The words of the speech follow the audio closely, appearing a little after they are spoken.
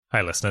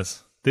Hi,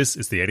 listeners. This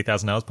is the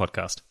 80,000 Hours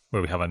podcast,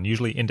 where we have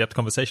unusually in-depth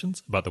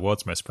conversations about the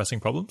world's most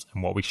pressing problems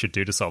and what we should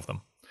do to solve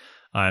them.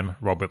 I'm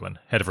Rob Whitman,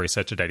 head of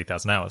research at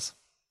 80,000 Hours.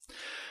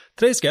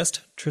 Today's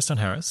guest, Tristan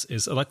Harris,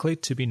 is likely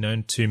to be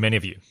known to many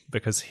of you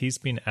because he's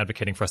been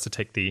advocating for us to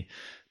take the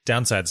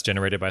downsides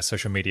generated by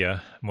social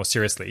media more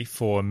seriously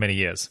for many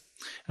years.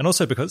 And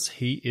also because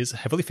he is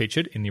heavily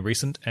featured in the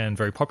recent and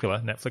very popular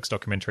Netflix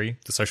documentary,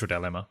 The Social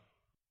Dilemma.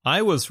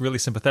 I was really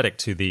sympathetic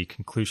to the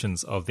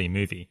conclusions of the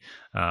movie,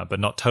 but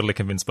not totally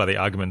convinced by the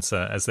arguments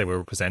as they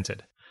were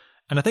presented.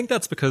 And I think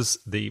that's because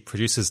the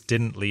producers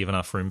didn't leave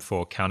enough room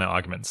for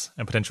counter-arguments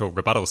and potential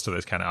rebuttals to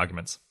those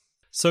counter-arguments.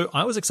 So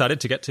I was excited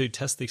to get to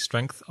test the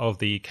strength of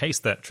the case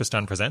that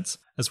Tristan presents,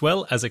 as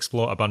well as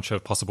explore a bunch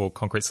of possible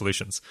concrete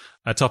solutions,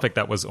 a topic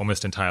that was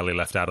almost entirely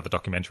left out of the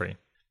documentary.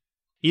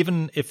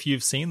 Even if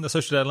you've seen The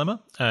Social Dilemma,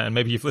 and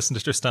maybe you've listened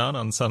to Tristan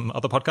on some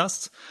other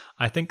podcasts,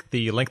 I think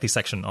the lengthy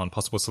section on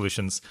possible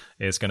solutions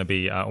is going to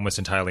be almost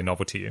entirely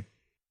novel to you.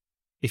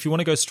 If you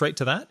want to go straight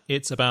to that,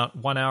 it's about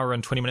 1 hour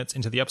and 20 minutes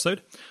into the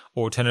episode,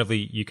 or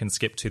alternatively, you can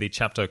skip to the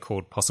chapter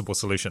called Possible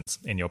Solutions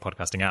in your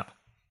podcasting app.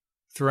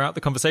 Throughout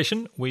the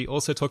conversation, we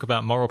also talk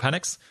about moral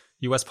panics,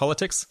 US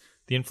politics,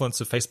 the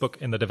influence of Facebook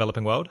in the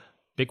developing world,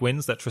 big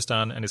wins that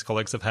Tristan and his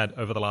colleagues have had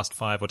over the last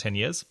 5 or 10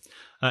 years,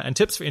 and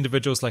tips for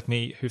individuals like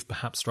me who've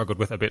perhaps struggled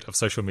with a bit of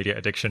social media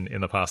addiction in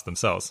the past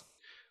themselves.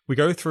 We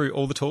go through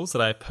all the tools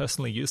that I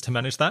personally use to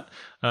manage that,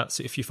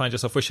 so if you find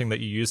yourself wishing that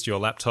you used your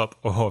laptop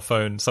or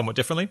phone somewhat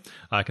differently,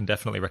 I can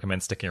definitely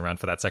recommend sticking around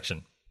for that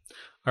section.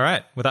 All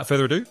right, without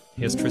further ado,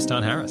 here's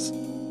Tristan Harris.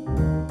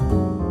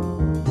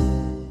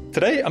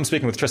 Today, I'm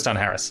speaking with Tristan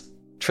Harris.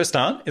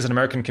 Tristan is an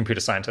American computer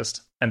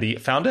scientist and the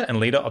founder and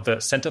leader of the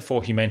Center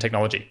for Humane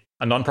Technology,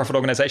 a nonprofit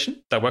organization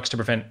that works to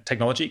prevent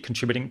technology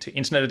contributing to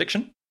internet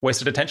addiction,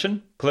 wasted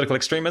attention, political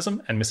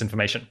extremism, and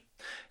misinformation.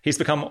 He's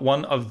become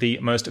one of the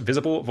most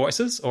visible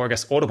voices, or I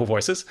guess audible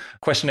voices,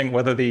 questioning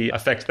whether the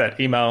effect that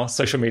email,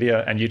 social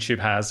media, and YouTube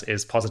has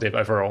is positive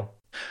overall.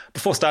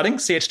 Before starting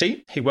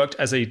CHT, he worked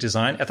as a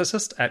design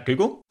ethicist at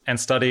Google and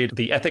studied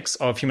the ethics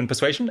of human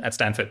persuasion at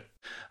Stanford.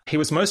 He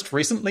was most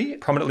recently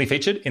prominently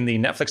featured in the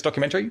Netflix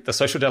documentary, The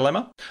Social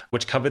Dilemma,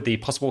 which covered the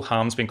possible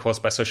harms being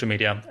caused by social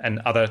media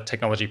and other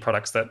technology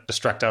products that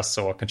distract us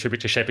or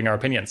contribute to shaping our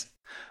opinions.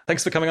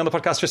 Thanks for coming on the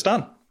podcast,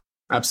 Tristan.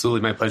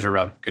 Absolutely. My pleasure,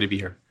 Rob. Good to be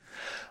here.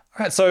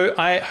 All right, so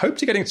I hope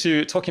to get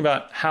into talking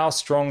about how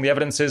strong the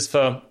evidence is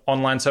for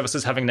online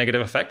services having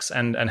negative effects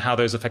and how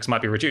those effects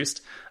might be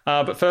reduced.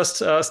 But first,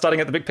 starting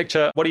at the big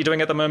picture, what are you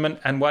doing at the moment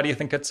and why do you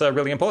think it's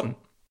really important?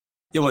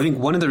 Yeah, well, I think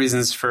one of the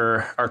reasons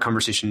for our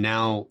conversation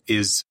now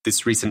is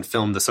this recent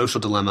film, The Social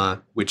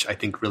Dilemma, which I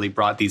think really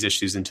brought these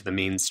issues into the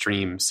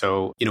mainstream.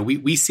 So,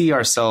 we see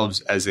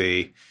ourselves as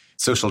a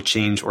social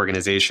change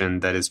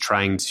organization that is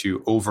trying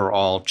to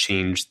overall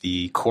change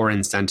the core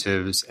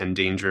incentives and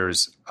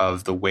dangers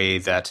of the way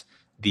that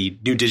the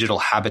new digital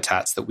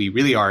habitats that we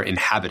really are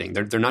inhabiting.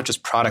 They're not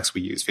just products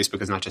we use.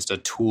 Facebook is not just a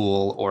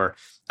tool or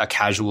a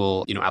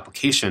casual,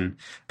 application.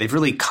 They've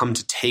really come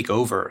to take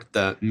over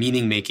the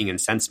meaning making and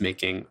sense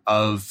making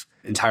of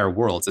entire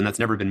worlds. And that's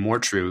never been more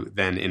true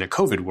than in a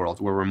COVID world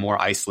where we're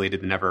more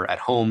isolated than ever at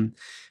home.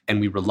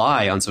 And we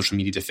rely on social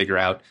media to figure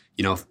out,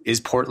 is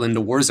Portland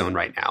a war zone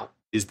right now?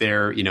 Is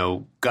there,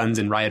 guns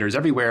and rioters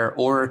everywhere?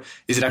 Or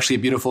is it actually a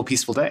beautiful,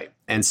 peaceful day?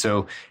 And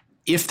so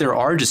if there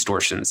are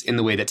distortions in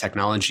the way that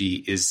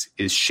technology is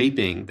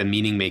shaping the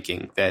meaning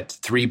making that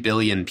 3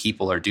 billion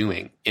people are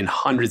doing in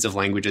hundreds of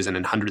languages and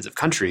in hundreds of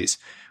countries,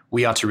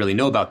 we ought to really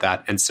know about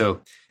that. And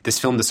so this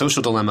film, The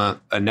Social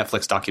Dilemma, a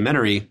Netflix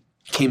documentary,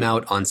 came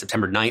out on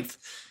September 9th.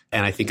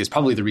 And I think is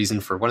probably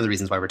one of the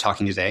reasons why we're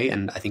talking today.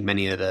 And I think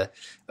many of the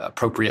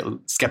appropriate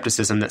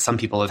skepticism that some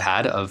people have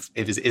had of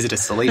is it a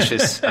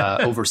salacious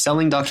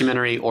overselling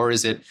documentary or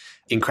is it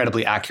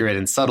incredibly accurate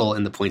and subtle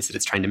in the points that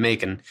it's trying to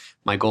make? And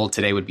my goal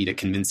today would be to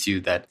convince you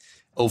that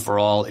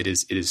overall it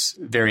is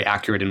very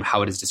accurate in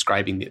how it is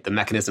describing the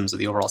mechanisms of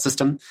the overall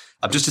system.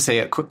 Just to say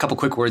a couple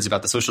quick words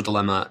about The Social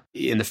Dilemma.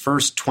 In the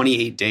first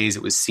 28 days,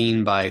 it was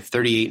seen by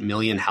 38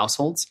 million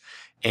households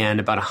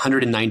and about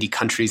 190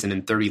 countries and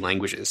in 30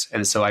 languages.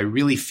 And so I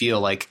really feel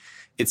like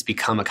it's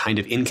become a kind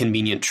of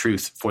inconvenient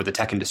truth for the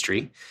tech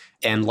industry.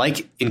 And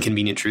like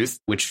inconvenient truth,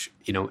 which,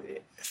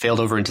 failed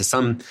over into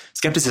some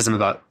skepticism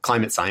about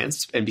climate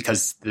science, and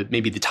because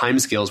maybe the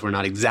timescales were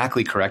not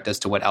exactly correct as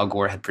to what Al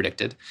Gore had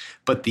predicted.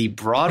 But the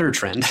broader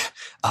trend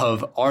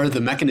of are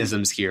the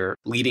mechanisms here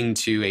leading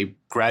to a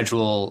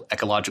gradual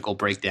ecological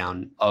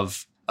breakdown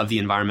of the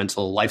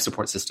environmental life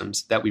support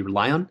systems that we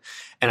rely on.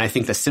 And I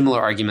think the similar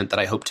argument that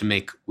I hope to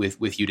make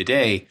with you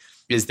today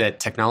is that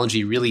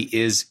technology really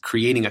is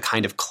creating a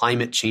kind of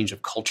climate change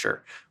of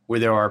culture where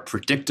there are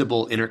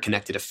predictable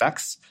interconnected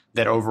effects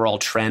that overall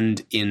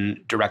trend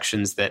in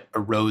directions that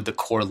erode the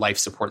core life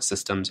support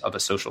systems of a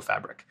social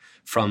fabric,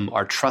 from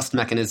our trust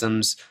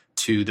mechanisms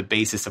to the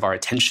basis of our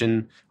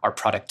attention, our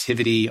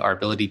productivity, our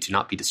ability to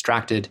not be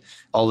distracted,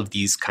 all of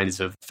these kinds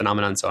of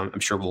phenomena. So I'm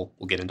sure we'll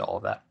get into all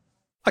of that.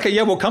 Okay,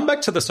 yeah, we'll come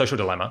back to the social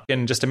dilemma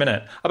in just a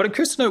minute. But I'm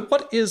curious to know,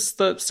 what is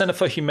the Center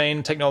for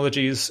Humane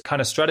Technology's kind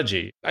of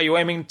strategy? Are you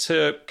aiming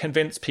to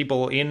convince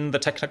people in the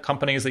tech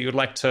companies that you would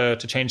like to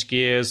change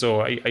gears,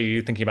 or are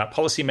you thinking about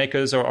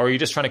policymakers, or are you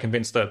just trying to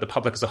convince the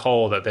public as a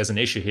whole that there's an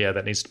issue here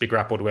that needs to be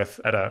grappled with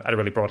at a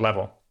really broad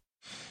level?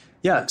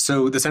 Yeah,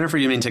 so the Center for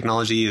Humane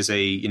Technology is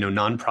a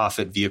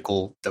nonprofit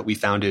vehicle that we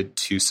founded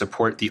to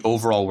support the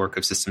overall work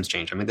of systems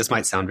change. I mean, this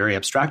might sound very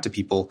abstract to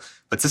people,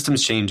 but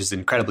systems change is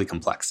incredibly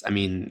complex. I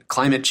mean,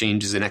 climate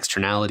change is an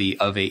externality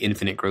of a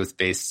infinite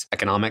growth-based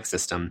economic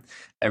system.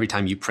 Every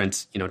time you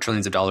print,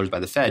 trillions of dollars by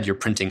the Fed, you're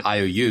printing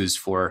IOUs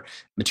for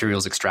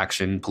materials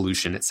extraction,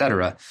 pollution, et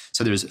cetera.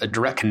 So there's a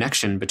direct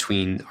connection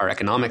between our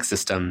economic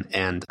system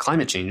and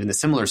climate change in the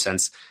similar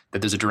sense that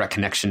there's a direct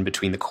connection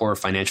between the core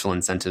financial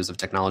incentives of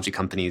technology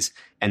companies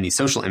and these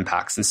social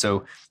impacts. And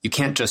so you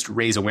can't just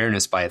raise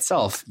awareness by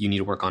itself. You need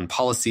to work on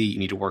policy. You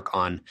need to work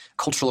on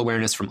cultural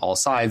awareness from all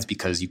sides,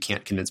 because you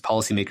can't convince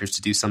policymakers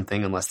to do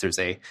something unless there's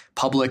a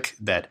public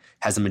that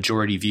has a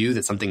majority view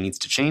that something needs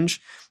to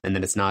change, and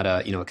that it's not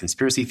a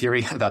conspiracy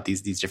theory about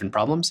these different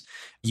problems.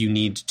 You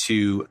need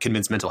to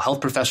convince mental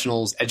health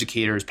professionals,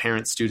 educators,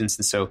 parents, students.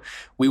 And so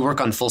we work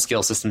on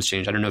full-scale systems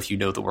change. I don't know if you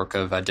know the work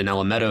of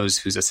Donella Meadows,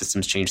 who's a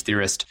systems change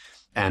theorist.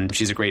 And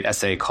she's a great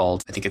essay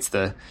called, I think it's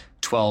the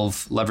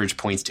 12 leverage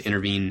points to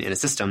intervene in a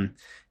system.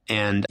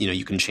 And,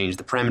 you can change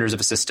the parameters of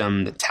a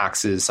system, the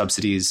taxes,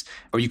 subsidies,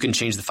 or you can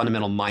change the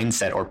fundamental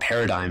mindset or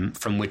paradigm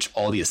from which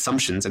all the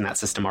assumptions in that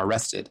system are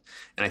rested.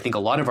 And I think a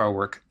lot of our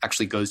work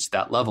actually goes to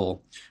that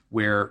level,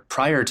 where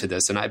prior to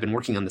this, and I've been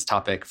working on this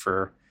topic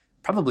for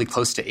probably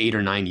close to 8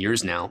 or 9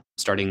 years now,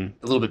 starting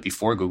a little bit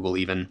before Google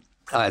even,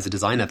 as a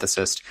design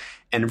ethicist,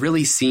 and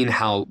really seen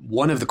how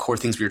one of the core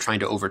things we were trying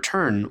to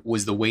overturn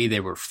was the way they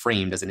were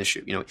framed as an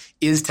issue.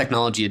 Is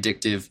technology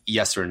addictive?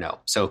 Yes or no?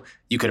 So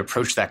you could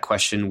approach that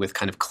question with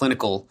kind of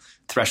clinical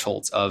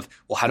thresholds of,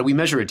 well, how do we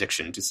measure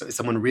addiction? Is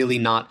someone really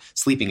not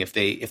sleeping do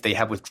they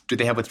have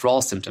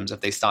withdrawal symptoms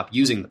if they stop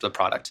using the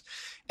product?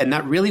 And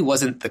that really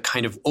wasn't the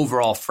kind of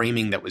overall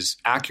framing that was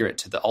accurate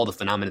to all the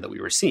phenomena that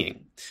we were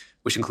seeing,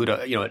 which include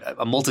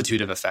a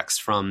multitude of effects,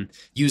 from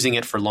using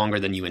it for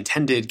longer than you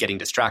intended, getting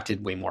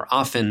distracted way more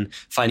often,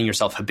 finding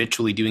yourself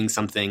habitually doing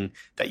something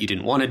that you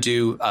didn't want to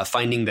do,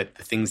 finding that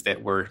the things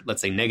that were,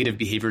 let's say, negative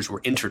behaviors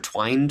were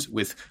intertwined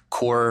with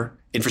core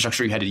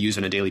infrastructure you had to use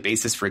on a daily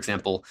basis. For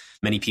example,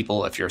 many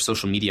people, if you're a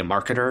social media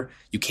marketer,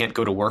 you can't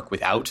go to work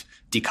without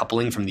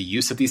decoupling from the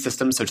use of these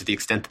systems. So to the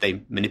extent that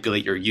they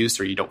manipulate your use,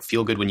 or you don't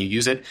feel good when you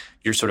use it,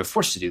 you're sort of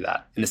forced to do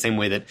that. In the same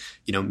way that,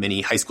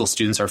 many high school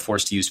students are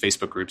forced to use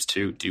Facebook groups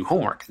to do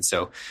homework. And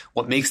so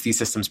what makes these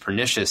systems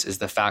pernicious is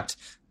the fact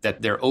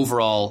that their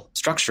overall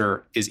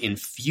structure is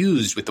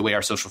infused with the way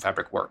our social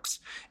fabric works.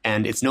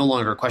 And it's no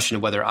longer a question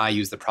of whether I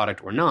use the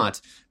product or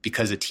not,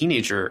 because a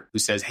teenager who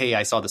says, hey,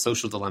 I saw The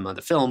Social Dilemma,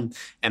 the film,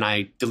 and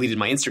I deleted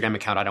my Instagram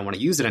account, I don't want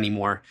to use it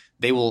anymore,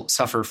 they will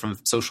suffer from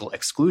social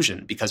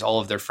exclusion because all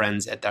of their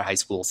friends at their high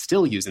school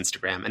still use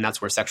Instagram. And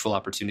that's where sexual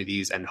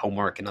opportunities and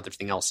homework and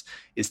everything else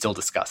is still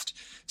discussed.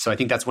 So I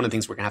think that's one of the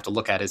things we're going to have to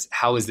look at, is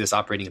how is this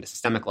operating at a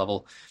systemic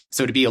level?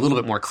 So to be a little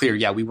bit more clear,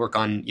 yeah, we work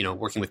on,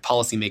 working with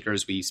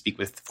policymakers. We speak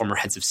with former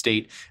heads of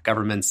state,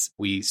 governments.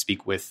 We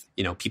speak with,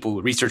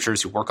 people,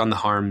 researchers who work on the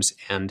harms.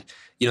 And,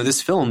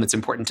 this film, it's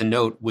important to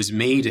note, was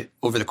made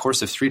over the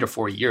course of 3 to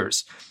 4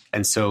 years.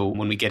 And so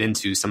when we get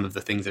into some of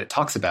the things that it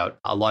talks about,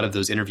 a lot of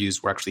those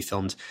interviews were actually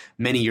filmed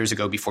many years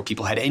ago, before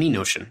people had any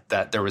notion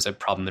that there was a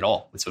problem at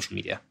all with social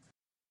media.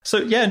 So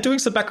yeah, in doing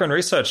some background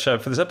research for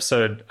this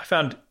episode, I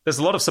found there's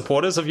a lot of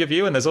supporters of your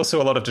view, and there's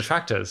also a lot of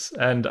detractors.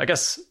 And I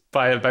guess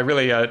by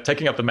really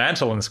taking up the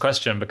mantle in this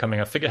question, becoming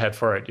a figurehead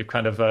for it, you've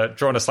kind of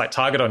drawn a slight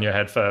target on your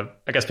head for,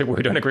 I guess, people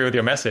who don't agree with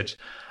your message.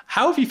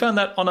 How have you found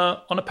that on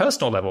a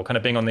personal level, kind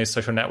of being on these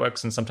social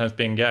networks and sometimes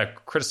being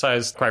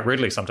criticized quite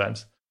rudely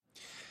sometimes?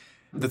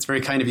 That's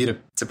very kind of you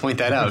to point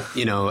that out.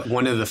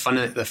 One of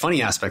the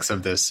funny aspects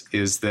of this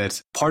is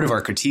that part of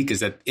our critique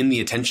is that in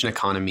the attention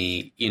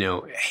economy,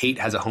 hate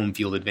has a home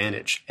field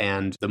advantage.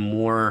 And the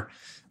more,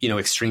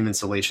 extreme and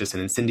salacious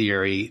and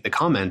incendiary the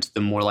comment,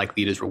 the more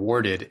likely it is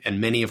rewarded. And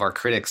many of our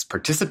critics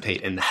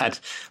participate in that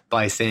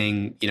by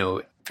saying,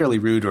 fairly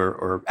rude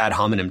or ad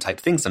hominem type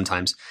things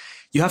sometimes.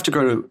 You have to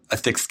grow a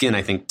thick skin,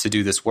 I think, to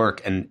do this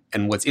work. And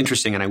what's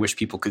interesting, and I wish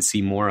people could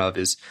see more of,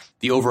 is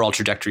the overall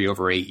trajectory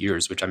over 8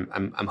 years, which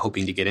I'm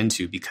hoping to get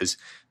into, because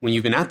when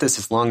you've been at this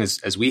as long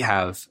as we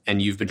have, and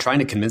you've been trying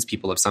to convince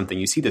people of something,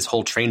 you see this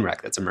whole train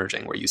wreck that's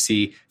emerging, where you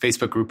see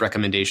Facebook group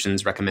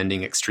recommendations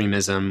recommending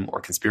extremism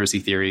or conspiracy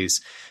theories.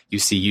 You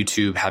see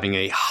YouTube having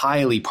a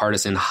highly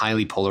partisan,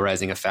 highly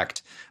polarizing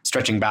effect,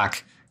 stretching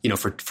back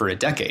for a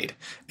decade.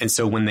 And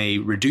so when they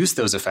reduce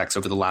those effects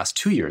over the last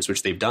 2 years,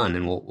 which they've done,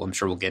 and I'm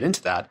sure we'll get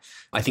into that,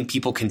 I think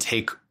people can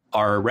take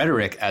our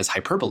rhetoric as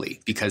hyperbole,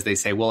 because they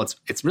say, well,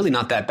 it's really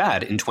not that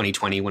bad in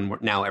 2020 when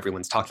now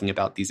everyone's talking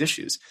about these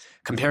issues,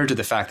 compared to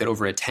the fact that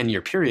over a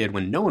 10-year period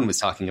when no one was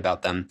talking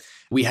about them,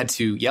 we had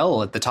to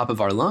yell at the top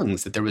of our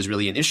lungs that there was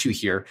really an issue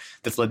here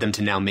that's led them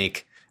to now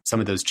make some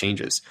of those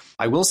changes.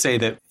 I will say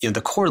that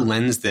the core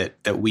lens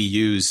that we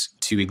use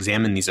to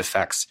examine these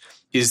effects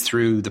is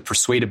through the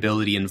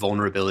persuadability and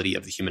vulnerability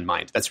of the human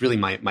mind. That's really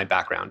my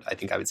background. I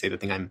think I would say the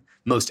thing I'm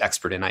most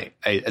expert in. I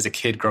as a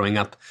kid growing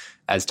up,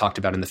 as talked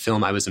about in the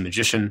film, I was a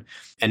magician,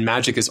 and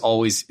magic is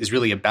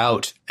really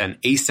about an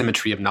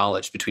asymmetry of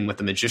knowledge between what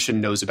the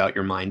magician knows about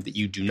your mind that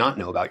you do not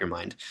know about your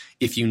mind.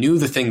 If you knew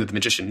the thing that the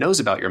magician knows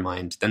about your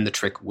mind, then the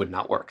trick would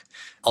not work.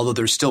 Although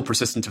there's still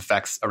persistent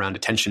effects around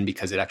attention,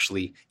 because it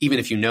actually, even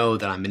if you know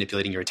that I'm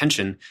manipulating your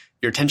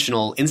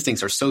attentional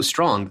instincts are so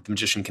strong that the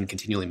magician can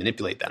continually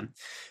manipulate them.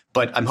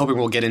 But I'm hoping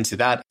we'll get into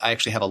that. I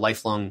actually have a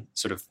lifelong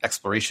sort of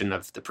exploration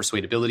of the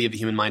persuadability of the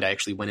human mind. I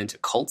actually went into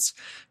cults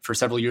for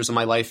several years of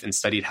my life and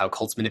studied how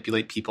cults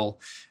manipulate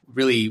people.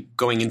 Really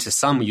going into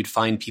some, you'd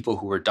find people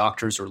who were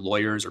doctors or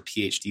lawyers or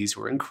PhDs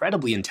who were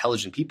incredibly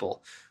intelligent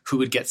people who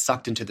would get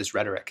sucked into this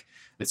rhetoric.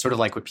 It's sort of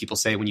like what people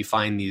say when you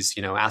find these,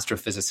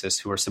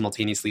 astrophysicists who are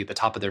simultaneously at the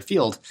top of their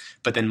field,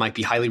 but then might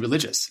be highly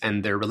religious,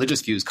 and their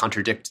religious views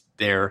contradict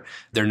their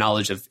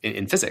knowledge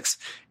in physics.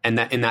 And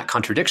that in that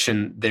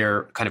contradiction,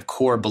 their kind of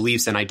core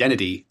beliefs and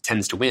identity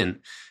tends to win.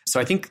 So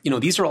I think,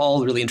 these are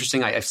all really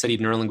interesting. I've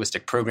studied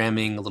neurolinguistic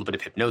programming, a little bit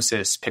of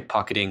hypnosis,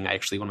 pickpocketing.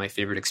 Actually, one of my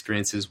favorite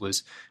experiences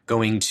was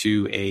going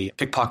to a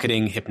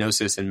pickpocketing,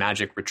 hypnosis, and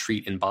magic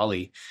retreat in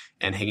Bali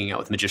and hanging out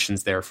with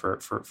magicians there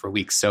for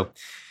weeks. So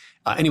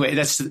anyway,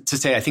 that's to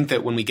say, I think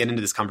that when we get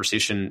into this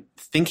conversation,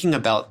 thinking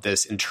about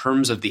this in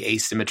terms of the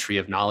asymmetry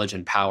of knowledge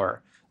and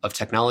power of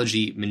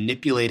technology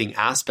manipulating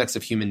aspects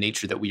of human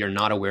nature that we are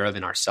not aware of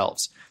in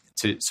ourselves,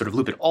 to sort of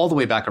loop it all the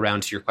way back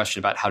around to your question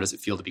about how does it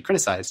feel to be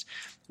criticized,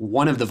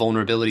 one of the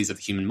vulnerabilities of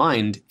the human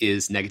mind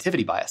is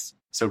negativity bias.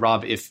 So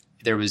Rob, if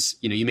there was,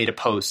 you made a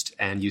post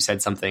and you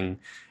said something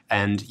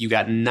and you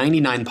got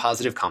 99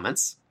 positive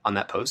comments on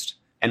that post,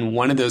 and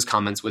one of those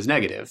comments was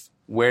negative,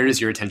 where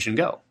does your attention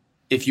go?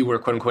 If you were,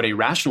 quote unquote, a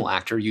rational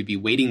actor, you'd be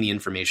weighting the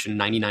information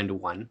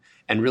 99-1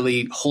 and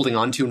really holding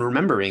on to and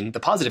remembering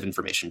the positive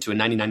information to a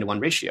 99-1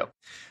 ratio.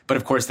 But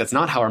of course, that's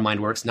not how our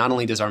mind works. Not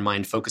only does our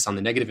mind focus on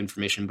the negative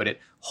information, but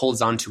it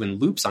holds on to and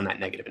loops on that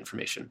negative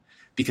information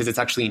because it's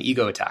actually an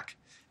ego attack.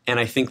 And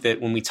I think that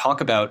when we talk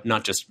about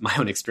not just my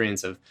own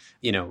experience of,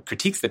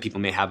 critiques that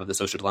people may have of the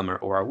social dilemma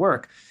or our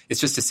work, it's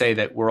just to say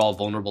that we're all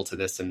vulnerable to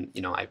this. And,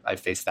 I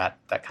face that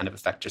kind of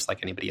effect just like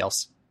anybody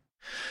else.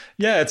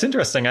 Yeah, it's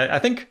interesting. I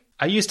think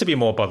I used to be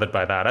more bothered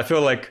by that. I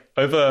feel like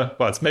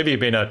it's maybe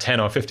been a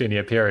 10 or 15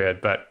 year period,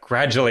 but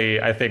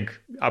gradually I think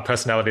our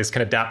personalities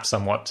can adapt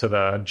somewhat to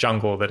the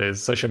jungle that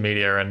is social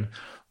media, and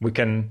we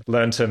can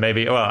learn to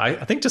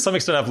I think to some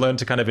extent I've learned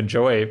to kind of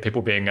enjoy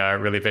people being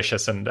really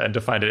vicious and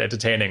to find it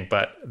entertaining,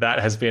 but that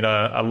has been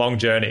a long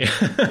journey.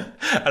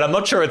 And I'm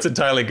not sure it's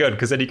entirely good,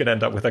 because then you can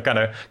end up with a kind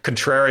of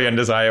contrarian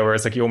desire where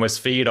it's like you almost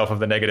feed off of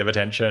the negative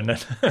attention.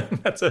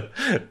 That's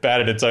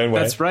bad in its own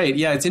way. That's right.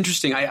 Yeah, it's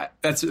interesting.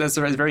 That's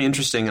very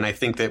interesting. And I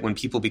think that when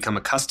people become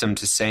accustomed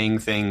to saying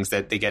things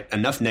that they get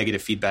enough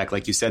negative feedback,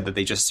 like you said, that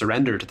they just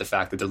surrender to the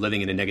fact that they're living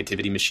in a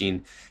negativity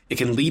machine, it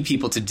can lead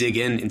people to dig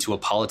into a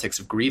politics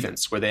of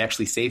grievance where they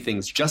actually say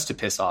things just to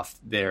piss off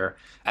their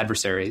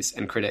adversaries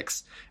and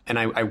critics. And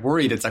I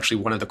worry that's actually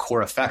one of the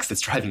core effects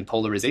that's driving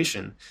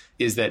polarization,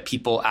 is that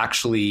people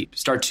actually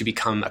start to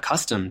become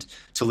accustomed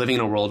to living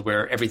in a world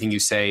where everything you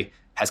say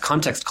has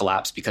context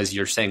collapse, because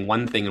you're saying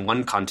one thing in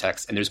one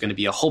context and there's going to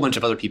be a whole bunch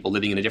of other people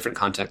living in a different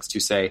context who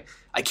say,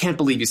 I can't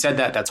believe you said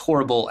that, that's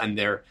horrible. And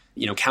their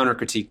counter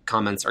critique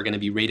comments are going to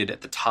be rated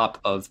at the top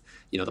of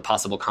the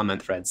possible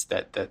comment threads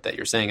that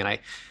you're saying. And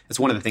it's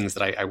one of the things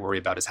that I worry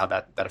about, is how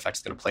that effect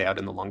is going to play out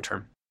in the long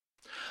term.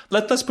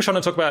 Let's push on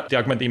and talk about the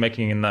argument that you're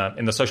making in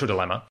the social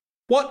dilemma.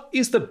 What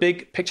is the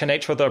big picture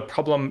nature of the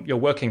problem you're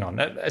working on?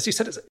 As you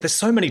said, there's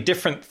so many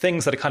different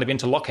things that are kind of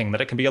interlocking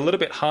that it can be a little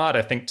bit hard,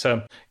 I think,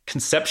 to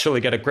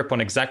conceptually get a grip on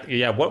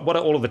exactly, what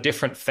are all of the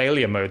different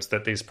failure modes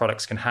that these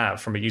products can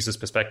have from a user's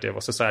perspective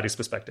or society's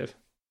perspective?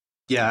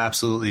 Yeah,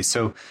 absolutely.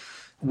 So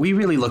we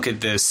really look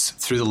at this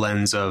through the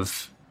lens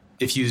of,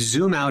 if you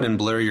zoom out and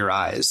blur your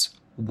eyes,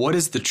 what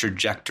is the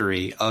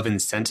trajectory of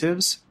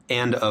incentives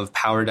and of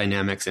power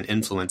dynamics and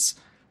influence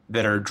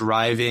that are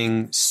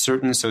driving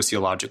certain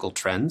sociological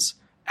trends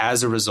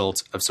as a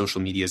result of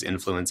social media's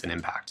influence and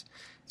impact?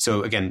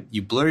 So again,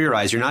 you blur your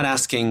eyes. You're not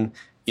asking,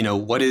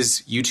 what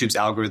is YouTube's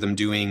algorithm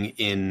doing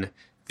in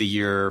the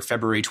year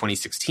February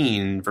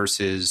 2016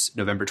 versus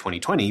November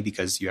 2020,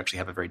 because you actually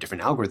have a very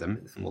different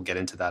algorithm, and we'll get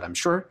into that, I'm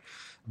sure.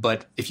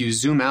 But if you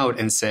zoom out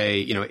and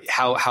say,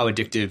 how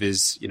addictive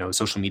is,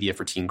 social media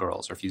for teen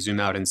girls, or if you zoom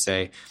out and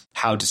say,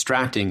 how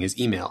distracting is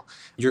email,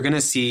 you're going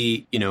to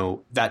see,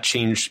 that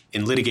change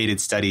in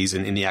litigated studies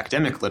and in the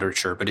academic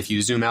literature. But if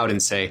you zoom out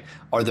and say,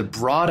 are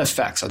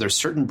there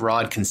certain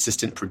broad,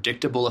 consistent,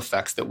 predictable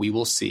effects that we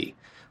will see,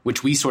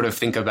 which we sort of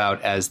think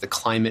about as the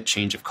climate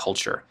change of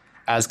culture,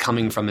 as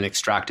coming from an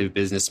extractive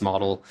business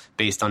model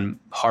based on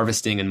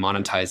harvesting and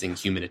monetizing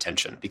human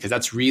attention? Because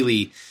that's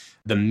really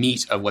the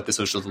meat of what the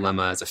social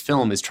dilemma as a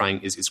film is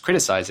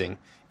criticizing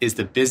is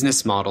the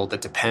business model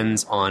that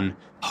depends on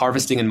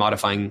harvesting and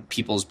modifying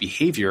people's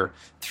behavior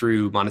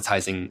through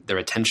monetizing their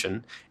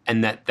attention,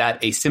 and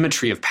that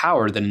asymmetry of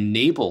power that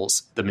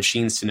enables the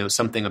machines to know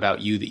something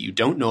about you that you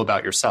don't know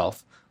about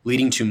yourself,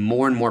 leading to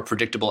more and more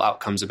predictable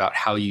outcomes about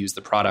how you use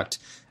the product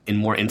in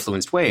more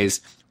influenced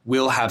ways,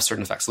 will have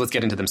certain effects. So let's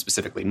get into them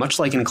specifically. Much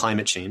like in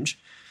climate change,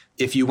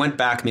 if you went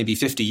back maybe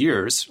 50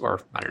 years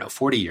or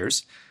 40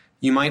 years,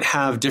 you might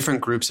have different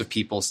groups of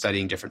people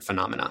studying different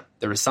phenomena.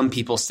 There were some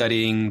people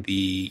studying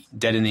the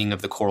deadening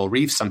of the coral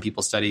reefs, some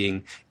people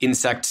studying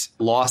insect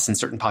loss in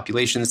certain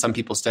populations, some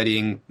people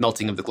studying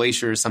melting of the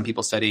glaciers, some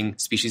people studying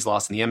species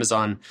loss in the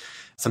Amazon,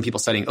 some people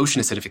studying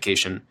ocean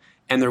acidification.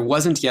 And there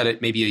wasn't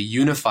yet maybe a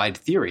unified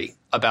theory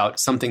about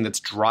something that's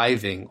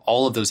driving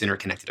all of those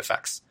interconnected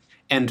effects.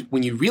 And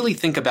when you really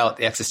think about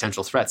the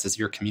existential threats, as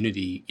your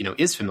community,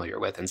 is familiar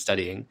with and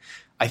studying,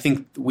 I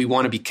think we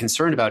want to be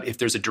concerned about if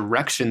there's a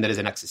direction that is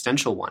an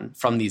existential one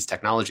from these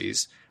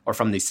technologies or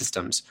from these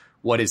systems,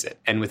 what is it?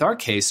 And with our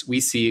case, we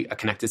see a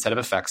connected set of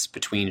effects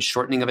between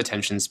shortening of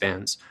attention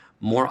spans,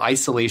 more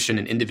isolation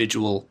and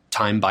individual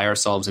time by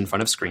ourselves in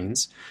front of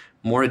screens,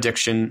 more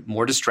addiction,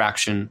 more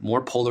distraction,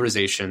 more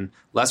polarization,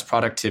 less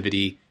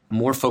productivity,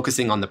 more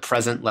focusing on the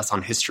present, less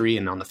on history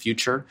and on the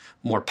future,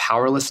 more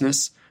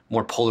powerlessness,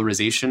 more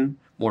polarization,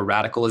 more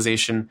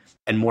radicalization,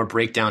 and more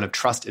breakdown of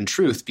trust and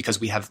truth because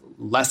we have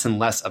less and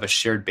less of a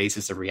shared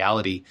basis of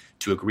reality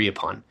to agree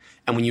upon.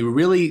 And when you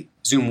really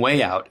zoom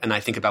way out, and I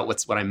think about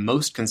what I'm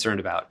most concerned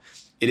about,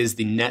 it is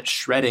the net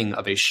shredding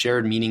of a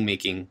shared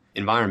meaning-making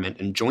environment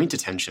and joint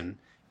attention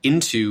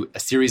into a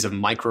series of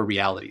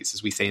micro-realities,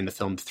 as we say in the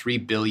film 3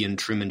 billion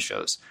Truman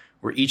Shows,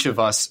 where each of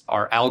us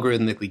are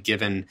algorithmically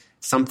given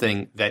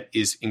something that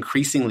is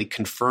increasingly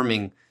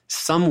confirming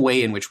some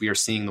way in which we are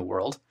seeing the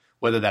world,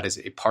 whether that is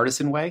a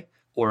partisan way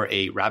or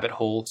a rabbit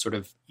hole sort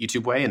of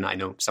YouTube way. And I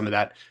know some of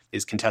that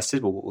is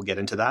contested, but we'll get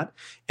into that.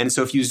 And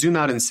so if you zoom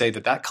out and say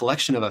that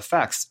collection of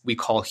effects we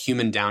call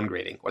human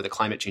downgrading or the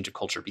climate change of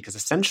culture, because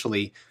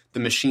essentially the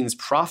machines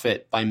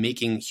profit by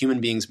making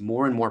human beings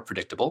more and more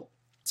predictable.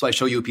 So I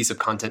show you a piece of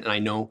content and I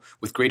know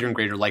with greater and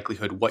greater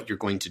likelihood what you're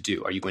going to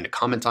do. Are you going to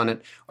comment on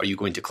it? Are you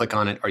going to click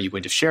on it? Are you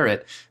going to share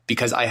it?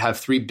 Because I have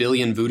 3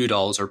 billion voodoo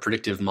dolls or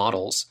predictive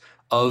models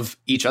of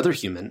each other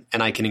human,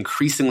 and I can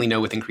increasingly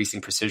know with increasing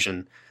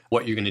precision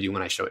what you're going to do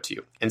when I show it to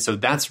you. And so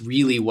that's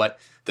really what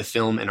the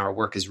film and our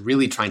work is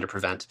really trying to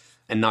prevent,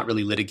 and not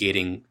really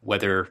litigating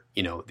whether,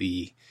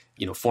 the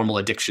formal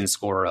addiction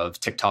score of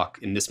TikTok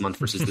in this month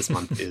versus this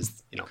month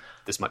is,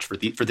 this much for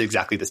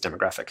exactly this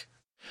demographic.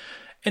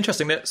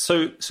 Interesting.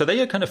 So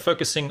they are kind of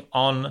focusing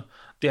on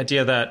the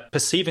idea that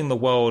perceiving the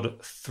world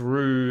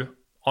through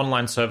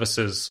online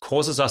services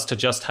causes us to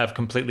just have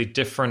completely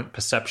different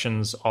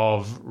perceptions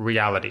of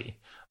reality.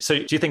 So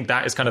do you think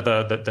that is kind of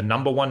the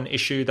number one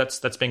issue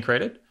that's being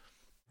created?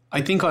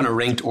 I think on a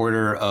ranked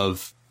order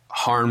of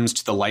harms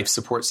to the life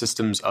support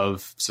systems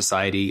of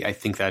society, I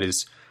think that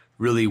is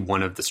really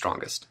one of the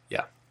strongest.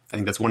 Yeah, I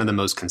think that's one of the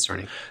most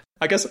concerning.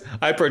 I guess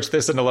I approach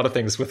this and a lot of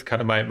things with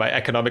kind of my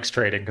economics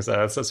trading, because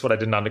that's what I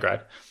did in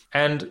undergrad.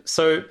 And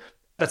so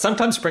that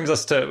sometimes brings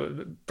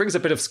a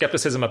bit of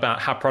skepticism about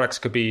how products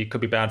could be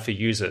bad for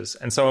users.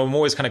 And so I'm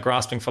always kind of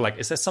grasping for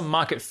is there some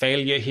market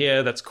failure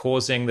here that's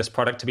causing this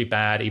product to be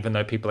bad, even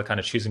though people are kind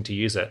of choosing to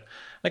use it?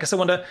 I guess I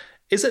wonder,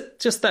 is it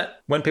just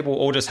that when people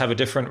all just have a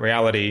different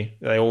reality,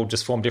 they all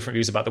just form different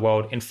views about the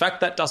world? In fact,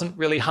 that doesn't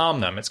really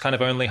harm them. It's kind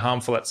of only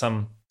harmful at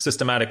some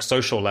systematic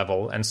social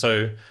level. And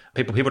so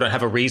people don't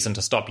have a reason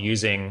to stop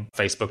using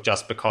Facebook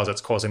just because it's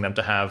causing them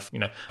to have,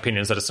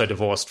 opinions that are so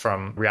divorced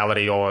from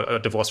reality or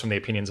divorced from the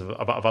opinions of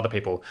other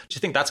people. Do you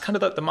think that's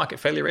kind of the market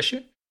failure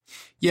issue?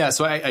 Yeah,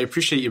 so I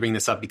appreciate you bringing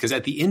this up, because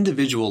at the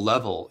individual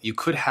level, you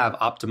could have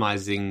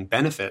optimizing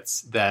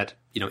benefits that,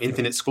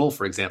 infinite scroll,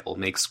 for example,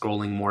 makes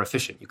scrolling more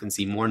efficient. You can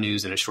see more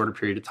news in a shorter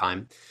period of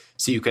time.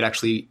 So you could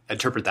actually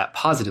interpret that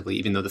positively,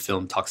 even though the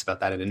film talks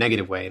about that in a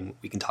negative way, and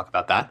we can talk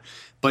about that.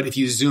 But if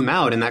you zoom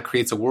out, and that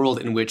creates a world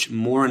in which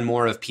more and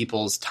more of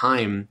people's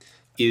time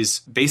is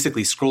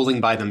basically scrolling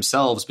by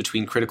themselves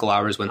between critical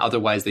hours when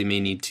otherwise they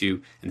may need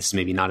to, and this is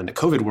maybe not in a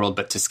COVID world,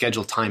 but to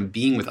schedule time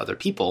being with other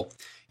people.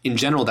 In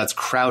general, that's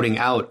crowding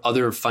out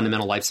other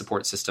fundamental life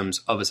support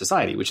systems of a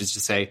society, which is to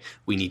say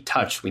we need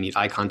touch, we need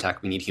eye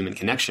contact, we need human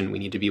connection, we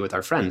need to be with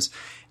our friends.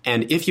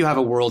 And if you have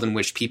a world in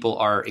which people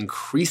are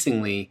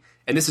increasingly,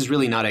 and this is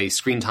really not a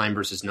screen time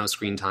versus no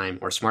screen time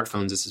or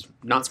smartphones, this is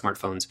not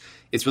smartphones,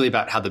 it's really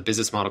about how the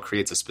business model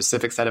creates a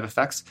specific set of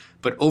effects,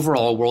 but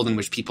overall a world in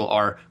which people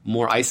are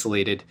more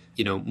isolated,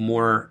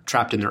 more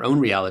trapped in their own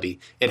reality.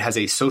 It has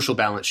a social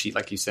balance sheet,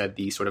 like you said,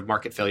 the sort of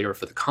market failure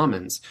for the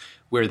commons,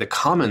 where the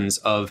commons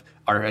of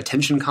our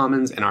attention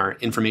commons and our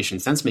information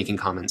sense-making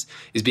commons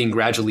is being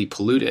gradually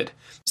polluted.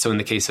 So in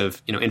the case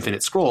of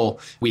infinite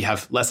scroll, we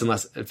have less and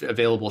less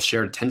available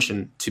shared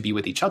attention to be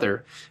with each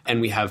other,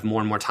 and we have more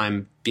and more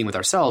time being with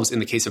ourselves. In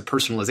the case of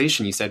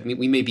personalization, you said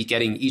we may be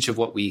getting each of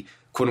what we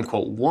quote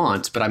unquote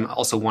want, but I'm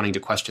also wanting to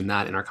question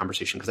that in our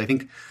conversation. Because I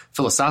think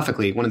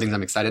philosophically, one of the things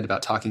I'm excited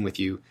about talking with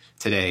you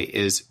today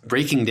is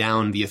breaking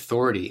down the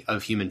authority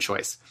of human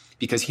choice.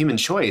 Because human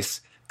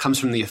choice comes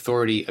from the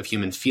authority of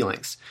human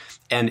feelings.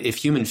 And if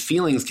human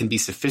feelings can be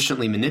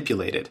sufficiently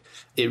manipulated,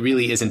 it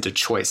really isn't a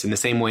choice. In the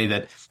same way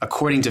that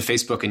according to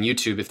Facebook and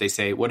YouTube, if they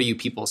say, what are you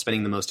people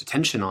spending the most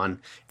attention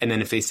on? And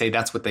then if they say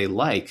that's what they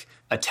like,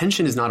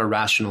 attention is not a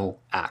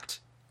rational act.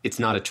 It's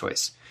not a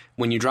choice.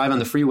 When you drive on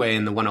the freeway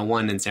in the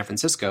 101 in San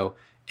Francisco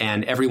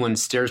and everyone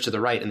stares to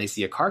the right and they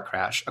see a car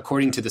crash,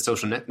 according to the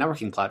social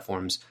networking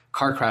platforms,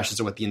 car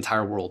crashes are what the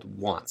entire world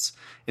wants.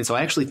 And so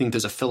I actually think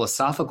there's a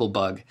philosophical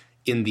bug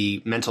in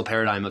the mental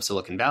paradigm of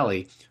Silicon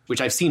Valley, which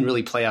I've seen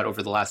really play out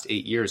over the last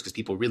 8 years because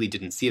people really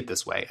didn't see it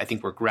this way. I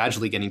think we're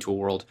gradually getting to a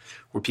world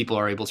where people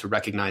are able to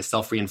recognize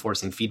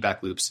self-reinforcing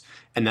feedback loops,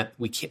 and that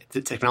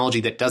the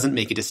technology that doesn't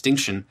make a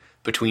distinction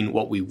between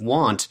what we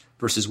want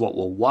versus what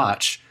we'll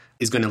watch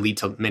is going to lead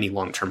to many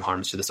long-term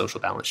harms to the social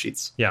balance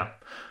sheets. Yeah.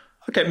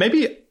 Okay,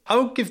 maybe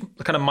I'll give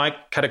kind of my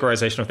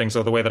categorization of things,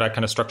 or the way that I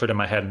kind of structured in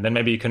my head, and then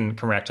maybe you can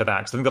react to that.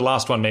 Because I think the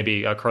last one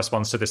maybe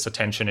corresponds to this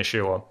attention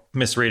issue or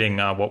misreading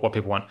what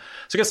people want.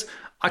 So I guess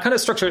I kind of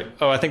structure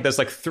it, I think there's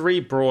like three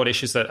broad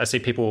issues that I see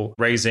people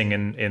raising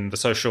in the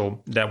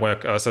social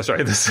network, the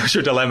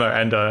social dilemma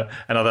and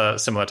other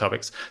similar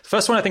topics. The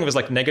first one I think was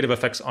like negative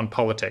effects on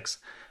politics.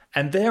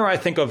 And there I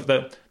think of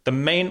the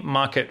main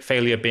market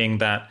failure being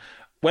that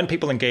when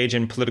people engage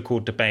in political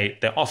debate,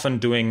 they're often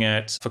doing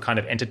it for kind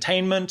of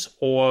entertainment,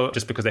 or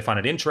just because they find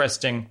it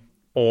interesting,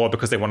 or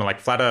because they want to like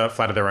flatter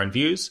their own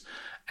views.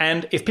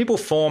 And if people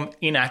form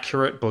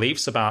inaccurate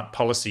beliefs about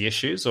policy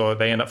issues, or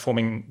they end up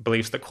forming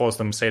beliefs that cause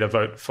them, say, to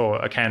vote for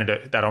a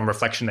candidate that on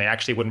reflection they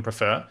actually wouldn't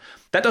prefer,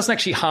 that doesn't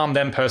actually harm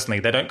them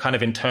personally. They don't kind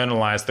of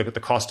internalize the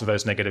cost of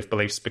those negative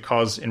beliefs,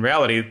 because in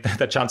reality,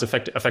 that chance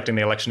affecting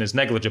the election is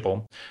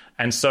negligible.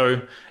 And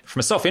so from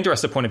a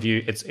self-interested point of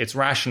view, it's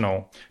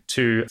rational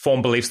to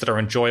form beliefs that are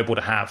enjoyable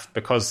to have,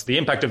 because the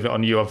impact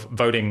on you of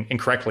voting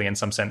incorrectly in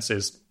some sense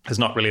is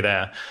not really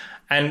there.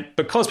 And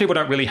because people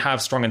don't really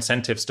have strong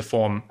incentives to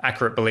form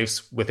accurate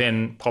beliefs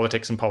within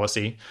politics and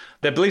policy,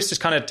 their beliefs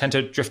just kind of tend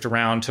to drift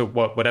around to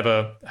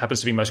whatever happens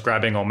to be most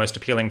grabbing or most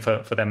appealing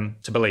for them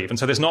to believe. And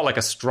so there's not like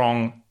a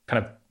strong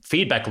kind of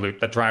feedback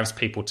loop that drives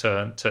people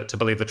to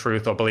believe the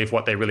truth or believe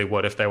what they really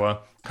would if they were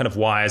kind of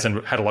wise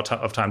and had a lot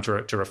of time to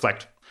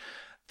reflect.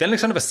 Then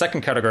there's kind of a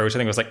second category, which I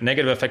think was like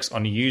negative effects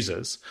on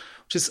users,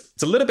 which is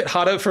it's a little bit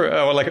harder for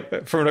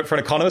an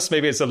economist.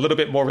 Maybe it's a little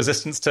bit more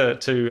resistance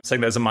to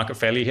saying there's a market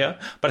failure here.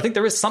 But I think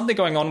there is something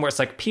going on where it's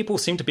like people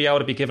seem to be able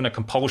to be given a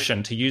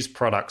compulsion to use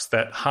products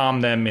that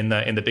harm them in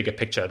the bigger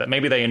picture, that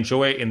maybe they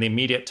enjoy in the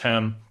immediate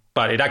term,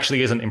 but it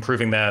actually isn't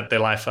improving their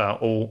life,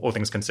 all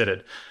things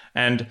considered.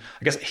 And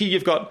I guess here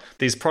you've got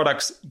these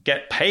products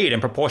get paid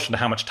in proportion to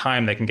how much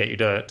time they can get you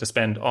to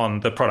spend on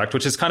the product,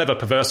 which is kind of a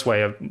perverse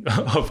way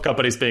of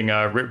companies being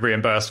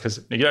reimbursed,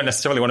 because you don't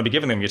necessarily want to be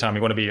giving them your time.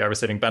 You want to be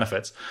receiving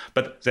benefits.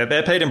 But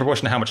they're paid in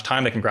proportion to how much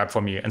time they can grab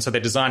from you. And so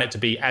they design it to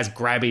be as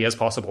grabby as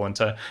possible and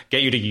to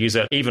get you to use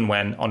it, even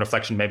when on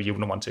reflection, maybe you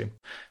wouldn't want to.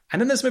 And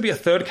then there's maybe a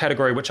third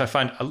category, which I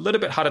find a little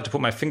bit harder to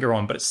put my finger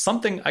on, but it's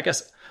something, I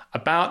guess,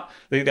 about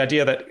the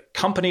idea that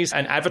companies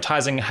and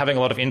advertising having a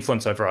lot of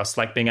influence over us,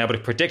 like being able to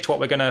predict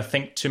what we're going to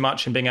think too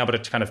much and being able to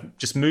kind of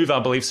just move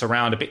our beliefs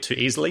around a bit too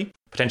easily.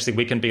 Potentially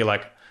we can be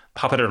like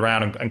puppeted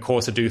around and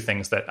caused to do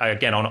things that,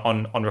 again,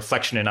 on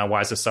reflection in our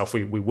wiser self,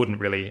 we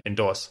wouldn't really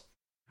endorse.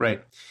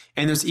 Right.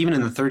 And there's even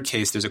in the third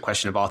case, there's a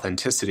question of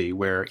authenticity,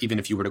 where even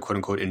if you were to quote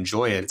unquote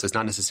enjoy it, so it's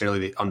not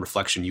necessarily on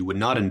reflection, you would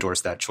not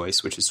endorse that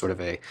choice, which is sort of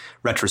a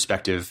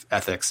retrospective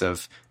ethics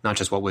of not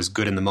just what was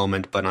good in the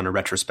moment, but on a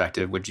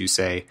retrospective, would you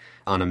say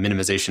on a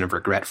minimization of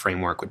regret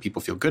framework, would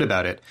people feel good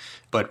about it?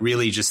 But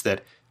really just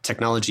that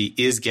technology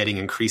is getting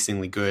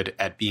increasingly good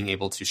at being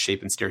able to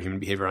shape and steer human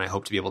behavior. And I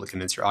hope to be able to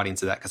convince your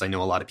audience of that, because I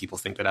know a lot of people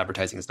think that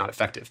advertising is not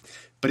effective.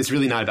 But it's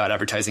really not about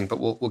advertising, but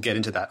we'll get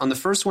into that. On the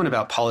first one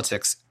about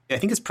politics, I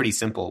think it's pretty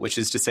simple, which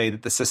is to say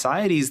that the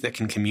societies that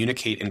can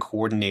communicate and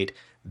coordinate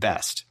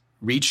best,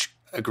 reach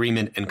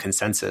agreement and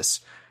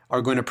consensus,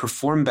 are going to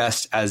perform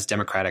best as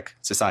democratic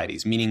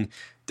societies, meaning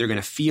they're going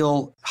to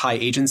feel high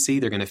agency.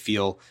 They're going to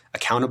feel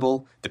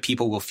accountable. The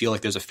people will feel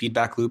like there's a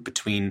feedback loop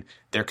between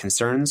their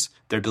concerns,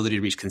 their ability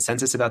to reach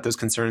consensus about those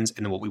concerns,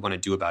 and then what we want to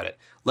do about it.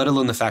 Let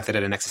alone the fact that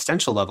at an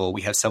existential level,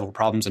 we have several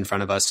problems in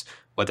front of us,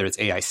 whether it's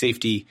AI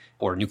safety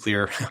or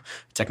nuclear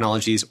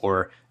technologies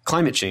or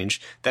climate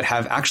change, that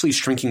have actually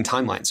shrinking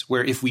timelines,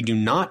 where if we do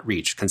not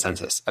reach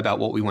consensus about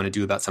what we want to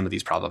do about some of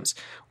these problems,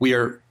 we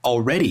are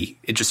already,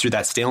 just through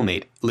that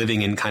stalemate,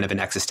 living in kind of an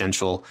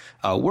existential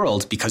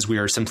world, because we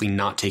are simply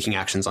not taking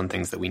actions on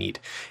things that we need.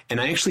 And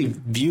I actually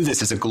view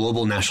this as a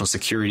global national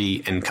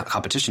security and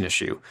competition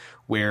issue,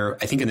 where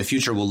I think in the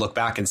future we'll look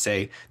back and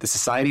say the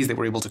societies that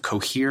were able to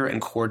cohere and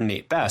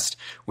coordinate best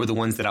were the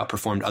ones that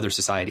outperformed other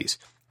societies.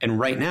 And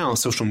right now,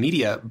 social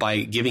media,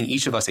 by giving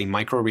each of us a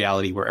micro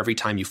reality where every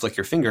time you flick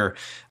your finger,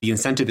 the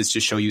incentive is to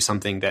show you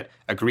something that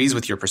agrees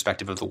with your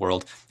perspective of the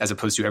world, as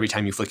opposed to every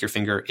time you flick your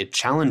finger, it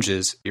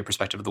challenges your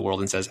perspective of the world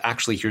and says,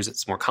 actually,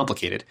 it's more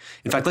complicated.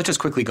 In fact, let's just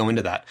quickly go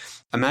into that.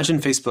 Imagine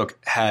Facebook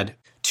had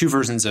two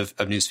versions of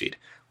newsfeed.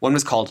 One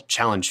was called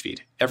challenge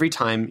feed. Every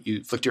time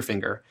you flicked your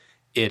finger,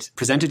 it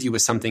presented you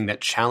with something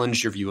that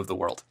challenged your view of the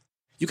world.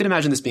 You can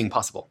imagine this being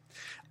possible.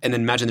 And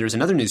then imagine there's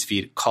another news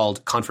feed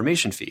called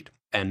confirmation feed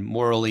and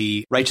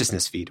morally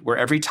righteousness feed, where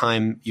every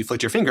time you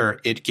flicked your finger,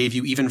 it gave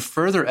you even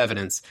further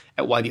evidence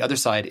at why the other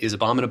side is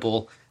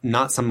abominable,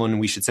 not someone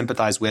we should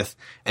sympathize with,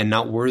 and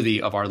not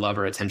worthy of our love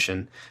or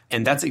attention.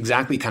 And that's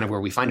exactly kind of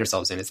where we find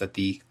ourselves in, is that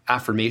the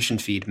affirmation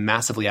feed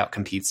massively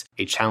outcompetes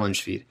a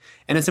challenge feed.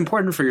 And it's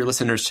important for your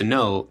listeners to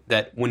know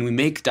that when we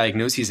make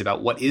diagnoses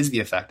about what is the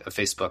effect of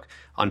Facebook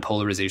on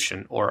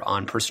polarization or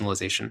on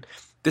personalization,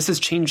 this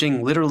is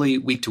changing literally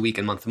week to week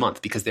and month to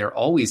month because they're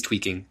always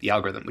tweaking the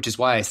algorithm, which is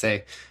why I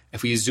say,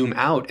 if we zoom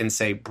out and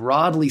say,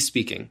 broadly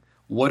speaking,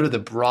 what are the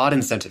broad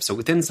incentives? So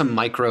within some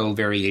micro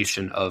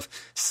variation of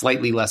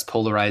slightly less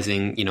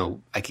polarizing,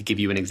 I could give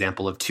you an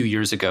example of 2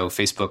 years ago,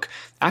 Facebook,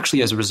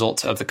 actually as a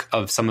result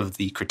of some of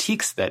the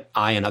critiques that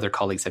I and other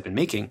colleagues have been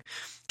making,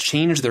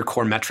 changed their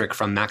core metric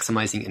from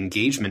maximizing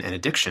engagement and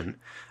addiction.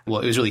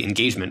 Well, it was really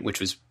engagement, which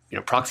was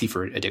proxy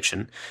for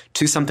addiction,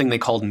 to something they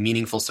called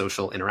meaningful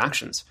social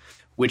interactions,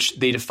 which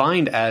they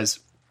defined as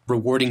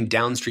rewarding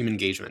downstream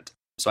engagement.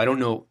 So I don't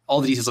know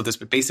all the details of this,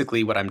 but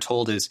basically what I'm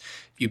told is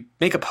you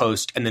make a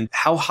post and then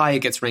how high it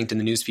gets ranked in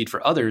the newsfeed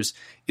for others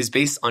is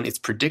based on its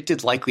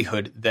predicted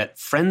likelihood that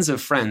friends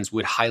of friends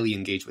would highly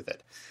engage with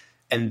it.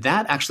 And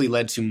that actually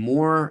led to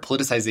more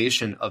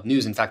politicization of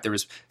news. In fact, there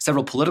was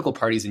several political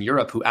parties in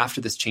Europe who,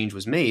 after this change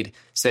was made,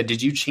 said,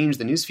 did you change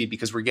the newsfeed?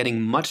 Because we're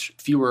getting much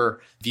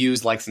fewer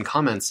views, likes, and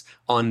comments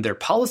on their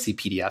policy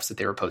PDFs that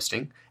they were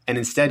posting, and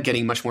instead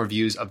getting much more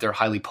views of their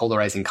highly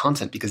polarizing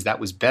content because that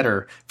was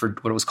better for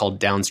what was called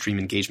downstream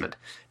engagement.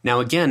 Now,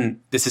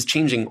 again, this is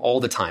changing all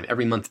the time.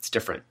 Every month it's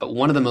different. But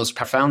one of the most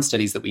profound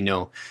studies that we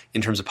know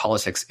in terms of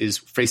politics is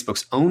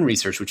Facebook's own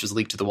research, which was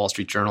leaked to the Wall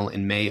Street Journal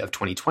in May of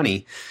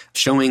 2020,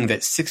 showing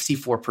that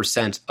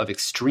 64% of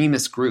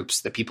extremist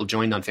groups that people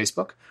joined on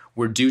Facebook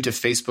were due to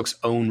Facebook's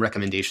own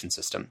recommendation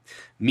system.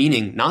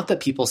 Meaning not that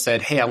people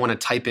said, hey, I want to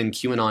type in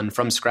QAnon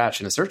from scratch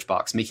in a search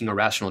box, making a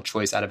rational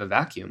choice out of a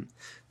vacuum,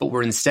 but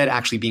were instead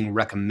actually being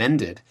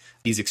recommended,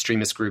 these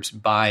extremist groups,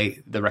 by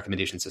the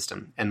recommendation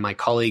system. And my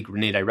colleague,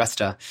 Renee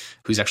DiResta,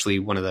 who's actually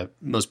one of the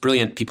most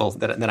brilliant people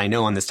that I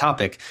know on this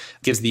topic,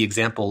 gives the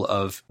example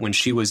of when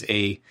she was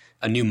a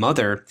new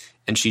mother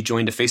and she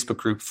joined a Facebook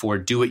group for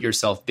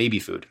do-it-yourself baby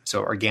food.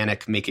 So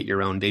organic,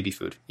 make-it-your-own baby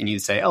food. And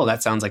you'd say, oh,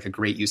 that sounds like a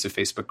great use of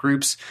Facebook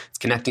groups. It's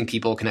connecting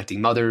people,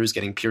 connecting mothers,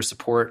 getting peer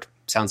support.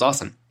 Sounds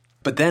awesome.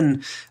 But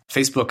then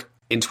Facebook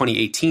in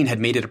 2018 had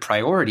made it a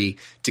priority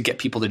to get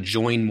people to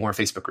join more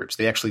Facebook groups.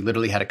 They actually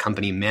literally had a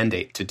company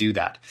mandate to do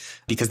that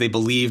because they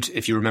believed,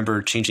 if you remember,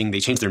 they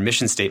changed their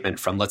mission statement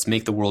from let's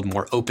make the world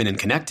more open and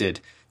connected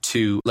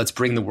to let's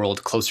bring the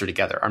world closer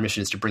together. Our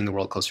mission is to bring the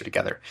world closer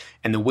together.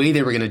 And the way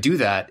they were going to do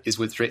that is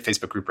with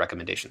Facebook group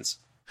recommendations.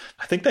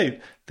 I think they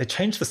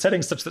changed the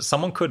settings such that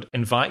someone could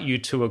invite you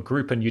to a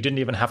group and you didn't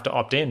even have to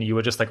opt in. You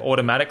were just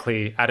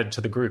automatically added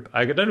to the group.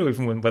 I don't know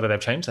even whether they've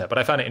changed that, but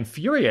I found it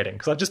infuriating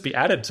because I'd just be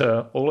added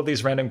to all of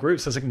these random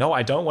groups. I was like, no,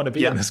 I don't want to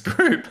be in this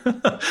group.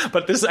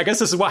 But I guess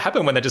this is what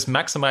happened when they're just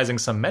maximizing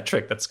some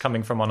metric that's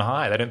coming from on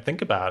high. They don't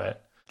think about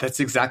it. That's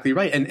exactly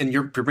right. And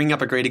you're bringing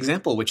up a great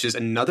example, which is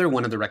another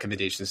one of the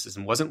recommendation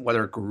systems wasn't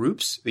whether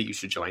groups that you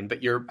should join,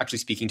 but you're actually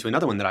speaking to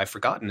another one that I've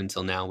forgotten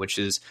until now, which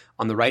is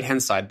on the right-hand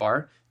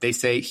sidebar. They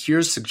say,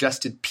 here's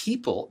suggested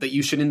people that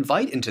you should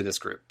invite into this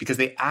group because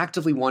they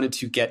actively wanted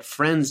to get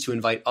friends to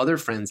invite other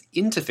friends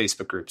into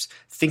Facebook groups,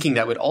 thinking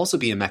that would also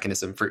be a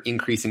mechanism for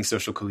increasing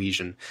social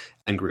cohesion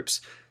and groups.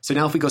 So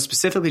now if we go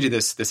specifically to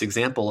this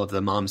example of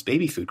the mom's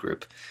baby food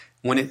group,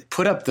 when it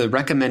put up the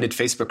recommended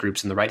Facebook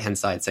groups on the right-hand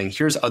side saying,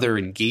 here's other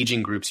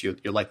engaging groups you're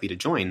likely to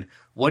join,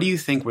 what do you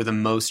think were the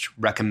most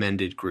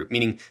recommended group?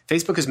 Meaning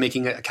Facebook is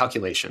making a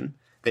calculation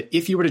that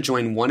if you were to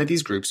join one of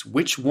these groups,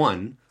 which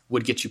one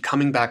would get you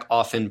coming back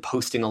often,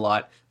 posting a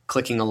lot,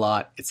 clicking a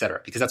lot, et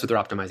cetera? Because that's what they're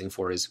optimizing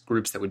for, is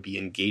groups that would be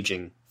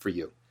engaging for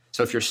you.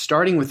 So if you're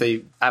starting with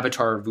a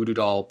avatar voodoo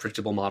doll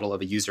predictable model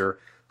of a user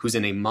who's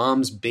in a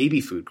mom's baby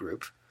food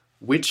group,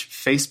 which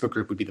Facebook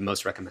group would be the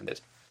most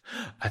recommended?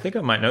 I think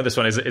I might know this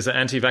one. Is it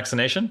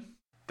anti-vaccination?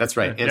 That's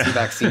right.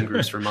 Anti-vaccine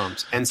groups for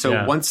moms. And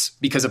so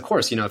because of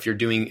course, if you're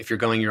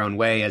going your own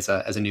way as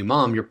a new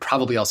mom, you're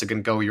probably also going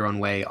to go your own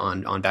way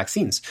on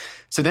vaccines.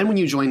 So then when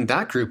you join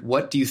that group,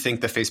 what do you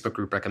think the Facebook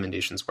group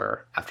recommendations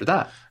were after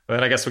that? Well,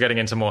 then I guess we're getting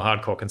into more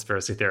hardcore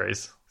conspiracy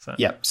theories. So.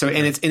 Yeah. So,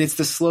 and it's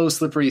the slow,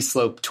 slippery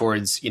slope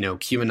towards,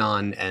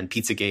 QAnon and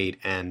Pizzagate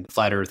and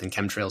Flat Earth and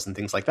chemtrails and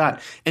things like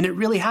that. And it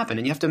really happened.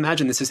 And you have to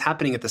imagine this is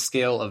happening at the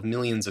scale of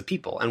millions of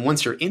people. And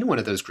once you're in one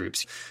of those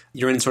groups,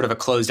 you're in sort of a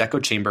closed echo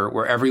chamber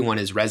where everyone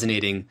is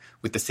resonating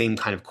with the same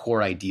kind of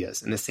core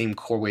ideas and the same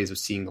core ways of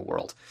seeing the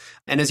world.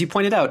 And as you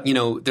pointed out,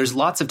 there's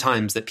lots of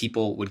times that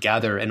people would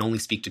gather and only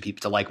speak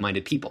to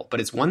like-minded people. But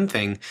it's one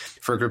thing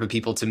for a group of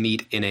people to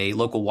meet in a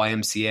local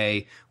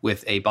YMCA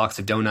with a box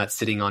of donuts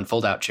sitting on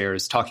fold-out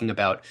chairs talking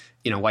about,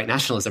 white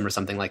nationalism or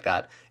something like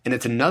that. And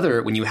it's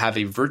another when you have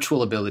a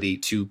virtual ability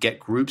to get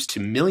groups to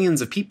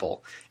millions of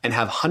people and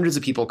have hundreds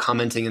of people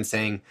commenting and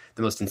saying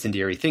the most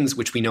incendiary things,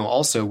 which we know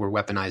also were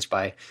weaponized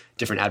by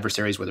different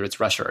adversaries, whether it's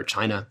Russia or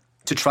China,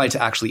 to try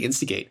to actually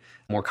instigate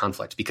more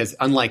conflict. Because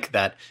unlike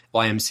that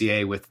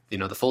YMCA with,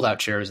 the fold-out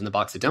chairs and the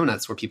box of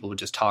donuts where people would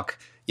just talk,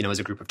 as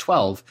a group of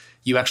 12,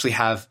 you actually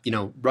have,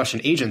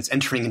 Russian agents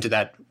entering into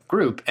that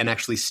group and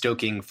actually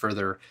stoking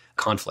further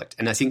conflict.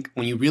 And I think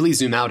when you really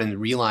zoom out and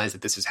realize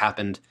that this has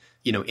happened,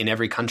 in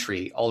every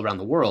country all around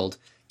the world,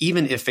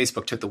 even if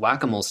Facebook took the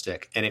whack-a-mole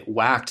stick and it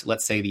whacked,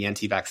 let's say, the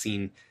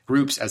anti-vaccine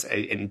groups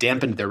and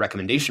dampened their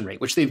recommendation rate,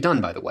 which they've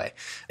done, by the way.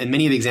 And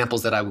many of the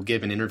examples that I will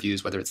give in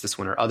interviews, whether it's this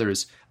one or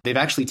others, they've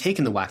actually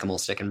taken the whack-a-mole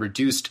stick and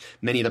reduced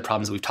many of the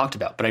problems that we've talked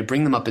about. But I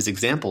bring them up as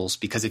examples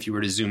because if you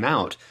were to zoom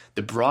out,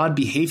 the broad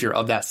behavior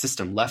of that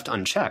system left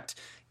unchecked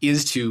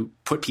is to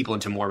put people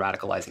into more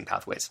radicalizing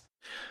pathways.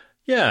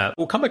 Yeah,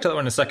 we'll come back to that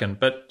one in a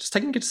second, but just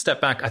taking a step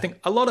back, I think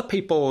a lot of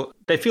people,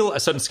 they feel a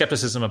certain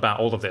skepticism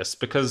about all of this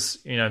because,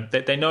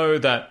 they know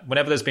that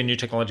whenever there's been new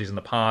technologies in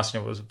the past,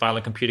 it was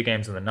violent computer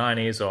games in the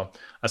 90s, or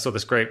I saw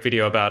this great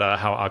video about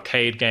how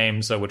arcade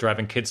games were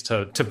driving kids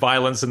to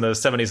violence in the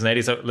 70s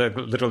and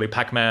 80s, literally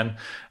Pac-Man.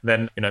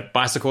 Then,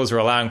 bicycles were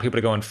allowing people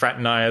to go and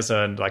fraternize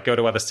and go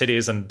to other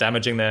cities and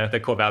damaging their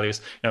core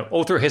values.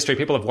 All through history,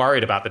 people have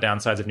worried about the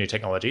downsides of new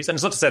technologies. And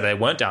it's not to say they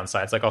weren't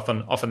downsides,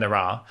 often there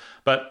are.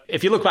 But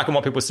if you look back on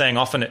what people were saying,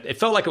 often it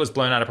felt like it was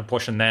blown out of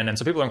proportion then. And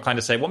so people are inclined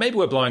to say, well, maybe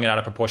we're blowing it out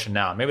of proportion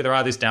now. Maybe there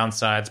are these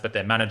downsides, but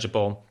they're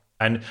manageable.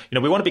 And,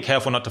 we want to be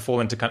careful not to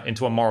fall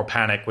into a moral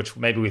panic, which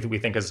maybe we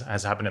think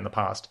has happened in the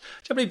past. Do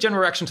you have any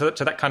general reaction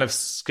to that kind of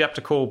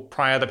skeptical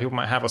prior that people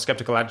might have, or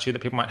skeptical attitude that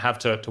people might have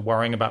to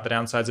worrying about the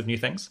downsides of new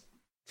things?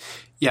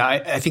 Yeah,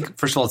 I think,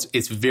 first of all,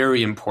 it's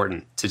very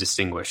important to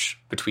distinguish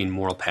between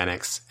moral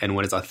panics and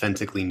what is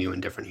authentically new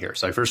and different here.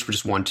 So I first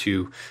just want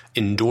to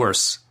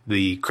endorse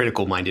the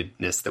critical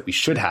mindedness that we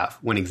should have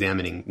when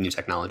examining new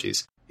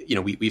technologies.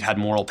 We've had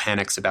moral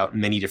panics about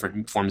many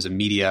different forms of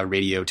media,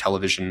 radio,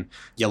 television,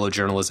 yellow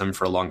journalism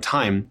for a long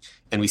time.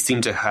 And we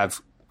seem to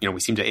have,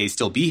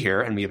 still be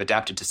here, and we have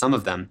adapted to some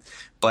of them.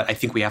 But I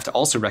think we have to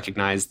also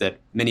recognize that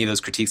many of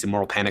those critiques and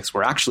moral panics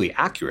were actually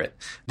accurate.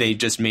 They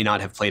just may not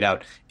have played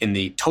out in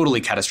the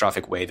totally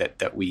catastrophic way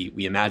that we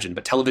imagined.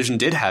 But television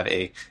did have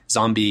a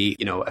zombie,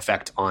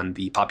 effect on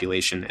the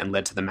population and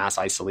led to the mass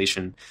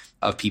isolation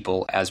of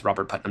people, as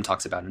Robert Putnam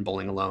talks about in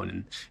Bowling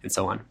Alone and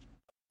so on.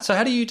 So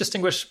how do you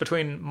distinguish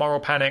between moral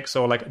panics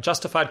or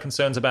justified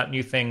concerns about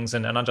new things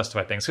and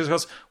unjustified things?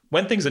 Because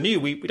when things are new,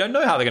 we don't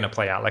know how they're going to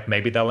play out.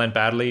 Maybe they'll end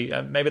badly,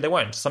 maybe they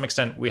won't. To some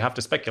extent, we have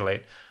to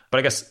speculate. But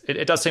I guess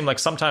it does seem like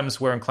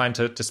sometimes we're inclined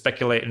to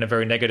speculate in a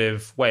very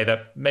negative way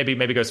that maybe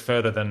goes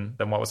further than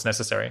what was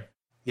necessary.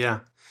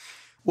 Yeah.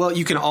 Well,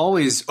 you can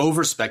always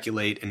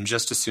over-speculate and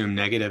just assume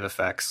negative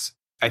effects.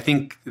 I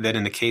think that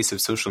in the case of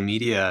social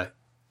media,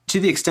 to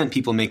the extent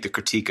people make the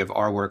critique of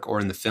our work or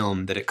in the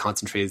film that it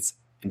concentrates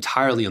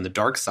entirely on the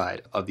dark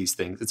side of these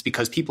things, it's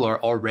because people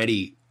are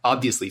already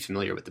obviously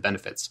familiar with the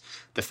benefits.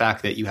 The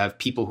fact that you have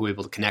people who are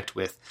able to connect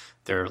with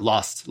their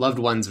lost loved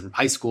ones from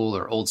high school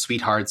or old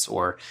sweethearts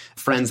or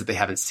friends that they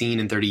haven't seen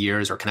in 30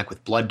 years, or connect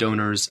with blood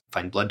donors,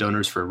 find blood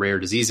donors for rare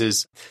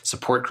diseases,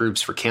 support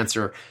groups for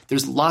cancer.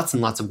 There's lots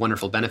and lots of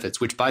wonderful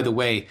benefits, which, by the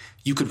way,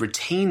 you could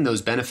retain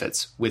those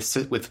benefits with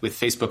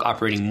Facebook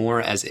operating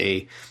more as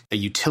a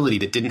utility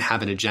that didn't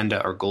have an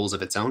agenda or goals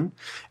of its own,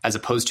 as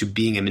opposed to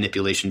being a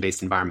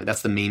manipulation-based environment.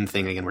 That's the main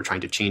thing, again, we're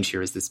trying to change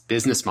here, is this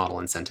business model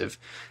incentive,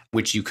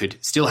 which you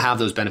could still have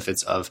those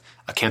benefits of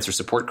a cancer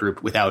support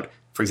group without,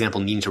 for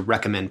example, needing to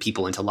recommend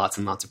people into lots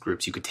and lots of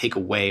groups. You could take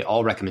away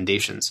all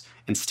recommendations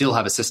and still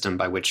have a system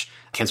by which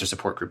a cancer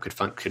support group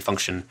could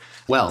function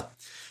well.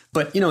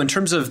 But, in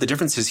terms of the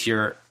differences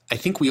here, I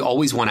think we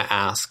always want to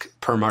ask,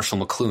 per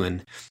Marshall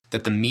McLuhan,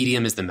 that the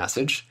medium is the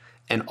message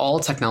and all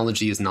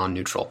technology is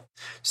non-neutral.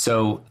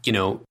 So,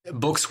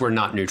 books were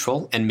not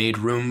neutral and made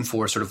room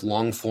for sort of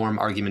long-form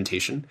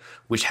argumentation,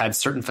 which had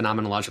certain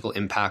phenomenological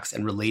impacts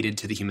and related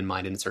to the human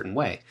mind in a certain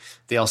way.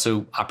 They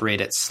also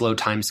operate at slow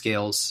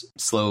timescales,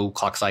 slow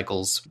clock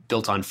cycles,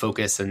 built on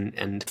focus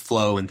and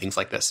flow and things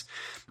like this.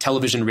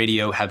 television,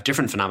 radio have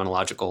different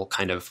phenomenological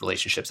kind of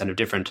relationships and have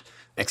different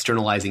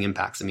externalizing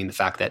impacts. I mean, the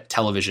fact that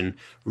television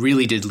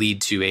really did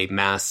lead to a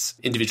mass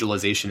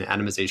individualization and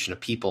atomization of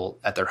people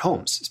at their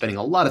homes, spending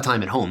a lot of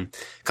time at home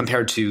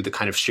compared to the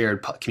kind of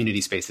shared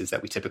community spaces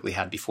that we typically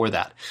had before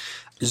that.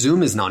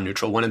 Zoom is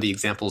non-neutral. One of the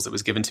examples that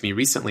was given to me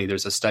recently,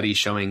 there's a study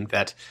showing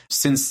that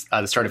since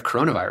the start of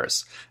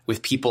coronavirus,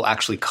 with people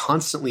actually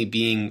constantly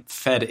being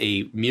fed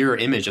a mirror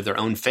image of their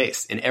own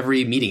face in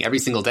every meeting, every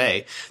single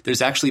day,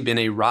 there's actually been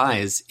a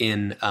rise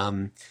in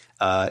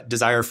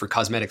desire for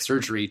cosmetic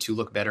surgery to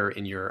look better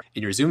in your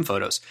Zoom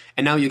photos.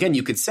 And now, again,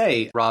 you could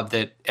say, Rob,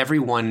 that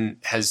everyone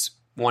has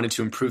wanted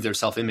to improve their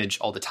self-image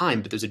all the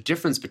time, but there's a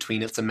difference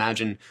between, let's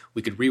imagine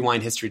we could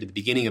rewind history to the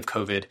beginning of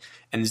COVID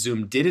and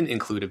Zoom didn't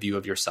include a view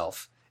of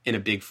yourself in a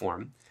big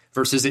form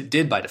versus it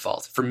did by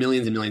default for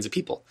millions and millions of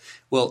people.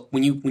 Well,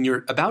 when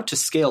you're about to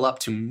scale up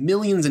to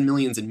millions and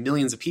millions and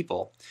millions of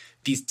people,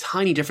 these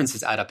tiny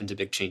differences add up into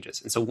big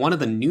changes. And so one of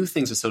the new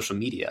things with social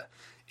media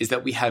is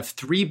that we have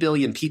 3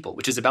 billion people,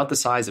 which is about the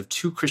size of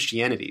 2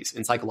 Christianities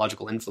in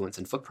psychological influence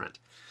and footprint,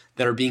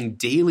 that are being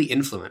daily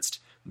influenced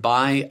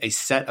by a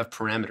set of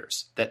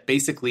parameters that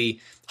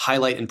basically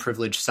highlight and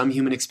privilege some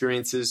human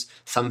experiences,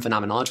 some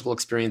phenomenological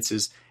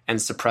experiences,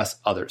 and suppress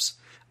others.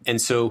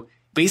 And so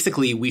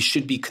basically, we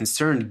should be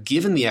concerned,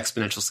 given the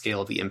exponential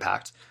scale of the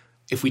impact,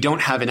 if we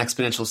don't have an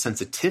exponential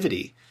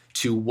sensitivity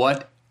to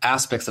what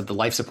aspects of the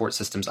life support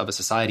systems of a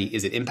society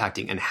is it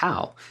impacting and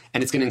how.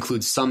 And it's going to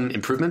include some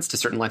improvements to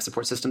certain life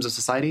support systems of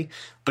society,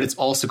 but it's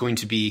also going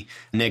to be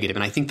negative.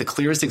 And I think the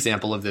clearest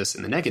example of this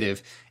in the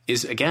negative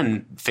is,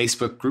 again,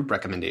 Facebook group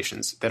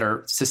recommendations that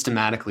were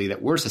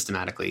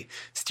systematically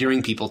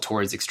steering people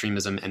towards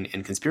extremism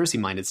and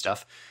conspiracy-minded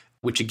stuff,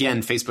 which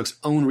again, Facebook's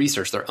own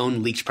research, their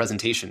own leaked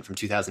presentation from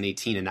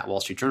 2018 in that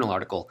Wall Street Journal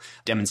article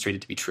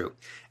demonstrated to be true.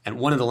 And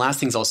one of the last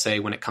things I'll say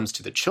when it comes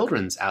to the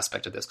children's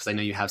aspect of this, because I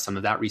know you have some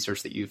of that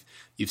research that you've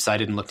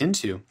cited and looked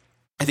into,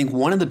 I think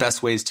one of the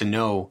best ways to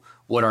know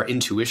what our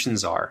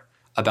intuitions are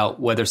about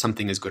whether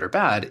something is good or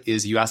bad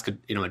is you ask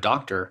a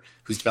doctor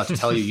who's about to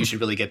tell you should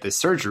really get this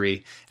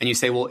surgery, and you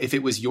say, well, if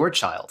it was your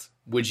child,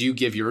 would you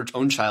give your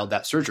own child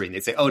that surgery? And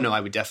they'd say, oh, no,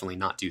 I would definitely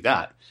not do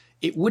that.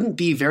 It wouldn't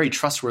be very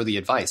trustworthy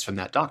advice from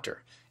that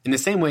doctor. In the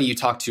same way you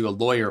talk to a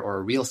lawyer or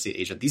a real estate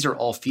agent, these are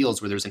all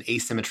fields where there's an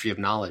asymmetry of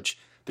knowledge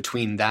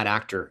between that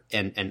actor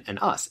and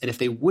us. And if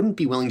they wouldn't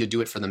be willing to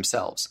do it for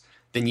themselves,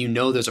 then you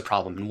know there's a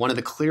problem. And one of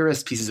the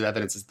clearest pieces of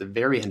evidence is at the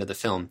very end of the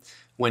film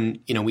when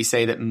we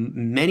say that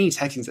many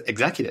tech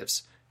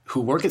executives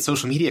who work at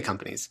social media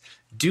companies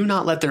do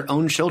not let their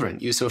own children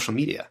use social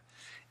media.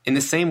 In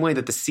the same way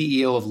that the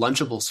CEO of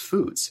Lunchables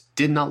Foods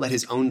did not let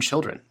his own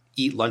children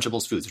eat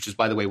Lunchables Foods, which is,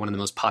 by the way, one of the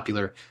most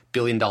popular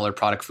billion-dollar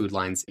product food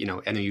lines. I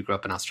know you grew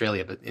up in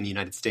Australia, but in the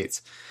United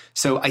States.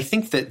 So I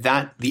think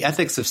that the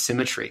ethics of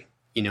symmetry,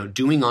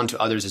 doing unto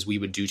others as we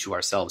would do to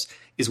ourselves,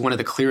 is one of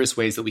the clearest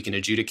ways that we can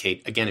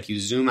adjudicate. Again, if you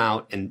zoom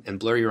out and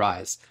blur your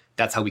eyes,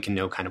 that's how we can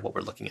know kind of what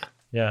we're looking at.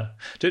 Yeah.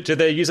 Do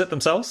they use it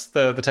themselves,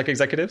 the tech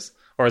executives?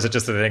 Or is it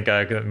just that they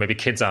think maybe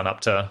kids aren't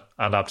up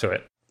to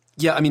it?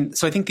 Yeah, I mean,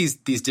 so I think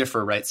these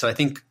differ, right? So I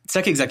think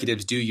tech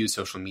executives do use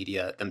social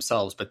media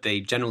themselves, but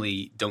they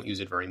generally don't use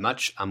it very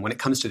much. When it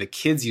comes to the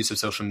kids' use of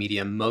social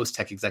media, most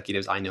tech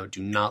executives I know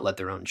do not let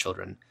their own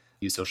children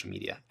use social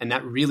media. And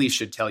that really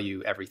should tell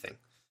you everything.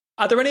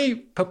 Are there any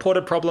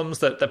purported problems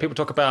that people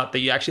talk about that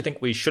you actually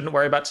think we shouldn't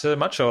worry about too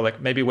much, or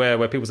like maybe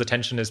where people's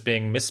attention is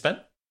being misspent?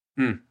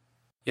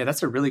 Yeah,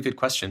 that's a really good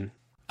question.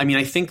 I mean,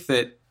 I think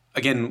that,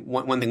 again,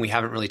 one thing we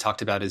haven't really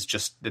talked about is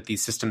just that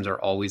these systems are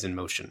always in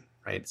motion,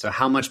 right? So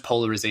how much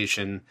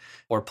polarization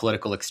or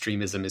political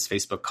extremism is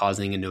Facebook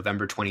causing in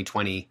November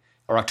 2020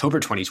 or October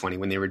 2020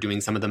 when they were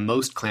doing some of the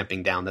most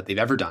clamping down that they've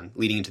ever done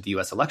leading into the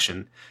US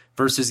election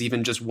versus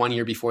even just 1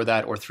 year before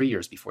that or 3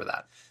 years before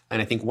that?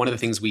 And I think one of the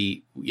things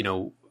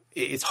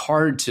it's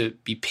hard to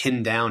be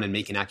pinned down and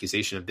make an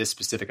accusation of this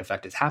specific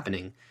effect is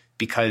happening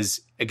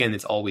because, again,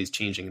 it's always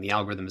changing and the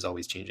algorithm is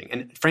always changing.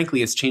 And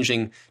frankly, it's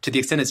changing to the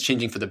extent it's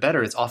changing for the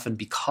better. It's often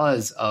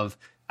because of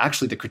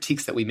actually the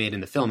critiques that we made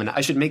in the film. And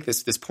I should make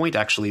this point,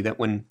 actually, that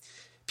when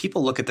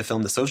people look at the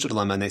film The Social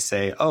Dilemma and they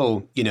say,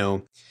 oh,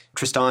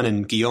 Tristan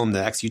and Guillaume,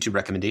 the ex-YouTube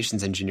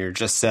recommendations engineer,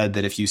 just said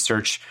that if you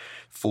search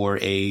for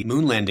a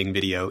moon landing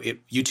video,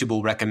 YouTube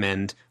will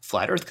recommend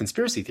flat Earth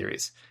conspiracy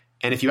theories.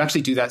 And if you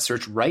actually do that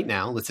search right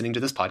now, listening to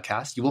this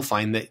podcast, you will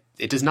find that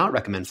it does not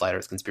recommend flat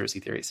Earth conspiracy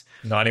theories.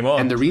 Not anymore.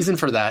 And the reason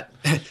for that,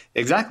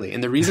 exactly.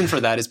 And the reason for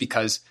that is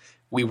because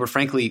we were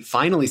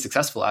finally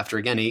successful after,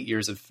 again,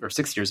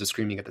 6 years of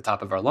screaming at the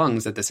top of our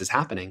lungs that this is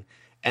happening.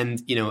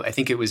 And, I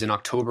think it was in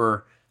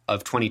October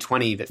of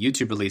 2020 that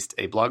YouTube released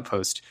a blog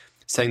post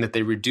saying that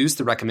they reduced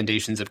the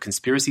recommendations of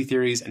conspiracy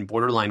theories and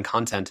borderline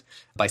content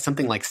by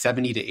something like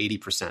 70 to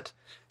 80%.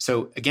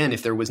 So again,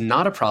 if there was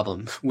not a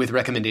problem with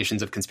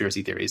recommendations of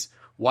conspiracy theories,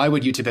 why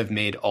would YouTube have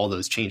made all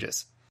those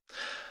changes?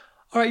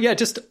 All right, yeah,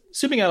 just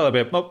zooming out a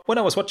little bit. When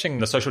I was watching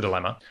The Social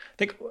Dilemma, I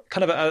think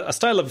kind of a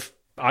style of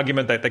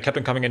argument that kept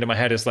on coming into my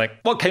head is like,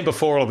 what came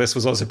before all this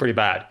was also pretty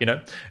bad.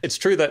 It's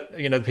true that,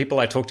 the people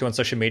I talk to on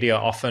social media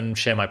often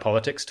share my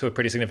politics to a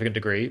pretty significant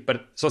degree,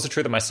 but it's also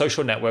true that my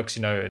social networks,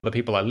 the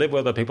people I live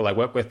with, the people I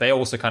work with, they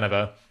also kind of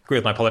agree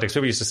with my politics.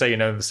 People used to say, in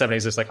the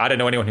 70s, it's like, I don't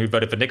know anyone who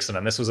voted for Nixon.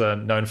 And this was a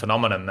known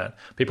phenomenon that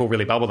people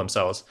really bubble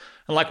themselves.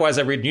 And likewise,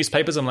 I read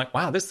newspapers. I'm like,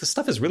 wow, this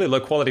stuff is really low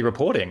quality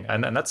reporting.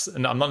 And I'm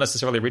not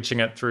necessarily reaching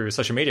it through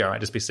social media. I might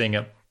just be seeing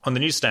it on the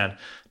newsstand.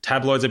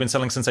 Tabloids have been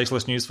selling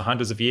sensationalist news for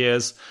hundreds of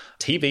years.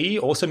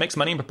 TV also makes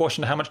money in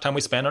proportion to how much time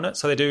we spend on it.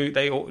 So they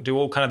do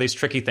all kind of these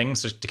tricky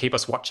things to keep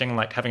us watching,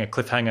 like having a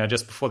cliffhanger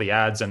just before the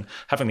ads and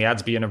having the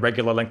ads be in a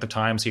regular length of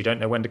time so you don't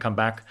know when to come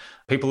back.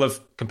 People have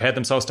compared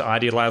themselves to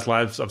idealized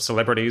lives of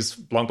celebrities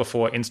long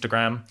before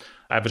Instagram.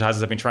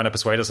 Advertisers have been trying to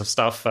persuade us of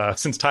stuff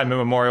since time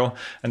immemorial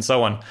and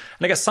so on. And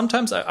I guess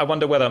sometimes I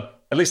wonder whether,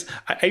 at least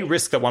a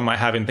risk that one might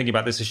have in thinking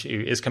about this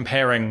issue is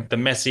comparing the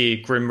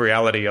messy, grim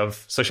reality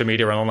of social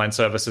media and online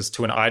services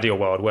to an ideal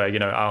world where,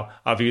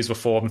 our views were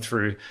formed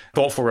through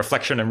thoughtful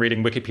reflection and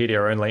reading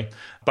Wikipedia only.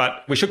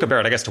 But we should compare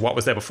it, I guess, to what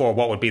was there before,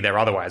 what would be there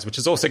otherwise, which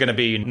is also going to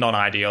be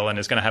non-ideal and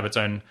is going to have its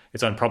own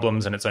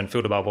problems and its own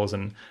filter bubbles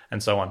and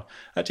so on.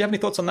 Do you have any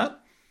thoughts on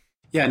that?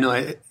 Yeah, no,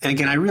 and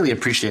again, I really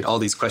appreciate all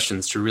these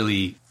questions to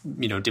really,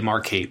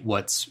 demarcate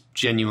what's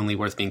genuinely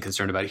worth being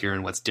concerned about here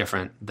and what's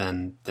different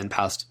than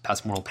past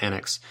moral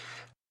panics.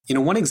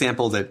 One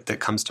example that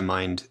comes to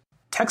mind,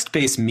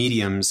 text-based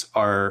mediums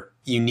are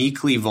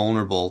uniquely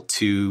vulnerable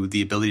to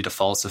the ability to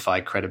falsify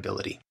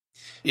credibility.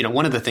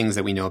 One of the things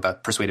that we know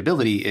about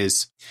persuadability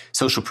is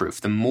social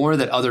proof. The more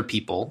that other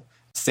people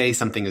say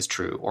something is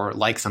true or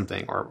like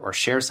something or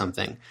share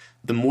something,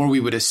 the more we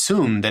would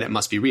assume that it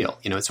must be real.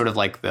 It's sort of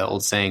like the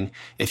old saying,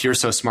 if you're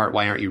so smart,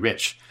 why aren't you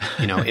rich?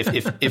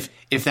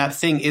 If that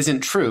thing isn't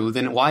true,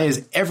 then why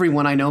is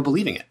everyone I know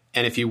believing it?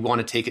 And if you want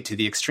to take it to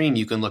the extreme,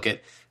 you can look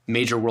at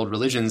major world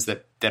religions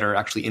that are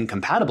actually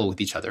incompatible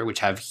with each other, which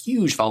have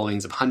huge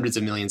followings of hundreds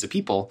of millions of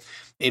people,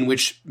 in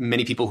which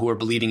many people who are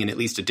believing in at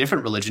least a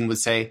different religion would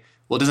say,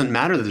 well, it doesn't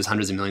matter that there's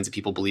hundreds of millions of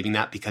people believing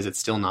that because it's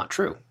still not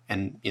true.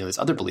 And, this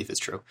other belief is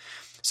true.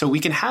 So we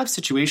can have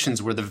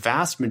situations where the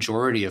vast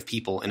majority of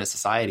people in a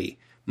society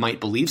might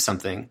believe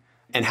something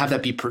and have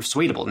that be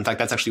persuadable. In fact,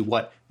 that's actually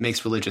what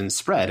makes religions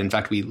spread. In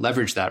fact, we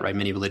leverage that, right?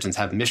 Many religions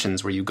have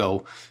missions where you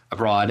go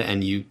abroad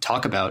and you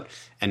talk about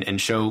and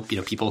show,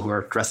 people who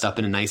are dressed up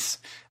in a nice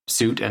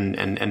suit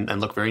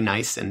and look very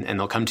nice, and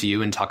they'll come to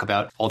you and talk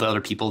about all the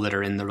other people that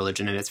are in the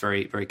religion, and it's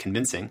very, very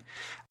convincing.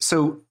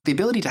 So the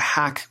ability to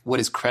hack what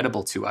is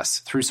credible to us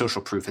through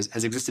social proof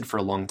has existed for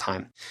a long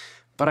time.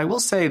 But I will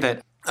say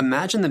that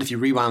imagine that if you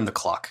rewound the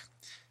clock,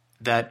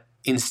 that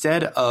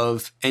instead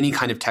of any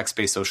kind of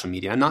text-based social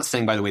media, I'm not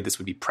saying, by the way, this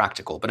would be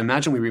practical, but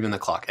imagine we rewound the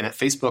clock and that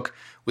Facebook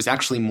was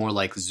actually more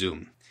like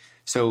Zoom.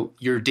 So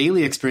your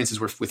daily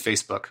experiences with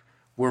Facebook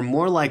were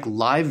more like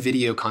live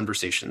video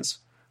conversations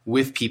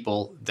with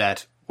people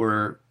that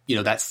were,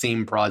 that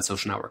same broad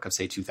social network of,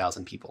 say,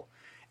 2,000 people.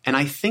 And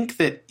I think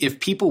that if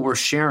people were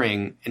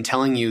sharing and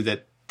telling you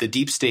that the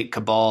deep state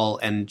cabal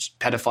and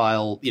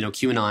pedophile,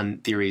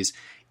 QAnon theories,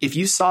 if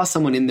you saw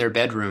someone in their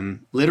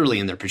bedroom, literally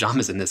in their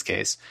pajamas in this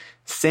case,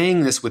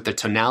 saying this with the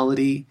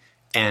tonality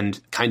and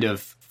kind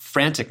of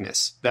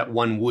franticness that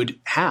one would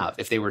have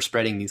if they were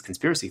spreading these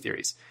conspiracy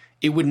theories,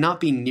 it would not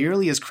be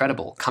nearly as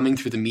credible coming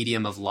through the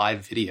medium of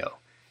live video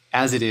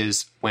as it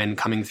is when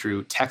coming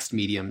through text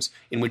mediums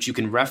in which you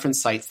can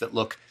reference sites that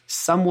look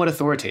somewhat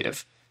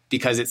authoritative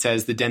because it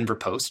says the Denver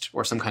Post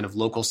or some kind of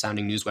local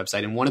sounding news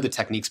website. And one of the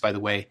techniques, by the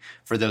way,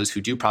 for those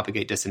who do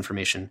propagate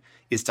disinformation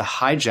is to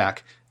hijack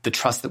the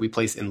trust that we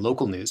place in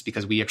local news,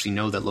 because we actually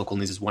know that local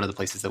news is one of the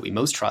places that we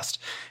most trust.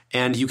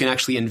 And you can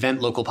actually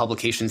invent local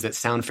publications that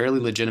sound fairly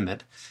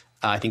legitimate.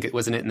 I think it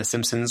wasn't it in The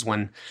Simpsons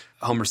when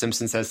Homer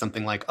Simpson says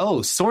something like, "Oh,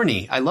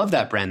 Sony, I love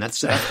that brand.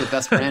 That's the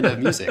best brand of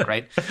music,"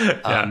 right?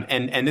 Yeah.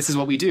 And this is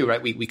what we do,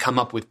 right? We come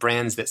up with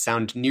brands that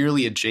sound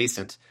nearly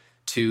adjacent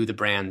to the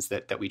brands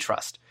that we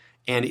trust.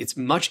 And it's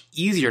much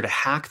easier to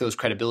hack those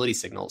credibility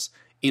signals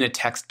in a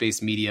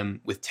text-based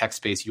medium with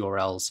text-based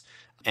URLs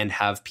and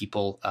have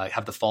people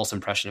have the false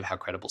impression of how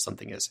credible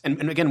something is.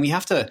 And again, we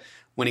have to,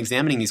 when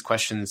examining these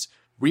questions,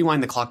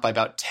 rewind the clock by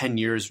about 10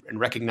 years and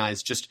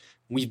recognize just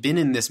we've been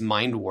in this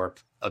mind warp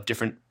of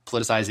different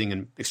politicizing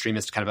and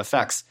extremist kind of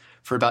effects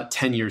for about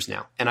 10 years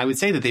now. And I would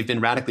say that they've been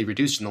radically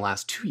reduced in the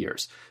last 2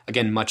 years.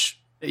 Again, much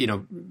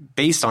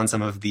based on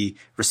some of the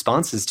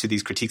responses to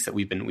these critiques that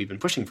we've been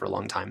pushing for a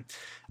long time.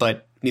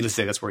 But needless to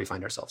say, that's where we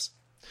find ourselves.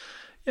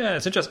 Yeah,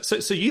 it's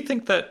interesting. So you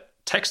think that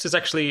text is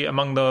actually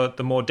among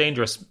the more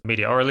dangerous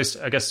media, or at least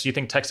I guess you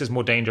think text is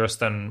more dangerous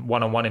than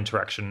one-on-one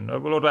interaction.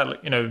 What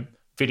about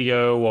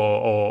video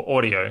or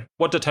audio?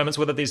 What determines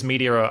whether these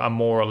media are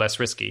more or less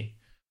risky?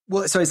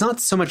 Well, so it's not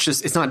so much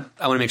I want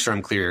to make sure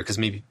I'm clear because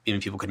maybe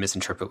even people could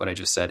misinterpret what I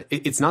just said.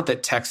 It's not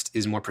that text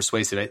is more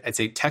persuasive. I'd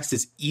say text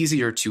is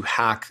easier to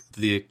hack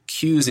the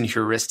cues and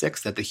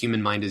heuristics that the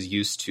human mind is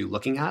used to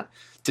looking at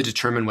to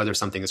determine whether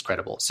something is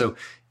credible. So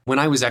when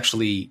I was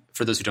actually,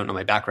 for those who don't know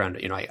my background,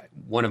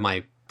 one of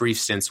my brief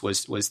stints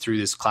was through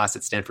this class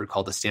at Stanford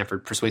called the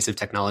Stanford Persuasive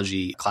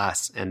Technology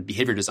Class and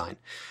Behavior Design,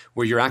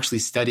 where you're actually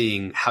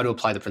studying how to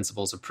apply the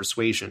principles of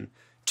persuasion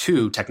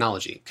to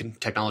technology. Can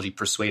technology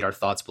persuade our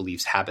thoughts,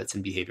 beliefs, habits,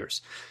 and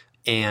behaviors?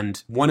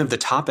 And one of the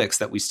topics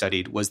that we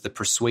studied was the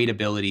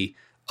persuadability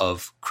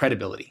of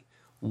credibility.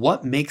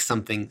 What makes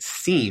something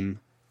seem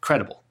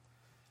credible?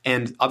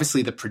 And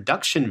obviously the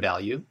production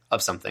value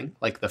of something,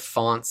 like the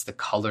fonts, the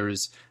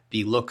colors,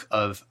 the look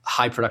of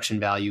high production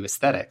value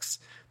aesthetics,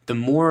 the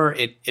more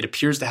it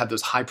appears to have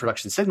those high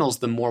production signals,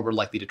 the more we're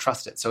likely to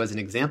trust it. So as an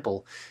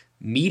example,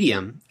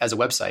 Medium as a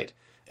website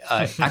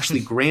actually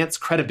grants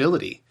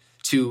credibility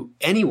to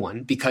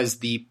anyone because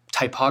the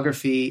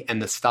typography and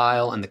the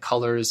style and the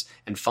colors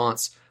and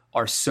fonts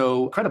are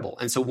so credible.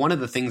 And so one of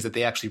the things that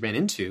they actually ran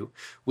into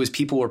was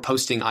people were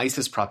posting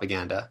ISIS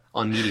propaganda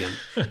on Medium.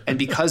 And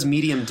because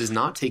Medium does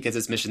not take as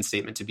its mission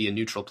statement to be a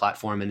neutral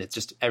platform and it's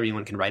just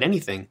everyone can write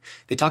anything,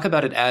 they talk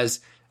about it as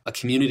a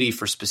community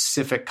for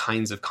specific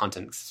kinds of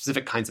content,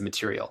 specific kinds of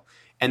material.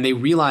 And they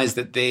realized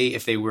that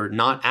if they were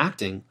not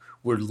acting,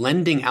 were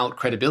lending out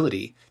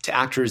credibility to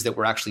actors that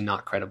were actually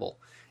not credible.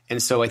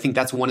 And so I think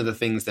that's one of the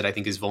things that I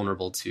think is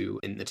vulnerable to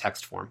in the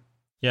text form.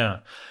 Yeah.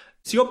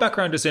 So your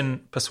background is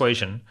in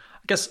persuasion.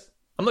 I guess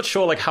I'm not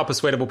sure how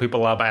persuadable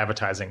people are by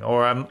advertising,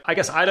 or I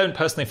guess I don't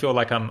personally feel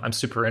like I'm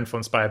super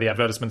influenced by the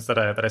advertisements that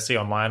I see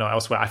online or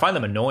elsewhere. I find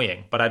them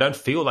annoying, but I don't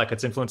feel like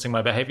it's influencing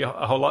my behavior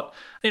a whole lot.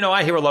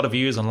 I hear a lot of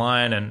views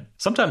online, and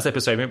sometimes they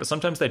persuade me, but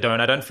sometimes they don't.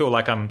 I don't feel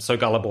like I'm so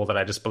gullible that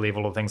I just believe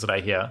all the things that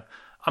I hear.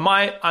 Am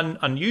I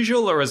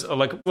unusual, or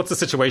what's the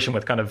situation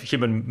with kind of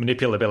human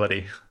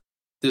manipulability?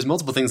 There's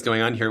multiple things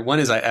going on here. One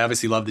is I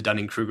obviously love the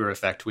Dunning-Kruger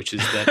effect, which is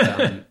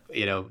that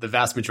the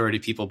vast majority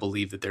of people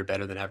believe that they're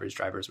better than average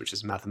drivers, which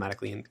is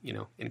mathematically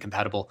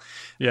incompatible.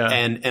 Yeah.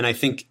 And I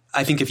think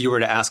if you were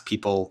to ask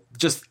people,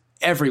 just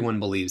everyone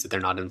believes that they're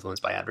not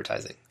influenced by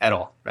advertising at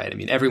all, right? I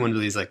mean, everyone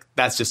believes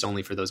that's just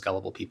only for those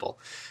gullible people.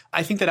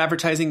 I think that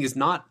advertising is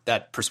not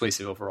that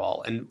persuasive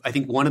overall. And I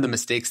think one of the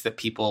mistakes that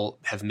people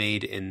have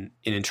made in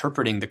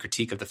interpreting the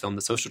critique of the film,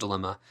 The Social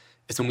Dilemma,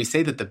 is when we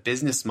say that the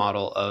business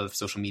model of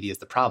social media is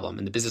the problem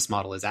and the business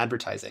model is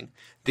advertising,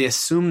 they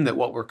assume that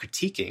what we're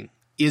critiquing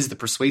is the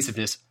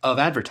persuasiveness of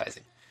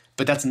advertising.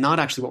 But that's not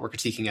actually what we're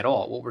critiquing at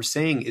all. What we're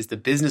saying is the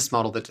business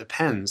model that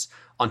depends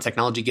on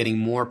technology getting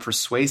more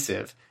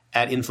persuasive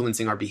at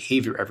influencing our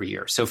behavior every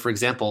year. So for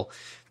example,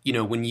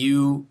 when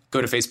you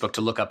go to Facebook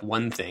to look up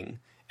one thing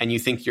and you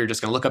think you're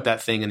just going to look up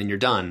that thing and then you're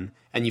done,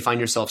 and you find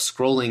yourself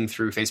scrolling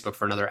through Facebook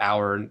for another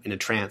hour in a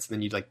trance, and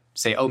then you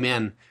say, oh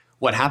man,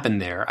 what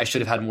happened there? I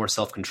should have had more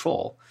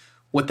self-control.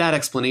 What that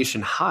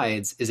explanation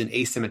hides is an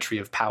asymmetry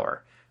of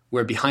power,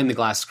 where behind the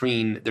glass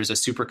screen, there's a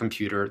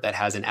supercomputer that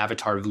has an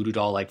avatar voodoo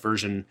doll-like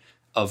version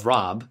of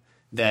Rob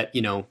that,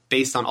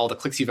 based on all the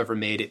clicks you've ever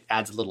made, it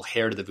adds a little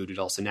hair to the voodoo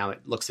doll. So now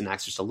it looks and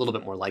acts just a little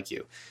bit more like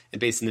you.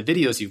 And based on the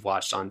videos you've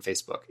watched on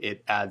Facebook,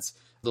 it adds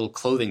little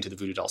clothing to the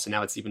voodoo doll. So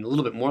now it's even a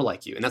little bit more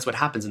like you. And that's what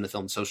happens in the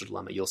film Social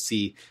Dilemma. You'll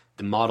see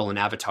the model and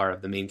avatar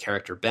of the main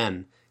character,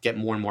 Ben, get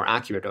more and more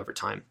accurate over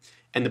time.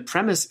 And the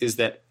premise is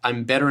that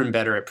I'm better and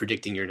better at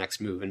predicting your next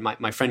move. And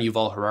my friend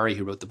Yuval Harari,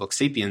 who wrote the book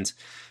Sapiens,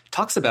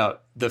 talks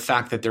about the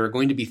fact that there are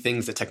going to be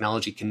things that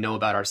technology can know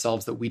about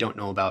ourselves that we don't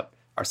know about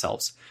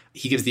ourselves.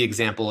 He gives the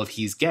example of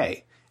he's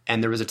gay.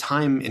 And there was a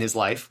time in his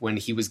life when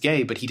he was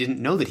gay, but he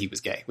didn't know that he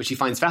was gay, which he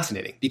finds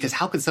fascinating. Because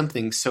how could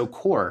something so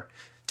core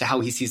to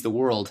how he sees the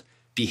world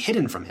be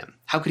hidden from him?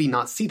 How could he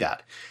not see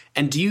that?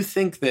 And do you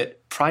think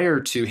that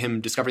prior to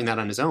him discovering that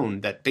on his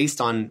own, that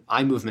based on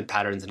eye movement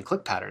patterns and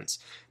click patterns,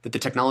 that the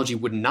technology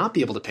would not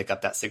be able to pick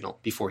up that signal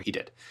before he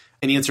did?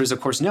 And the answer is,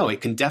 of course, no.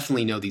 It can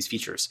definitely know these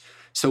features.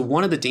 So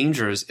one of the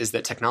dangers is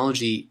that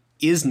technology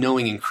is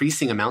knowing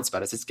increasing amounts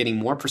about us. It's getting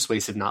more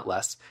persuasive, not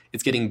less.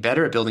 It's getting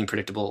better at building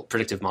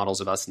predictive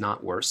models of us,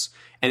 not worse.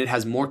 And it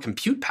has more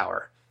compute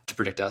power to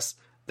predict us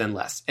than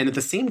less. And at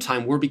the same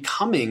time, we're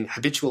becoming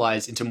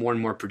habitualized into more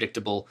and more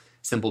predictable,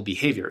 simple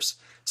behaviors.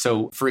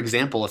 So for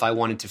example, if I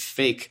want to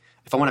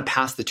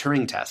pass the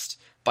Turing test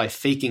by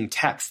faking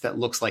text that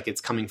looks like it's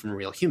coming from a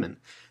real human,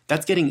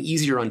 that's getting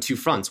easier on two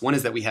fronts. One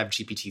is that we have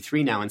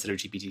GPT-3 now instead of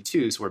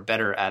GPT-2, so we're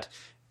better at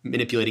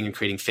manipulating and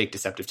creating fake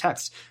deceptive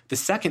text. The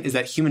second is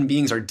that human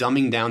beings are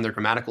dumbing down their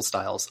grammatical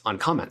styles on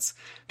comments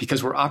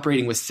because we're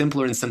operating with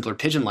simpler and simpler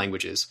pigeon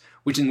languages,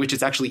 in which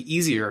it's actually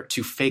easier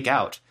to fake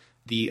out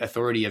the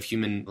authority of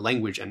human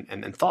language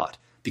and thought,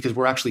 because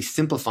we're actually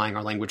simplifying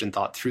our language and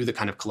thought through the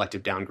kind of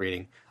collective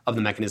downgrading of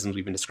the mechanisms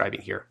we've been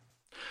describing here.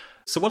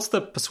 So what's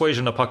the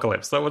persuasion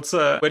apocalypse? Where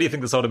do you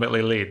think this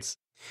ultimately leads?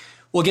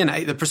 Well,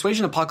 again, the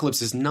persuasion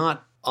apocalypse is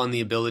not on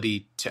the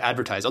ability to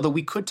advertise, although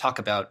we could talk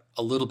about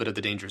a little bit of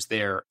the dangers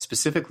there,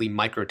 specifically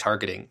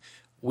micro-targeting.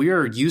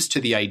 We're used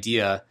to the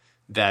idea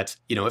that,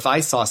 if I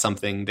saw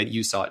something, that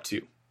you saw it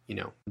too.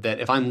 That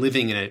if I'm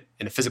living in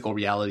a physical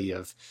reality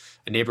of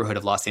a neighborhood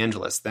of Los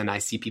Angeles, then I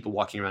see people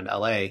walking around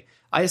LA.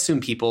 I assume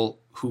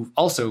people who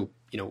also,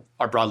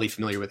 are broadly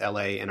familiar with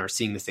LA and are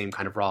seeing the same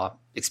kind of raw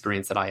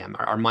experience that I am.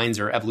 Our minds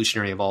are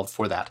evolutionarily evolved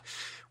for that.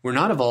 We're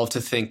not evolved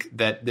to think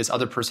that this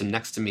other person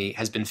next to me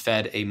has been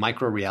fed a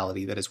micro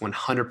reality that is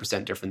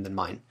 100% different than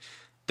mine.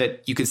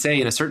 That you could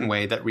say in a certain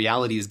way that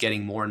reality is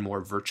getting more and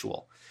more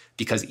virtual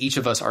because each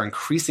of us are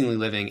increasingly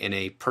living in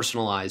a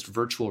personalized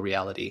virtual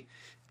reality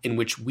in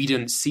which we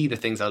didn't see the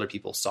things other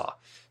people saw.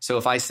 So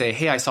if I say,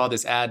 hey, I saw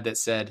this ad that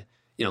said,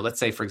 let's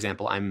say, for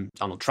example, I'm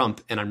Donald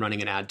Trump and I'm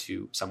running an ad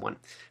to someone.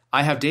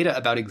 I have data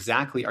about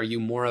exactly, are you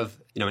more of,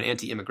 an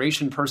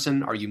anti-immigration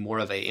person? Are you more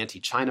of a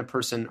anti-China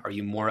person? Are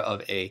you more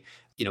of a,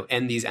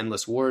 end these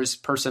endless wars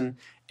person?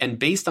 And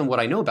based on what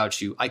I know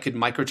about you, I could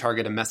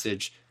micro-target a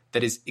message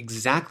that is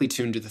exactly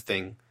tuned to the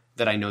thing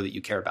that I know that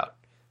you care about.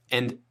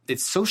 And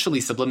it's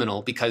socially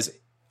subliminal because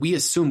we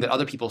assume that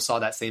other people saw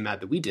that same ad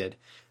that we did,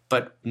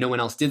 but no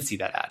one else did see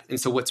that ad. And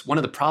so what's one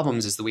of the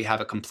problems is that we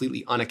have a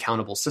completely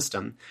unaccountable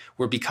system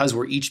where because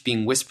we're each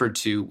being whispered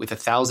to with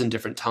 1,000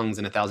 different tongues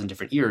and 1,000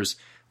 different ears,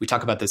 we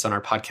talk about this on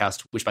our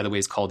podcast, which by the way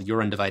is called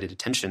Your Undivided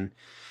Attention,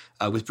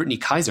 with Brittany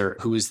Kaiser,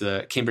 who is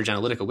the Cambridge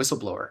Analytica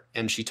whistleblower.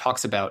 And she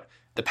talks about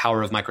the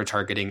power of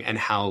micro-targeting and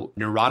how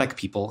neurotic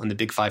people and the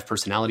big 5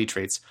 personality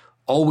traits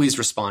always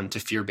respond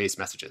to fear-based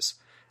messages.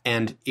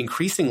 And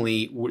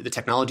increasingly, the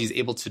technology is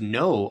able to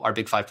know our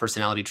big 5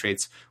 personality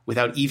traits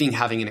without even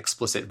having an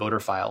explicit voter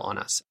file on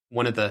us.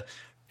 One of the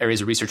areas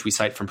of research we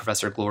cite from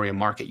Professor Gloria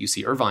Mark at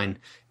UC Irvine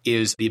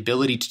is the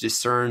ability to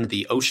discern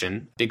the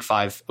OCEAN, big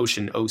 5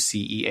 OCEAN,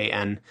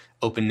 OCEAN,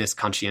 openness,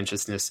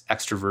 conscientiousness,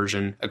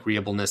 extroversion,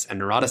 agreeableness,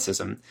 and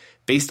neuroticism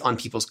based on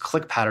people's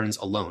click patterns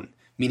alone.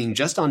 Meaning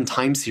just on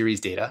time series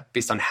data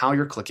based on how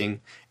you're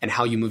clicking and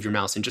how you move your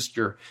mouse and just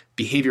your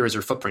behavior as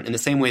your footprint. In the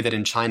same way that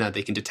in China,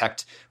 they can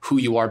detect who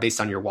you are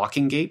based on your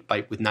walking gait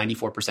with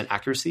 94%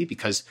 accuracy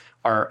because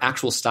our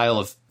actual style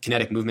of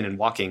kinetic movement and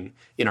walking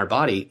in our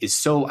body is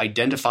so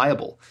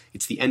identifiable.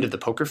 It's the end of the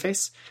poker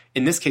face.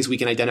 In this case, we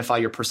can identify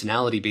your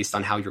personality based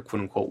on how you're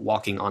quote unquote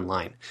walking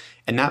online.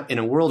 And that in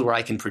a world where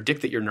I can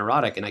predict that you're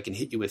neurotic and I can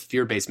hit you with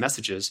fear-based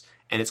messages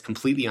and it's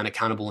completely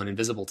unaccountable and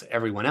invisible to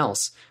everyone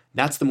else,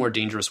 that's the more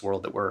dangerous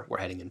world that we're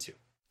heading into.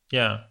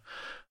 Yeah.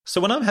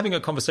 So when I'm having a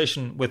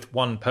conversation with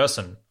one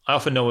person, I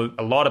often know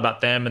a lot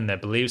about them and their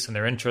beliefs and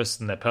their interests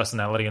and their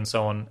personality and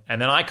so on.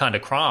 And then I kind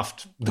of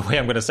craft the way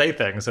I'm going to say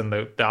things and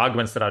the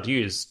arguments that I'd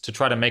use to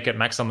try to make it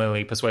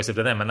maximally persuasive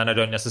to them. And then I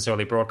don't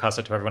necessarily broadcast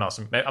it to everyone else.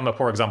 I'm a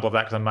poor example of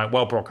that because I might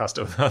well broadcast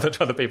it to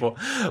other people.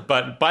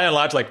 But by and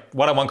large, like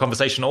one-on-one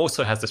conversation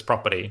also has this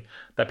property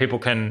that people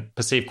can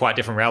perceive quite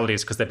different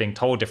realities because they're being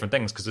told different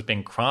things because it's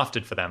being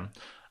crafted for them.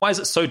 Why is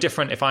it so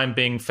different if I'm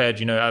being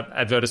fed,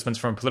 advertisements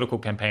from a political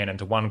campaign and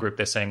to one group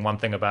they're saying one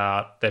thing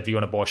about their view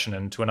on abortion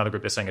and to another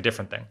group they're saying a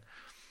different thing?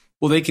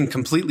 Well, they can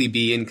completely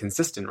be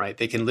inconsistent, right?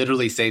 They can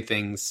literally say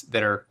things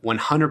that are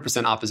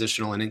 100%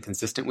 oppositional and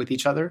inconsistent with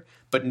each other,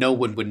 but no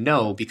one would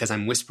know because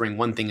I'm whispering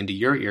one thing into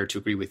your ear to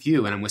agree with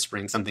you and I'm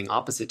whispering something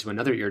opposite to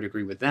another ear to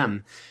agree with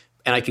them.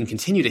 And I can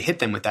continue to hit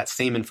them with that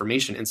same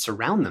information and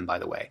surround them, by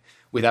the way,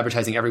 with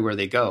advertising everywhere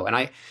they go.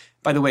 And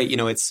by the way,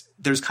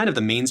 there's kind of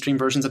the mainstream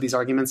versions of these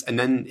arguments. And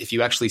then if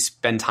you actually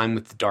spend time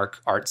with the dark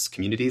arts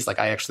communities, like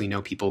I actually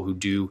know people who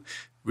do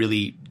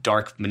really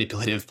dark,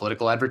 manipulative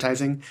political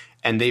advertising.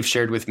 And they've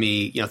shared with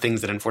me,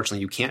 things that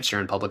unfortunately you can't share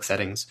in public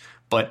settings,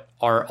 but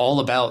are all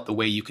about the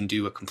way you can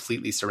do a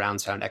completely surround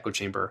sound echo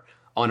chamber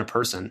on a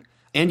person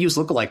and use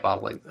lookalike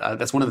modeling.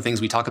 That's one of the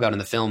things we talk about in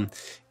the film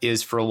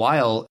is for a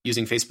while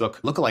using Facebook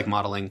lookalike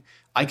modeling,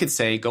 I could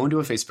say, go into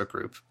a Facebook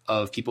group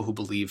of people who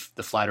believe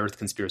the flat earth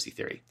conspiracy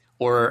theory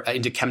or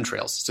into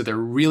chemtrails. So they're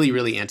really,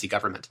 really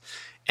anti-government.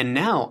 And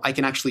now I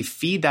can actually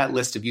feed that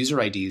list of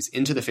user IDs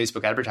into the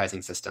Facebook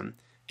advertising system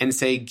and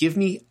say, give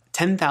me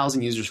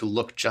 10,000 users who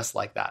look just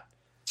like that.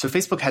 So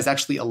Facebook has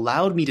actually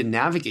allowed me to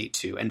navigate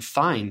to and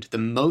find the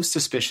most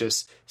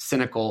suspicious,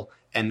 cynical,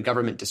 and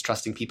government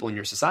distrusting people in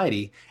your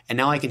society. And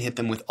now I can hit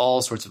them with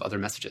all sorts of other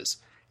messages.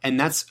 And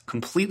that's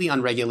completely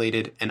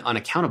unregulated and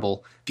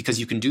unaccountable because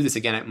you can do this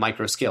again at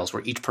micro scales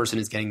where each person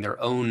is getting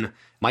their own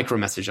micro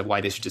message of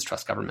why they should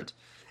distrust government.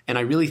 And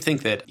I really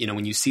think that,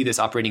 when you see this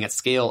operating at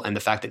scale and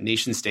the fact that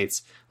nation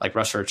states like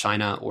Russia or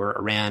China or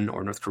Iran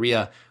or North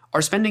Korea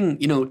are spending,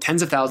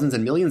 tens of thousands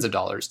and millions of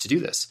dollars to do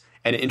this.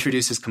 And it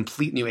introduces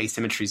complete new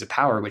asymmetries of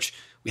power, which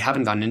we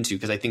haven't gotten into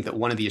because I think that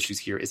one of the issues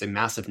here is a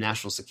massive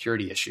national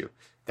security issue.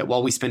 That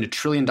while we spend $1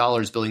 trillion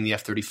building the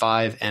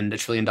F-35 and $1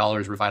 trillion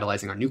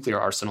revitalizing our nuclear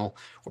arsenal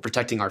or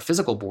protecting our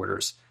physical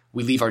borders,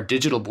 we leave our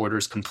digital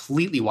borders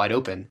completely wide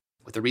open.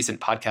 With a recent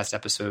podcast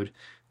episode,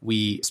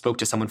 we spoke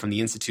to someone from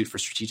the Institute for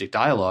Strategic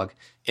Dialogue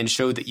and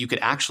showed that you could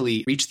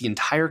actually reach the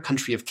entire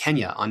country of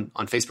Kenya on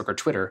Facebook or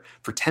Twitter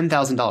for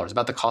 $10,000,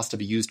 about the cost of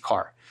a used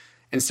car.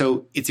 And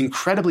so it's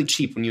incredibly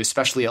cheap when you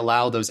especially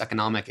allow those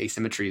economic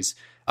asymmetries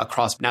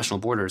across national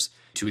borders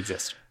to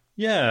exist.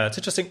 Yeah, it's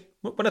interesting.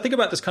 When I think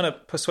about this kind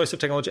of persuasive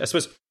technology, I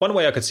suppose one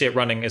way I could see it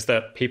running is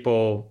that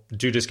people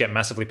do just get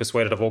massively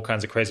persuaded of all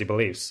kinds of crazy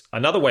beliefs.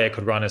 Another way it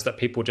could run is that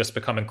people just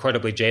become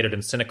incredibly jaded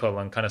and cynical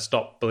and kind of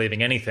stop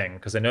believing anything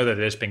because they know that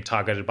they're just being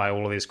targeted by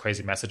all of these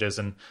crazy messages.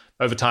 And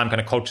over time, kind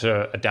of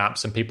culture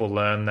adapts and people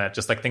learn that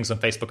just like things on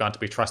Facebook aren't to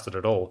be trusted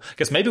at all. I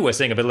guess maybe we're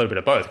seeing a little bit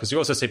of both because you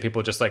also see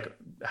people just like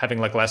having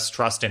like less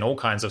trust in all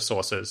kinds of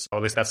sources. Or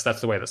at least that's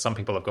the way that some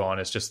people have gone,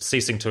 is just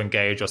ceasing to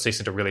engage or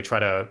ceasing to really try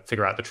to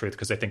figure out the truth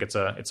because they think it's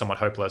somewhat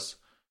hopeless.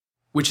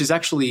 Which is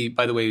actually,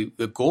 by the way,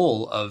 the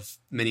goal of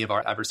many of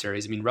our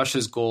adversaries. I mean,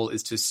 Russia's goal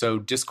is to sow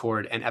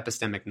discord and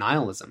epistemic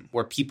nihilism,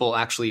 where people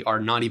actually are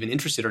not even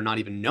interested or not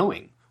even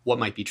knowing what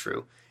might be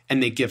true,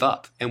 and they give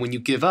up. And when you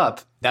give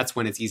up, that's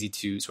when it's easy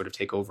to sort of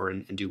take over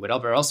and do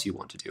whatever else you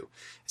want to do.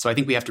 So I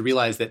think we have to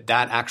realize that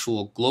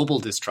actual global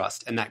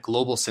distrust and that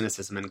global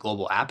cynicism and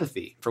global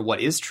apathy for what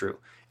is true,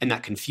 and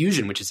that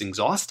confusion, which is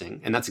exhausting,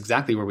 and that's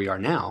exactly where we are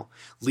now,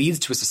 leads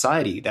to a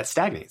society that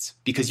stagnates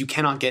because you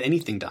cannot get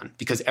anything done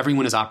because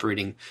everyone is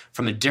operating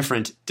from a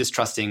different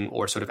distrusting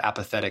or sort of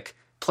apathetic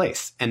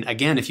place. And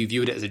again, if you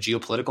view it as a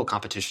geopolitical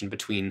competition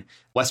between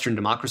Western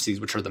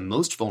democracies, which are the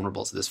most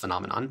vulnerable to this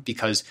phenomenon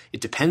because it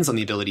depends on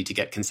the ability to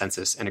get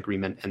consensus and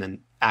agreement and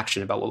then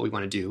action about what we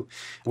want to do,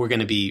 we're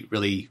going to be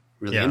really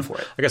in for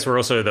it. I guess we're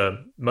also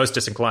the most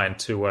disinclined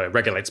to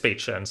regulate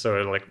speech. And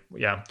so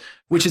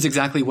which is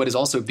exactly what is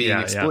also being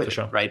exploited, for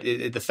sure. Right?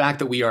 The fact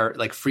that we are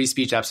like free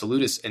speech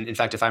absolutists. And in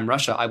fact, if I'm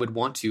Russia, I would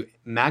want to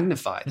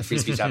magnify the free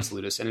speech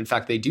absolutists. And in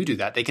fact, they do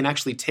that. They can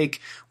actually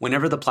take,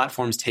 whenever the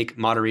platforms take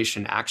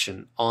moderation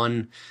action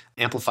on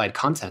amplified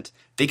content,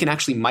 they can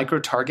actually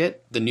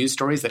micro-target the news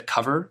stories that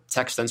cover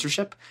tech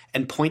censorship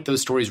and point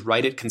those stories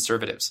right at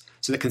conservatives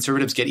so that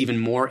conservatives get even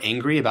more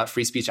angry about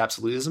free speech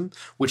absolutism,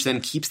 which then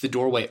keeps the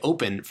doorway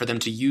open for them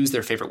to use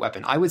their favorite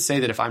weapon. I would say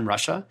that if I'm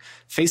Russia,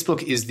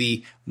 Facebook is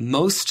the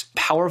most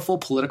powerful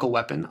political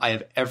weapon I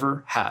have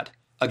ever had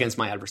against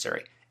my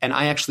adversary. And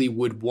I actually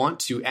would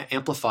want to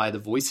amplify the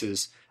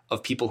voices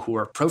of people who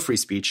are pro-free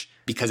speech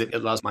because it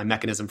allows my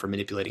mechanism for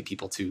manipulating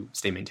people to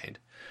stay maintained.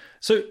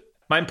 So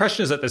my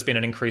impression is that there's been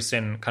an increase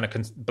in kind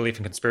of belief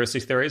in conspiracy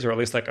theories, or at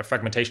least like a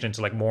fragmentation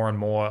into like more and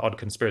more odd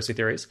conspiracy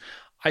theories.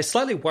 I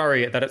slightly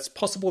worry that it's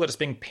possible that it's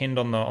being pinned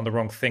on the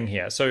wrong thing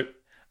here. So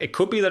it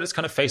could be that it's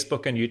kind of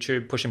Facebook and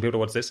YouTube pushing people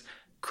towards this.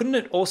 Couldn't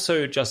it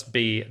also just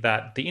be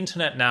that the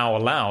internet now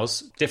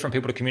allows different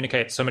people to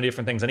communicate so many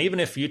different things? And even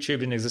if YouTube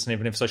didn't exist and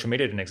even if social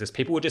media didn't exist,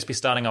 people would just be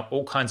starting up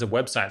all kinds of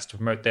websites to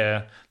promote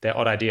their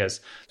odd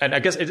ideas. And I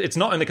guess it's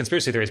not only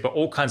conspiracy theories, but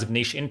all kinds of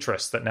niche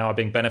interests that now are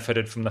being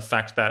benefited from the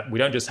fact that we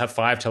don't just have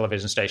 5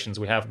 television stations.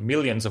 We have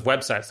millions of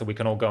websites that we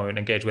can all go and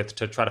engage with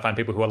to try to find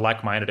people who are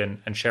like-minded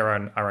and share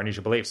our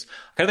unusual beliefs.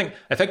 I think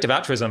effective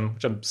altruism,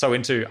 which I'm so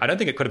into, I don't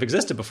think it could have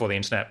existed before the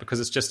internet because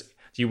it's just,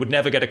 you would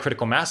never get a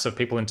critical mass of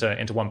people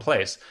into one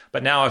place.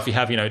 But now if you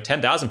have,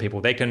 10,000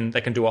 people, they can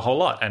do a whole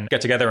lot and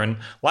get together. And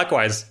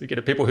likewise, you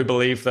get people who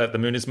believe that the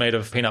moon is made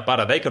of peanut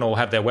butter. They can all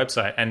have their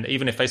website. And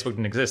even if Facebook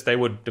didn't exist, they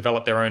would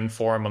develop their own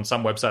forum on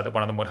some website that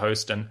one of them would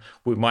host. And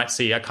we might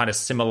see a kind of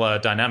similar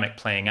dynamic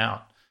playing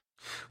out.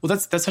 Well,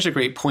 that's such a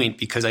great point,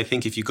 because I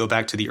think if you go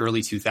back to the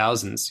early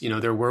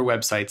 2000s, there were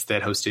websites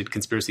that hosted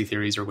conspiracy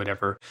theories or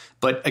whatever.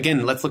 But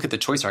again, let's look at the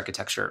choice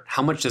architecture.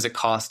 How much does it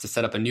cost to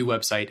set up a new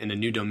website and a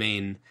new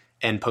domain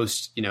and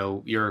post,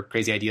 your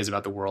crazy ideas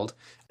about the world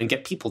and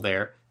get people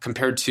there,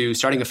 compared to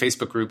starting a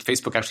Facebook group?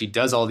 Facebook actually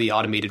does all the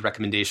automated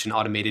recommendation,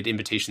 automated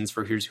invitations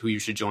for here's who you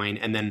should join,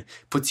 and then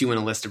puts you in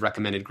a list of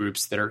recommended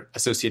groups that are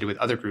associated with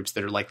other groups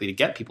that are likely to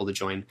get people to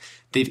join.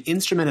 They've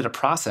instrumented a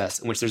process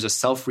in which there's a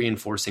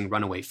self-reinforcing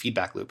runaway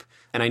feedback loop.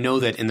 And I know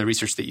that in the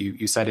research that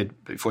you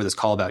cited before this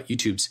call about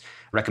YouTube's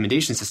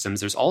recommendation systems,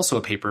 there's also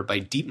a paper by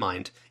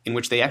DeepMind in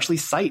which they actually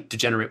cite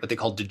what they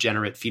call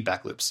degenerate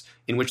feedback loops,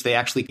 in which they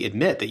actually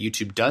admit that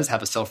YouTube does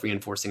have a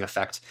self-reinforcing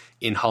effect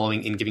in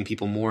giving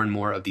people more and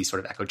more of these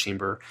sort of echo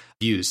chamber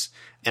views.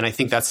 And I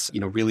think that's,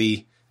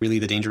 really, really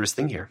the dangerous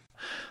thing here.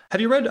 Have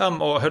you read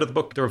or heard of the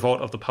book, The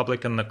Revolt of the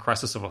Public and the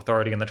Crisis of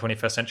Authority in the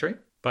 21st Century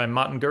by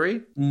Martin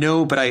Gurry?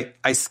 No, but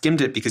I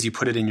skimmed it because you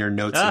put it in your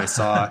notes and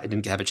I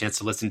didn't have a chance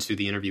to listen to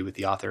the interview with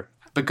the author.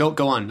 But go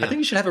on. Yeah. I think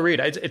you should have a read.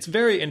 It's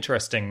very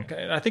interesting.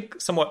 I think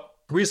somewhat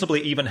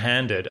reasonably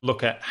even-handed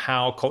look at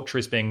how culture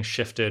is being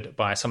shifted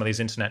by some of these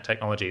internet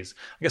technologies.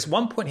 I guess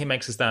one point he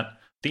makes is that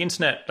the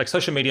internet, like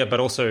social media, but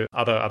also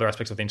other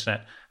aspects of the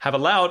internet, have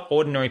allowed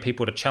ordinary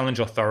people to challenge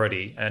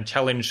authority and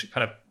challenge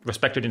kind of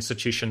respected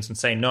institutions and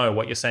say, no,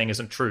 what you're saying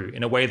isn't true,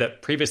 in a way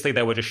that previously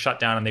they were just shut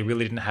down and they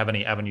really didn't have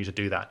any avenue to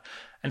do that.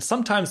 And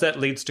sometimes that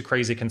leads to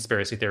crazy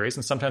conspiracy theories,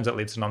 and sometimes that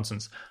leads to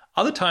nonsense.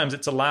 Other times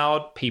it's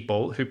allowed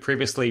people who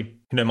previously,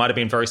 might have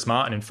been very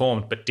smart and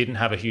informed, but didn't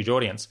have a huge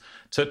audience,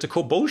 to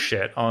call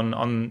bullshit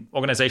on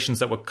organizations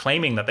that were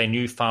claiming that they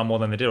knew far more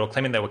than they did, or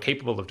claiming they were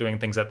capable of doing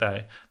things that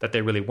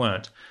they really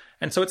weren't.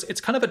 And so it's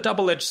kind of a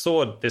double-edged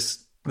sword,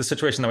 this the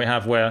situation that we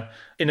have where,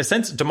 in a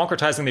sense,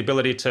 democratizing the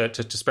ability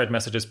to spread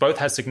messages both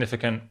has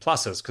significant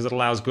pluses because it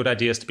allows good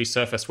ideas to be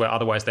surfaced where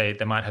otherwise they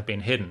might have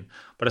been hidden.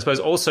 But I suppose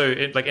also,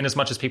 in as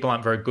much as people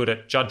aren't very good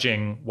at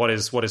judging what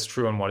is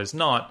true and what is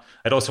not,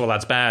 it also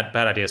allows bad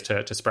ideas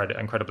to spread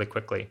incredibly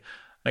quickly.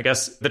 I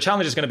guess the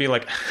challenge is going to be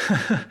like,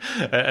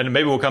 and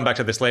maybe we'll come back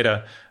to this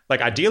later,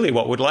 like ideally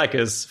what we'd like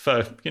is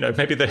for,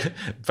 maybe the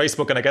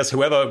Facebook and I guess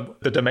whoever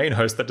the domain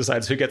host that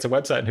decides who gets a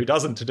website and who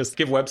doesn't, to just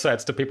give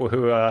websites to people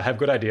who have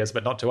good ideas,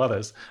 but not to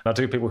others, not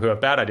to people who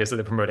have bad ideas that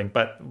they're promoting.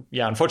 But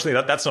yeah,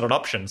 unfortunately that's not an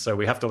option. So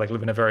we have to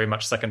live in a very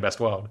much second best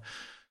world.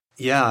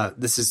 Yeah,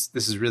 this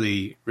is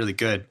really, really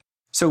good.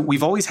 So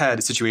we've always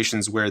had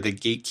situations where the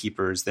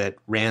gatekeepers that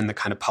ran the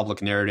kind of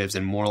public narratives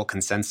and moral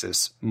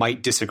consensus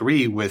might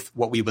disagree with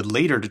what we would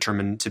later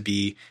determine to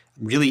be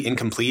really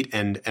incomplete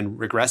and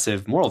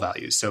regressive moral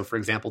values. So, for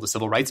example, the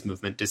civil rights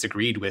movement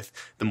disagreed with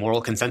the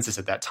moral consensus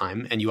at that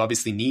time. And you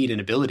obviously need an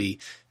ability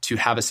to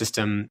have a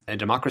system, a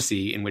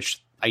democracy in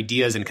which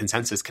ideas and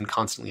consensus can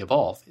constantly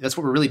evolve. That's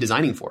what we're really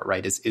designing for,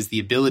 right? Is the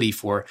ability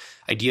for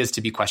ideas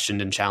to be questioned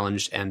and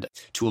challenged and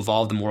to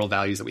evolve the moral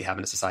values that we have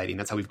in a society. And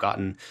that's how we've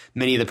gotten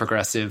many of the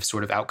progressive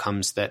sort of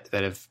outcomes that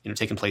have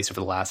taken place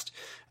over the last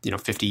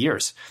 50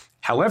 years.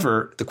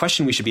 However, the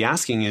question we should be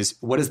asking is,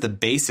 what is the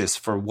basis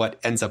for what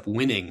ends up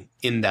winning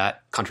in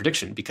that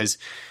contradiction? Because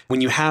when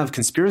you have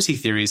conspiracy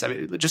theories,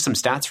 just some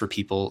stats for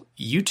people,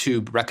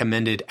 YouTube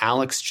recommended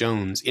Alex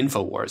Jones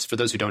InfoWars. For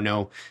those who don't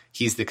know,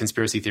 he's the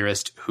conspiracy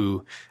theorist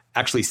who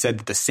actually said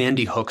that the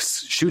Sandy Hook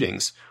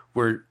shootings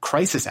were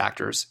crisis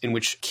actors in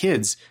which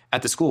kids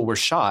at the school were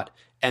shot,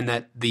 and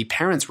that the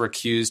parents were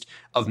accused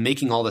of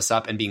making all this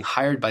up and being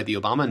hired by the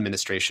Obama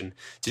administration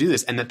to do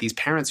this, and that these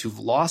parents who've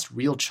lost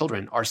real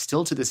children are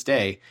still to this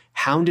day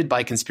hounded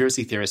by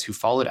conspiracy theorists who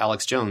followed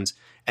Alex Jones,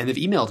 and they've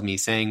emailed me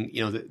saying,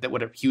 that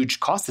what a huge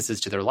cost this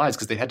is to their lives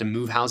because they've had to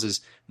move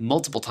houses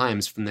multiple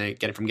times from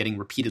getting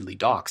repeatedly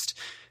doxxed.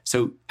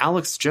 So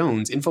Alex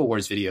Jones'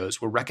 InfoWars videos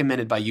were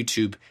recommended by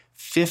YouTube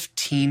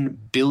 15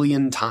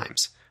 billion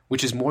times,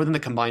 which is more than the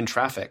combined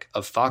traffic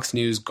of Fox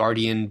News,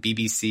 Guardian,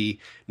 BBC,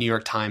 New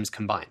York Times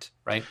combined,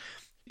 right?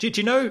 Do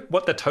you know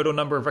what the total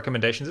number of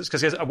recommendations is?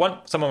 Because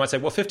someone might say,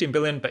 well, 15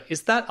 billion, but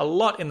is that a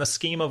lot in the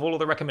scheme of all of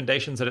the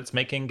recommendations that it's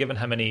making, given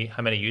how many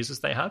users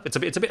they have? It's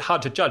a bit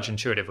hard to judge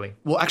intuitively.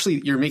 Well,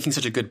 actually, you're making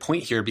such a good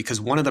point here, because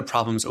one of the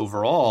problems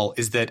overall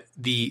is that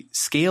the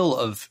scale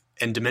of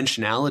and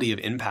dimensionality of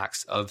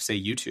impacts of,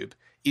 say, YouTube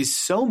is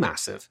so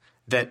massive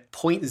that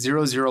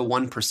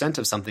 0.001%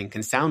 of something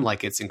can sound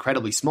like it's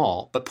incredibly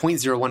small, but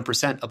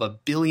 0.01% of a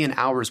billion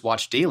hours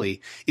watched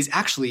daily is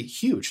actually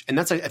huge. And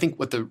that's, I think,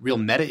 what the real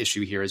meta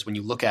issue here is when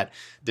you look at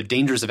the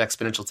dangers of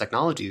exponential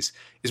technologies,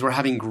 is we're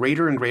having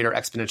greater and greater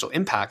exponential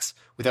impacts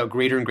without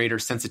greater and greater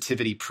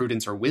sensitivity,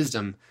 prudence, or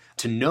wisdom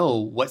to know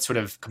what sort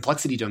of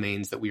complexity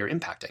domains that we are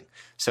impacting.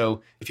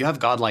 So if you have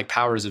godlike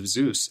powers of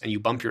Zeus and you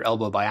bump your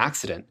elbow by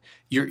accident,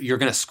 you're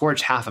going to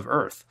scorch half of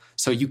Earth.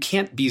 So you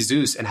can't be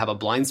Zeus and have a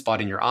blind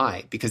spot in your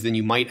eye, because then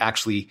you might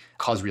actually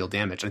cause real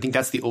damage. I think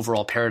that's the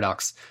overall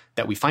paradox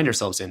that we find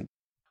ourselves in.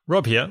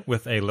 Rob here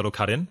with a little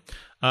cut in.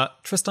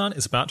 Tristan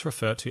is about to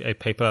refer to a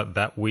paper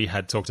that we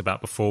had talked about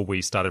before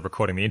we started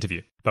recording the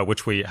interview, but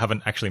which we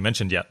haven't actually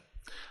mentioned yet.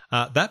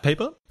 That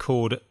paper,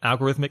 called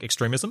Algorithmic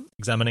Extremism,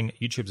 Examining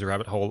YouTube's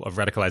Rabbit Hole of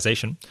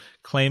Radicalization,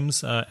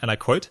 claims, and I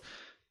quote,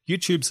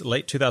 YouTube's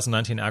late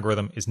 2019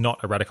 algorithm is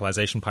not a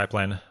radicalization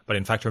pipeline, but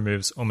in fact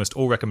removes almost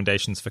all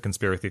recommendations for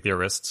conspiracy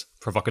theorists,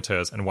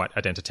 provocateurs, and white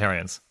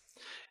identitarians.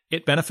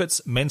 It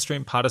benefits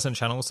mainstream partisan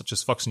channels such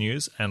as Fox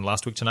News and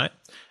Last Week Tonight,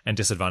 and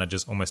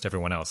disadvantages almost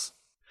everyone else.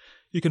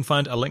 You can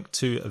find a link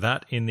to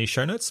that in the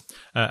show notes,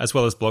 as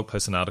well as blog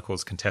posts and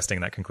articles contesting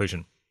that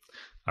conclusion.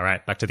 All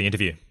right, back to the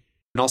interview.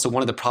 And also,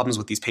 one of the problems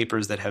with these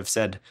papers that have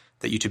said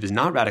that YouTube is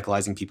not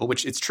radicalizing people,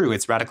 which it's true,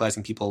 it's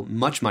radicalizing people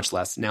much, much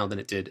less now than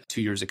it did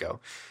 2 years ago,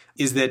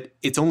 is that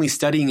it's only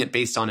studying it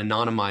based on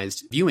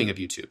anonymized viewing of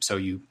YouTube. So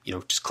you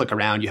just click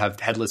around, you have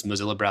headless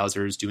Mozilla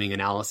browsers doing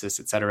analysis,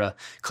 et cetera,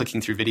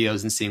 clicking through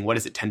videos and seeing what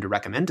does it tend to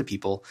recommend to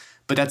people.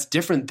 But that's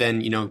different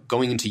than,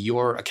 going into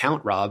your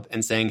account, Rob,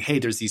 and saying, hey,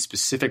 there's these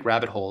specific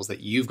rabbit holes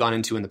that you've gone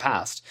into in the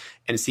past,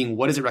 and seeing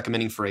what is it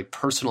recommending for a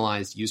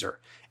personalized user.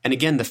 And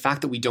again, the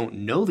fact that we don't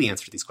know the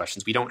answer to these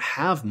questions, we don't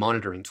have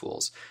monitoring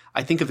tools.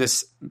 I think of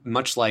this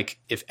much like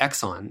if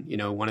Exxon,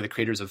 one of the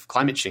creators of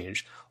climate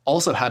change,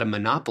 also had a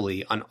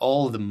monopoly on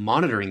all of the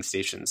monitoring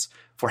stations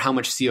for how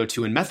much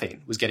CO2 and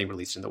methane was getting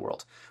released in the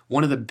world.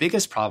 One of the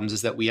biggest problems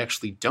is that we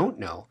actually don't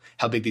know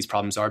how big these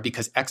problems are,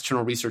 because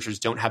external researchers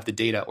don't have the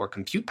data or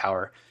compute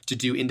power to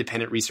do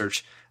independent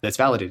research that's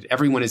validated.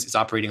 Everyone is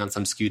operating on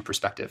some skewed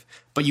perspective.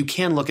 But you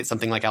can look at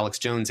something like Alex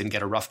Jones and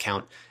get a rough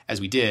count, as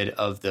we did,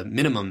 of the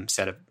minimum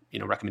set of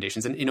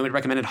recommendations. And, it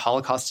recommended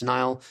Holocaust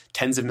denial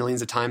tens of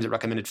millions of times. It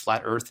recommended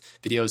flat Earth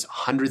videos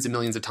hundreds of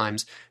millions of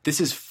times. This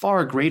is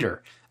far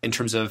greater in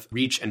terms of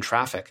reach and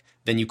traffic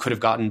than you could have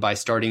gotten by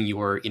starting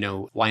your,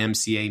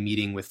 YMCA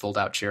meeting with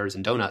fold-out chairs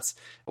and donuts,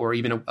 or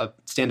even a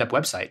stand-up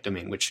website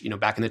domain, which,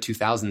 back in the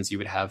 2000s, you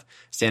would have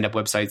stand-up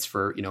websites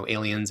for,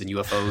 aliens and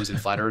UFOs and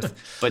flat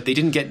Earth, but they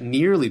didn't get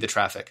nearly the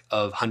traffic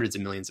of hundreds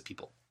of millions of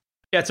people.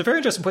 Yeah, it's a very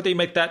interesting point that you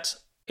make, that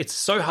it's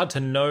so hard to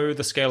know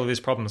the scale of these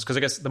problems, because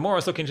I guess the more I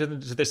was looking into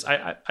this,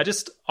 I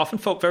just often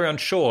felt very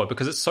unsure,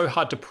 because it's so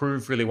hard to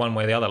prove really one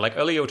way or the other. Like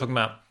earlier, we were talking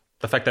about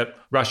the fact that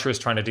Russia is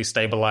trying to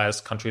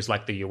destabilize countries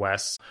like the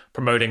US,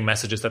 promoting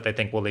messages that they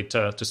think will lead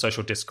to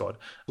social discord,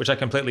 which I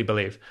completely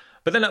believe.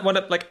 But then I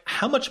wonder,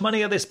 how much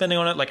money are they spending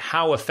on it?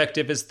 How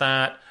effective is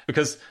that?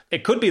 Because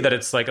it could be that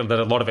it's that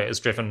a lot of it is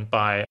driven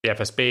by the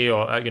FSB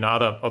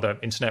or the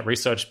Internet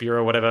Research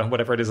Bureau,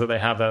 whatever it is that they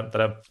have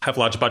that have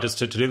large budgets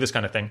to do this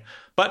kind of thing.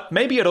 But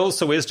maybe it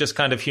also is just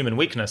kind of human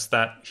weakness,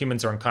 that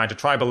humans are inclined to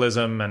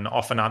tribalism and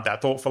often aren't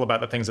that thoughtful about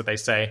the things that they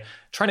say.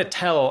 Trying to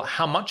tell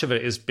how much of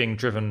it is being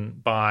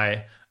driven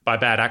by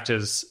bad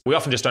actors, we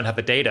often just don't have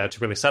the data to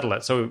really settle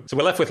it. So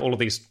we're left with all of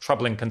these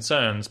troubling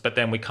concerns, but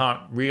then we can't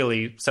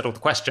really settle the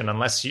question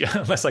unless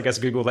I guess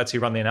Google lets you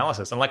run the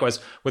analysis. And likewise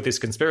with this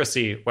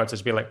conspiracy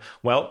websites, be like,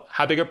 well,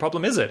 how big a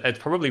problem is it? It's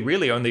probably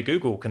really only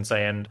Google can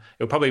say, and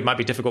it probably might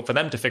be difficult for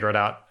them to figure it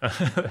out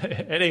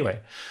anyway.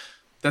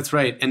 That's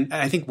right. And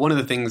I think one of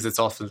the things that's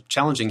also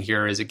challenging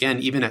here is, again,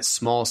 even at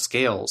small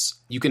scales,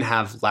 you can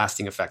have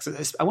lasting effects.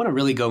 I want to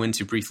really go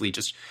into briefly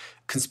just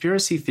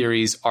conspiracy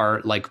theories are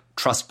like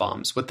trust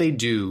bombs. What they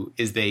do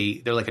is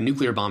they're like a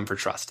nuclear bomb for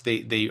trust.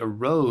 They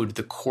erode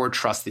the core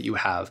trust that you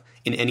have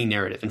in any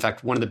narrative. In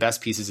fact, one of the best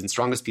pieces and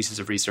strongest pieces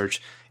of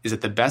research is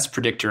that the best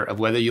predictor of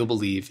whether you'll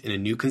believe in a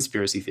new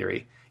conspiracy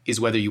theory is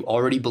whether you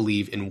already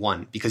believe in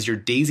one, because you're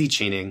daisy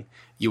chaining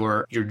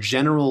your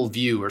general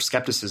view or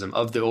skepticism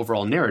of the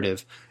overall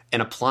narrative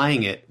and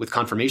applying it with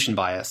confirmation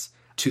bias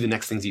to the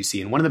next things you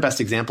see. And one of the best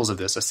examples of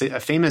this,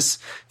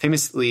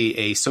 famously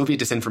a Soviet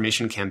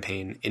disinformation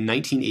campaign in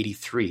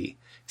 1983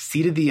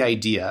 seeded the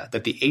idea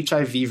that the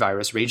HIV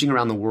virus raging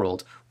around the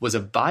world was a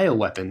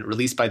bioweapon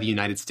released by the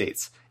United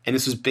States. And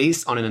this was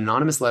based on an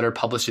anonymous letter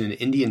published in an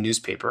Indian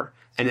newspaper,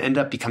 and it ended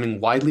up becoming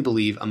widely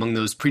believed among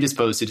those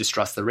predisposed to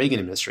distrust the Reagan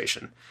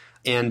administration.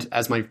 And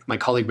as my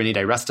colleague Renee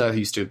DiResta, who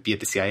used to be at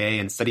the CIA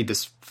and studied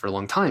this for a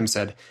long time,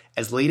 said,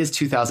 as late as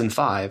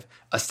 2005,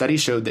 a study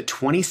showed that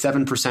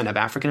 27% of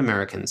African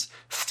Americans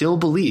still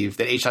believe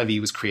that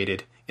HIV was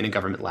created in a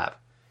government lab.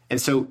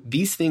 And so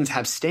these things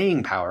have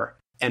staying power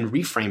and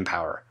reframe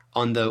power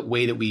on the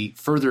way that we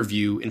further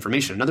view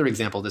information. Another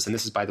example of this, and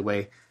this is, by the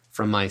way,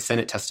 from my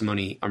Senate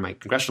testimony or my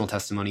congressional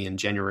testimony in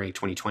January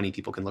 2020.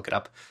 People can look it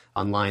up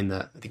online.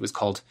 I think it was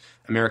called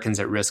Americans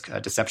at Risk,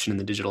 Deception in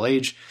the Digital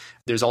Age.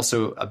 There's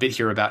also a bit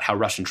here about how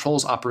Russian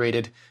trolls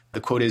operated.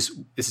 The quote is,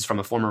 this is from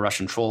a former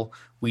Russian troll,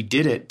 "We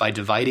did it by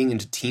dividing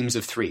into teams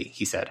of three,"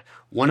 he said.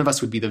 "One of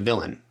us would be the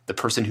villain, the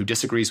person who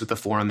disagrees with the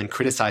forum and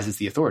criticizes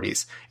the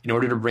authorities in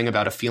order to bring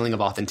about a feeling of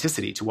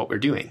authenticity to what we're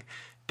doing.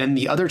 Then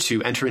the other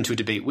two enter into a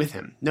debate with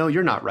him. No,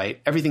 you're not right.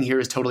 Everything here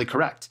is totally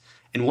correct.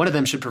 And one of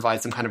them should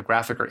provide some kind of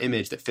graphic or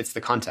image that fits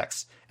the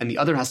context, and the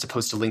other has to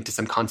post a link to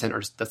some content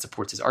that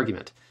supports his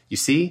argument. You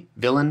see?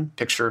 Villain,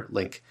 picture,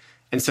 link."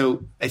 And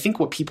so I think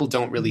what people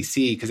don't really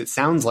see, because it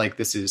sounds like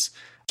this is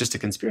just a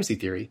conspiracy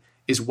theory,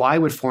 is why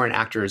would foreign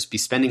actors be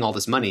spending all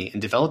this money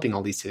and developing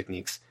all these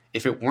techniques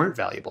if it weren't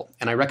valuable?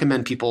 And I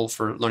recommend people,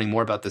 for learning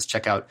more about this,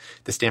 check out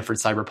the Stanford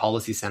Cyber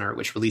Policy Center,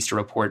 which released a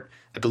report,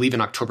 I believe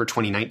in October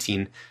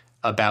 2019,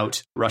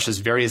 about Russia's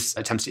various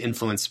attempts to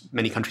influence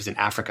many countries in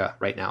Africa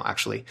right now,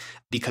 actually.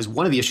 Because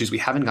one of the issues we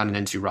haven't gotten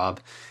into, Rob,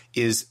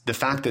 is the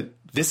fact that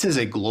this is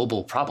a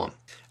global problem.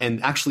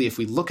 And actually, if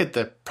we look at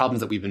the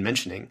problems that we've been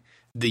mentioning,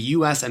 the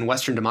US and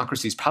Western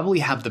democracies probably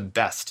have the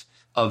best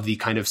of the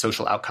kind of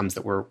social outcomes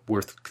that we're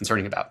worth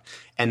concerning about.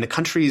 And the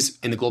countries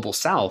in the global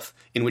south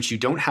in which you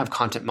don't have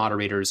content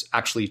moderators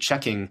actually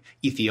checking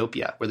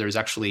Ethiopia, where there's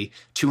actually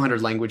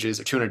 200 languages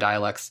or 200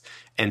 dialects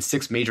and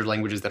 6 major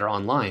languages that are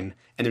online.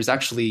 And there's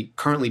actually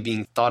currently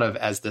being thought of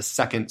as the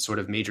second sort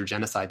of major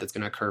genocide that's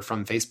going to occur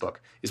from Facebook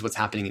is what's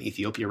happening in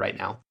Ethiopia right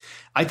now.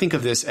 I think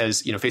of this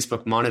as,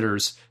 Facebook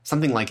monitors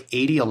something like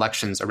 80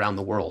 elections around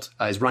the world,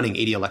 is running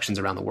 80 elections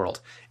around the world.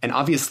 And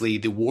obviously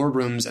the war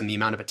rooms and the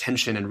amount of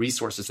attention and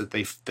resources that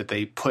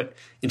they put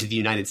into the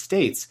United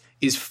States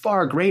is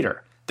far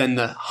greater than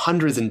the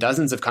hundreds and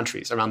dozens of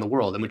countries around the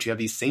world in which you have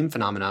these same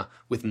phenomena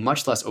with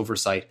much less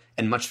oversight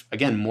and much,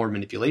 again, more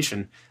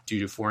manipulation due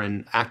to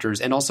foreign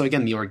actors, and also,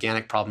 again, the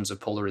organic problems of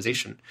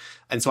polarization.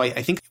 And so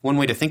I think one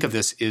way to think of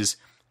this is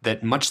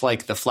that much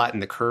like the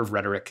flatten the curve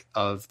rhetoric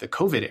of the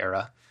COVID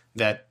era,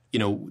 that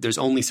there's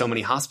only so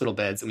many hospital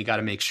beds and we got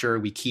to make sure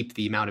we keep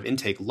the amount of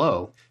intake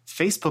low.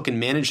 Facebook, in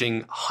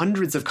managing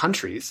hundreds of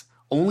countries,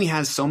 only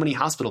has so many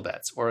hospital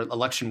beds or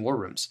election war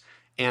rooms.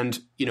 And,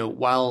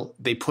 while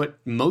they put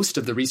most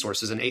of the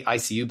resources and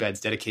ICU beds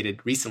dedicated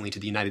recently to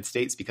the United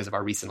States because of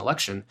our recent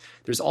election,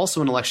 there's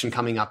also an election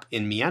coming up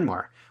in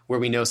Myanmar where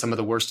we know some of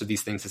the worst of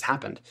these things has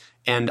happened.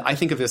 And I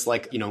think of this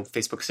like,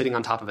 Facebook sitting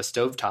on top of a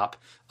stovetop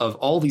of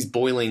all these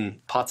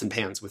boiling pots and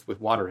pans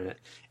with water in it.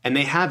 And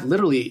they have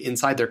literally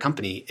inside their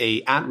company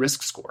a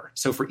at-risk score.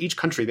 So for each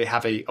country, they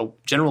have a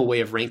general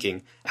way of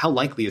ranking how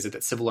likely is it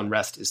that civil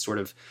unrest is sort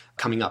of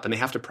coming up. And they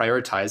have to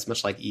prioritize,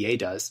 much like EA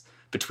does,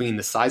 between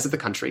the size of the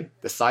country,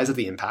 the size of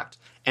the impact,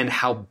 and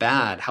how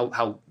bad,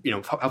 how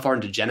far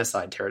into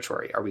genocide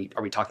territory are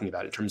we talking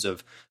about in terms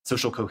of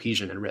social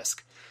cohesion and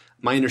risk.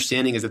 My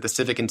understanding is that the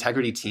civic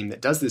integrity team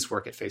that does this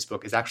work at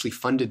Facebook is actually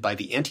funded by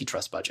the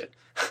antitrust budget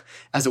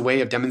as a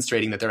way of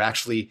demonstrating that they're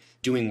actually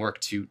doing work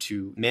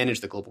to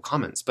manage the global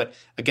commons. But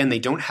again, they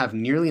don't have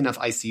nearly enough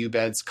ICU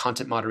beds,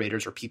 content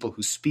moderators, or people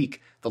who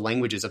speak the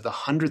languages of the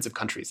hundreds of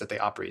countries that they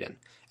operate in.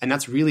 And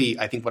that's really,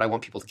 I think, what I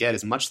want people to get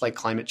is much like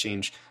climate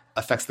change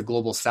affects the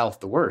global south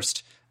the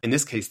worst. In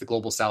this case, the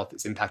global south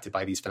is impacted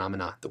by these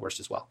phenomena the worst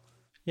as well.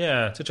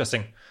 Yeah, it's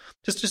interesting.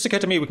 Just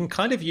occurred to me, we can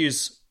kind of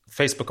use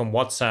Facebook and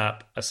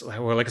WhatsApp,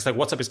 like I said,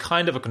 WhatsApp is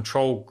kind of a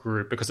control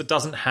group because it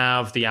doesn't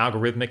have the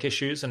algorithmic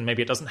issues and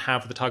maybe it doesn't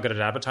have the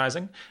targeted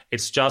advertising.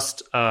 It's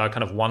just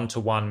kind of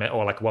one-to-one,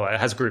 or it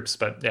has groups,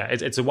 but yeah,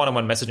 it's a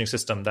one-on-one messaging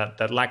system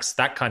that lacks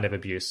that kind of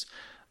abuse.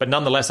 But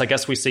nonetheless, I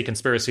guess we see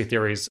conspiracy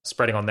theories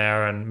spreading on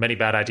there, and many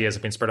bad ideas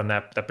have been spread on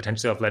there that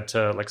potentially have led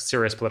to like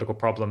serious political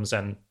problems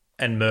and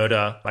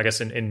murder, I guess,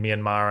 in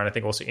Myanmar, and I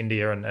think also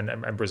India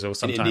and Brazil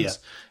sometimes. In India.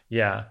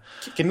 Yeah.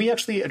 Can we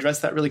actually address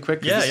that really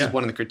quick? Yeah, this is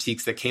one of the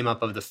critiques that came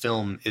up of the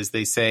film is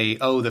they say,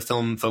 the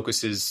film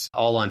focuses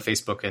all on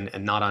Facebook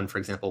and not on, for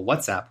example,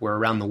 WhatsApp, where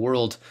around the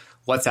world,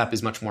 WhatsApp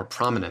is much more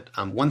prominent.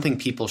 One thing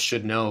people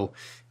should know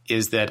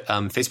is that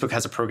Facebook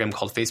has a program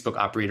called Facebook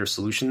Operator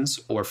Solutions,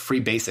 or Free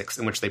Basics,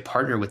 in which they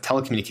partner with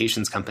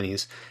telecommunications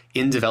companies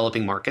in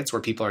developing markets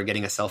where people are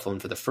getting a cell phone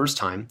for the first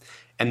time.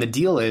 And the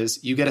deal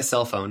is you get a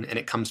cell phone and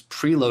it comes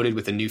preloaded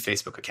with a new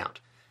Facebook account.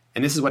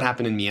 And this is what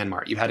happened in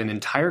Myanmar. You had an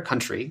entire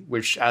country,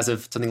 which as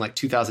of something like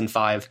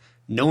 2005,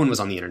 no one was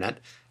on the internet.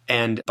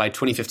 And by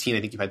 2015,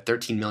 I think you had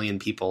 13 million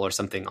people or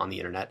something on the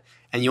internet.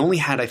 And you only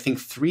had, I think,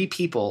 3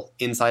 people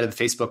inside of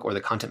the Facebook or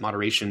the content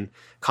moderation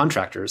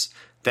contractors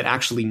that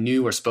actually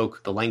knew or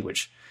spoke the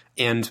language.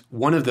 And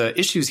one of the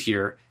issues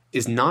here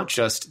is not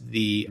just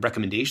the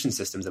recommendation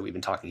systems that we've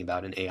been talking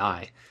about in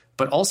AI,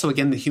 but also,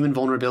 again, the human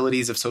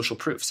vulnerabilities of social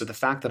proof. So the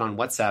fact that on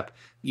WhatsApp,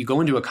 you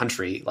go into a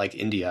country like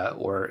India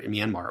or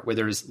Myanmar where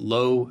there's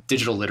low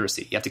digital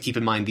literacy. You have to keep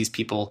in mind these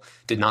people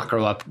did not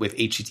grow up with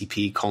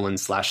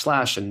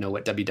HTTP:// and know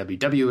what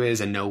www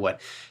is and know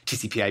what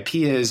TCP/IP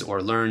is,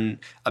 or learn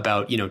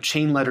about,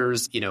 chain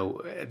letters,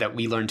 that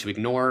we learn to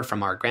ignore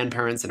from our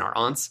grandparents and our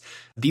aunts.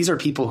 These are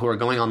people who are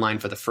going online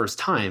for the first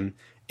time.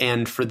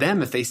 And for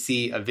them, if they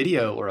see a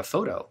video or a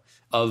photo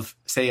of,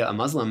 say, a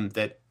Muslim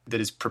that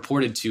is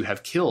purported to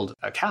have killed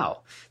a cow.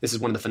 This is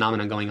one of the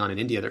phenomena going on in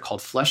India. They're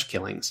called flesh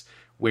killings,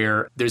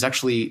 where there's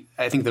actually,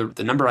 I think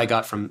the number I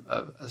got from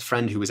a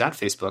friend who was at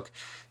Facebook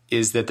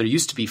is that there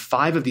used to be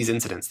 5 of these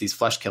incidents, these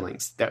flesh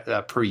killings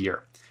per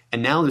year.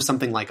 And now there's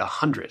something like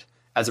 100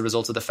 as a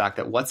result of the fact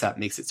that WhatsApp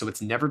makes it so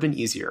it's never been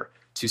easier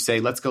to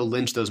say, let's go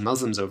lynch those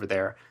Muslims over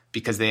there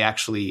because they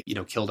actually,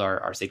 killed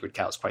our sacred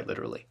cows, quite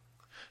literally.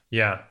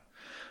 Yeah.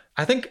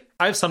 I think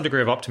I have some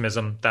degree of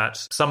optimism that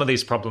some of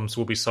these problems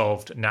will be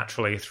solved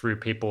naturally through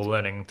people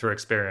learning through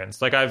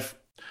experience. Like I've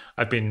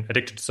been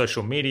addicted to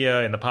social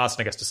media in the past,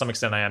 and I guess to some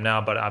extent I am now,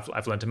 but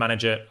I've learned to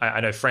manage it.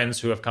 I know friends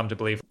who have come to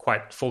believe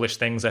quite foolish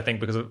things, I think,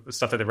 because of the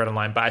stuff that they've read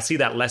online. But I see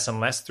that less and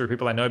less through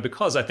people I know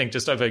because I think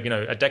just over,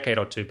 a decade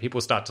or two,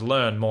 people start to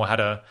learn more how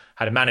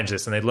to manage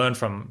this, and they learn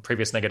from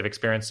previous negative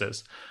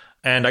experiences.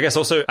 And I guess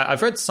also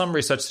I've read some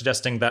research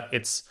suggesting that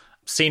it's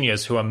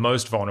seniors who are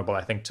most vulnerable,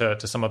 I think,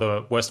 to some of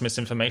the worst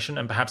misinformation.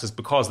 And perhaps it's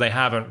because they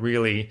haven't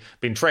really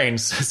been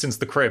trained since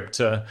the crib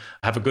to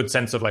have a good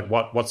sense of like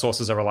what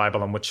sources are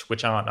reliable and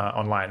which aren't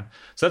online.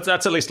 So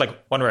that's at least like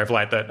one ray of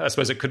light that I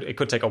suppose it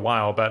could take a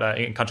while, but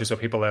in countries where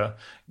people are,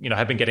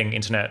 have been getting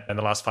internet in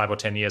the last 5 or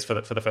 10 years for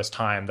the first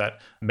time,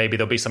 that maybe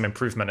there'll be some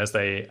improvement as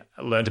they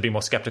learn to be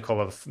more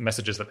skeptical of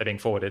messages that they're being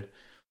forwarded.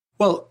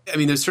 Well, I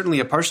mean, there's certainly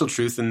a partial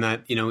truth in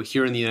that,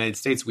 here in the United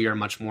States, we are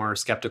much more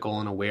skeptical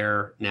and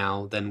aware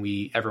now than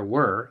we ever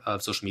were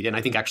of social media. And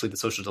I think actually the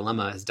social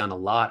dilemma has done a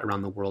lot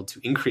around the world to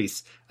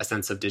increase a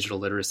sense of digital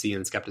literacy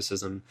and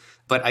skepticism.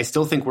 But I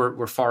still think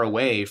we're far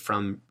away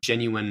from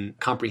genuine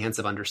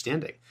comprehensive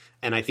understanding.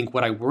 And I think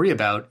what I worry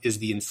about is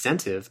the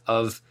incentive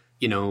of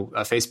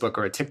a Facebook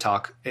or a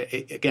TikTok,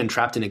 again,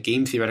 trapped in a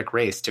game theoretic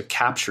race to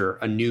capture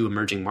a new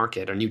emerging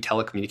market, a new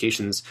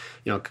telecommunications,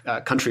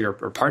 country or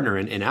partner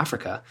in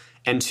Africa,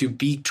 and to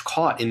be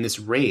caught in this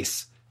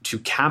race to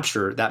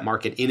capture that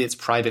market in its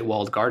private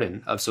walled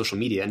garden of social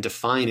media and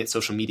define its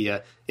social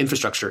media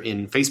infrastructure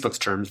in Facebook's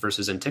terms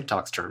versus in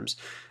TikTok's terms,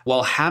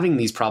 while having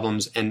these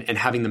problems and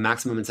having the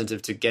maximum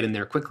incentive to get in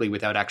there quickly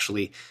without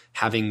actually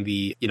having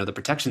the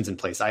protections in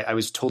place. I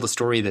was told a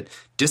story that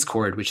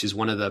Discord, which is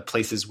one of the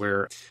places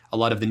where a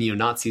lot of the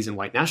neo-Nazis and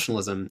white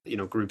nationalism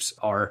groups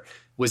are,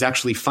 was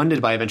actually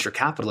funded by a venture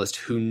capitalist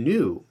who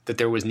knew that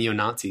there was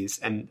neo-Nazis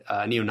and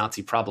a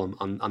neo-Nazi problem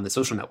on the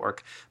social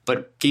network,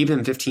 but gave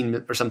them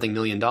 $15 or something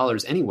million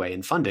anyway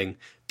in funding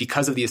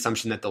because of the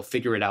assumption that they'll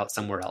figure it out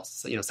somewhere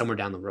else, somewhere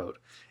down the road.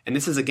 And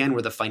this is, again,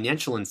 where the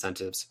financial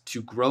incentives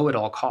to grow at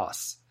all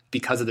costs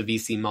because of the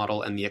VC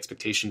model and the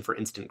expectation for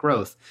instant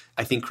growth,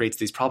 I think creates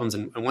these problems.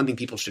 And one thing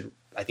people should,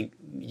 I think,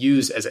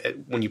 use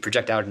when you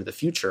project out into the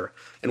future,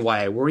 and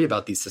why I worry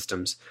about these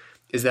systems,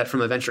 is that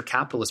from a venture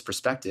capitalist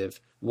perspective,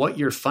 what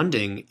you're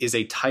funding is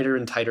a tighter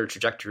and tighter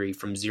trajectory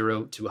from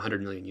 0 to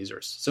 100 million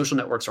users. Social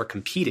networks are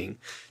competing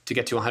to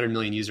get to 100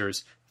 million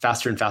users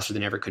faster and faster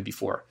than ever could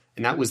before.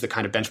 And that was the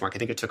kind of benchmark. I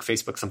think it took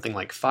Facebook something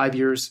like 5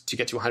 years to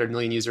get to 100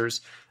 million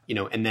users,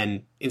 and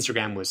then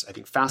Instagram was, I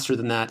think, faster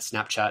than that.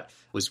 Snapchat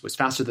was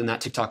faster than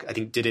that. TikTok, I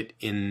think, did it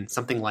in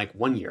something like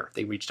 1 year.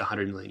 They reached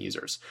 100 million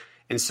users.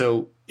 And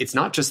so it's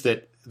not just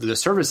that the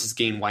services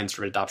gain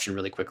widespread adoption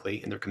really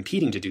quickly and they're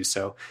competing to do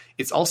so.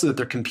 It's also that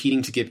they're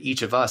competing to give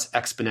each of us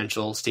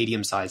exponential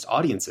stadium-sized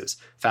audiences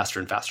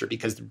faster and faster.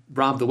 Because,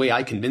 Rob, the way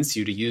I convince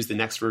you to use the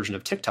next version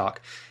of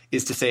TikTok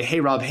is to say, hey,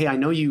 Rob, I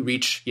know you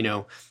reach,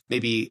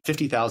 maybe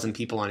 50,000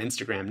 people on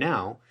Instagram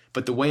now,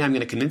 but the way I'm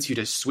going to convince you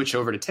to switch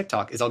over to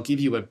TikTok is I'll give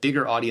you a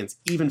bigger audience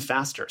even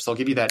faster. So I'll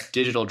give you that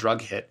digital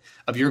drug hit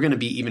of you're going to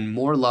be even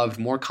more loved,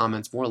 more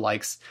comments, more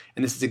likes.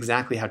 And this is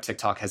exactly how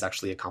TikTok has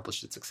actually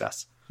accomplished its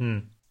success.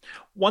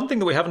 One thing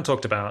that we haven't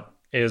talked about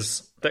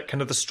is that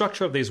kind of the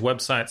structure of these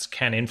websites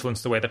can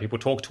influence the way that people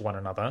talk to one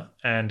another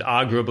and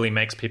arguably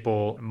makes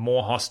people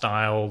more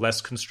hostile,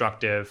 less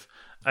constructive.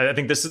 I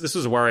think this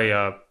is a worry.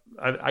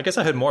 I guess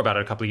I heard more about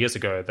it a couple of years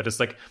ago, that it's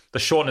like the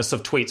shortness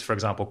of tweets, for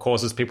example,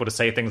 causes people to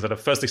say things that are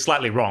firstly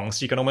slightly wrong.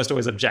 So you can almost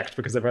always object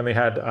because they've only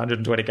had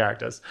 120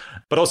 characters,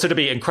 but also to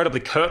be incredibly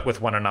curt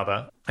with one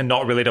another and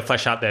not really to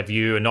flesh out their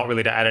view and not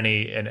really to add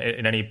any in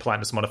any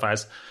politeness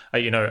modifiers.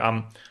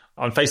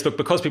 On Facebook,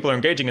 because people are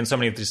engaging in so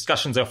many of the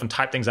discussions, they often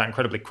type things out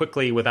incredibly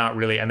quickly without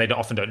really, and they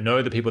often don't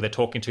know the people they're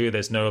talking to.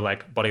 There's no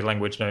like body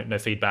language, no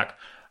feedback.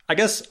 I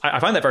guess I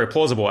find that very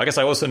plausible. I guess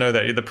I also know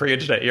that in the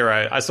pre-internet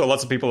era, I saw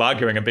lots of people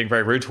arguing and being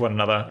very rude to one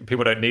another.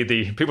 People don't need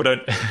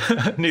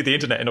the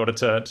internet in order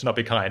to not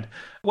be kind.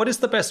 What is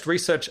the best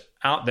research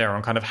out there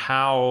on kind of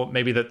how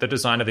maybe the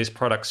design of these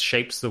products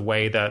shapes the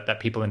way that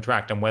people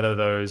interact and whether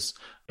those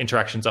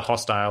interactions are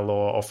hostile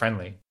or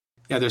friendly?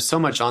 Yeah, there's so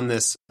much on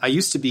this. I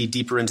used to be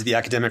deeper into the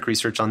academic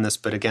research on this,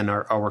 but again,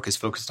 our work is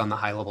focused on the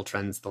high-level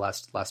trends the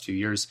last few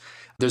years.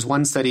 There's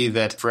one study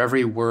that for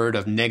every word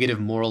of negative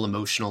moral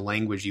emotional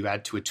language you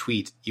add to a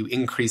tweet, you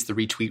increase the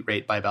retweet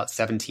rate by about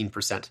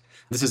 17%.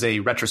 This is a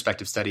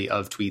retrospective study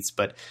of tweets,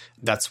 but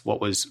that's what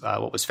was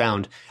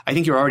found. I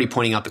think you're already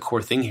pointing out the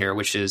core thing here,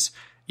 which is,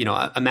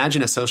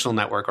 imagine a social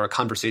network or a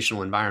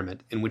conversational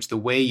environment in which the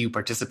way you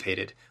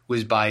participated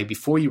was by,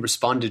 before you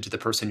responded to the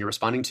person you're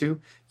responding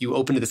to, you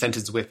opened the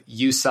sentence with,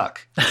 "You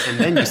suck," and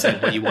then you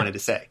said what you wanted to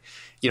say.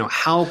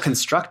 How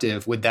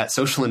constructive would that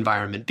social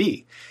environment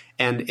be?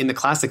 And in the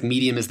classic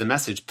medium is the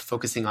message,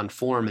 focusing on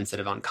form instead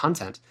of on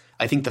content,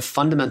 I think the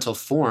fundamental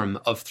form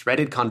of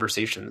threaded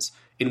conversations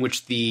in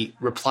which the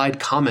replied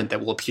comment that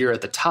will appear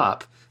at the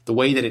top, the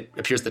way that it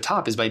appears at the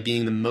top is by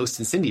being the most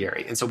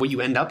incendiary. And so what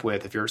you end up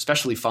with, if you're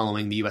especially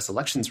following the US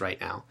elections right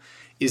now,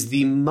 is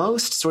the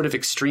most sort of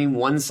extreme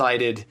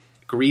one-sided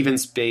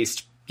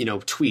grievance-based,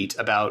 tweet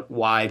about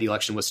why the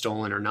election was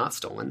stolen or not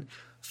stolen,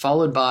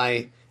 followed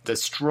by the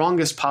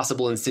strongest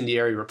possible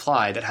incendiary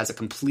reply that has a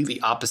completely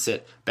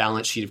opposite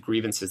balance sheet of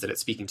grievances that it's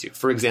speaking to.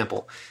 For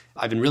example,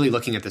 I've been really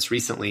looking at this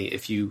recently.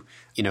 If you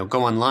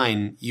go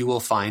online, you will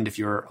find, if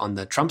you're on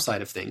the Trump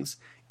side of things,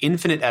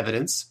 infinite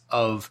evidence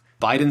of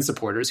Biden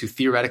supporters who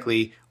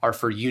theoretically are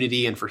for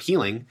unity and for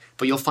healing,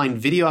 but you'll find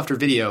video after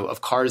video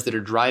of cars that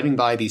are driving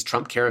by these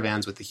Trump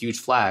caravans with the huge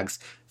flags,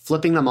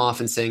 flipping them off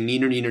and saying,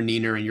 "Neener, neener,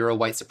 neener," and "You're a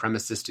white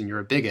supremacist and you're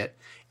a bigot."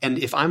 And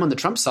if I'm on the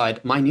Trump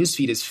side, my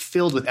newsfeed is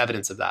filled with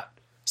evidence of that.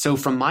 So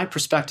from my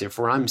perspective,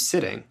 where I'm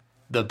sitting,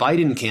 the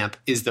Biden camp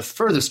is the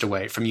furthest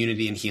away from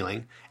unity and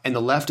healing, and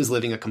the left is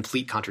living a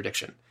complete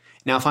contradiction.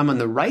 Now, if I'm on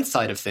the right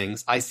side of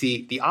things, I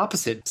see the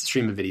opposite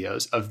stream of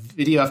videos, of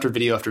video after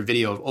video after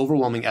video of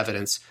overwhelming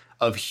evidence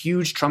of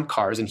huge Trump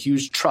cars and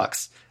huge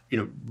trucks,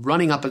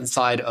 running up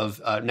inside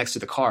of next to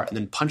the car and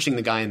then punching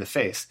the guy in the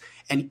face.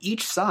 And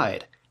each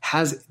side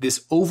has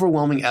this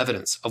overwhelming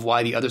evidence of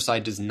why the other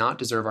side does not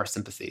deserve our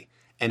sympathy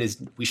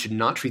and we should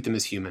not treat them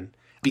as human,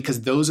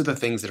 because those are the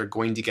things that are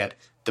going to get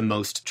the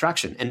most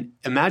traction. And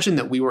imagine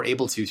that we were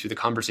able to, through the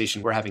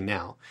conversation we're having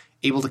now,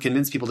 able to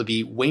convince people to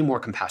be way more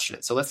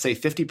compassionate. So let's say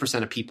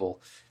 50% of people,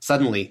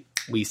 suddenly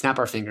we snap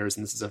our fingers,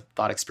 and this is a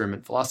thought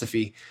experiment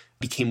philosophy,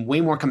 became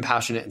way more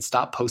compassionate and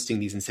stopped posting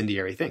these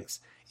incendiary things.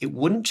 it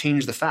wouldn't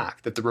change the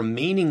fact that the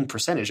remaining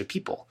percentage of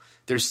people,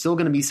 there's still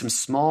going to be some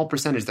small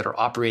percentage that are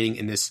operating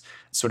in this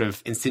sort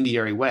of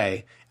incendiary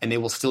way, and they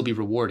will still be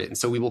rewarded. And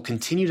so we will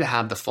continue to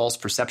have the false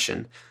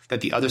perception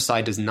that the other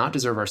side does not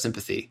deserve our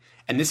sympathy.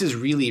 And this is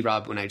really,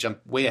 Rob, when I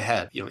jump way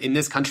ahead, in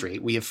this country,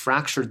 we have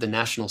fractured the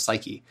national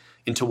psyche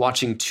into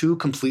watching two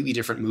completely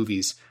different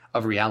movies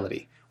of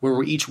reality, where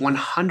we're each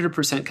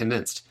 100%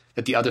 convinced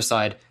that the other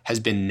side has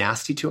been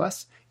nasty to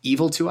us,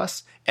 evil to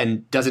us,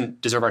 and doesn't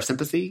deserve our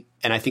sympathy.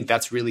 And I think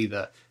that's really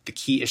the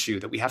key issue,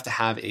 that we have to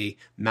have a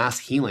mass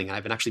healing. And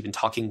I've actually been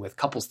talking with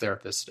couples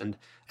therapists and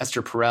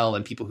Esther Perel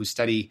and people who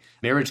study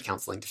marriage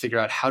counseling to figure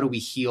out how do we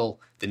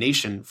heal the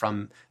nation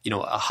from,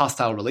 a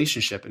hostile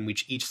relationship in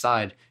which each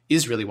side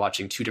is really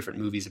watching two different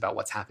movies about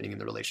what's happening in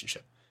the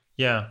relationship.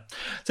 Yeah.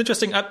 It's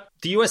interesting.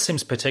 The US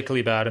seems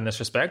particularly bad in this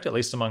respect, at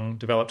least among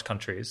developed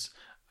countries.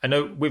 I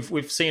know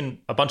we've seen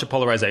a bunch of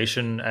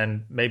polarization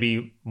and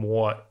maybe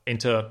more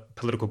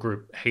inter-political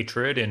group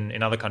hatred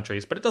in other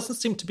countries, but it doesn't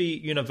seem to be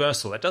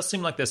universal. It does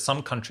seem like there's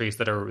some countries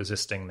that are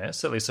resisting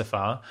this, at least so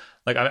far.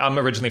 Like I'm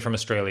originally from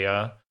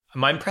Australia.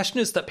 My impression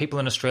is that people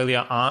in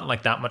Australia aren't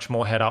like that much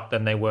more head up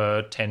than they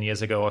were 10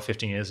 years ago or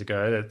 15 years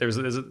ago.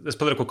 There's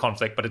political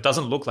conflict, but it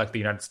doesn't look like the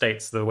United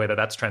States, the way that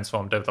that's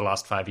transformed over the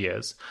last 5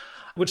 years.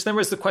 Which then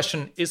raises the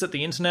question, is it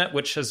the internet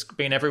which has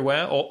been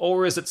everywhere,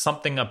 or is it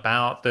something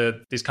about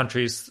these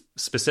countries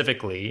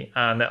specifically,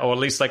 or at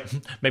least like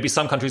maybe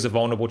some countries are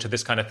vulnerable to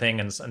this kind of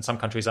thing and some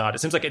countries aren't? It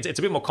seems like it's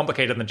a bit more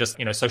complicated than just,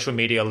 social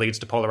media leads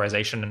to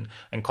polarization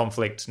and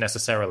conflict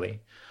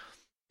necessarily.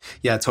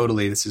 Yeah,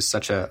 totally. This is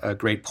such a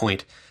great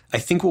point. I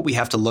think what we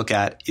have to look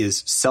at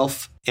is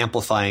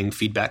self-amplifying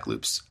feedback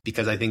loops,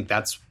 because I think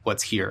that's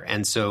what's here.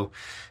 And so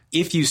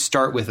if you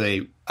start with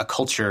a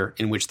culture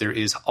in which there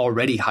is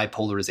already high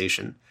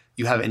polarization,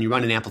 you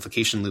run an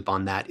amplification loop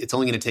on that, it's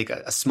only going to take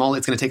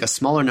a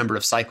smaller number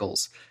of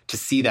cycles to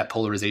see that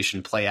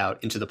polarization play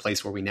out into the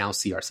place where we now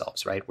see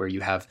ourselves, right? Where you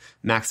have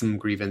maximum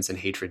grievance and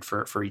hatred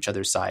for each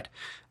other's side.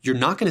 You're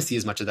not going to see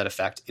as much of that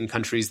effect in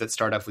countries that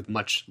start off with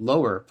much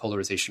lower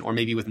polarization, or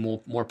maybe with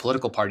more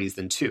political parties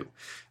than two.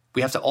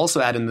 We have to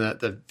also add in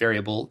the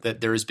variable that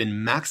there has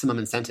been maximum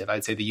incentive.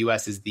 I'd say the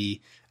US is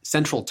the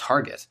central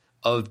target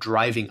of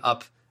driving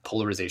up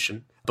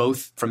polarization,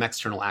 both from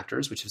external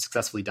actors, which have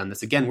successfully done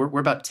this. Again, we're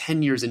about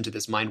 10 years into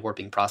this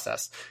mind-warping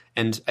process.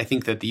 And I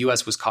think that the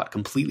US was caught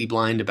completely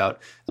blind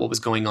about what was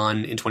going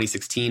on in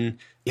 2016.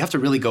 You have to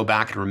really go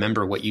back and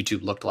remember what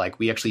YouTube looked like.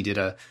 We actually did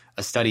a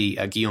study,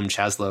 Guillaume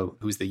Chasleau,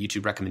 who's the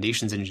YouTube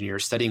recommendations engineer,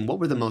 studying what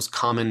were the most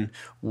common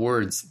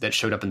words that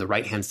showed up in the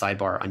right-hand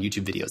sidebar on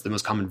YouTube videos, the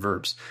most common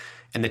verbs.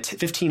 And the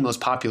 15 most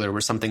popular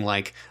were something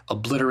like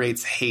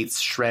obliterates, hates,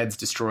 shreds,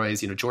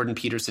 destroys. Jordan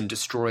Peterson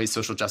destroys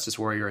social justice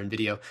warrior in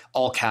video,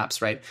 all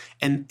caps, right?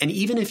 And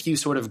even if you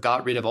sort of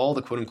got rid of all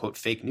the quote unquote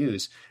fake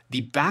news,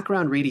 the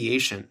background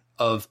radiation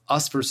of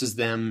us versus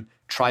them,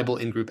 tribal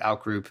in-group,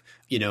 out-group,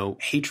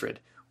 hatred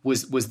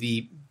was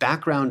the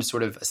background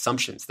sort of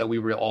assumptions that we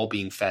were all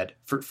being fed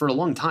for a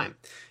long time.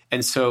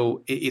 And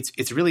so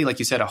it's really, like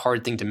you said, a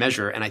hard thing to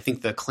measure. And I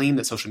think the claim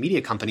that social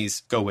media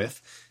companies go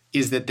with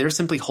is that they're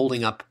simply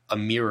holding up a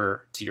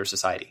mirror to your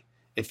society.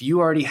 If you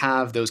already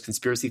have those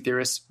conspiracy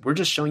theorists, we're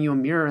just showing you a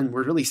mirror, and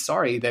we're really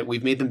sorry that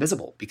we've made them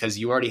visible because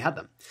you already had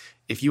them.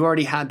 If you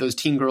already had those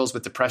teen girls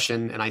with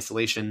depression and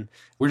isolation,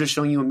 we're just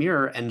showing you a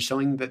mirror and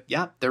showing that,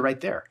 yeah, they're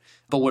right there.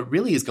 But what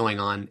really is going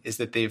on is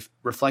that they've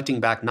reflecting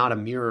back not a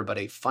mirror, but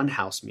a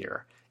funhouse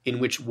mirror, in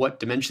which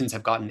what dimensions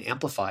have gotten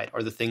amplified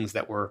are the things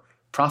that were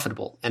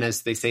profitable. And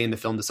as they say in the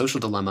film, The Social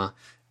Dilemma,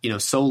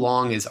 so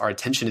long as our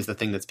attention is the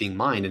thing that's being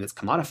mined and it's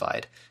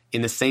commodified,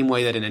 in the same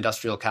way that in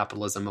industrial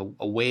capitalism,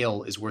 a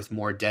whale is worth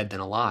more dead than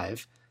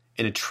alive,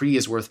 and a tree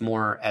is worth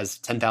more as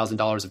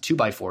 $10,000 of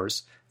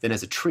 2x4s than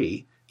as a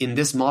tree. In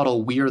this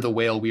model, we are the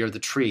whale, we are the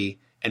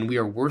tree, and we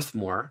are worth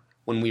more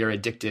when we are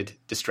addicted,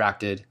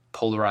 distracted,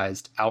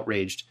 polarized,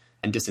 outraged,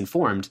 and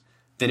disinformed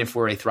than if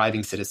we're a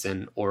thriving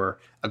citizen or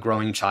a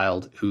growing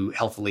child who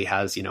healthily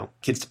has,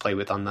 kids to play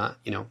with on the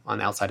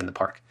outside in the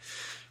park.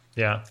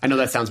 Yeah, I know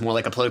that sounds more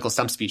like a political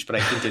stump speech, but I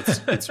think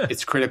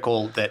it's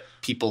critical that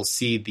people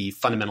see the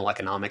fundamental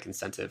economic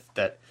incentive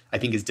that I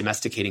think is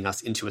domesticating us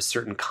into a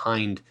certain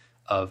kind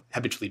of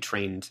habitually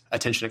trained,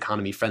 attention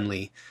economy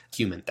friendly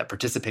human that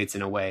participates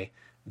in a way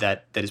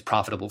that is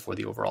profitable for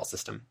the overall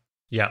system.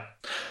 Yeah.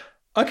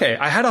 Okay,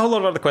 I had a whole lot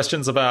of other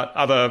questions about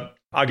other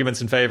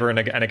arguments in favor and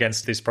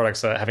against these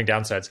products having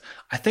downsides.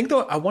 I think,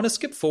 though, I want to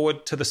skip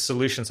forward to the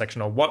solution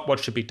section, or what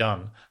should be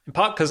done. In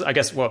part because I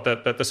guess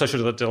the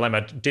social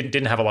dilemma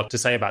didn't have a lot to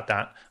say about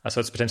that, so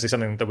it's potentially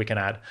something that we can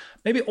add.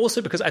 Maybe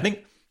also because I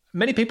think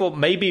many people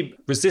may be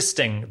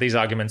resisting these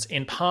arguments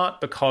in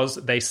part because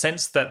they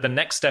sense that the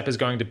next step is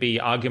going to be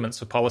arguments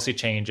for policy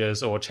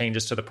changes or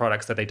changes to the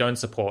products that they don't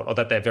support or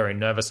that they're very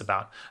nervous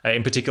about.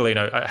 In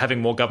particular,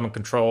 having more government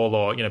control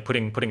or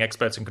putting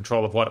experts in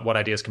control of what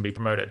ideas can be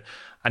promoted.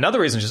 Another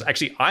reason is just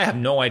actually I have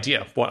no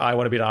idea what I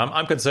want to be done.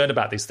 I'm concerned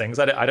about these things.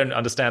 I don't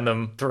understand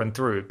them through and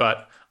through,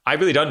 but I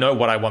really don't know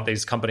what I want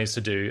these companies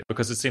to do,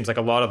 because it seems like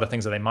a lot of the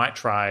things that they might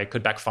try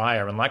could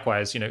backfire. And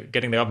likewise,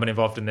 getting the government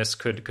involved in this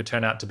could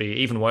turn out to be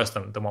even worse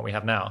than what we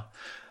have now.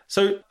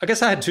 So I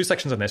guess I had two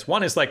sections on this.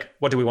 One is like,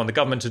 what do we want the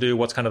government to do?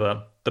 What's kind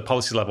of the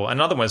policy level? And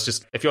another one is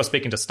just, if you're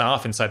speaking to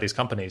staff inside these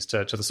companies,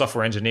 to the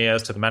software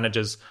engineers, to the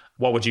managers,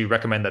 what would you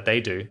recommend that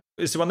they do?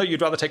 Is there one that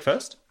you'd rather take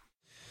first?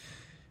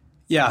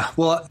 Yeah,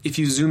 well, if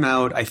you zoom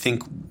out, I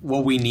think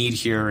what we need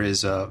here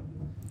is a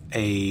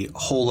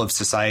whole of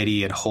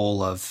society and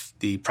whole of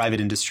the private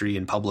industry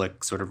and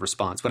public sort of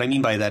response. What I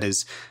mean by that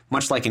is,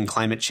 much like in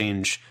climate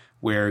change,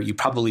 where you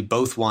probably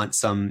both want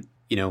some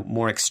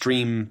more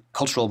extreme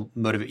cultural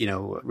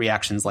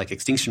reactions like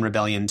Extinction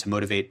Rebellion to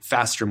motivate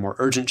faster, more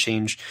urgent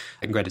change.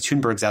 And Greta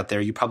Thunberg's out there.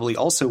 You probably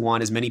also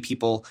want as many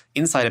people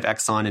inside of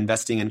Exxon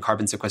investing in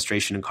carbon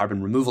sequestration and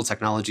carbon removal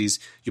technologies.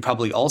 You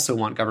probably also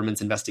want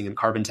governments investing in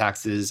carbon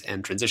taxes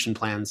and transition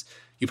plans.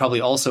 You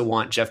probably also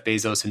want Jeff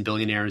Bezos and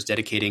billionaires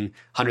dedicating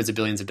hundreds of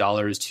billions of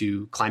dollars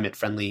to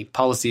climate-friendly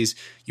policies.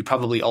 You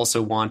probably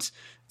also want,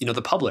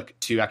 the public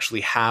to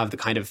actually have the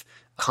kind of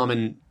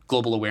common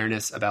global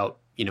awareness about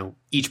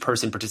each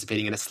person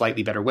participating in a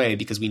slightly better way,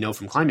 because we know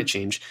from climate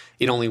change,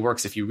 it only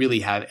works if you really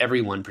have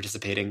everyone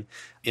participating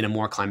in a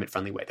more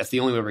climate-friendly way. That's the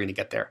only way we're going to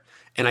get there.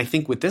 And I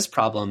think with this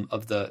problem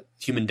of the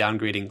human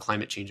downgrading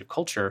climate change of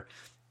culture,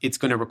 it's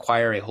going to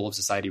require a whole of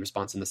society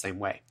response in the same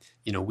way.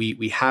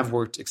 We have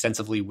worked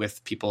extensively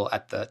with people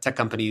at the tech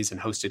companies and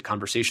hosted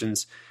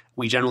conversations.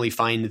 We generally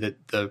find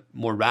that the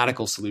more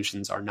radical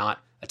solutions are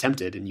not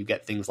attempted, and you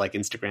get things like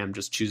Instagram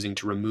just choosing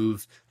to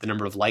remove the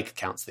number of like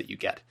counts that you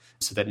get,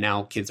 so that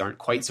now kids aren't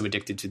quite so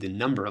addicted to the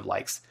number of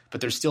likes.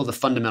 But there's still the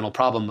fundamental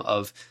problem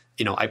of,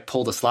 I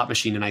pulled a slot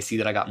machine and I see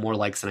that I got more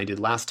likes than I did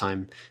last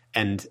time,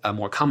 and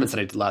more comments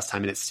than I did last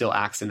time, and it still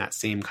acts in that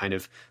same kind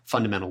of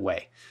fundamental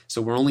way. So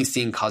we're only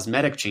seeing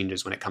cosmetic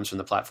changes when it comes from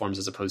the platforms,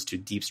 as opposed to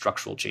deep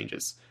structural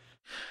changes.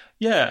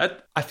 Yeah,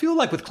 I feel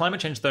like with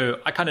climate change, though,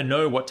 I kind of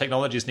know what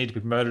technologies need to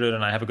be promoted,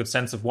 and I have a good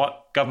sense of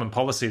what government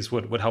policies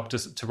would help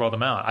to roll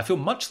them out. I feel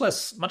much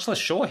less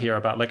sure here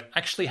about,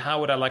 actually,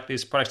 how would I like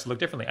these products to look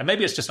differently? And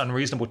maybe it's just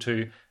unreasonable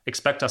to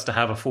expect us to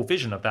have a full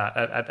vision of that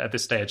at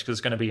this stage, because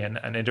it's going to be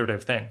an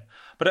iterative thing.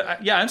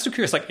 But I'm still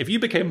curious, if you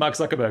became Mark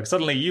Zuckerberg,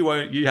 suddenly you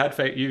had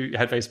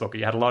Facebook,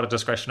 you had a lot of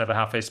discretion over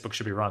how Facebook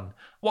should be run.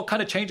 What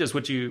kind of changes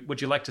would you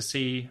like to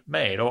see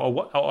made,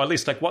 or at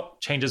least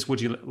what changes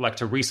would you like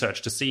to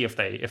research to see if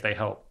they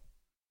help?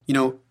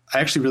 I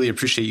actually really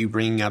appreciate you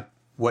bringing up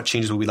what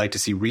changes would we like to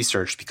see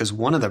researched, because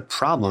one of the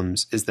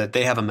problems is that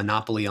they have a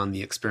monopoly on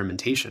the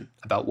experimentation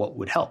about what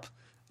would help.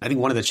 I think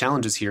one of the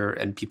challenges here,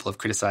 and people have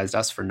criticized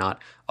us for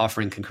not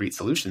offering concrete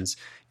solutions,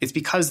 is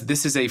because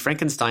this is a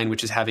Frankenstein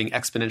which is having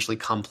exponentially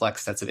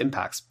complex sets of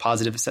impacts,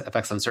 positive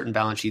effects on certain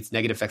balance sheets,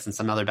 negative effects on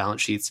some other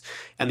balance sheets.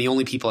 And the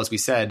only people, as we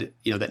said,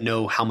 that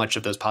know how much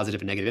of those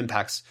positive and negative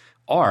impacts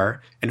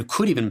are, and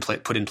could even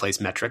put in place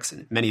metrics,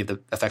 and many of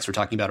the effects we're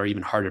talking about are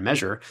even harder to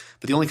measure,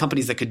 but the only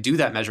companies that could do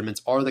that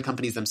measurements are the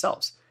companies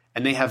themselves.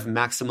 And they have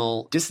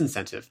maximal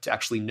disincentive to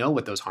actually know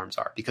what those harms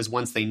are, because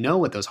once they know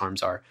what those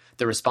harms are,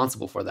 they're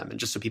responsible for them. And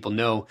just so people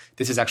know,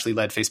 this has actually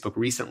led Facebook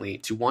recently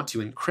to want to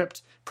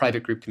encrypt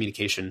private group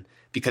communication,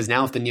 because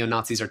now if the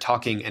neo-Nazis are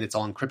talking and it's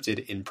all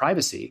encrypted in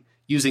privacy,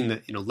 using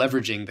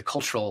leveraging the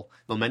cultural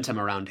momentum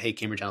around, hey,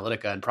 Cambridge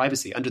Analytica and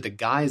privacy, under the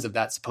guise of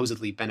that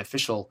supposedly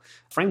beneficial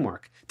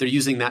framework, they're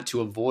using that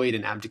to avoid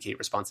and abdicate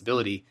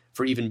responsibility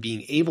for even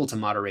being able to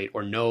moderate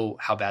or know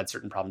how bad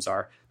certain problems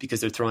are,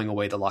 because they're throwing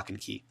away the lock and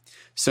key.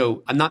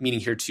 So I'm not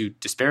meaning here to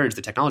disparage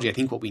the technology. I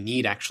think what we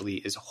need actually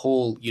is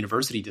whole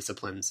university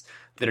disciplines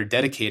that are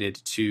dedicated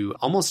to,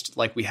 almost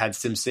like we had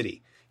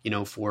SimCity,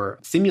 for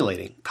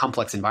simulating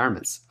complex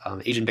environments,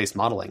 agent-based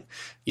modeling,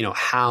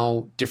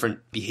 how different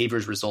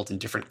behaviors result in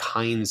different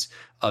kinds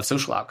of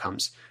social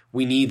outcomes.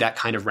 We need that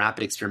kind of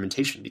rapid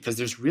experimentation, because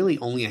there's really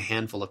only a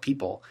handful of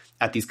people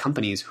at these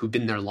companies who've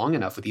been there long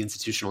enough with the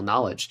institutional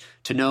knowledge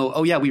to know,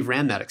 oh yeah, we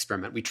ran that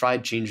experiment. We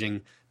tried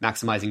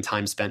maximizing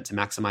time spent to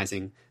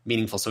maximizing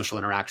meaningful social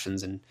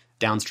interactions and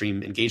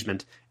downstream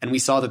engagement. And we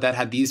saw that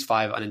had these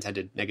 5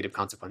 unintended negative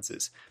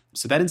consequences.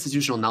 So that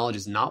institutional knowledge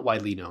is not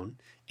widely known.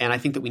 And I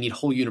think that we need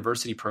whole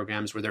university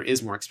programs where there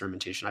is more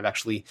experimentation. I've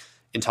actually,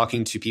 in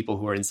talking to people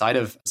who are inside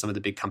of some of the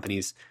big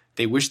companies,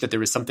 they wish that there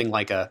was something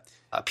like a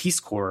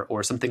Peace Corps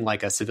or something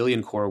like a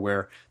civilian corps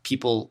where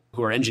people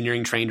who are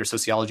engineering trained or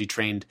sociology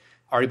trained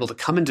are able to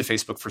come into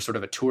Facebook for sort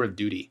of a tour of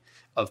duty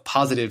of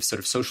positive sort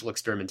of social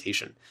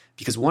experimentation.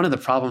 Because one of the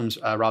problems,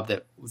 Rob,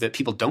 that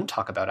people don't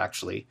talk about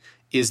actually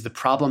is the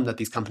problem that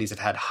these companies have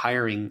had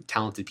hiring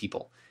talented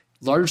people.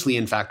 Largely,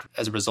 in fact,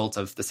 as a result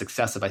of the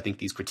success of, I think,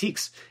 these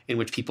critiques in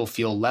which people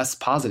feel less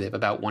positive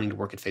about wanting to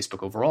work at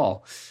Facebook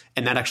overall.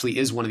 And that actually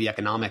is one of the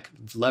economic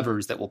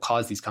levers that will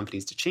cause these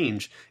companies to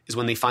change, is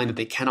when they find that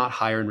they cannot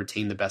hire and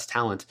retain the best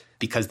talent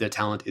because the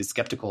talent is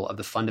skeptical of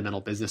the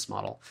fundamental business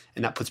model.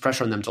 And that puts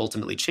pressure on them to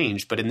ultimately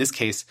change. But in this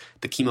case,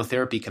 the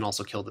chemotherapy can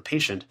also kill the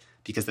patient,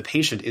 because the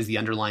patient is the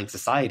underlying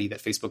society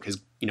that Facebook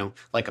has,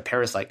 like a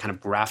parasite, kind of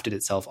grafted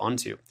itself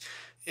onto.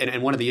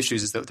 And one of the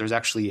issues is that there's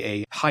actually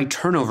a high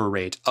turnover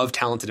rate of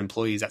talented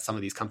employees at some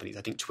of these companies.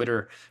 I think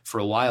Twitter for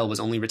a while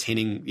was only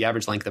retaining, the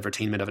average length of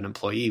retainment of an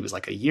employee was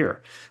like a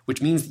year,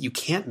 which means that you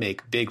can't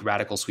make big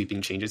radical sweeping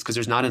changes because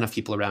there's not enough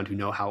people around who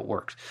know how it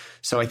worked.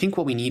 So I think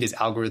what we need is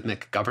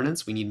algorithmic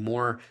governance. We need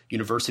more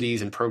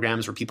universities and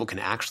programs where people can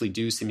actually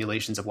do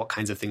simulations of what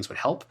kinds of things would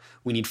help.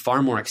 We need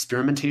far more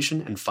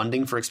experimentation and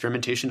funding for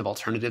experimentation of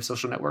alternative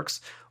social networks.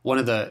 One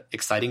of the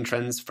exciting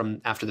trends from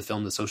after the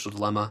film The Social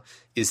Dilemma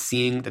is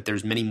seeing that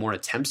there's many more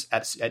attempts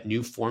at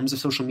new forms of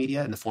social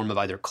media in the form of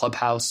either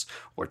Clubhouse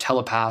or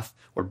Telepath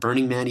or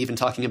Burning Man even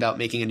talking about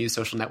making a new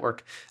social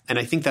network. And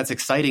I think that's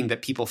exciting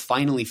that people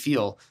finally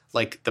feel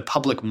like the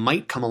public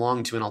might come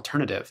along to an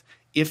alternative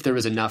if there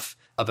was enough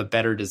of a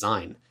better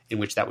design in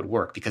which that would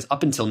work. Because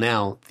up until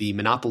now, the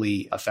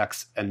monopoly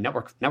effects and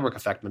network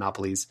effect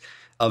monopolies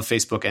of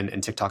Facebook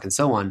and TikTok and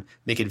so on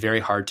make it very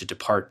hard to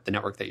depart the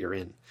network that you're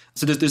in.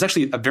 So there's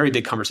actually a very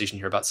big conversation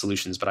here about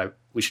solutions, but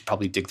we should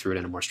probably dig through it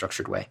in a more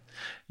structured way.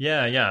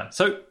 Yeah.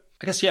 So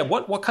I guess,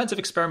 what kinds of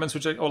experiments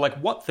would you, or like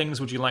what things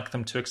would you like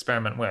them to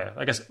experiment with?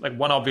 I guess like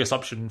one obvious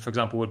option, for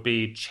example, would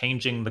be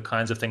changing the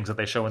kinds of things that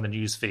they show in the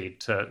news feed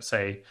to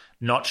say,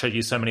 not show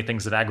you so many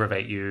things that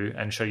aggravate you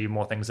and show you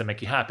more things that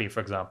make you happy, for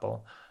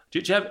example. Do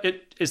you have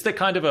it? Is there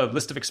kind of a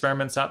list of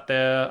experiments out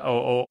there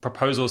or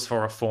proposals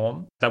for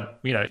reform that,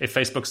 if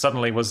Facebook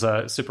suddenly was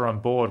super on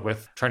board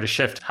with trying to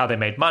shift how they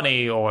made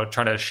money or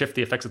trying to shift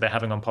the effects that they're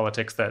having on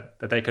politics that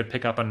they could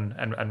pick up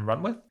and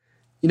run with?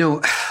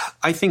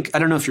 I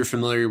don't know if you're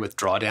familiar with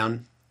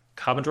Drawdown.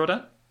 Carbon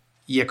Drawdown?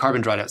 Yeah,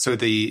 Carbon Drawdown. So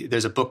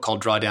there's a book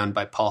called Drawdown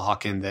by Paul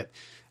Hawken that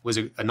was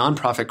a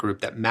nonprofit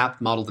group that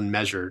mapped, modeled, and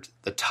measured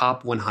the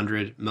top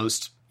 100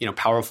 most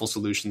powerful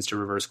solutions to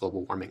reverse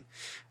global warming.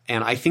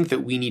 And I think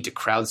that we need to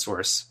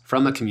crowdsource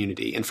from a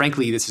community. And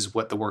frankly, this is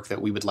what the work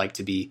that we would like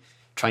to be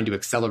trying to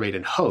accelerate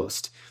and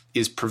host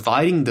is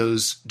providing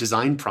those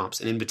design prompts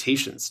and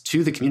invitations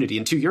to the community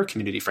and to your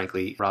community,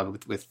 frankly,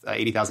 Rob, with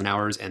 80,000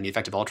 Hours and the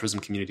Effective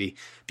Altruism community.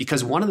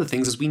 Because one of the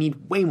things is we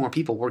need way more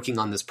people working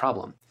on this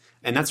problem.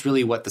 And that's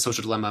really what the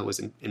Social Dilemma was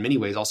in many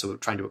ways also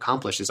trying to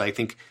accomplish is, I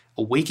think,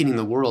 awakening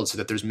the world so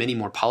that there's many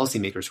more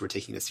policymakers who are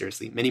taking this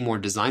seriously, many more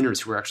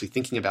designers who are actually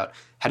thinking about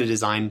how to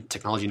design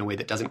technology in a way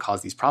that doesn't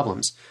cause these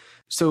problems.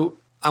 So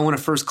I want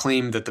to first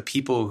claim that the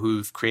people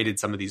who've created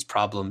some of these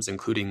problems,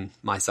 including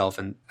myself,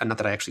 and not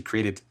that I actually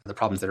created the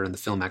problems that are in the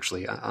film,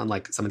 actually,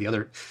 unlike some of the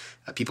other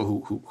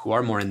people who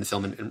are more in the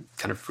film and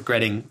kind of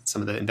regretting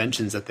some of the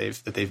inventions that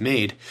they've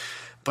made.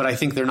 But I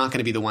think they're not going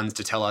to be the ones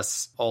to tell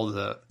us all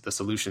the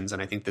solutions.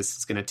 And I think this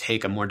is going to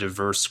take a more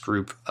diverse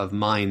group of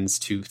minds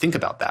to think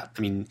about that. I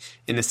mean,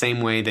 in the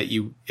same way that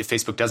if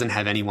Facebook doesn't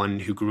have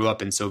anyone who grew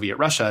up in Soviet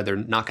Russia, they're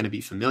not going to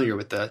be familiar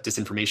with the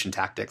disinformation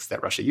tactics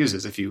that Russia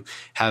uses. If you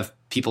have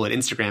people at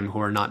Instagram who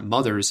are not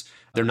mothers,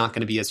 they're not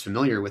going to be as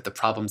familiar with the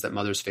problems that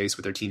mothers face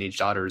with their teenage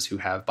daughters who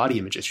have body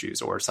image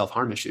issues or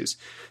self-harm issues.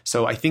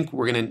 So I think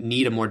we're going to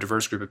need a more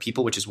diverse group of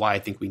people, which is why I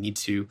think we need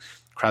to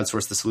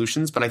crowdsource the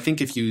solutions. But I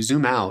think if you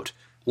zoom out,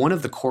 one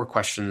of the core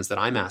questions that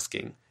I'm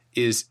asking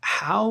is,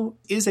 how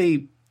is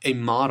a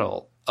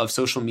model of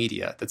social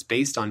media that's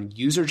based on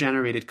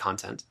user-generated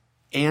content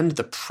and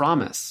the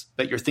promise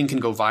that your thing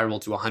can go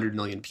viral to 100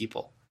 million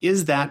people,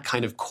 is that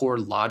kind of core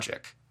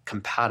logic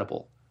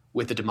compatible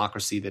with a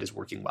democracy that is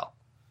working well?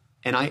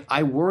 And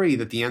I worry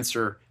that the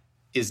answer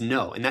is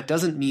no. And that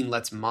doesn't mean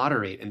let's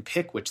moderate and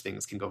pick which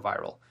things can go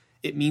viral.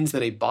 It means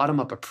that a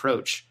bottom-up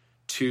approach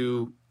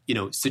to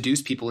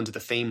seduce people into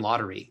the fame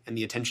lottery and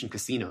the attention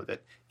casino,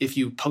 that if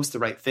you post the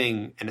right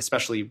thing, and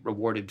especially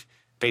rewarded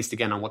based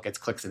again on what gets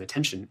clicks and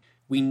attention,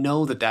 we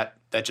know that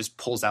just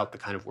pulls out the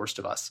kind of worst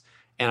of us.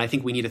 And I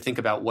think we need to think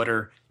about what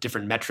are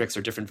different metrics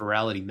or different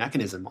virality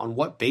mechanism, on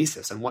what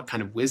basis and what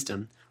kind of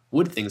wisdom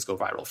would things go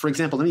viral. For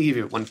example, let me give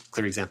you one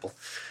clear example.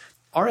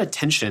 Our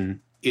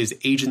attention is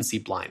agency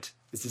blind.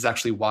 This is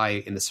actually why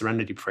in the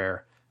Serenity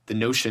Prayer, the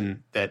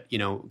notion that,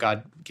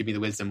 God, give me the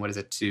wisdom, what is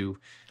it, to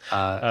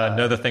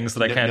know the things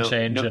that I can't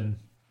change, and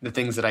the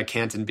things that I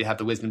can't, and have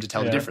the wisdom to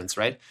tell the difference,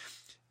 right?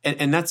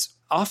 And that's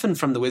often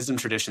from the wisdom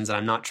traditions, and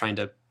I'm not trying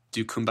to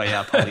do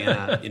kumbaya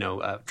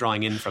Pollyanna,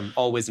 drawing in from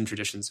all wisdom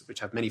traditions, which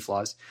have many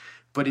flaws.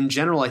 But in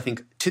general, I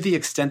think to the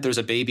extent there's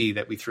a baby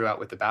that we threw out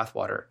with the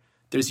bathwater,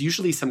 there's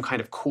usually some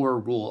kind of core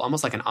rule,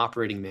 almost like an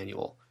operating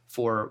manual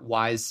for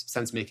wise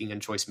sense-making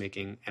and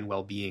choice-making and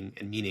well-being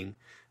and meaning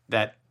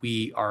that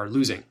we are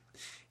losing.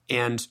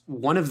 And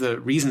one of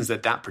the reasons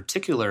that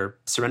particular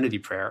Serenity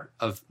Prayer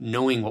of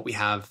knowing what we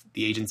have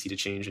the agency to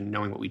change and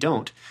knowing what we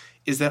don't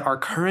is that our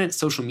current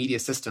social media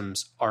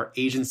systems are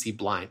agency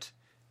blind.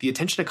 The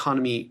attention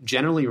economy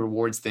generally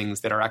rewards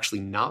things that are actually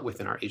not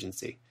within our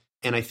agency.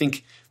 And I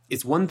think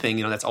it's one thing,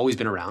 that's always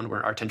been around,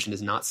 where our attention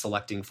is not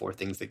selecting for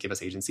things that give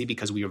us agency,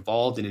 because we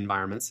evolved in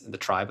environments in the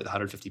tribe with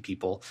 150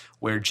 people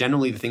where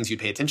generally the things you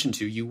pay attention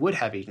to, you would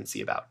have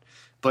agency about.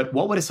 But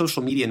what would a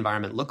social media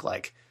environment look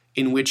like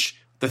in which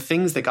the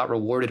things that got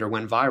rewarded or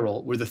went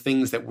viral were the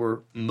things that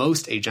were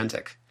most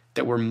agentic,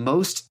 that were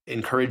most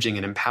encouraging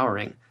and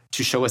empowering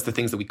to show us the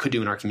things that we could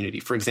do in our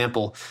community? For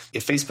example,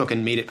 if Facebook had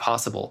made it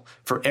possible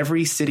for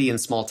every city and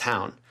small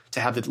town to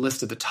have the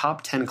list of the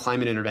top 10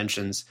 climate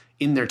interventions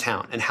in their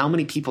town and how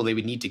many people they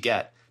would need to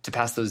get to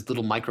pass those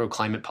little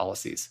microclimate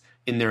policies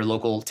in their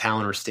local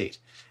town or state.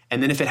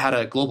 And then if it had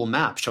a global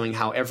map showing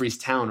how every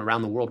town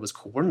around the world was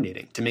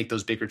coordinating to make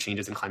those bigger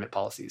changes in climate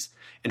policies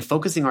and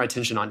focusing our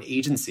attention on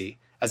agency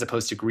as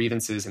opposed to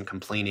grievances and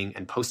complaining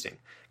and posting.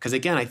 Because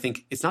again, I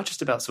think it's not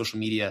just about social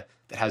media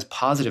that has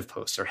positive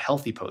posts or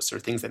healthy posts or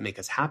things that make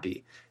us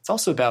happy. It's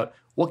also about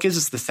what gives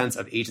us the sense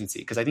of agency.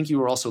 Because I think you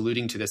were also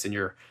alluding to this in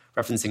your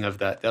referencing of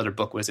the other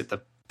book, was it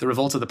the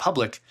Revolt of the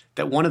Public,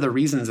 that one of the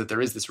reasons that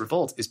there is this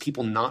revolt is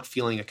people not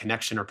feeling a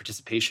connection or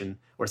participation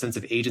or a sense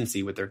of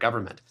agency with their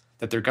government,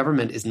 that their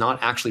government is not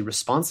actually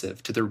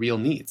responsive to their real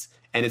needs.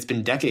 And it's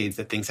been decades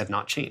that things have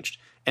not changed.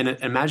 And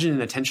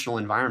imagine an attentional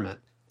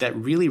environment that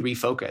really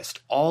refocused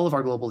all of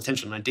our global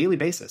attention on a daily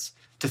basis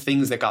to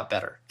things that got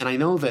better. And I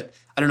know that,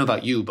 I don't know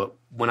about you, but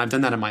when I've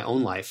done that in my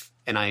own life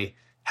and I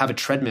have a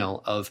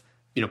treadmill of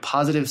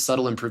positive,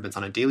 subtle improvements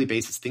on a daily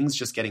basis, things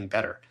just getting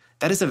better,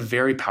 that is a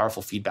very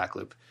powerful feedback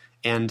loop.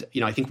 And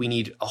I think we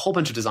need a whole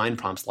bunch of design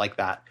prompts like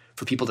that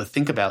for people to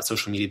think about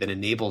social media that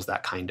enables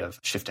that kind of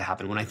shift to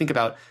happen. When I think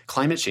about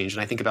climate change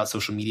and I think about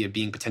social media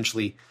being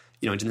potentially,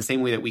 in the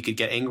same way that we could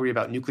get angry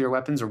about nuclear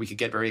weapons or we could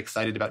get very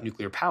excited about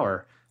nuclear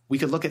power, we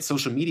could look at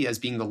social media as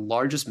being the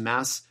largest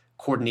mass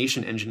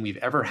coordination engine we've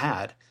ever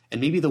had, and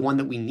maybe the one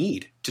that we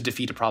need to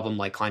defeat a problem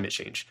like climate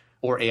change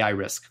or AI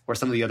risk or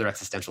some of the other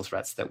existential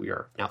threats that we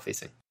are now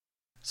facing.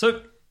 So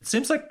it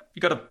seems like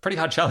you got a pretty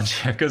hard challenge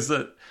here because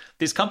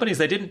these companies,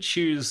 they didn't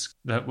choose,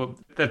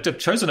 they've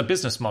chosen a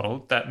business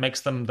model that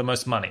makes them the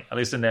most money, at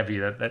least in their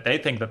view, that they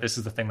think that this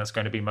is the thing that's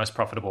going to be most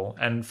profitable.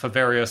 And for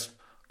various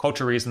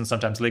cultural reasons,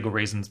 sometimes legal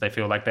reasons, they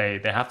feel like they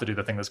have to do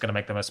the thing that's going to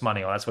make the most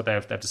money, or that's what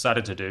they've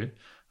decided to do.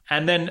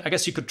 And then I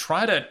guess you could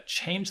try to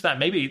change that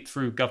maybe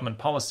through government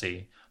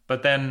policy.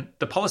 But then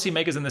the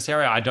policymakers in this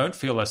area, I don't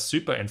feel are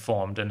super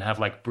informed and have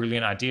like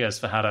brilliant ideas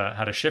for how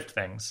to shift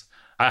things.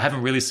 I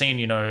haven't really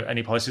seen,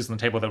 any policies on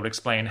the table that would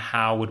explain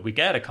how would we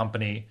get a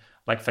company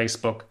like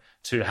Facebook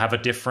to have a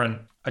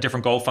different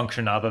goal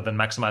function other than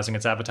maximizing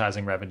its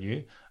advertising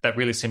revenue that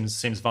really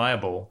seems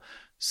viable.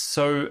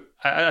 So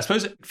I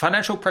suppose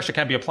financial pressure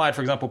can be applied,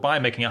 for example, by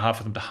making it hard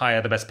for them to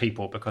hire the best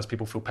people because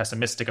people feel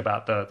pessimistic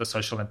about the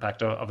social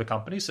impact of the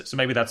company. So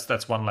maybe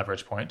that's one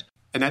leverage point.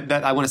 And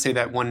that I want to say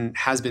that one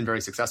has been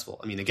very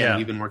successful. I mean, again,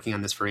 We've been working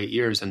on this for 8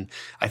 years, and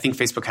I think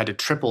Facebook had to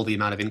triple the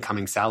amount of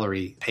incoming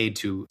salary paid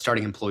to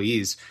starting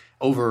employees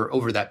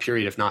over that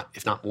period, if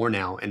not more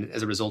now. And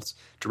as a result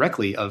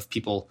directly of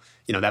people,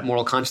 that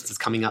moral conscience is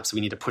coming up, so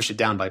we need to push it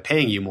down by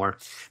paying you more.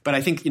 But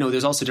I think,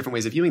 there's also different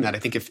ways of viewing that. I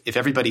think if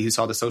everybody who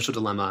saw The Social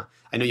Dilemma,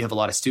 I know you have a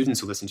lot of students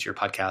who listen to your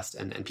podcast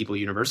and people at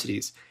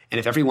universities, and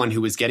if everyone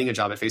who was getting a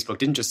job at Facebook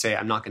didn't just say,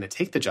 I'm not going to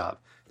take the job,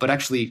 but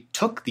actually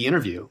took the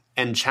interview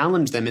and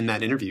challenged them in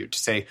that interview to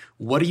say,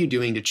 what are you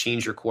doing to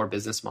change your core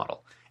business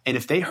model? And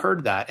if they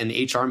heard that in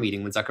the HR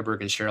meeting when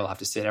Zuckerberg and Sheryl have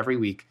to sit every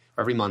week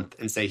or every month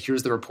and say,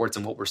 here's the reports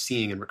on what we're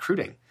seeing in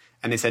recruiting.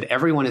 And they said,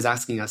 everyone is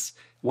asking us,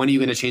 when are you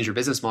going to change your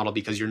business model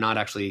because you're not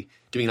actually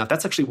doing enough?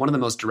 That's actually one of the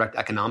most direct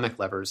economic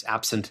levers,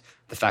 absent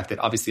the fact that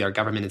obviously our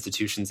government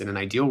institutions in an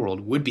ideal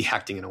world would be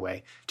acting in a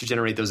way to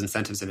generate those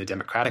incentives in a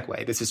democratic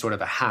way. This is sort of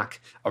a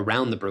hack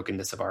around the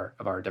brokenness of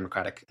our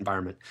democratic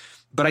environment.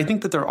 But I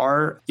think that there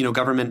are,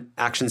 government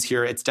actions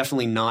here. It's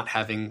definitely not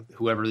having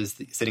whoever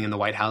is sitting in the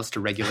White House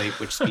to regulate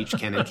which speech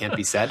can and can't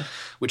be said,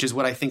 which is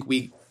what I think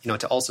we,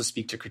 to also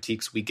speak to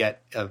critiques we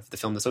get of the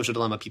film The Social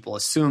Dilemma, people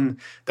assume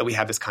that we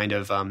have this kind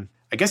of,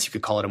 I guess you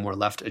could call it a more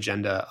left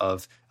agenda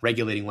of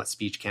regulating what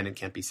speech can and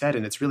can't be said.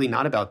 And it's really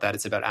not about that.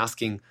 It's about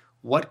asking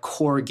what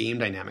core game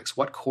dynamics,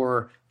 what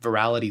core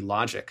virality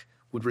logic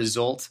would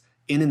result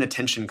in an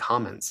attention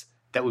commons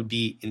that would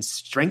be in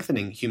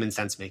strengthening human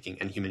sense-making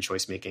and human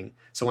choice-making.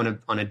 So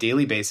on a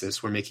daily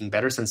basis, we're making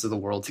better sense of the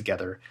world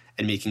together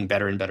and making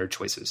better and better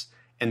choices.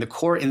 And the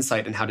core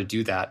insight in how to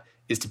do that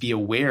is to be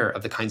aware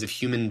of the kinds of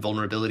human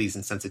vulnerabilities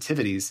and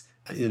sensitivities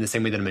in the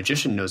same way that a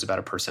magician knows about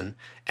a person,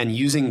 and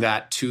using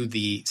that to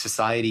the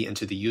society and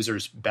to the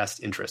user's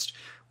best interest.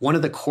 One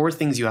of the core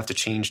things you have to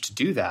change to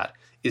do that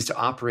is to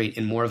operate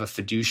in more of a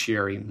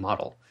fiduciary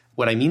model.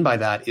 What I mean by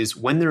that is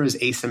when there is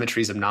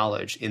asymmetries of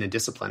knowledge in a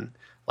discipline,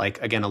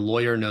 like, again, a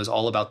lawyer knows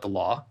all about the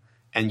law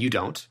and you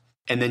don't,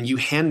 and then you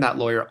hand that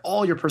lawyer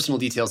all your personal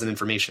details and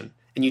information,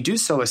 and you do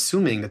so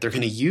assuming that they're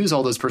going to use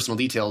all those personal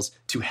details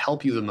to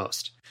help you the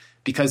most.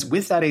 Because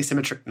with that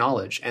asymmetric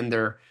knowledge and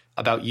they're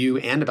about you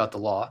and about the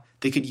law,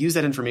 they could use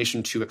that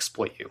information to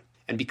exploit you.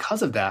 And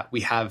because of that,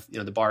 we have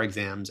the bar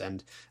exams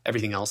and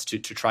everything else to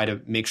try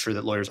to make sure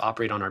that lawyers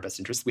operate on our best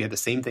interests. We have the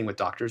same thing with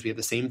doctors. We have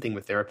the same thing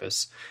with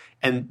therapists.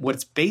 And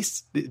what's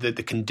based, the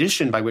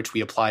condition by which we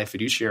apply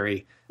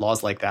fiduciary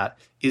laws like that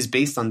is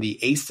based on the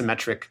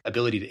asymmetric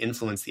ability to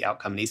influence the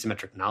outcome and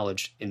asymmetric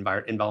knowledge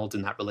involved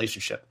in that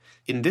relationship.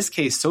 In this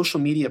case, social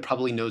media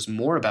probably knows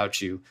more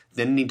about you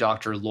than any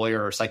doctor,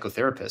 lawyer, or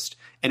psychotherapist,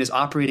 and is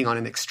operating on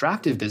an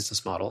extractive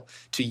business model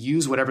to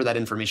use whatever that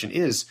information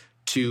is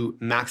to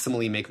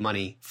maximally make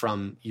money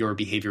from your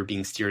behavior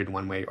being steered in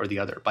one way or the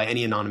other by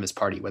any anonymous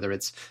party, whether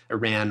it's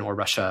Iran or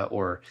Russia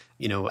or,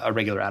 a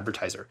regular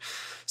advertiser.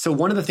 So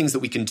one of the things that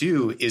we can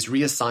do is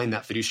reassign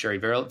that fiduciary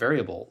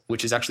variable,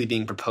 which is actually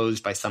being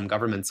proposed by some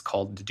governments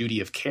called the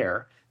duty of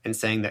care, and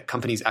saying that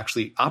companies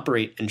actually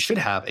operate and should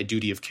have a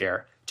duty of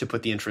care to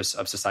put the interests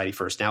of society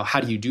first. Now, how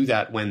do you do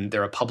that when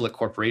they're a public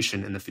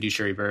corporation and the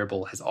fiduciary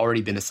variable has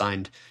already been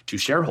assigned to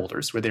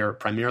shareholders, where they're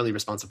primarily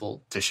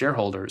responsible to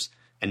shareholders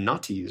and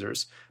not to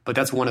users? But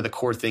that's one of the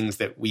core things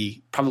that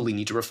we probably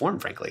need to reform,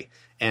 frankly.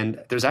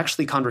 And there's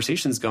actually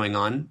conversations going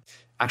on,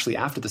 actually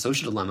after the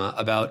social dilemma,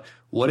 about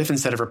what if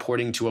instead of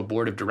reporting to a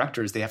board of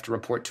directors, they have to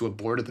report to a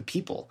board of the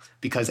people?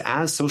 Because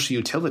as social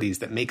utilities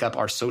that make up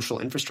our social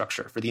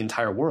infrastructure for the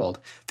entire world,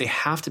 they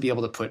have to be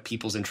able to put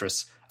people's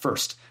interests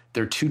first.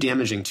 They're too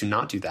damaging to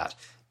not do that.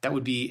 That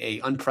would be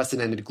an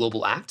unprecedented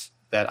global act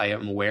that I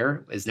am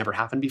aware has never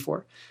happened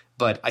before.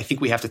 But I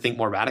think we have to think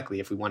more radically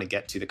if we want to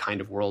get to the kind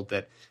of world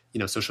that,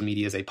 social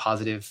media is a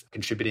positive,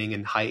 contributing,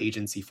 and high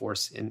agency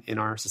force in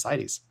our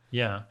societies.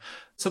 Yeah.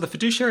 So the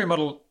fiduciary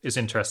model is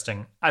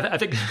interesting. I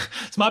think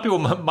smart people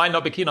might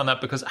not be keen on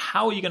that, because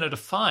how are you going to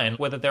define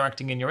whether they're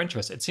acting in your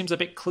interest? It seems a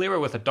bit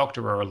clearer with a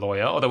doctor or a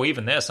lawyer, although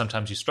even there,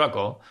 sometimes you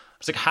struggle.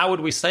 It's like, how would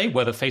we say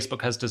whether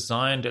Facebook has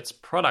designed its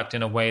product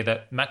in a way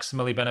that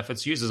maximally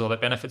benefits users or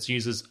that benefits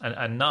users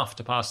enough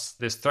to pass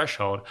this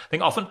threshold? I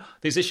think often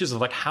these issues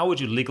of how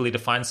would you legally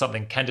define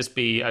something can just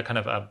be a kind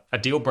of a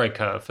deal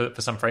breaker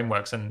for some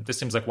frameworks. And this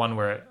seems like one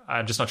where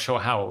I'm just not sure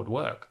how it would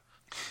work.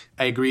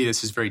 I agree.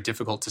 This is very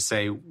difficult to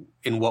say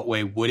in what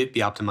way would it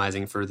be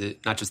optimizing for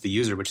not just the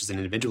user, which is an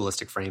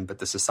individualistic frame, but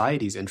the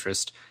society's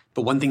interest.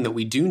 But one thing that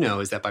we do know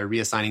is that by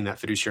reassigning that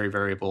fiduciary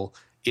variable,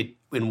 it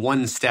in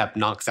one step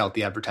knocks out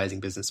the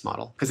advertising business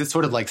model. Because it's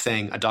sort of like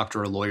saying a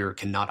doctor or a lawyer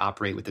cannot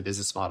operate with a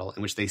business model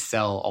in which they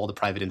sell all the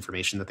private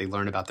information that they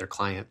learn about their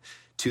client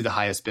to the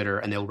highest bidder,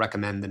 and they'll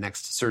recommend the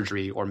next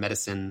surgery or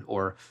medicine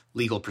or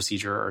legal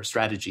procedure or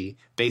strategy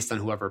based on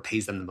whoever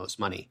pays them the most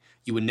money.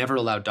 You would never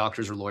allow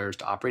doctors or lawyers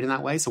to operate in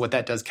that way. So what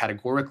that does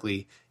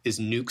categorically is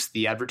nukes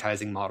the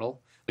advertising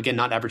model. Again,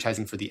 not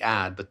advertising for the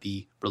ad, but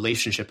the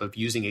relationship of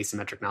using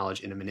asymmetric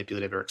knowledge in a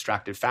manipulative or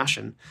extractive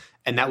fashion.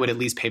 And that would at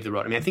least pave the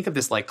road. I think of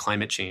this like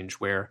climate change,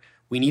 where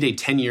we need a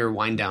 10-year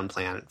wind down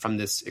plan from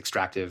this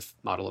extractive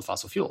model of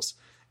fossil fuels.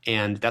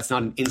 And that's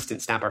not an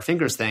instant snap our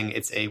fingers thing.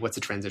 It's what's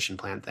a transition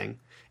plan thing.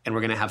 And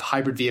we're going to have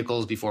hybrid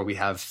vehicles before we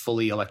have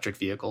fully electric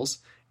vehicles.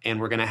 And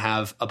we're going to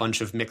have a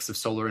bunch of mix of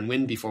solar and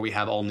wind before we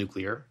have all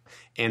nuclear.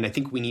 And I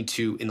think we need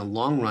to, in the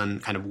long run,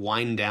 kind of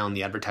wind down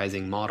the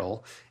advertising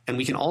model. And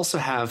we can also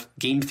have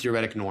game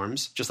theoretic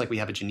norms, just like we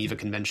have a Geneva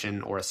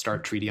Convention or a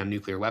START treaty on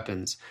nuclear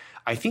weapons.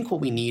 I think what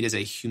we need is a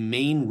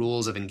humane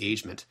rules of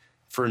engagement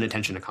for an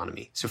attention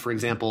economy. So, for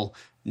example,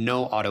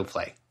 no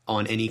autoplay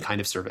on any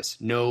kind of service,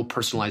 no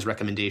personalized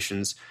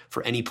recommendations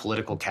for any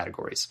political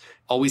categories.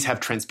 Always have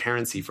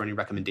transparency for any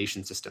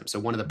recommendation system. So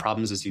one of the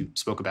problems, as you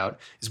spoke about,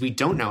 is we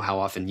don't know how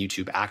often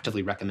YouTube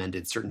actively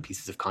recommended certain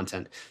pieces of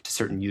content to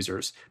certain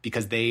users,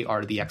 because they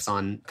are the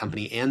Exxon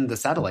company and the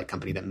satellite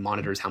company that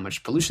monitors how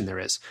much pollution there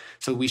is.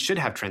 So we should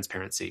have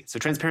transparency. So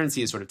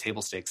transparency is sort of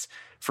table stakes.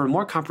 For a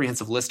more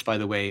comprehensive list, by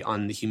the way,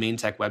 on the Humane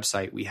Tech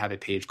website, we have a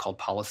page called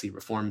Policy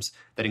Reforms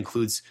that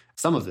includes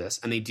some of this,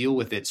 and they deal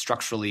with it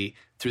structurally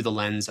through the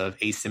lens of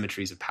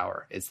asymmetries of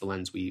power. It's the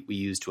lens we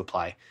use to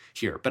apply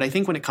here. But I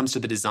think when it comes to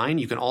the design,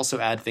 you can also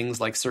add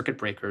things like circuit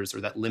breakers or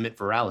that limit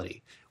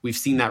virality. We've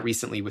seen that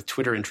recently with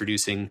Twitter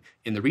introducing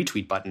in the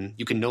retweet button.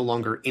 You can no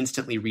longer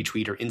instantly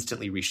retweet or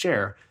instantly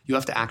reshare. You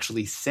have to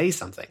actually say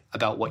something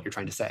about what you're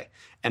trying to say.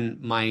 And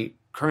my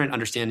current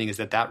understanding is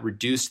that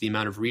reduced the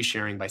amount of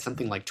resharing by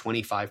something like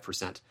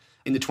 25%,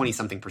 in the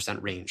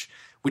 20-something% range,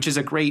 which is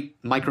a great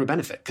micro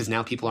benefit, because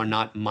now people are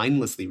not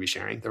mindlessly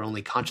resharing, they're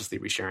only consciously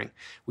resharing.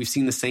 We've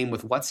seen the same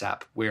with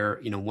WhatsApp, where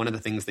one of the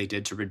things they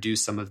did to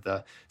reduce some of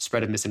the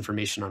spread of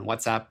misinformation on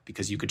WhatsApp,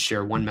 because you could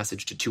share one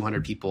message to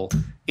 200 people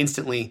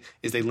instantly,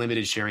 is they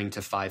limited sharing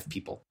to 5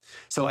 people.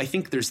 So I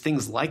think there's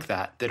things like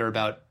that are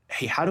about,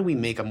 hey, how do we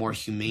make a more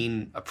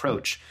humane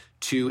approach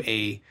to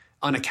a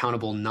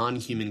unaccountable,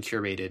 non-human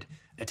curated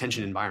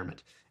attention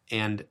environment?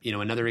 And,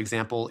 another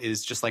example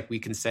is just like we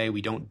can say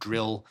we don't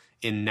drill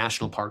in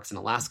national parks in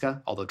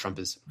Alaska, although Trump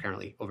is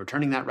apparently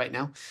overturning that right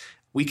now.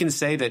 We can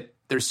say that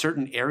there's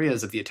certain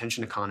areas of the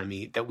attention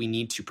economy that we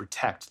need to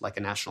protect, like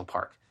a national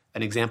park.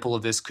 An example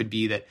of this could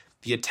be that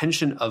the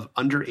attention of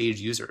underage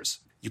users,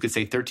 you could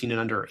say 13 and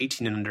under or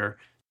 18 and under,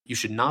 you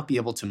should not be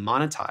able to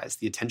monetize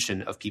the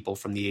attention of people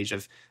from the age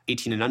of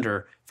 18 and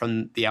under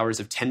from the hours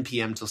of 10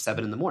 p.m. till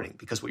 7 in the morning,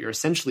 because what you're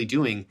essentially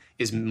doing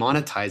is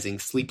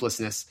monetizing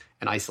sleeplessness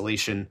and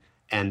isolation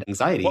and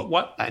anxiety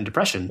and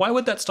depression. Why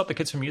would that stop the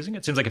kids from using it?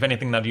 It seems like if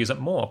anything, they'd use it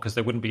more, because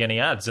there wouldn't be any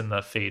ads in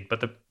the feed,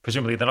 but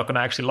presumably they're not going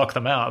to actually lock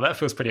them out. That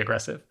feels pretty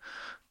aggressive.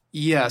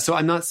 Yeah, so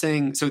I'm not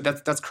saying so.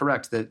 That's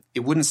correct. That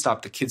it wouldn't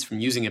stop the kids from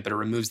using it, but it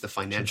removes the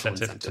financial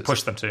incentives to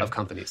push them to of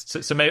companies.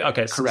 So maybe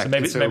correct. So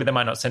maybe they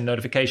might not send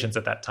notifications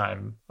at that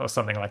time or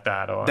something like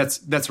that. Or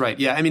that's right.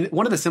 Yeah, I mean,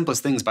 one of the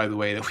simplest things, by the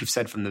way, that we've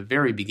said from the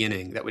very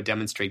beginning that would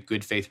demonstrate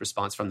good faith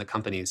response from the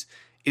companies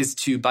is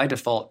to by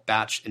default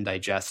batch and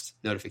digest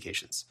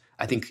notifications.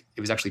 I think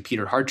it was actually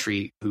Peter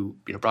Hartree who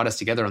brought us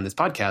together on this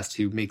podcast,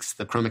 who makes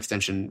the Chrome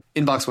extension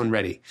Inbox One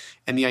ready.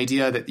 And the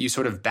idea that you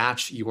sort of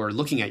batch your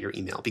looking at your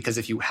email, because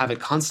if you have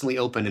it constantly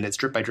open and it's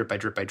drip by drip by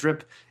drip by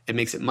drip, it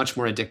makes it much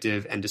more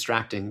addictive and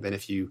distracting than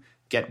if you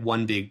get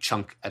one big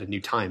chunk at a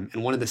new time.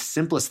 And one of the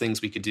simplest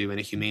things we could do in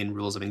a humane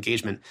rules of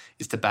engagement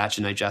is to batch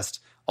and digest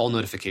all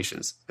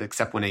notifications,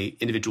 except when an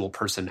individual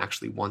person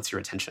actually wants your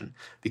attention.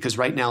 Because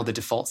right now, the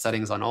default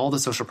settings on all the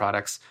social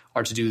products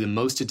are to do the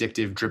most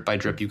addictive drip by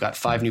drip. You've got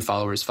 5 new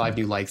followers, 5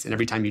 new likes, and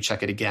every time you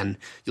check it again,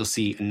 you'll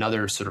see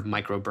another sort of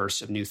micro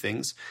burst of new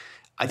things.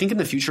 I think in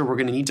the future, we're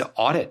going to need to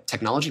audit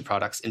technology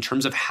products in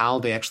terms of how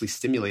they actually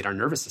stimulate our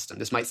nervous system.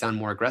 This might sound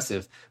more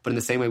aggressive, but in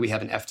the same way we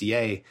have an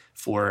FDA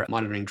for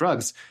monitoring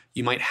drugs,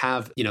 you might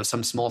have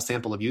some small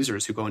sample of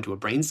users who go into a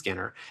brain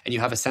scanner, and you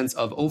have a sense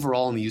of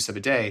overall in the use of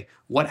a day,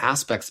 what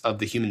aspects of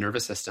the human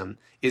nervous system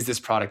is this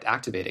product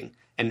activating?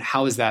 And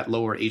how is that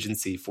lower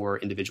agency for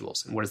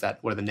individuals? And what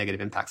are the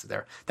negative impacts of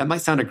there? That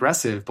might sound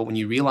aggressive, but when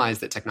you realize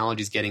that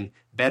technology is getting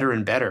better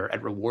and better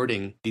at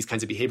rewarding these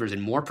kinds of behaviors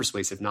and more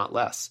persuasive, not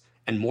less,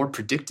 and more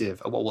predictive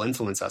of what will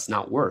influence us,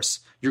 not worse,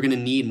 you're going to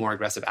need more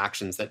aggressive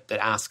actions that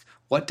ask,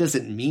 what does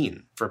it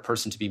mean for a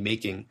person to be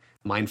making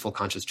mindful,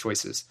 conscious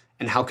choices?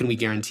 And how can we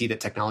guarantee that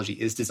technology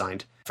is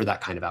designed for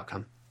that kind of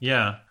outcome?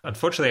 Yeah.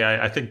 Unfortunately,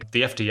 I think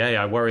the FDA,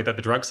 I worry that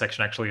the drug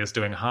section actually is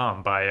doing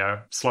harm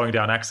by slowing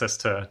down access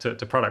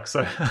to products.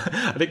 So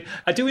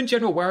I do in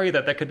general worry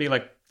that there could be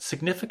like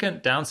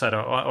significant downside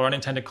or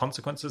unintended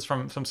consequences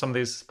from some of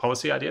these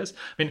policy ideas.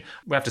 I mean,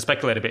 we have to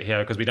speculate a bit here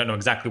because we don't know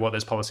exactly what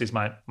those policies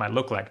might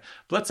look like.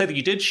 But let's say that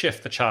you did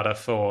shift the charter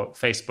for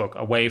Facebook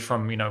away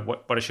from,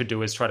 what it should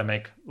do is try to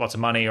make lots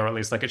of money, or at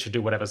least like it should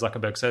do whatever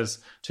Zuckerberg says,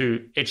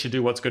 to it should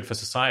do what's good for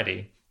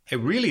society. It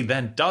really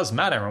then does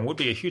matter and would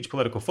be a huge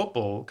political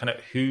football, kind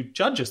of who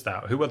judges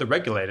that? Who are the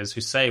regulators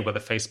who say whether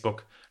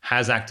Facebook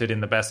has acted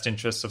in the best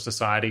interests of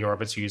society or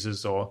of its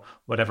users or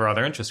whatever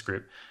other interest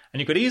group?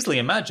 And you could easily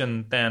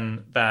imagine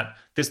then that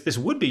this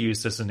would be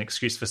used as an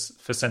excuse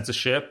for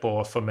censorship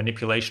or for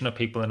manipulation of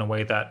people in a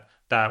way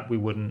that we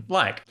wouldn't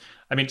like.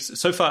 I mean,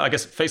 so far, I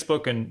guess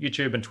Facebook and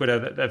YouTube and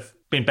Twitter, they've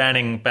been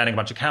banning a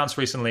bunch of accounts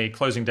recently,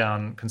 closing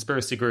down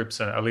conspiracy groups,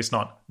 and at least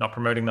not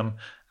promoting them.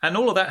 And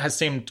all of that has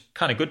seemed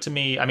kind of good to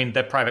me. I mean,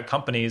 they're private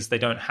companies. They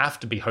don't have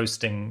to be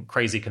hosting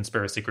crazy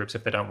conspiracy groups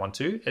if they don't want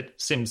to. It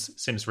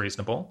seems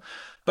reasonable.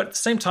 But at the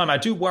same time, I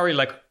do worry,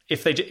 like,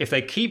 if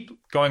they keep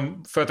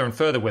going further and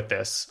further with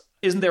this,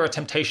 isn't there a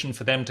temptation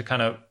for them to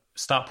kind of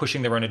start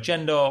pushing their own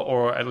agenda,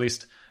 or at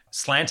least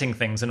slanting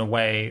things in a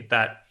way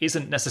that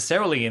isn't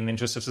necessarily in the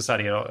interest of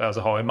society as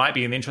a whole? It might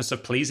be in the interest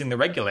of pleasing the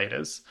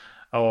regulators,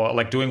 or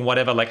like doing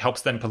whatever like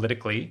helps them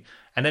politically.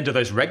 And then do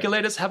those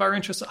regulators have our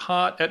interests at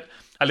heart?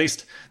 At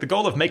least the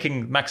goal of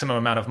making maximum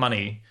amount of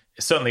money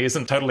certainly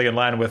isn't totally in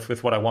line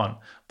with what I want.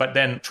 But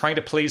then trying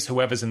to please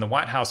whoever's in the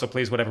White House or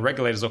please whatever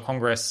regulators or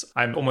Congress,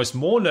 I'm almost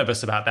more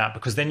nervous about that,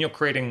 because then you're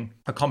creating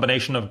a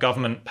combination of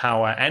government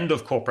power and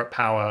of corporate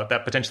power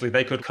that potentially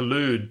they could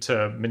collude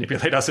to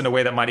manipulate us in a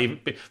way that might even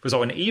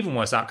result in even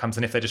worse outcomes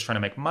than if they're just trying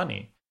to make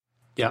money.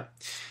 Yeah,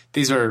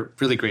 these are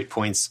really great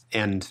points.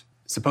 And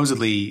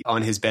supposedly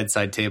on his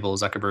bedside table,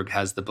 Zuckerberg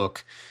has the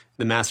book,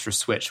 The Master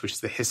Switch, which is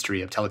the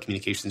history of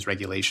telecommunications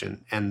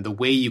regulation. And the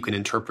way you can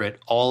interpret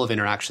all of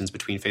interactions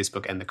between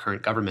Facebook and the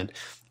current government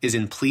is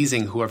in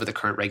pleasing whoever the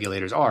current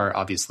regulators are,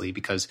 obviously,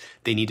 because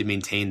they need to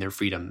maintain their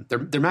freedom.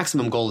 Their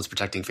maximum goal is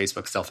protecting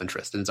Facebook's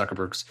self-interest and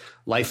Zuckerberg's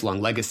lifelong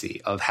legacy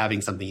of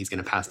having something he's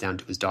going to pass down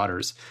to his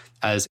daughters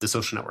as the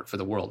social network for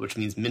the world, which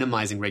means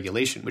minimizing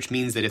regulation, which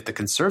means that if the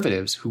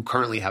conservatives who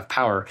currently have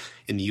power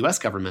in the US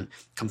government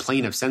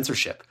complain of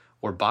censorship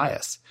or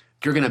bias,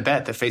 you're going to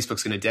bet that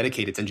Facebook's going to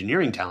dedicate its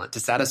engineering talent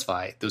to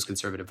satisfy those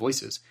conservative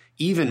voices,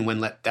 even when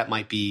that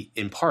might be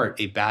in part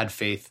a bad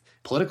faith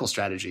political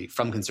strategy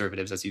from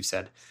conservatives, as you've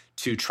said,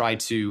 to try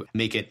to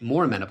make it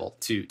more amenable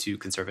to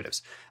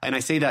conservatives. And I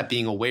say that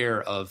being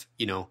aware of,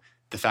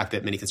 the fact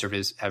that many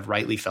conservatives have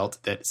rightly felt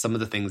that some of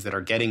the things that are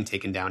getting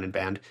taken down and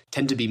banned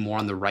tend to be more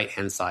on the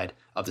right-hand side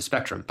of the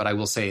spectrum. But I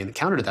will say in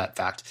counter to that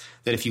fact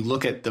that if you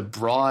look at the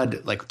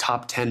broad, like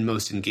top 10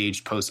 most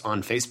engaged posts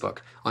on Facebook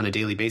on a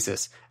daily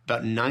basis,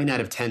 about 9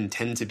 out of 10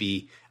 tend to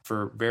be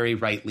for very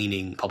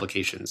right-leaning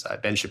publications,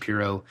 Ben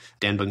Shapiro,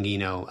 Dan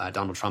Bongino,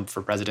 Donald Trump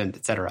for president,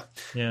 et cetera.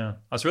 Yeah,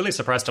 I was really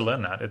surprised to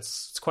learn that.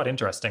 It's quite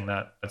interesting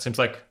that it seems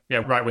like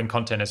right-wing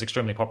content is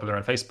extremely popular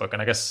on Facebook.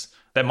 And I guess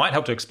that might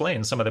help to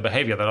explain some of the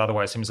behavior that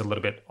otherwise seems a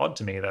little bit odd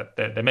to me, that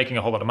they're making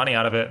a whole lot of money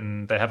out of it,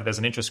 and there's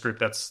an interest group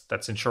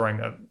that's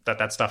ensuring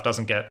that stuff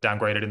doesn't get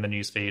downgraded in the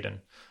newsfeed. And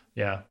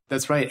Yeah.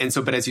 That's right. And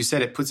so, but as you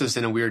said, it puts us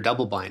in a weird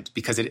double bind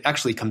because it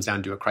actually comes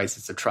down to a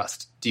crisis of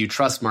trust. Do you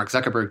trust Mark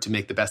Zuckerberg to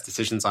make the best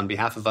decisions on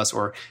behalf of us,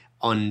 or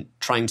on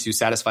trying to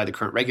satisfy the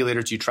current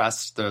regulators? Do you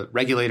trust the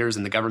regulators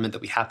and the government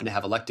that we happen to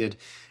have elected?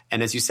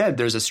 And as you said,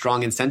 there's a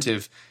strong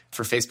incentive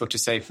for Facebook to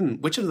say,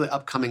 which of the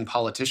upcoming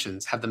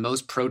politicians have the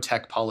most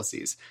pro-tech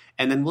policies?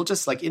 And then we'll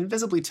just like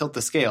invisibly tilt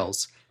the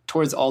scales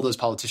towards all those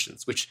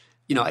politicians, which,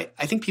 you know,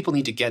 I think people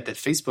need to get that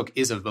Facebook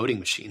is a voting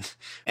machine,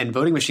 and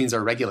voting machines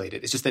are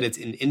regulated. It's just that it's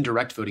an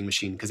indirect voting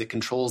machine because it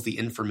controls the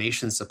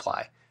information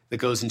supply that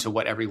goes into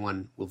what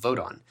everyone will vote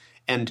on.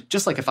 And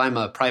just like if I'm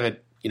a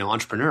private,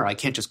 entrepreneur, I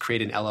can't just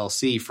create an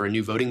LLC for a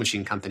new voting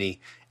machine company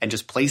and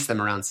just place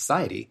them around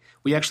society.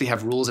 We actually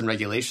have rules and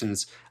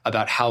regulations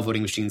about how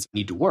voting machines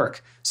need to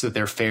work so that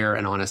they're fair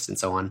and honest and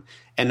so on.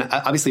 And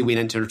obviously we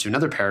enter into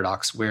another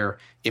paradox where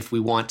if we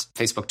want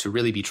Facebook to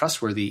really be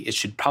trustworthy, it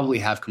should probably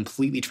have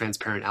completely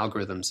transparent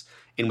algorithms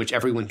in which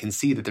everyone can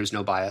see that there's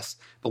no bias.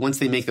 But once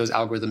they make those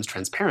algorithms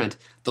transparent,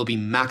 there'll be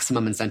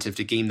maximum incentive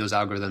to game those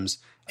algorithms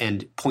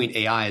and point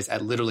AIs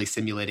at literally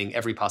simulating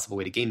every possible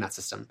way to game that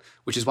system,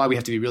 which is why we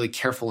have to be really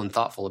careful and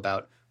thoughtful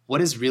about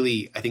what is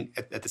really, I think,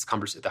 at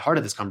the heart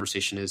of this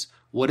conversation is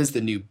what is the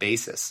new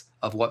basis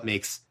of what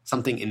makes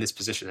something in this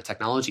position, a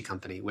technology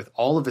company with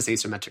all of this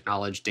asymmetric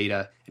knowledge,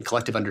 data, and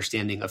collective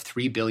understanding of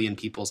 3 billion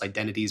people's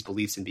identities,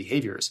 beliefs, and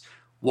behaviors.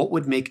 What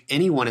would make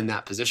anyone in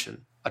that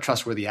position a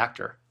trustworthy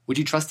actor? Would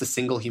you trust a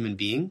single human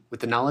being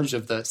with the knowledge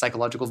of the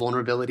psychological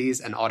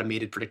vulnerabilities and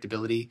automated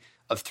predictability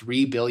of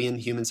 3 billion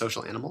human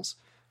social animals?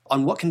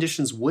 On what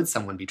conditions would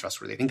someone be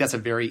trustworthy? I think that's a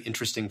very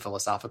interesting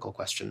philosophical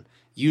question.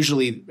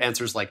 Usually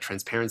answers like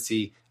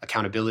transparency,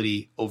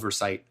 accountability,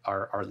 oversight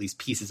are at least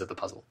pieces of the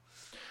puzzle.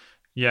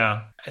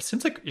 Yeah. It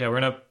seems like, we're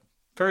in a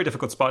very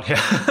difficult spot here.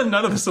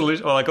 None of the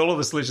solutions, or like all of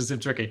the solutions seem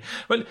tricky.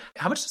 But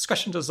how much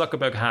discretion does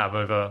Zuckerberg have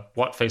over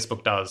what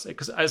Facebook does?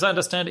 Because as I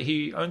understand it,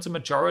 he owns a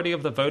majority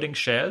of the voting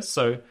shares.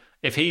 So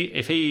if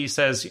he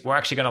says we're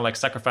actually going to like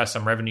sacrifice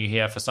some revenue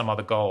here for some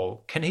other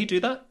goal, can he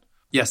do that?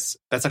 Yes,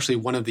 that's actually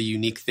one of the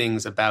unique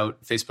things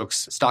about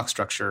Facebook's stock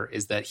structure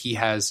is that he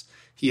has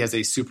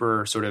a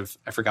super sort of,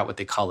 I forgot what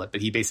they call it, but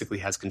he basically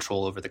has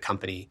control over the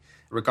company,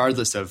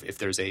 regardless of if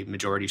there's a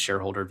majority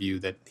shareholder view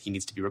that he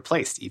needs to be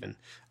replaced even.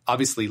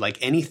 Obviously, like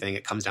anything,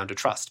 it comes down to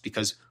trust,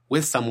 because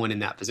with someone in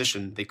that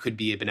position, they could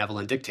be a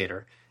benevolent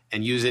dictator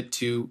and use it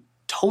to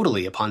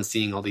totally, upon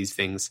seeing all these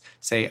things,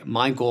 say,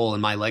 my goal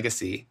and my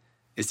legacy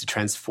is to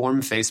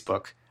transform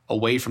Facebook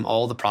away from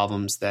all the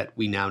problems that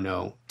we now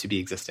know to be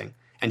existing.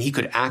 And he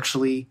could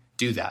actually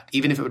do that,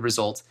 even if it would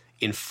result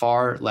in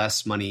far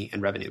less money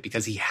and revenue,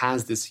 because he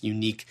has this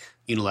unique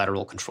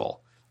unilateral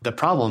control. The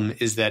problem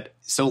is that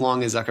so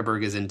long as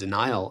Zuckerberg is in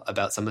denial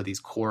about some of these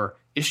core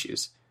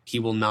issues, he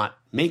will not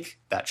make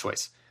that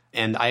choice.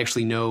 And I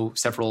actually know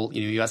several,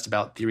 you asked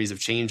about theories of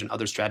change and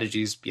other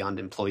strategies beyond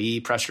employee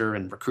pressure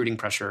and recruiting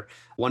pressure.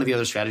 One of the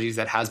other strategies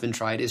that has been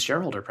tried is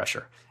shareholder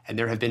pressure. And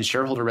there have been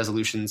shareholder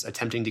resolutions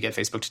attempting to get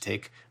Facebook to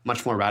take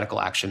much more radical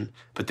action,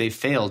 but they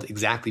failed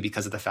exactly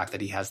because of the fact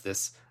that he has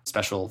this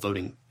special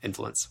voting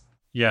influence.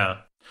 Yeah.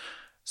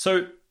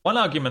 So one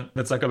argument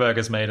that Zuckerberg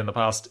has made in the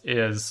past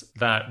is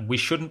that we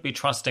shouldn't be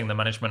trusting the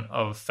management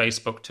of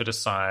Facebook to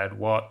decide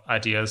what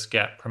ideas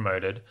get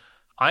promoted.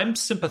 I'm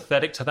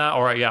sympathetic to that,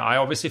 I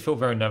obviously feel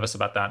very nervous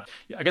about that.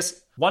 I guess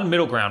one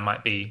middle ground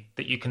might be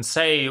that you can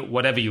say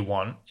whatever you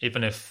want,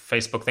 even if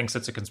Facebook thinks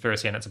it's a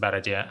conspiracy and it's a bad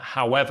idea.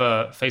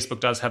 However, Facebook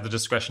does have the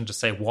discretion to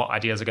say what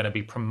ideas are going to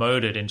be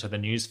promoted into the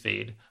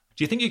newsfeed.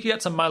 Do you think you could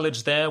get some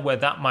mileage there where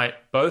that might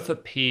both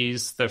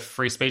appease the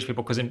free speech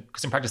people? Because in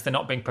practice, they're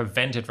not being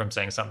prevented from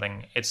saying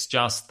something. It's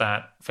just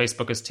that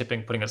Facebook is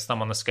putting its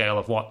thumb on the scale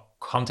of what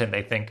content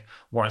they think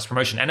warrants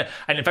promotion. And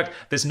in fact,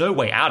 there's no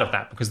way out of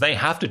that because they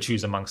have to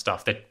choose among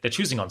stuff. They're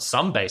choosing on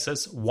some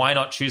basis. Why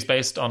not choose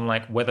based on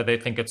like whether they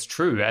think it's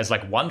true as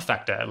like one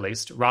factor at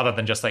least, rather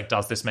than just like,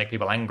 does this make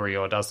people angry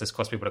or does this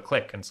cause people to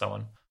click and so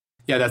on?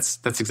 Yeah, that's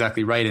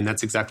exactly right. And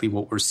that's exactly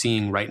what we're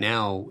seeing right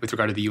now with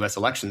regard to the US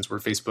elections, where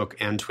Facebook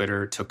and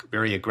Twitter took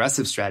very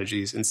aggressive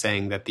strategies in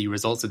saying that the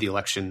results of the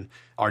election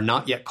are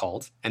not yet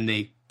called. And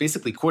they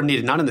basically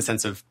coordinated, not in the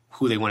sense of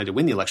who they wanted to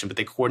win the election, but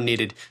they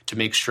coordinated to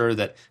make sure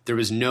that there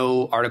was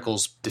no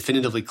articles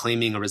definitively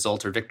claiming a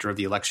result or victor of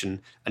the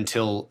election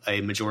until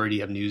a majority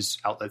of news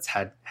outlets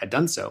had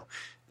done so.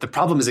 The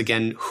problem is,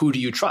 again, who do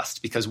you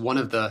trust? Because one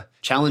of the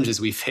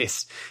challenges we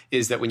face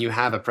is that when you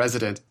have a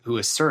president who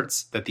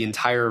asserts that the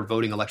entire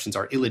voting elections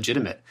are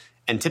illegitimate,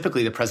 and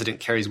typically the president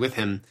carries with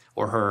him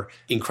or her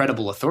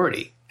incredible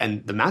authority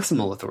and the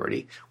maximal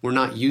authority, we're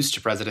not used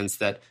to presidents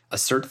that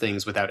assert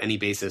things without any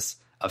basis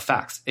of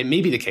facts. It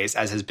may be the case,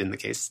 as has been the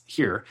case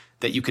here,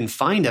 that you can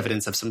find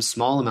evidence of some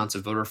small amounts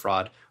of voter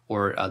fraud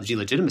or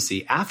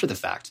delegitimacy after the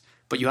fact,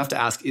 but you have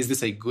to ask, is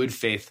this a good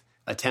faith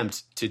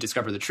attempt to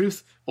discover the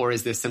truth, or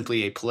is this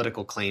simply a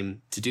political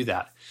claim to do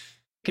that?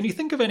 Can you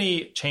think of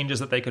any changes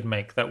that they could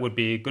make that would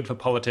be good for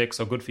politics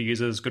or good for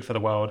users, good for the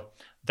world,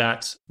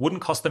 that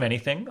wouldn't cost them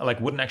anything,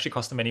 like wouldn't actually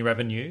cost them any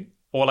revenue,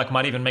 or like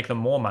might even make them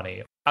more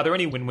money? Are there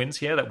any win-wins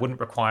here that wouldn't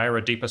require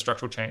a deeper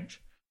structural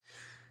change?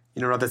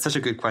 Rob, that's such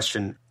a good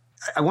question.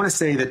 I want to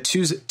say that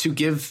to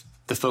give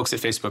the folks at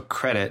Facebook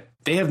credit,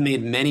 they have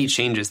made many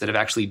changes that have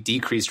actually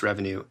decreased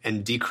revenue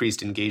and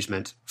decreased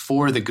engagement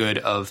for the good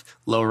of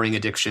lowering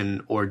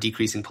addiction or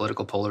decreasing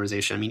political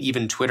polarization. I mean,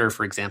 even Twitter,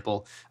 for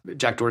example,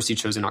 Jack Dorsey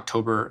chose in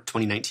October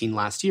 2019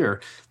 last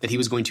year that he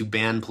was going to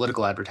ban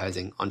political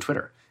advertising on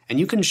Twitter. And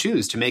you can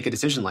choose to make a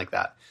decision like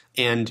that.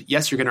 And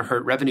yes, you're going to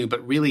hurt revenue,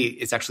 but really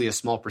it's actually a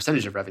small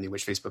percentage of revenue,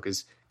 which Facebook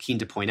is keen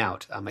to point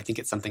out. I think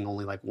it's something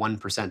only like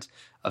 1%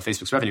 of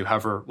Facebook's revenue.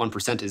 However,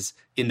 1% is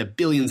in the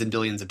billions and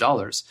billions of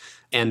dollars.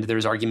 And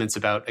there's arguments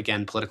about,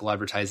 again, political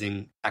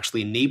advertising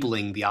actually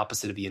enabling the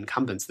opposite of the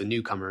incumbents, the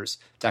newcomers,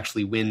 to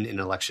actually win an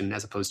election,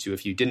 as opposed to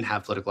if you didn't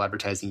have political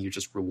advertising, you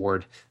just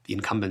reward the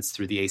incumbents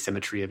through the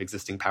asymmetry of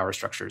existing power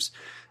structures.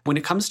 When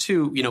it comes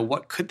to,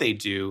 what could they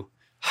do?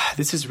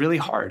 This is really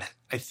hard.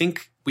 I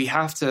think we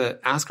have to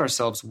ask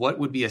ourselves what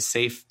would be a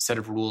safe set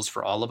of rules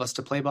for all of us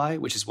to play by,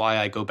 which is why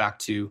I go back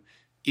to,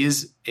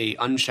 is a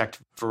unchecked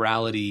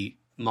virality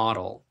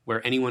model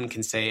where anyone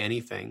can say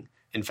anything.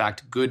 In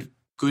fact, good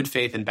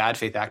faith and bad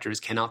faith actors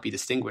cannot be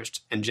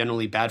distinguished. And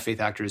generally, bad faith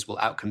actors will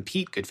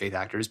outcompete good faith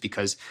actors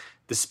because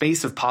the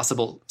space of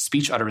possible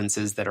speech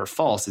utterances that are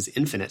false is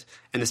infinite,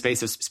 and the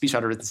space of speech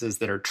utterances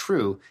that are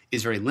true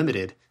is very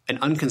limited. An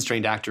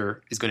unconstrained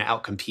actor is going to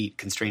outcompete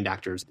constrained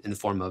actors in the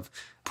form of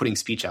putting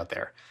speech out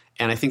there.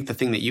 And I think the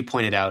thing that you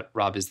pointed out,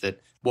 Rob, is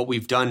that what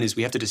we've done is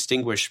we have to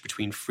distinguish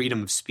between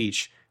freedom of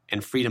speech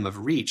and freedom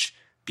of reach,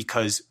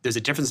 because there's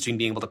a difference between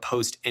being able to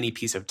post any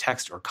piece of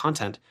text or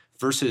content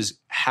versus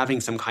having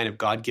some kind of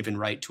God-given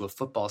right to a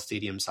football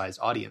stadium-sized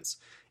audience.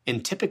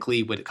 And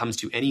typically, when it comes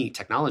to any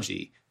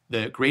technology,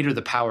 the greater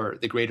the power,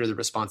 the greater the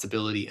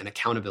responsibility and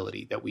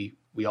accountability that we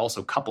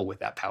also couple with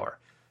that power.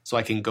 So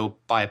I can go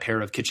buy a pair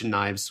of kitchen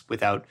knives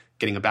without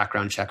getting a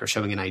background check or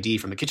showing an ID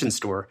from a kitchen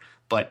store.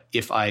 But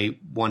if I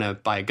want to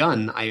buy a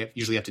gun, I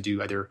usually have to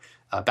do either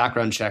a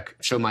background check,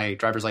 show my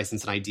driver's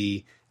license and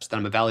ID, so that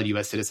I'm a valid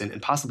U.S. citizen,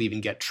 and possibly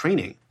even get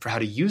training for how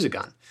to use a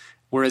gun.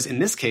 Whereas in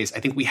this case, I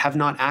think we have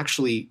not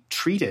actually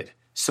treated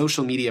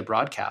social media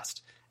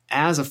broadcast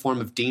as a form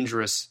of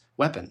dangerous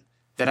weapon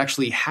that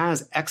actually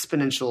has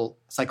exponential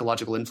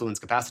psychological influence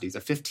capacities. A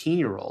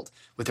 15-year-old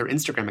with her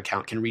Instagram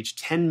account can reach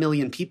 10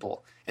 million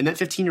people. And that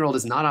 15-year-old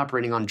is not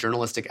operating on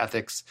journalistic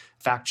ethics,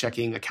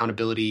 fact-checking,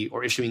 accountability,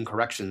 or issuing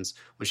corrections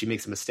when she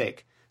makes a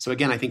mistake. So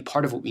again, I think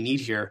part of what we need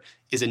here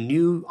is a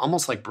new,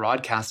 almost like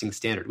broadcasting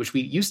standard, which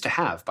we used to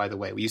have, by the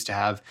way. We used to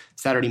have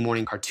Saturday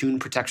morning cartoon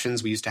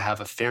protections. We used to have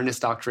a fairness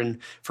doctrine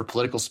for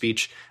political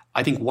speech.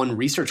 I think one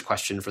research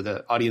question for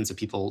the audience of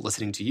people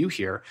listening to you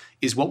here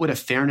is, what would a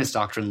fairness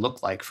doctrine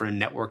look like for a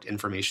networked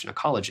information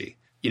ecology?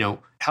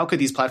 How could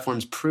these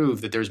platforms prove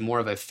that there's more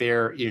of a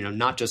fair,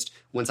 not just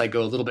once I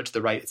go a little bit to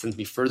the right, it sends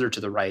me further to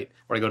the right,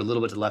 or I go a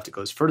little bit to the left, it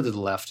goes further to the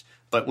left.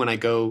 But when I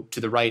go to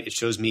the right, it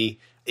shows me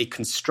a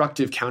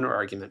constructive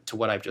counterargument to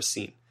what I've just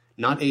seen,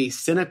 not a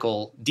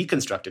cynical,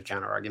 deconstructive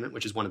counterargument,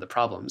 which is one of the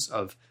problems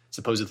of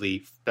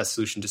supposedly best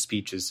solution to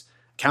speech is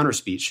counter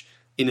speech.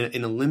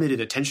 In a limited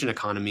attention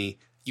economy,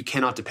 you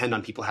cannot depend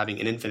on people having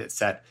an infinite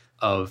set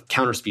of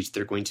counter speech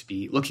they're going to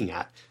be looking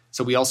at.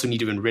 So we also need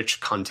to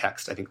enrich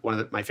context. I think one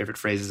of my favorite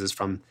phrases is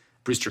from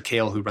Brewster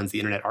Kahle, who runs the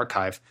Internet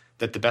Archive,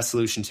 that the best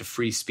solution to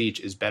free speech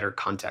is better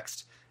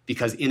context.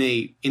 Because in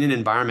an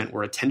environment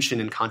where attention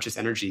and conscious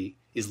energy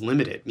is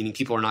limited, meaning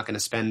people are not going to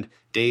spend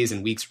days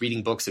and weeks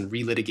reading books and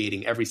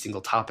relitigating every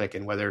single topic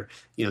and whether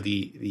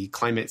the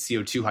climate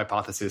CO2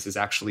 hypothesis is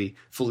actually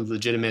fully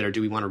legitimate or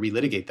do we want to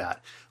relitigate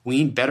that. We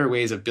need better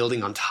ways of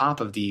building on top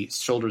of the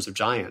shoulders of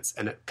giants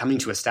and coming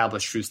to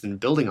establish truths and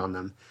building on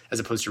them as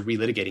opposed to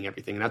relitigating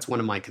everything. And that's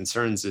one of my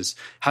concerns is,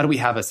 how do we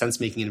have a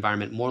sense-making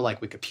environment more like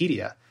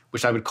Wikipedia,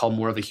 which I would call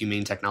more of a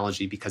humane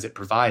technology because it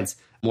provides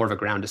more of a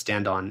ground to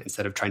stand on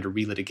instead of trying to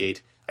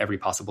relitigate every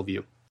possible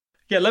view.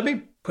 Yeah, let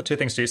me put two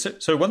things to you.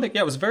 So one thing,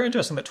 it was very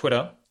interesting that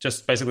Twitter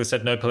just basically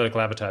said no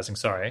political advertising,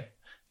 sorry.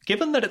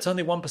 Given that it's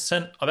only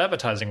 1% of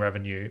advertising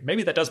revenue,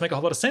 maybe that does make a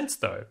whole lot of sense,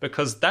 though,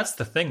 because that's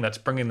the thing that's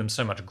bringing them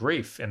so much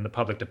grief in the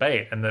public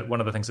debate, and that one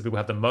of the things that people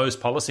have the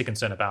most policy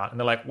concern about. And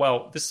they're like,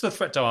 well, this is a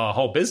threat to our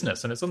whole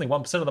business, and it's only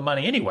 1% of the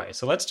money anyway,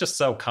 so let's just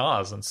sell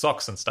cars and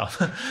socks and stuff.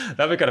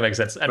 That would kind of make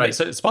sense. And right.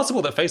 So it's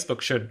possible that Facebook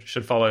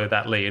should follow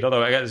that lead,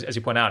 although, as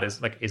you point out, is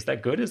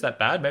that good? Is that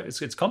bad? Maybe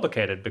it's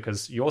complicated,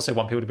 because you also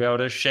want people to be able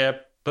to share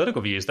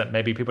political views that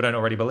maybe people don't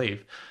already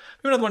believe.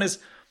 Another one is,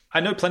 I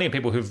know plenty of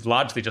people who've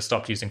largely just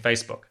stopped using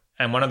Facebook.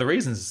 And one of the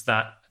reasons is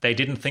that they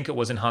didn't think it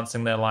was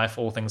enhancing their life,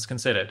 all things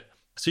considered.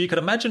 So you could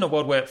imagine a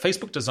world where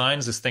Facebook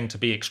designs this thing to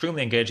be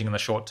extremely engaging in the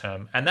short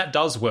term, and that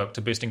does work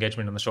to boost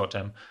engagement in the short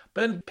term.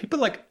 But then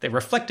people they're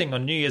reflecting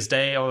on New Year's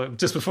Day or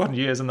just before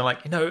New Year's, and they're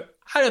like, I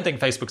don't think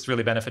Facebook's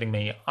really benefiting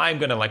me. I'm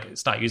going to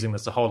start using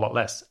this a whole lot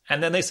less.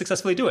 And then they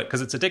successfully do it because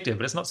it's addictive,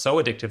 but it's not so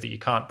addictive that you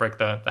can't break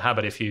the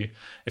habit if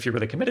you're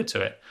really committed to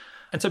it.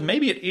 And so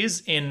maybe it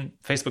is in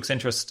Facebook's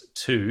interest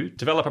to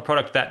develop a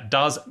product that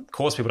does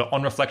cause people to,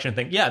 on reflection,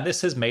 think, yeah,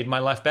 this has made my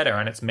life better,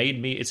 and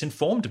it's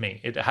informed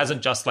me. It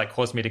hasn't just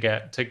caused me to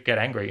get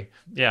angry.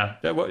 Yeah.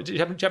 Do you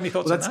have any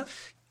thoughts on that?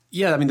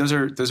 Yeah, I mean, those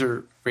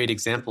are great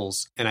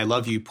examples. And I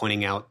love you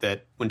pointing out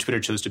that when Twitter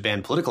chose to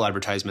ban political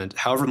advertisement,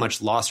 however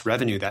much lost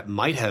revenue that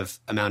might have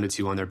amounted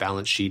to on their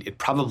balance sheet, it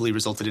probably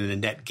resulted in a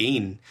net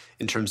gain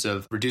in terms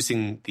of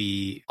reducing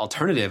the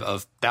alternative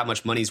of that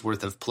much money's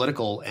worth of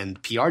political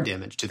and PR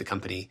damage to the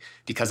company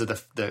because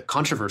of the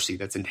controversy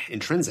that's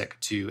intrinsic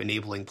to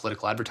enabling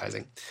political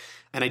advertising.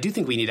 And I do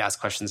think we need to ask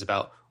questions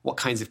about what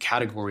kinds of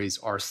categories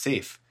are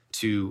safe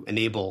to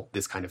enable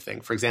this kind of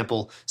thing. For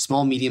example,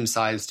 small,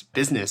 medium-sized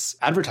business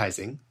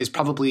advertising is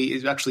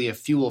actually a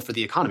fuel for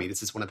the economy.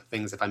 This is one of the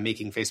things, if I'm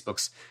making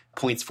Facebook's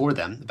points for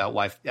them about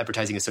why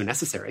advertising is so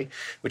necessary,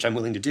 which I'm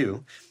willing to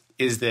do,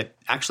 is that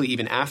actually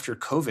even after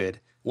COVID,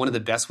 one of the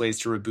best ways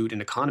to reboot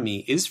an economy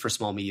is for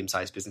small,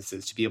 medium-sized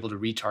businesses to be able to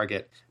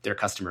retarget their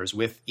customers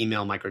with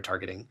email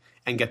micro-targeting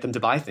and get them to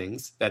buy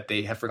things that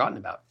they have forgotten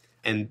about.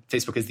 And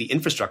Facebook is the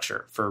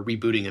infrastructure for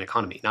rebooting an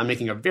economy. Now, I'm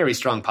making a very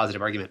strong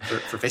positive argument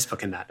for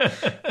Facebook in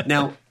that.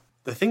 Now,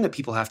 the thing that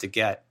people have to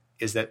get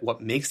is that what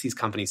makes these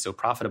companies so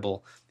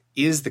profitable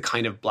is the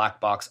kind of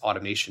black box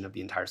automation of the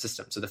entire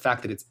system. So the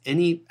fact that it's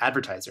any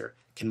advertiser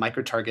can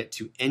micro-target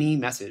to any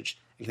message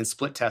and can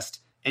split test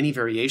any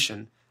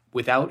variation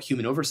without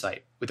human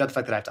oversight, without the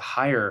fact that I have to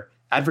hire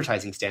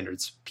advertising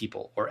standards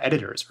people or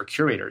editors or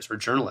curators or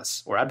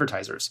journalists or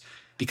advertisers.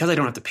 Because I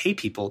don't have to pay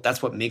people,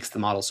 that's what makes the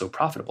model so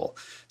profitable.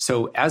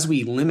 So as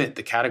we limit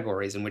the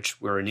categories in which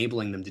we're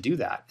enabling them to do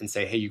that and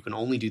say, hey, you can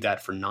only do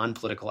that for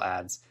non-political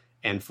ads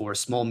and for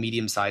small,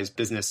 medium-sized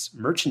business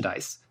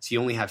merchandise, so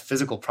you only have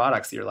physical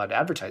products that you're allowed to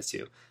advertise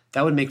to,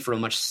 that would make for a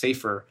much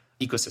safer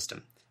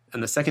ecosystem.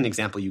 And the second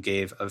example you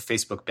gave of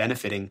Facebook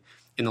benefiting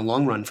in the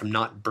long run from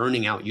not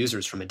burning out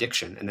users from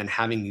addiction and then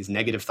having these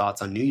negative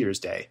thoughts on New Year's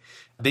Day,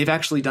 they've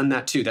actually done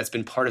that too. That's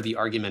been part of the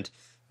argument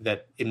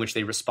that in which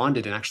they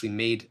responded and actually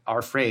made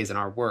our phrase and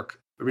our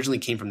work originally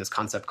came from this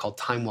concept called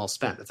time well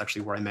spent. That's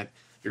actually where I met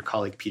your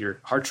colleague,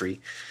 Peter Hartree,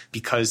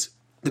 because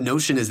the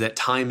notion is that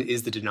time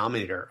is the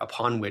denominator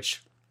upon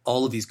which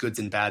all of these goods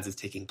and bads is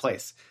taking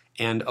place.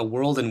 And a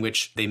world in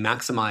which they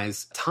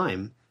maximize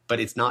time, but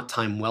it's not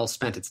time well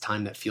spent, it's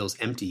time that feels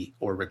empty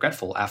or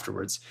regretful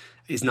afterwards,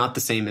 is not the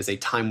same as a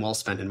time well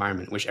spent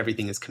environment in which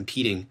everything is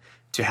competing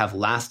to have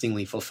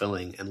lastingly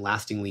fulfilling and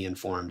lastingly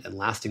informed and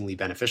lastingly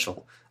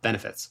beneficial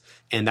benefits.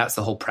 And that's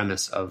the whole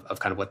premise of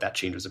kind of what that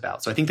change was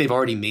about. So I think they've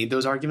already made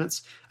those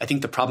arguments. I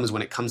think the problem is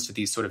when it comes to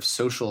these sort of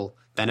social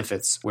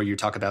benefits where you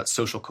talk about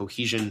social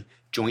cohesion,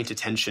 joint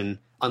attention,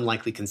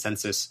 unlikely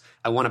consensus.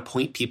 I want to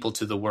point people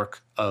to the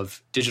work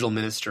of Digital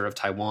Minister of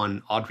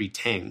Taiwan, Audrey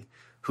Tang,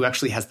 who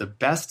actually has the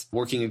best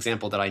working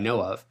example that I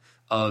know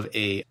of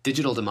a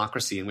digital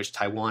democracy in which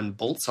Taiwan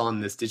bolts on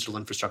this digital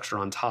infrastructure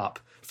on top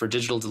for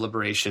digital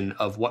deliberation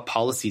of what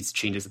policies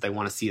changes that they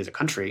want to see as a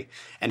country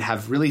and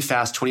have really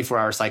fast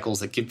 24-hour cycles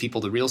that give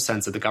people the real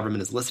sense that the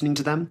government is listening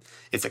to them,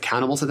 it's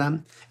accountable to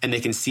them, and they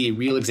can see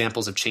real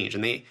examples of change.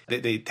 And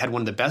they had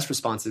one of the best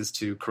responses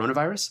to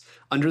coronavirus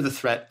under the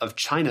threat of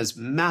China's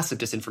massive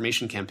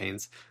disinformation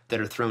campaigns that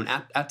are thrown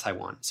at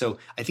Taiwan. So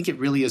I think it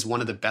really is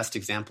one of the best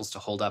examples to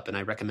hold up, and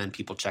I recommend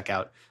people check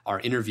out our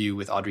interview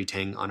with Audrey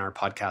Tang on our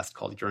podcast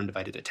called Your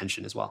Undivided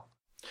Attention as well.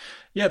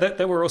 Yeah,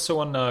 they were also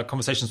on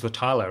Conversations with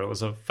Tyler. It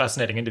was a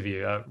fascinating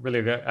interview.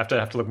 Really, I have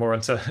to look more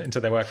into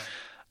their work.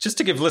 Just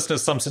to give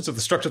listeners some sense of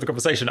the structure of the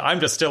conversation, I'm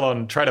just still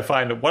on trying to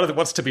find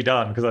what's to be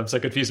done because I'm so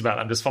confused about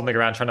it. I'm just fumbling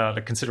around trying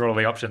to consider all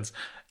the options.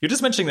 You're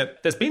just mentioning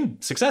that there's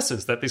been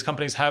successes, that these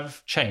companies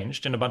have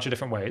changed in a bunch of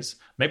different ways.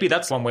 Maybe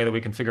that's one way that we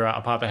can figure out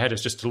a path ahead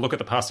is just to look at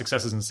the past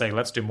successes and say,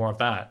 let's do more of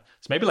that.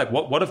 So maybe like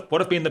what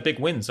have been the big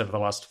wins over the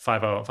last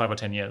 5 or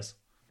 10 years?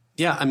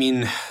 Yeah, I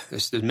mean,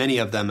 there's many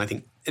of them, I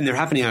think, and they're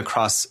happening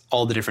across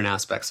all the different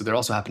aspects. So they're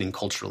also happening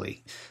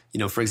culturally. You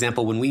know, for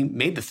example, when we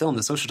made the film,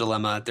 The Social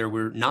Dilemma, there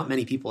were not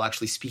many people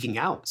actually speaking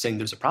out, saying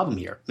there's a problem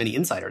here, many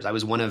insiders. I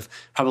was one of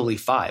probably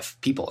 5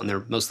 people, and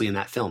they're mostly in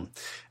that film.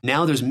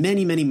 Now there's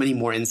many, many, many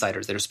more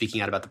insiders that are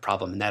speaking out about the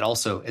problem, and that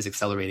also is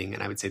accelerating.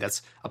 And I would say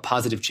that's a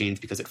positive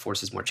change because it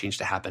forces more change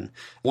to happen.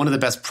 One of the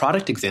best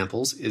product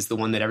examples is the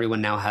one that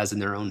everyone now has in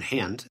their own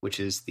hand,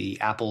 which is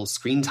the Apple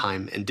screen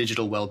time and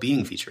digital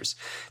well-being features.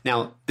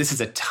 Now, this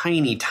is a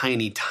tiny,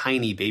 tiny,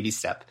 tiny baby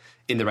step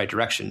in the right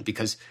direction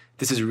because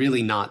this is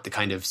really not the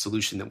kind of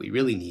solution that we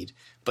really need.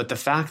 But the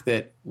fact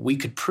that we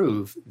could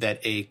prove that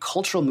a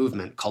cultural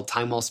movement called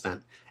Time Well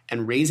Spent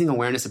and raising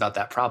awareness about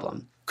that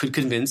problem could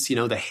convince,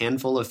 the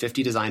handful of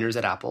 50 designers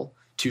at Apple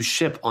to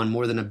ship on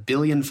more than 1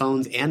 billion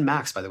phones and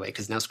Macs, by the way,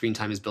 because now screen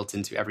time is built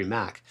into every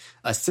Mac,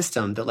 a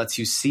system that lets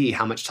you see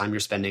how much time you're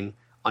spending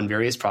on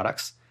various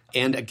products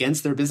and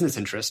against their business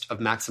interest of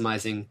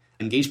maximizing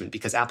engagement,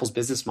 because Apple's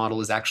business model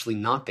is actually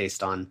not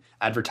based on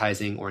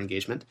advertising or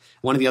engagement.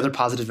 One of the other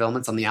positive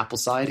developments on the Apple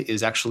side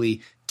is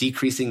actually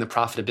decreasing the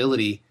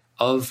profitability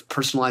of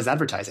personalized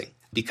advertising.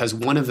 Because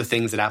one of the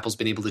things that Apple's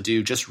been able to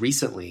do just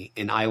recently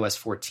in iOS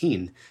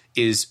 14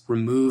 is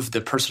remove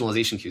the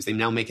personalization cues. They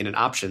now make it an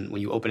option. When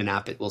you open an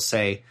app, it will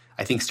say,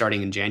 I think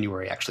starting in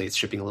January, actually, it's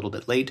shipping a little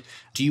bit late.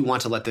 Do you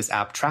want to let this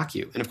app track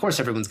you? And of course,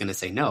 everyone's going to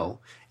say no.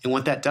 And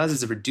what that does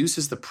is it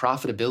reduces the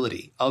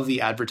profitability of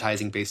the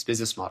advertising-based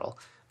business model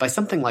by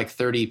something like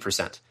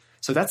 30%.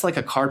 So that's like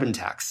a carbon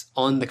tax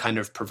on the kind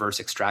of perverse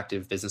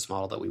extractive business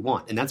model that we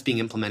want. And that's being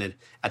implemented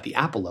at the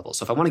Apple level.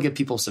 So if I want to give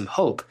people some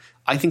hope,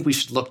 I think we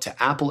should look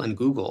to Apple and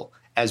Google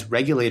as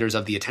regulators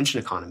of the attention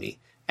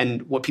economy.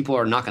 And what people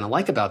are not going to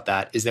like about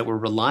that is that we're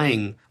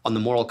relying on the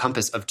moral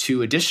compass of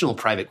two additional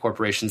private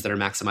corporations that are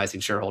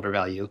maximizing shareholder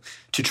value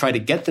to try to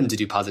get them to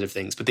do positive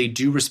things. But they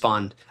do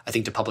respond, I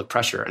think, to public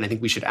pressure. And I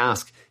think we should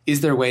ask,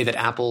 is there a way that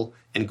Apple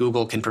and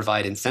Google can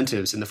provide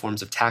incentives in the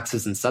forms of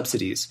taxes and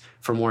subsidies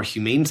for more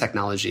humane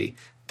technology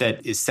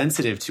that is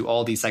sensitive to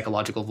all these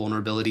psychological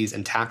vulnerabilities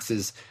and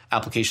taxes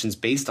applications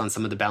based on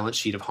some of the balance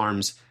sheet of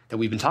harms that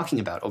we've been talking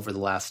about over the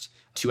last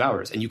 2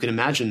 hours? And you can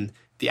imagine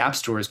the App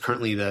Store is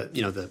currently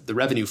the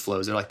revenue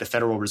flows. They're like the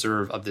Federal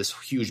Reserve of this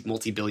huge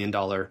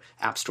multi-billion-dollar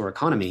App Store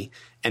economy.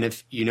 And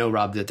if you know,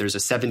 Rob, that there's a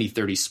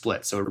 70-30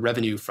 split. So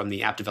revenue from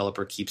the app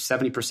developer keeps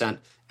 70%,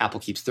 Apple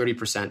keeps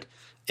 30%.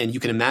 And you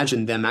can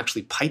imagine them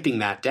actually piping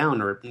that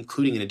down or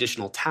including an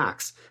additional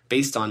tax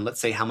based on, let's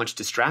say, how much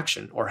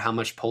distraction or how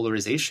much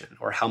polarization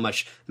or how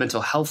much mental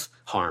health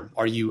harm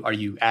are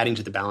you adding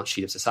to the balance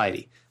sheet of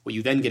society. What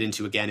you then get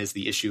into, again, is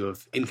the issue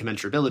of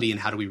incommensurability and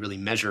how do we really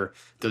measure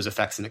those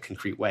effects in a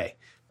concrete way.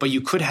 But you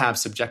could have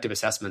subjective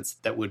assessments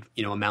that would,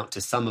 amount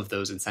to some of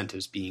those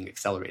incentives being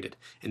accelerated.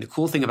 And the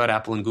cool thing about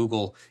Apple and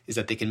Google is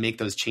that they can make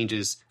those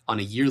changes on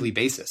a yearly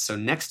basis. So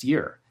next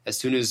year, as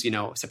soon as,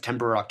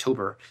 September or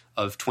October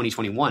of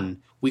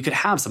 2021, we could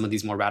have some of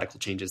these more radical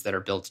changes that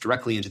are built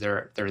directly into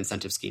their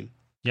incentive scheme.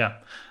 Yeah.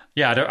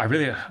 Yeah,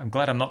 I'm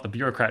glad I'm not the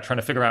bureaucrat trying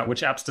to figure out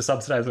which apps to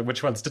subsidize and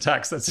which ones to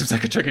tax. That seems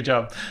like a tricky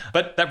job.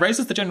 But that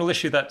raises the general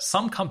issue that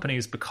some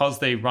companies, because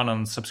they run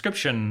on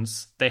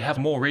subscriptions, they have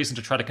more reason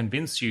to try to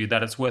convince you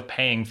that it's worth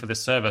paying for this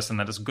service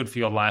and that it's good for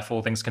your life,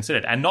 all things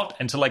considered, and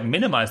to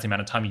minimize the amount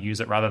of time you use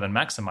it rather than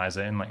maximize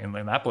it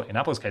in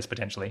Apple's case,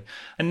 potentially.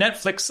 And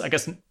Netflix, I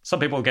guess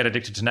some people get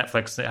addicted to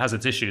Netflix. It has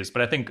its issues,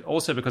 but I think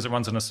also because it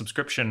runs on a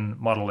subscription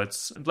model,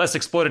 it's less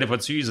exploitative of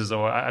its users,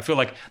 or I feel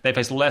like they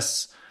face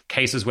less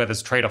cases where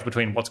there's trade-off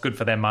between what's good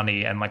for their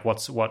money and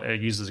what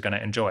users are going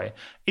to enjoy.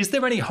 Is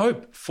there any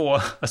hope for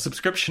a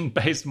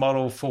subscription-based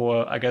model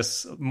for, I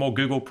guess, more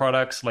Google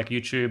products like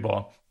YouTube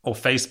or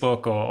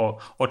Facebook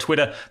or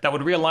Twitter that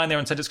would realign their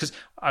incentives? Because,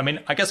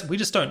 I guess we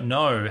just don't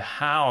know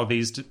how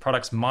these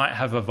products might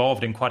have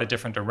evolved in quite a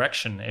different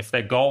direction if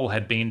their goal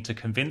had been to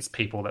convince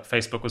people that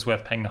Facebook was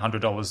worth paying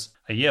 $100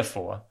 a year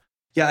for.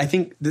 Yeah, I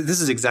think this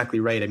is exactly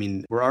right.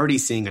 We're already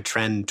seeing a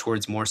trend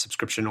towards more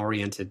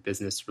subscription-oriented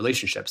business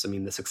relationships.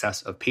 The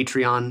success of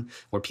Patreon,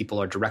 where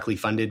people are directly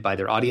funded by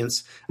their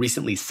audience.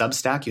 Recently,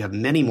 Substack, you have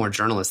many more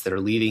journalists that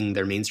are leaving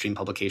their mainstream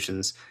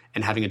publications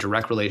and having a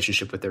direct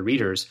relationship with their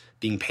readers,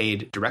 being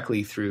paid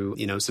directly through,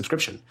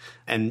 subscription.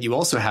 And you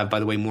also have, by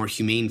the way, more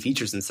humane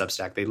features in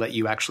Substack. They let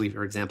you actually,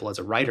 for example, as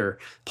a writer,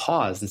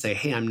 pause and say,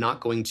 hey, I'm not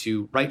going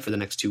to write for the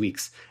next 2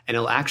 weeks. And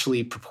it'll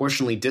actually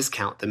proportionally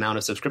discount the amount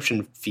of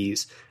subscription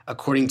fees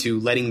according to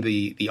letting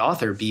the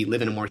author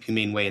live in a more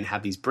humane way and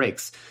have these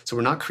breaks. So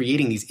we're not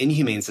creating these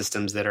inhumane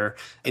systems that are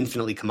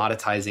infinitely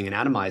commoditizing and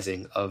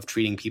atomizing of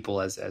treating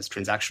people as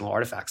transactional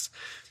artifacts.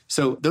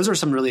 So those are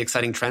some really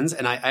exciting trends.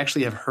 And I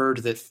actually have heard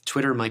that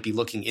Twitter might be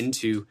looking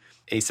into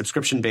a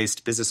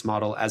subscription-based business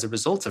model as a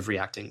result of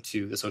reacting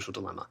to the social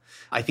dilemma.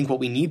 I think what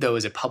we need, though,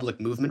 is a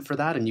public movement for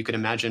that. And you could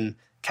imagine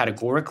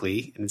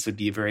categorically, and this would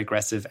be a very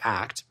aggressive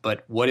act,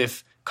 but what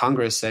if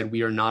Congress said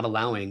we are not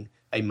allowing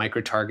a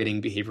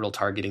micro-targeting, behavioral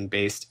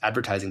targeting-based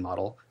advertising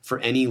model for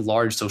any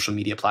large social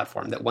media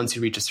platform, that once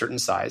you reach a certain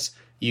size,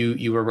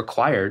 you are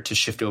required to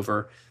shift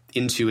over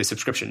into a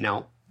subscription.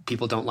 Now,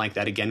 people don't like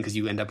that, again, because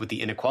you end up with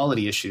the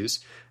inequality issues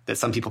that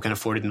some people can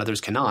afford it and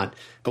others cannot.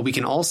 But we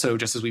can also,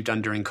 just as we've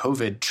done during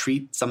COVID,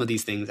 treat some of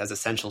these things as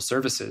essential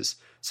services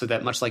so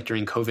that much like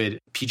during COVID,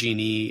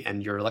 PG&E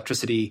and your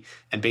electricity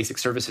and basic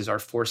services are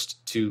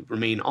forced to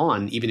remain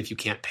on even if you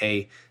can't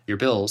pay your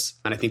bills.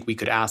 And I think we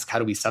could ask, how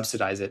do we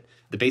subsidize it,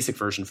 the basic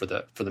version for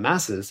the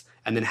masses,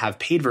 and then have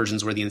paid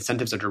versions where the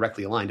incentives are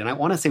directly aligned. And I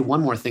want to say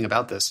one more thing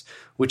about this,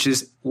 which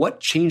is what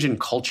change in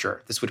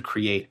culture this would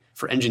create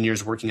for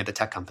engineers working at the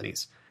tech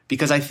companies.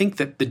 Because I think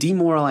that the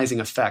demoralizing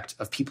effect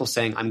of people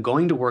saying, I'm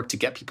going to work to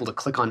get people to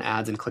click on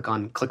ads and click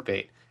on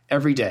clickbait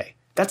every day,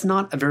 that's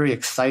not a very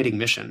exciting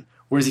mission.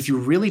 Whereas if you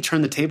really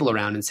turn the table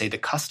around and say the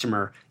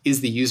customer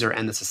is the user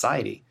and the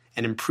society,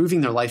 and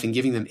improving their life and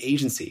giving them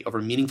agency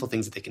over meaningful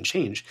things that they can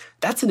change,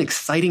 that's an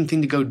exciting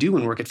thing to go do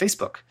and work at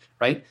Facebook,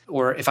 right?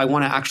 Or if I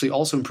want to actually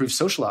also improve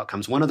social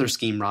outcomes, one other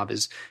scheme, Rob,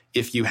 is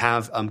if you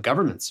have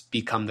governments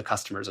become the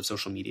customers of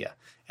social media,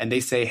 and they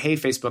say, hey,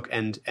 Facebook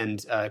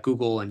and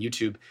Google and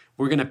YouTube,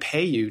 we're going to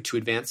pay you to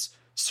advance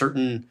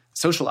certain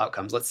social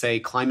outcomes, let's say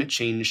climate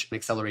change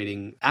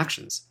accelerating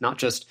actions, not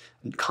just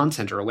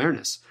content or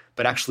awareness,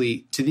 but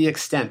actually to the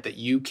extent that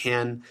you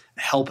can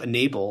help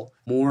enable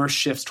more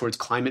shifts towards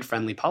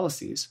climate-friendly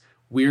policies,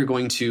 we're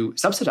going to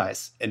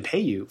subsidize and pay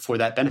you for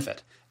that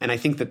benefit. And I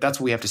think that that's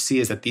what we have to see,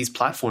 is that these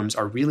platforms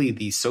are really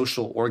the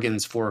social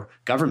organs for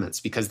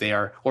governments, because they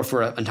are, or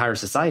for an entire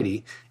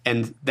society.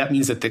 And that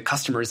means that the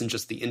customer isn't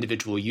just the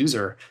individual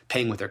user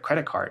paying with their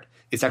credit card.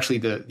 It's actually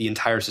the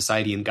entire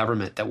society and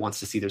government that wants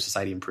to see their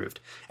society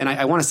improved. And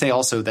I want to say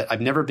also that I've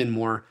never been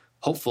more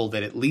hopeful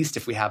that at least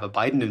if we have a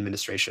Biden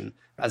administration,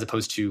 as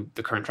opposed to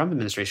the current Trump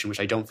administration, which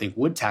I don't think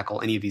would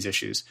tackle any of these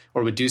issues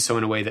or would do so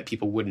in a way that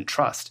people wouldn't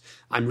trust,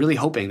 I'm really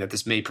hoping that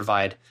this may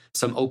provide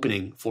some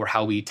opening for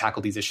how we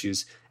tackle these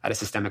issues at a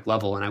systemic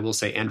level. And I will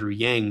say Andrew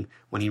Yang,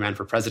 when he ran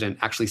for president,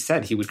 actually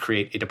said he would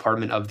create a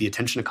department of the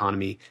attention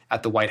economy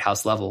at the White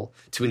House level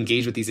to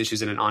engage with these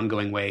issues in an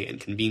ongoing way and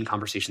convene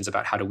conversations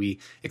about how do we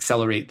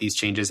accelerate these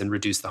changes and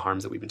reduce the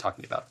harms that we've been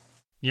talking about.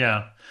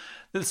 Yeah.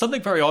 There's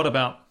something very odd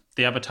about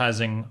the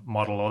advertising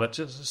model, or that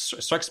just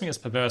strikes me as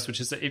perverse,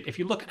 which is that if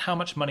you look at how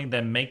much money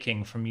they're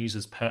making from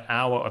users per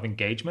hour of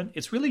engagement,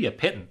 it's really a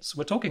pittance.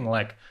 We're talking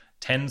like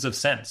tens of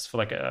cents for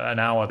like an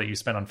hour that you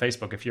spend on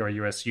Facebook if you're a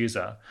US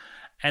user.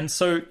 And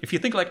so if you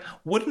think like,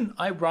 wouldn't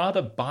I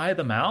rather buy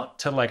them out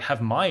to like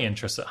have my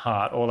interests at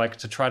heart, or like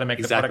to try to make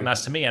the product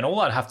nice to me? And all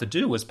I'd have to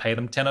do was pay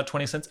them 10 or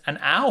 20 cents an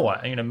hour.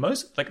 And, you know,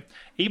 most, like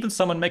even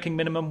someone making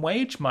minimum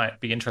wage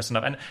might be interested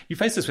enough. And you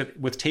face this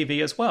with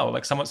TV as well.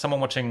 Like someone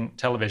watching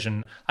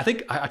television. I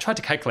think I tried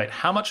to calculate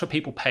how much are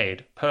people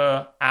paid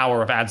per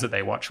hour of ads that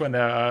they watch when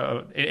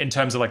they're in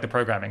terms of like the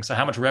programming. So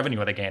how much revenue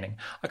are they gaining?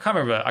 I can't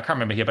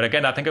remember here, but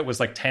again, I think it was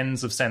like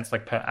tens of cents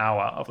like per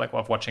hour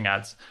of watching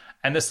ads.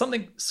 And there's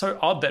something so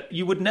odd that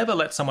you would never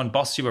let someone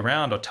boss you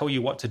around or tell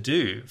you what to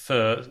do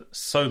for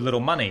so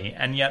little money.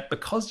 And yet,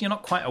 because you're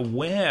not quite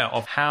aware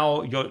of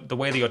how the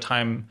way that your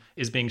time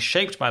is being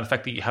shaped by the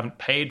fact that you haven't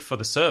paid for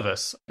the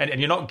service, and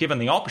you're not given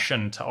the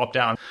option to opt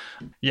out,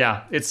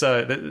 yeah, it's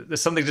there's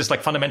something just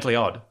like fundamentally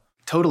odd.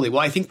 Totally. Well,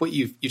 I think what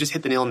you just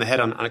hit the nail on the head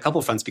on a couple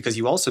of fronts, because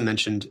you also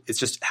mentioned it's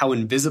just how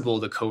invisible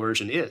the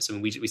coercion is. I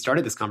mean, we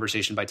started this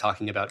conversation by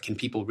talking about, can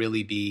people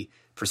really be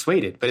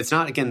persuaded? But it's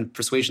not, again,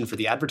 persuasion for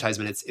the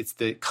advertisement. It's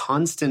the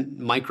constant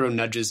micro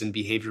nudges and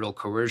behavioral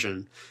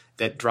coercion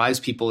that drives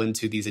people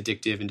into these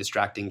addictive and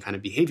distracting kind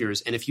of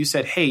behaviors. And if you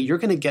said, hey, you're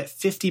going to get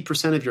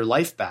 50% of your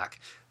life back,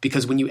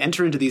 because when you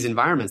enter into these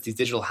environments, these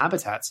digital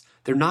habitats,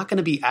 they're not going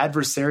to be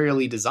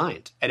adversarially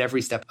designed at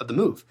every step of the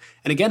move.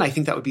 And again, I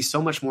think that would be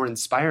so much more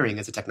inspiring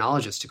as a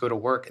technologist to go to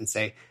work and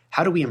say,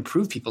 how do we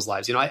improve people's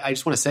lives? You know, I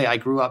just want to say I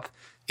grew up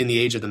in the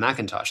age of the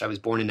Macintosh. I was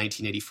born in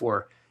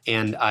 1984.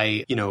 And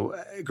I,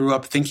 grew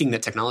up thinking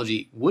that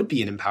technology would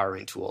be an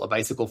empowering tool, a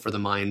bicycle for the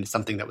mind,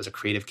 something that was a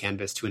creative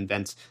canvas to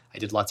invent. I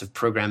did lots of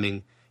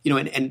programming,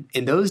 and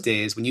in those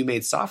days when you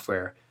made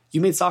software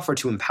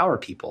to empower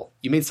people.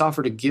 You made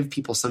software to give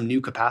people some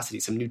new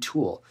capacity, some new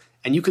tool.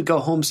 And you could go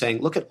home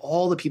saying, look at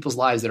all the people's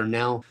lives that are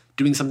now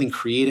doing something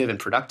creative and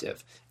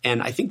productive.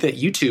 And I think that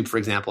YouTube, for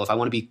example, if I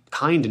want to be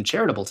kind and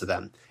charitable to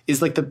them, is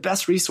like the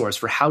best resource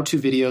for how-to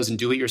videos and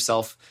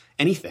do-it-yourself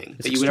anything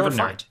that you would ever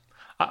find.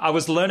 I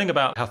was learning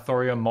about how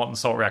thorium molten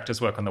salt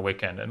reactors work on the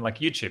weekend, and like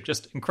YouTube,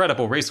 just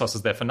incredible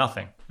resources there for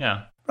nothing.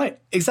 Yeah. Right.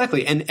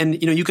 Exactly.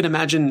 And you can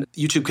imagine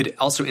YouTube could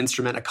also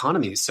instrument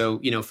economies.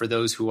 So, for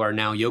those who are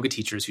now yoga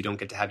teachers who don't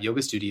get to have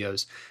yoga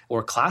studios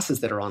or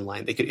classes that are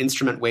online, they could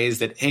instrument ways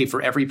that, hey,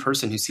 for every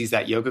person who sees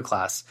that yoga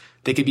class,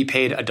 they could be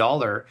paid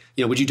 $1.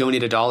 Would you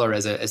donate $1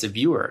 as a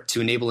viewer to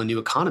enable a new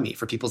economy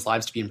for people's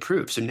lives to be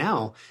improved? So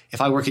now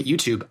if I work at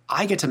YouTube,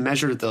 I get to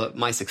measure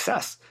my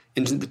success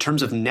in the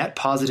terms of net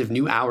positive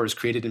new hours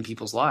created in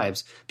people's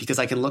lives, because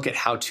I can look at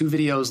how-to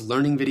videos,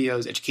 learning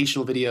videos,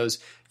 educational videos,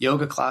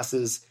 yoga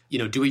classes,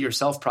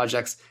 do-it-yourself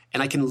projects,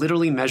 and I can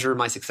literally measure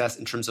my success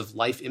in terms of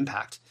life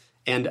impact.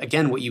 And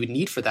again, what you would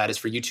need for that is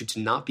for YouTube to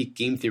not be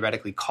game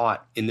theoretically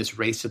caught in this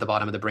race to the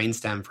bottom of the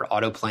brainstem for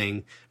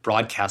auto-playing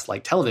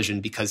broadcast-like television,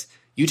 because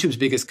YouTube's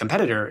biggest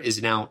competitor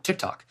is now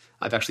TikTok.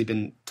 I've actually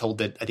been told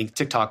that I think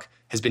TikTok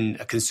has been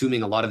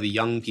consuming a lot of the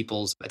young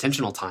people's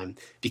attentional time,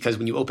 because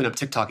when you open up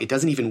TikTok, it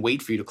doesn't even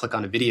wait for you to click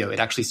on a video. It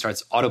actually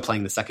starts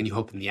auto-playing the second you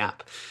open the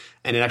app.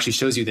 And it actually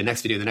shows you the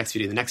next video, the next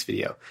video, the next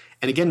video.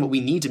 And again, what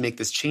we need to make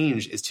this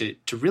change is to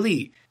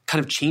really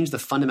kind of change the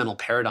fundamental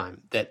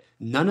paradigm that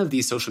none of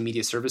these social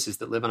media services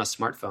that live on a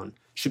smartphone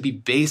should be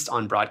based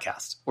on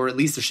broadcast, or at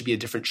least there should be a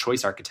different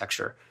choice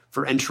architecture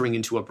for entering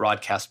into a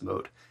broadcast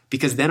mode,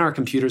 because then our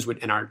computers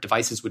and our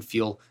devices would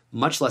feel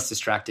much less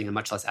distracting and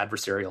much less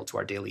adversarial to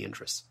our daily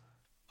interests.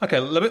 Okay,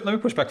 let me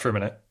push back for a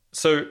minute.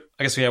 So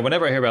I guess,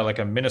 whenever I hear about like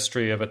a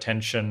ministry of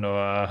attention,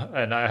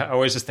 and I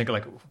always just think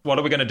like, what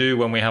are we going to do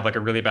when we have like a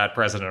really bad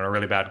president or a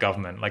really bad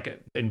government?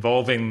 Like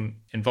involving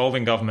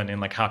government in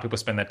like how people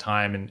spend their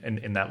time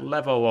in that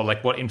level, or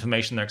like what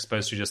information they're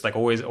exposed to, just like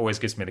always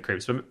gives me the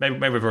creeps. So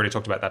maybe we've already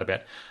talked about that a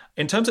bit.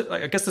 In terms of,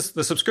 I guess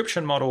the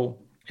subscription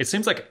model it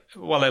seems like,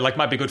 well, it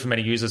might be good for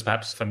many users,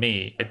 perhaps for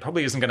me, it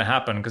probably isn't going to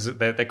happen because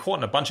they're caught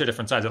in a bunch of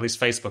different sides, at least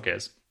Facebook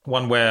is.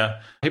 One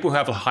where people who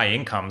have high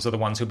incomes are the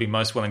ones who'll be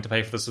most willing to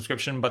pay for the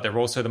subscription, but they're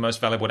also the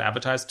most valuable to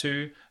advertise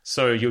to.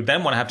 So you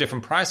then want to have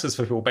different prices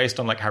for people based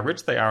on like how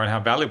rich they are and how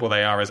valuable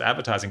they are as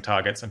advertising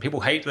targets. And people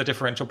hate the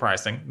differential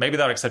pricing. Maybe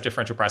they'll accept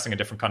differential pricing in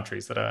different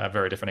countries that have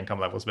very different income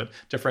levels, but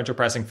differential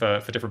pricing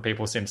for different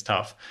people seems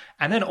tough.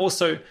 And then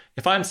also,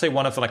 if I'm, say,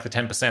 one of like the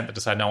 10% that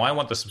decide, no, I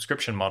want the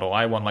subscription model,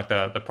 I want like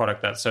the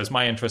product that serves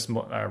my interest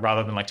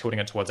rather than like tilting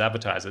it towards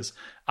advertisers,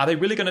 are they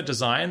really going to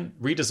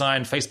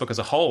redesign Facebook as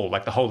a whole,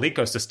 like the whole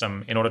ecosystem,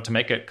 in order to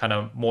make it kind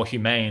of more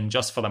humane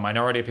just for the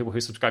minority of people who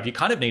subscribe? You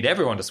kind of need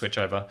everyone to switch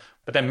over,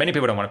 but then many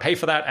people don't want to pay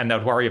for that, and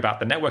they'd worry about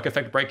the network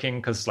effect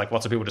breaking because like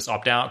lots of people just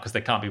opt out because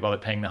they can't be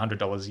bothered paying the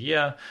 $100 a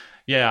year.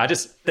 Yeah,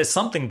 there's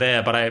something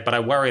there, but I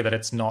worry that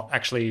it's not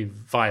actually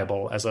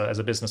viable as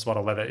a business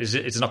model. That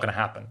it's not going to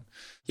happen.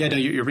 Yeah, no,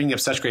 you're bringing up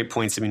such great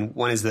points. I mean,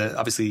 one is that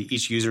obviously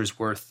each user is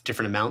worth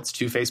different amounts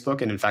to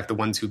Facebook. And in fact, the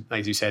ones who,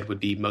 as you said, would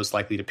be most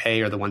likely to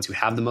pay are the ones who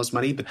have the most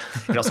money, but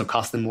it also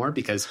costs them more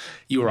because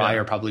you or I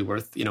are probably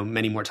worth,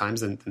 many more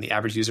times than the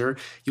average user.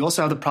 You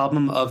also have the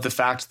problem of the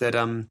fact that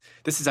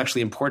this is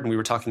actually important. We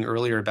were talking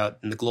earlier about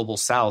in the global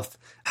South,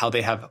 how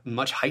they have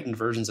much heightened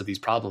versions of these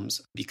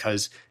problems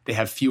because they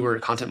have fewer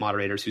content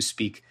moderators who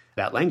speak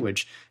that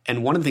language.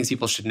 And one of the things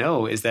people should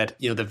know is that,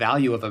 the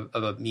value of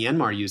a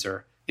Myanmar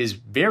user is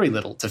very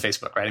little to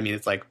Facebook, right? I mean,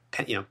 it's like,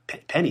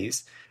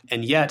 pennies.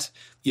 And yet,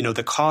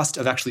 the cost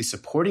of actually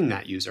supporting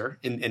that user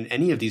in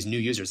any of these new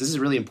users, this is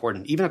really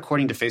important, even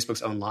according to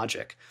Facebook's own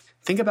logic.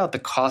 Think about the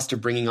cost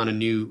of bringing on a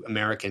new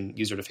American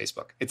user to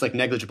Facebook. It's like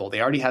negligible.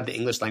 They already have the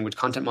English language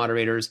content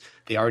moderators.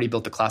 They already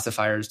built the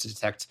classifiers to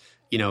detect,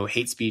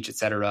 hate speech, et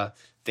cetera.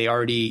 They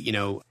already,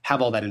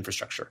 have all that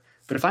infrastructure.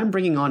 But if I'm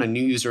bringing on a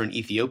new user in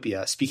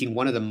Ethiopia speaking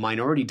one of the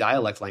minority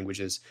dialect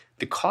languages,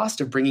 the cost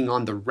of bringing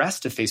on the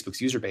rest of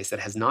Facebook's user base that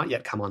has not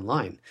yet come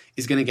online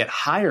is going to get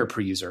higher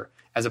per user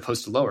as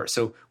opposed to lower.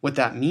 So what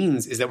that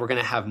means is that we're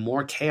going to have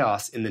more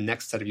chaos in the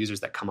next set of users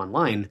that come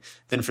online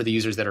than for the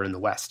users that are in the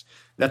West.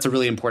 That's a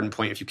really important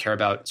point if you care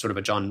about sort of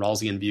a John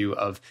Rawlsian view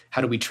of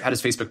how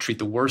does Facebook treat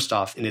the worst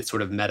off in its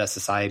sort of meta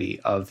society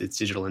of its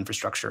digital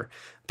infrastructure.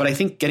 But I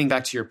think getting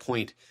back to your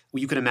point,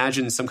 you could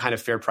imagine some kind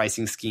of fair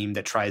pricing scheme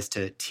that tries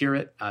to tier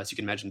it. So you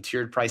can imagine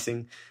tiered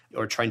pricing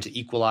or trying to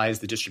equalize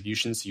the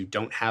distribution so you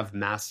don't have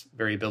mass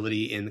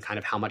variability in kind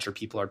of how much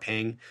people are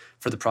paying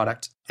for the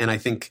product. And I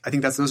think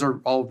those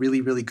are all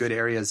really, really good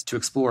areas to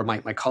explore.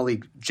 My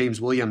colleague, James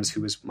Williams,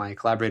 who was my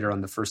collaborator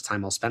on the First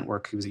Time Well Spent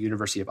work, who was at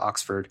University of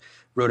Oxford,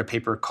 wrote a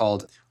paper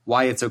called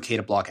Why It's Okay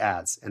to Block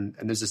Ads. And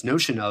there's this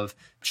notion of,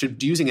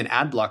 should using an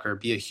ad blocker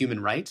be a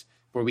human right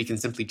where we can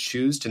simply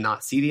choose to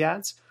not see the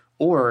ads?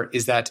 Or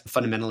is that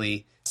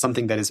fundamentally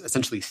something that is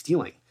essentially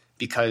stealing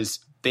because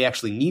they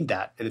actually need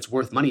that and it's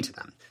worth money to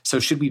them? So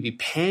should we be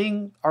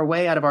paying our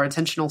way out of our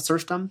attentional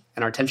serfdom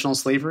and our attentional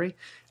slavery?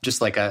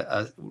 Just like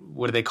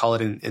what do they call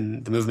it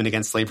in the movement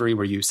against slavery,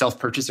 where you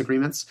self-purchase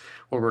agreements,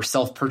 where we're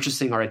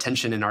self-purchasing our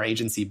attention and our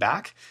agency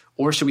back?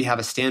 Or should we have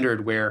a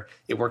standard where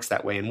it works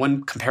that way? And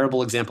one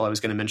comparable example I was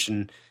going to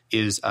mention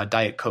is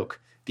Diet Coke.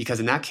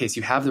 Because in that case,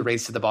 you have the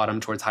race to the bottom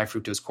towards high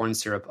fructose corn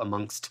syrup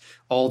amongst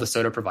all the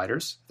soda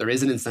providers. There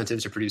is an incentive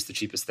to produce the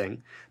cheapest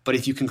thing. But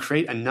if you can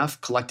create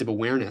enough collective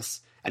awareness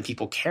and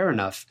people care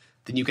enough,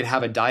 then you can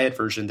have a diet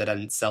version that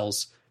then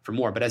sells for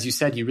more. But as you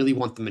said, you really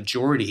want the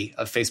majority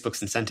of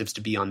Facebook's incentives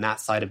to be on that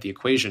side of the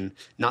equation,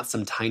 not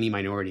some tiny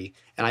minority.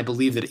 And I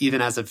believe that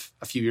even as of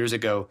a few years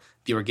ago,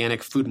 the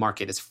organic food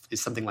market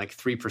is something like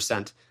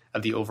 3%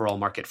 of the overall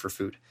market for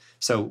food.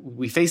 So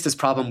we face this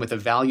problem with a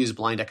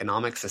values-blind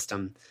economic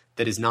system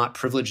that is not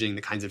privileging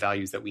the kinds of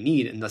values that we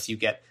need unless you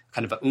get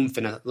kind of a oomph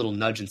and a little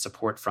nudge and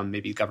support from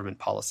maybe government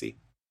policy.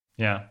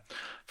 Yeah. I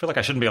feel like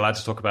I shouldn't be allowed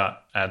to talk about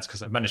ads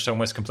because I've managed to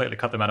almost completely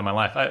cut them out of my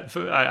life.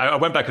 I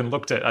went back and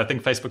looked at, I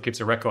think Facebook keeps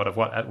a record of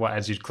what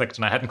ads you'd clicked,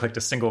 and I hadn't clicked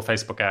a single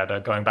Facebook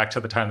ad going back to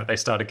the time that they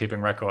started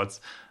keeping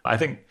records. I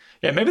think,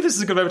 maybe this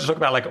is a good way to talk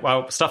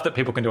about stuff that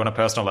people can do on a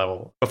personal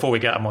level before we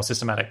get a more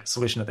systematic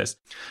solution to this.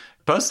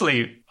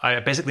 Personally,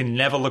 I basically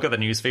never look at the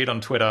newsfeed on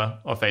Twitter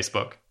or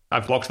Facebook.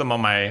 I've blocked them on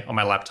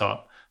my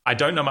laptop. I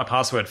don't know my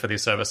password for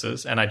these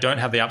services, and I don't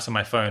have the apps on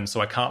my phone,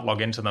 so I can't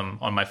log into them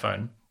on my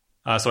phone.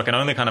 So I can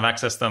only kind of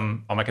access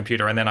them on my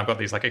computer, and then I've got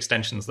these like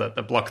extensions that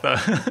block the.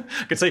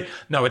 I can say,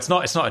 no, it's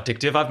not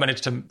addictive. I've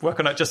managed to work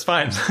on it just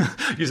fine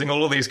using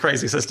all of these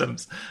crazy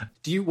systems.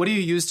 What do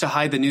you use to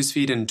hide the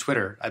newsfeed in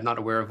Twitter? I'm not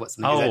aware of what's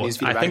in the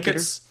newsfeed. I think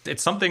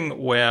it's something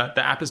where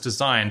the app is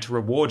designed to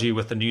reward you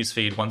with the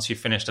newsfeed once you've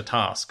finished a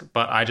task,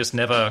 but I just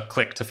never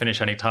click to finish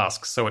any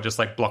tasks, so it just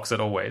like blocks it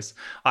always.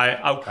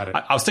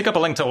 I'll stick up a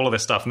link to all of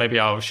this stuff. Maybe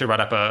I should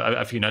write up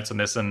a few notes on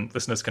this, and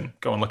listeners can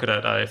go and look at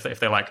it if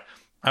they like.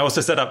 I've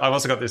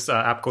also got this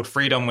app called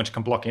Freedom, which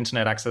can block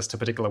internet access to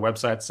particular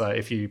websites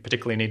if you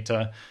particularly need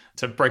to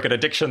to break an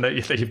addiction that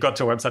you've got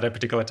to a website at a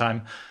particular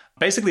time.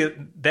 Basically,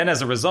 then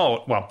as a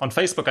result, well, on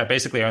Facebook, I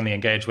basically only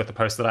engage with the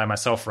posts that I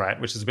myself write,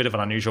 which is a bit of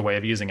an unusual way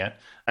of using it.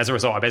 As a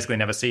result, I basically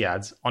never see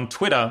ads. On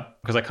Twitter,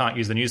 because I can't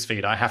use the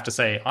newsfeed, I have to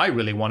say, I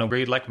really want to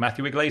read like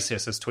Matthew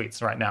Iglesias'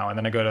 tweets right now. And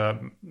then I go to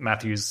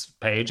Matthew's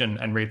page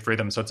and read through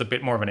them. So it's a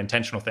bit more of an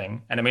intentional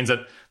thing. And it means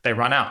that they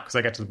run out because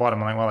I get to the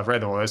bottom. I'm like, well, I've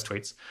read all those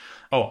tweets.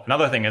 Oh,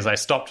 another thing is I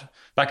stopped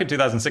back in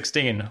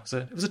 2016.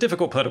 It was a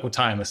difficult political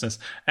time, listeners.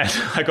 And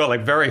I got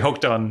like very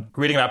hooked on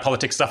reading about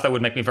politics stuff that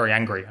would make me very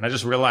angry. And I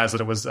just realized that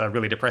it was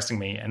really depressing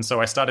me. And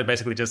so I started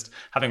basically just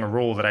having a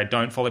rule that I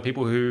don't follow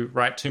people who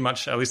write too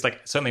much, at least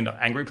like certainly not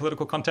angry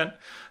political content.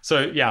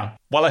 So yeah,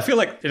 while I feel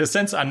like in a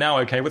sense I'm now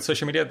okay with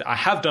social media, I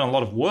have done a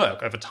lot of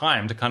work over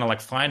time to kind of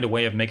like find a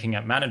way of making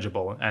it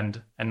manageable and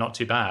not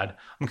too bad.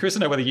 I'm curious to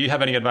know whether you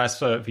have any advice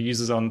for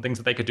users on things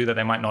that they could do that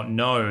they might not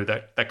know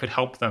that could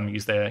help them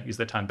use their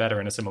time better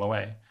in a similar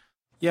way.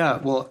 Yeah,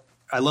 well,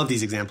 I love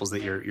these examples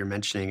that you're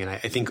mentioning. And I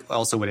think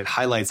also what it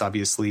highlights,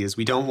 obviously, is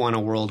we don't want a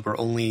world where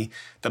only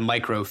the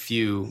micro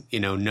few,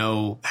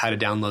 know how to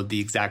download the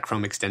exact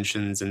Chrome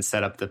extensions and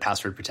set up the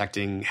password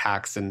protecting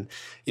hacks. And,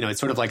 it's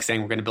sort of like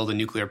saying we're going to build a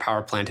nuclear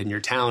power plant in your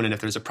town. And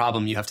if there's a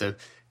problem, you have to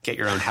get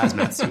your own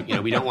hazmat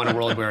suit. We don't want a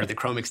world where the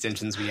Chrome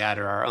extensions we add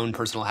are our own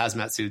personal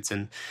hazmat suits.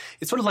 And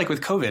it's sort of like with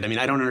COVID. I mean,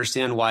 I don't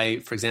understand why,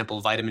 for example,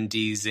 vitamin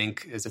D,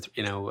 zinc,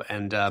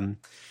 and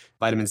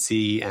vitamin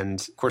C and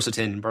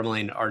quercetin and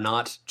bromelain are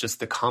not just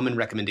the common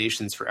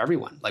recommendations for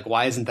everyone. Like,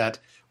 why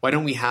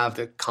don't we have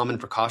the common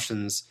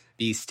precautions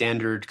be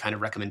standard kind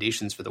of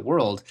recommendations for the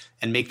world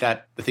and make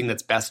that the thing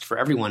that's best for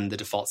everyone, the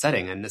default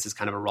setting? And this is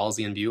kind of a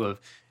Rawlsian view of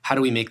how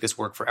do we make this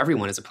work for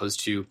everyone as opposed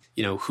to,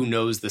 who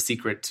knows the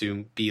secret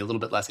to be a little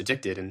bit less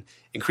addicted. And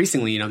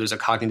increasingly, there's a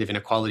cognitive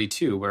inequality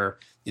too, where,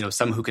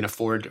 some who can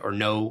afford or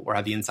know or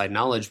have the inside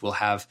knowledge will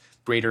have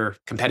greater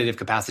competitive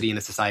capacity in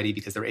a society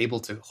because they're able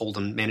to hold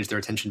and manage their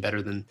attention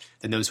better than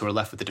those who are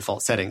left with the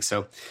default setting.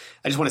 So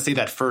I just want to say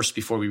that first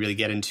before we really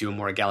get into a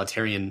more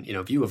egalitarian,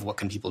 view of what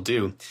can people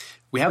do.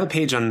 We have a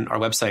page on our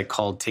website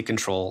called Take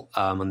Control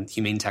on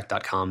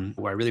humanetech.com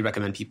where I really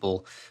recommend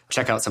people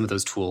check out some of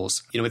those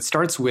tools. It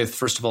starts with,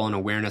 first of all, an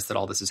awareness that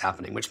all this is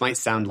happening, which might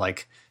sound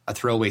like a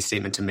throwaway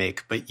statement to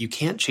make, but you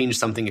can't change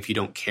something if you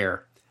don't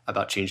care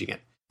about changing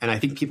it. And I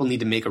think people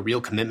need to make a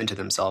real commitment to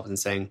themselves and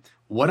saying,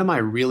 what am I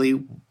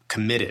really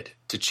committed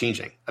to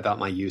changing about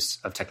my use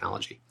of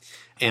technology?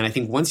 And I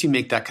think once you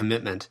make that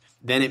commitment,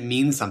 then it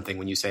means something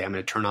when you say, I'm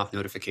going to turn off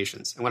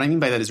notifications. And what I mean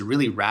by that is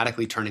really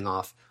radically turning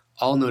off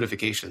all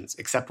notifications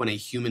except when a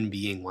human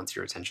being wants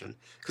your attention.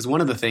 Because one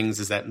of the things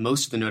is that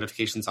most of the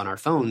notifications on our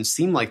phones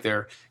seem like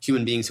they're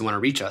human beings who want to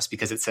reach us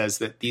because it says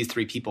that these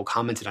 3 people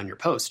commented on your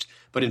post.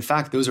 But in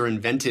fact, those are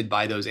invented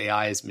by those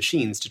AI's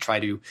machines to try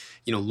to,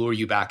 lure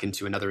you back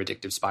into another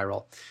addictive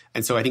spiral.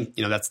 And so I think,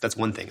 that's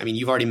one thing. I mean,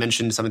 you've already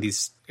mentioned some of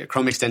these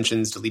Chrome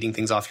extensions, deleting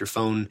things off your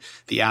phone,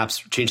 the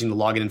apps, changing the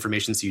login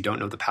information so you don't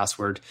know the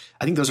password.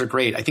 I think those are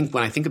great. I think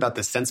when I think about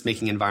the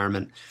sense-making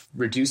environment,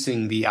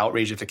 reducing the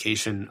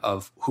outrageification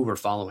of who we're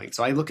following.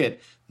 So I look at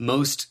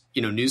most,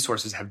 news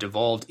sources have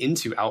devolved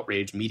into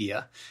outrage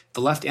media,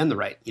 the left and the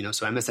right,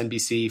 so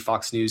MSNBC,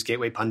 Fox News,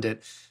 Gateway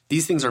Pundit,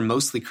 these things are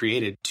mostly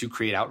created to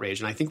create outrage.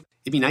 And I think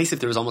it'd be nice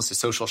if there was almost a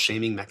social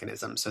shaming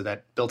mechanism so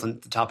that built on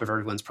the top of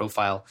everyone's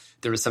profile,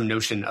 there was some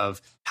notion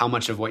of how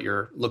much of what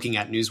you're looking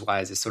at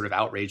news-wise is sort of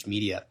outrage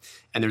media.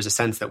 And there's a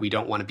sense that we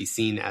don't want to be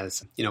seen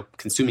as,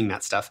 consuming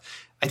that stuff.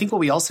 I think what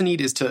we also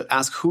need is to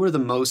ask who are the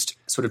most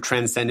sort of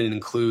transcendent and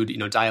include,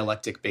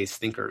 dialectic-based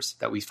thinkers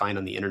that we find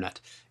on the internet.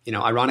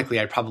 Ironically,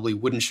 I probably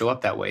wouldn't show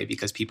up that way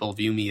because people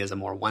view me as a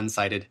more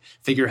one-sided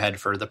figurehead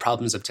for the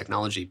problems of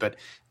technology. But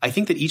I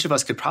think that each of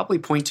us could probably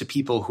point to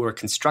people who are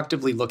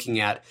constructively looking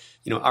at,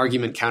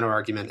 argument,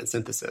 counter-argument, and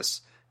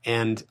synthesis.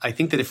 And I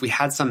think that if we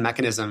had some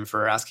mechanism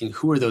for asking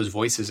who are those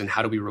voices and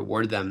how do we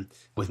reward them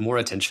with more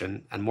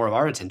attention and more of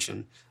our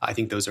attention, I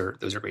think those are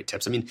great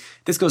tips. I mean,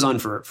 this goes on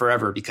for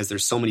forever because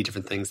there's so many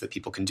different things that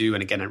people can do.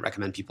 And again, I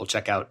recommend people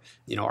check out,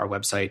 our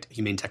website,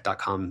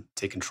 humanetech.com,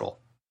 Take Control.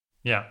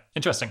 Yeah,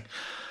 interesting.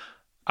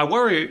 I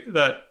worry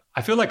that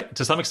I feel like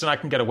to some extent I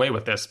can get away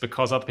with this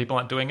because other people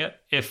aren't doing it.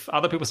 If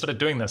other people started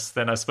doing this,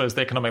 then I suppose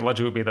the economic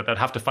logic would be that they'd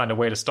have to find a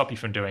way to stop you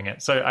from doing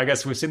it. So I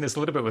guess we've seen this a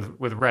little bit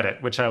with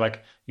Reddit, which I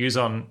use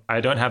on,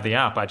 I don't have the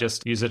app. I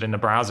just use it in the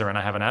browser and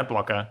I have an ad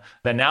blocker.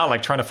 They're now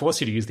trying to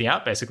force you to use the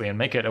app basically and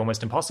make it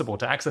almost impossible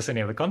to access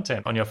any of the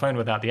content on your phone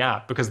without the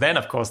app because then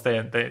of course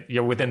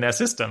you're within their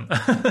system.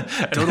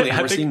 Totally. And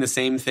we're seeing the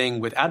same thing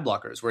with ad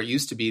blockers where it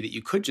used to be that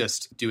you could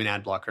just do an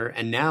ad blocker.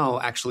 And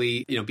now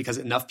actually, because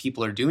enough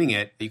people are doing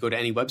it, you go to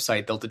any website,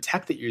 they'll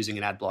detect that you're using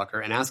an ad blocker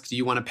and ask, do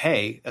you want to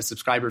pay a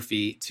subscriber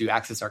fee to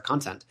access our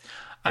content?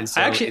 And so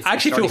I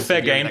actually feel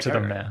fair game to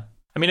them there.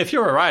 I mean, if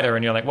you're a writer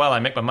and you're like, well, I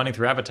make my money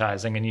through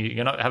advertising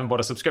and haven't bought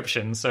a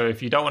subscription. So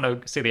if you don't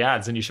want to see the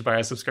ads, then you should buy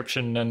a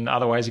subscription and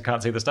otherwise you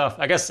can't see the stuff.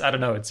 I guess, I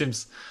don't know. It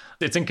seems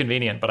It's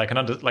inconvenient, but I can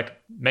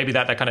maybe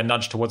that kind of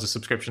nudge towards a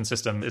subscription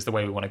system is the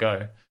way we want to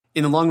go.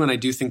 In the long run, I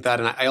do think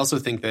that. And I also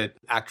think that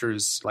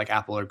actors like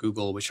Apple or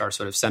Google, which are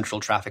sort of central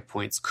traffic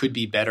points, could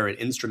be better at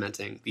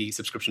instrumenting the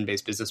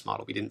subscription-based business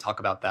model. We didn't talk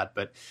about that,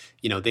 but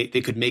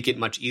they could make it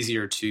much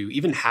easier to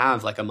even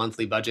have like a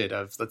monthly budget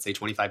of, let's say,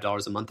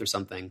 $25 a month or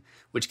something,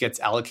 which gets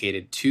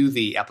allocated to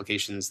the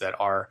applications that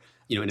are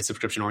in a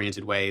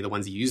subscription-oriented way, the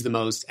ones that you use the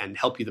most and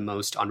help you the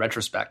most on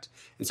retrospect.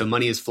 And so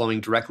money is flowing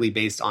directly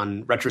based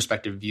on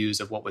retrospective views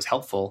of what was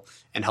helpful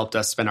and helped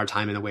us spend our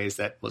time in the ways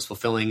that was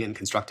fulfilling and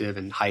constructive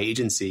and high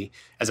agency,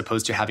 as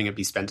opposed to having it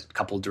be spent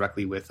coupled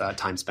directly with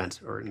time spent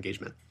or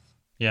engagement.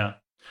 Yeah.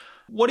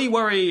 What do you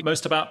worry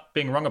most about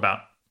being wrong about?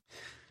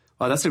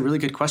 Well, that's a really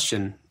good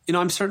question.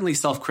 I'm certainly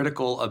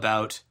self-critical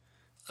about,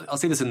 I'll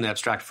say this in the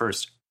abstract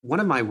first. One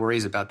of my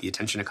worries about the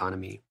attention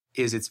economy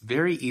is it's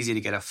very easy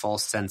to get a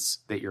false sense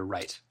that you're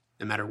right,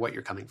 no matter what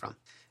you're coming from.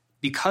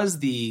 Because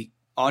the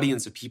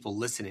audience of people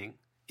listening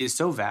is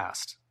so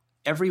vast,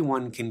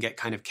 everyone can get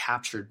kind of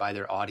captured by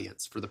their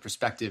audience for the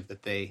perspective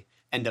that they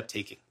end up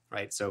taking,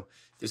 right? So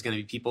there's going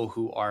to be people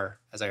who are,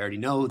 as I already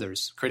know,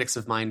 there's critics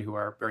of mine who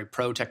are very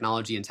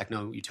pro-technology and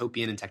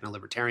techno-utopian and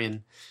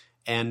techno-libertarian,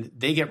 and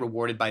they get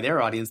rewarded by their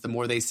audience the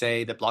more they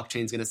say that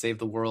blockchain is going to save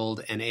the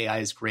world and AI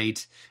is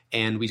great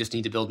and we just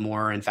need to build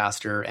more and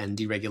faster and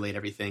deregulate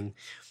everything.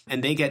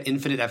 And they get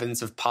infinite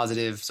evidence of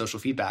positive social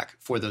feedback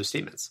for those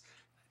statements,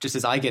 just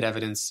as I get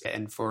evidence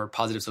and for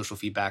positive social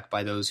feedback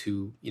by those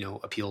who,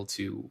 appeal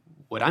to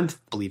what I'm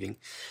believing.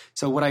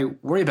 So what I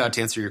worry about,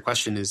 to answer your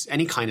question, is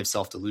any kind of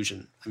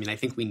self-delusion. I mean, I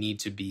think we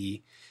need to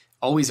be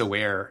always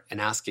aware and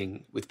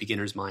asking with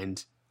beginner's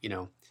mind,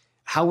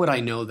 how would I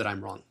know that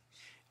I'm wrong?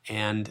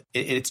 And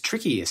it's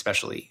tricky,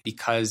 especially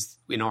because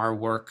in our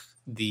work,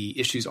 the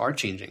issues are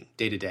changing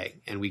day to day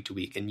and week to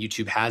week. And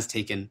YouTube has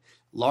taken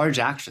large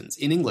actions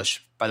in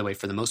English, by the way,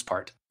 for the most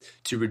part,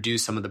 to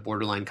reduce some of the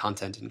borderline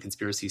content and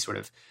conspiracy sort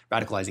of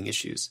radicalizing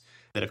issues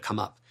that have come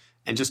up.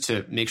 And just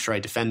to make sure I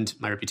defend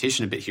my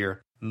reputation a bit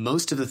here,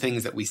 most of the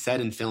things that we said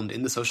and filmed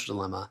in The Social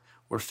Dilemma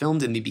were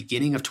filmed in the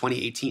beginning of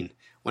 2018,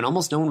 when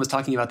almost no one was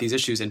talking about these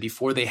issues and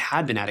before they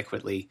had been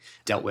adequately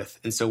dealt with.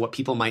 And so what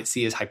people might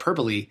see as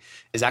hyperbole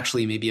is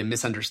actually maybe a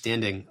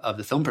misunderstanding of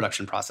the film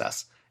production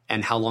process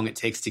and how long it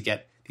takes to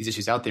get these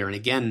issues out there. And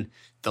again,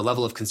 the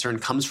level of concern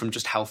comes from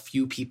just how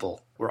few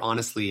people were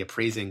honestly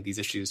appraising these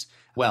issues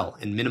well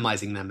and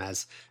minimizing them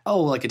as,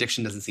 like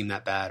addiction doesn't seem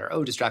that bad,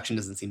 or distraction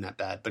doesn't seem that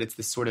bad. But it's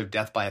this sort of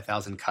death by a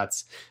thousand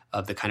cuts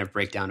of the kind of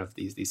breakdown of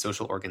these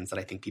social organs that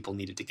I think people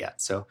needed to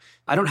get. So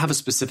I don't have a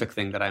specific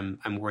thing that I'm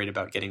worried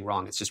about getting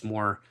wrong. It's just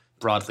more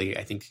broadly,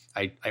 I think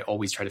I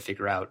always try to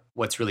figure out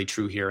what's really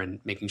true here and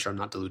making sure I'm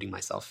not deluding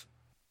myself.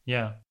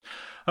 Yeah.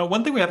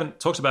 One thing we haven't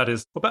talked about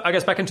is, I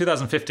guess back in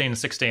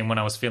 2015-16, when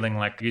I was feeling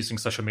like using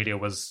social media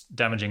was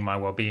damaging my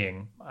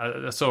well-being,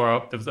 I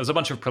saw there was a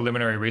bunch of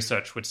preliminary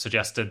research which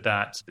suggested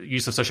that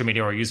use of social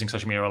media or using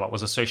social media a lot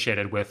was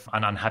associated with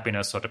an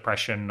unhappiness or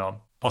depression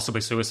or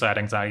possibly suicide,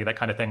 anxiety, that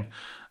kind of thing.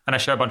 And I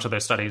share a bunch of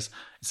those studies.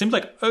 It seems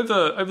like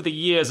over the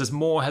years, as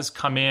more has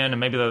come in and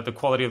maybe the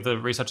quality of the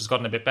research has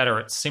gotten a bit better,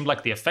 it seemed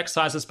like the effect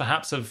sizes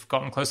perhaps have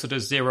gotten closer to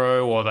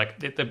zero, or like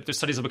the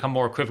studies have become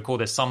more equivocal.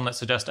 There's some that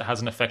suggest it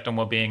has an effect on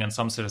well-being and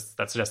some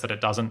that suggest that it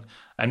doesn't.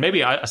 And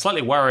maybe I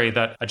slightly worry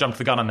that I jumped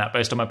the gun on that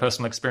based on my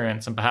personal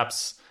experience, and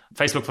perhaps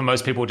Facebook for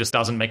most people just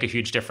doesn't make a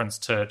huge difference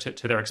to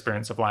their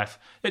experience of life.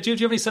 Do you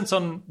have any sense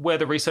on where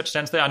the research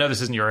stands there? I know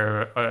this isn't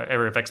your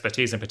area of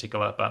expertise in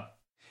particular, but...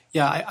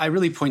 Yeah, I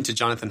really point to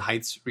Jonathan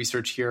Haidt's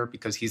research here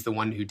because he's the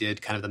one who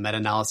did kind of the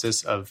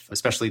meta-analysis of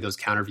especially those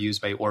counter views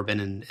by Orban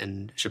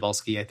and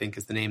Shabalsky, I think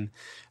is the name.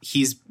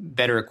 He's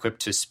better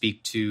equipped to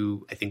speak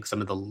to, I think,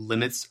 some of the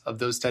limits of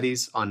those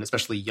studies on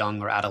especially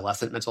young or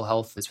adolescent mental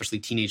health, especially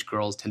teenage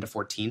girls 10 to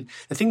 14.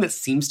 The thing that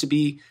seems to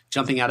be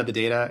jumping out of the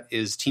data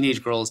is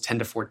teenage girls 10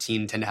 to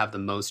 14 tend to have the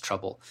most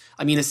trouble.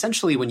 I mean,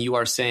 essentially, when you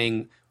are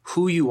saying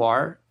who you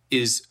are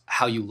is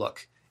how you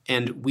look.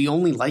 And we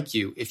only like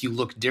you if you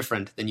look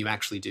different than you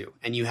actually do.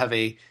 And you have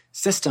a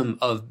system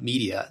of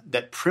media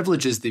that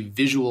privileges the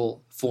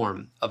visual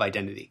form of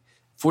identity.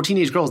 For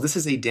teenage girls, this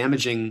is a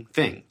damaging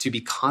thing to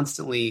be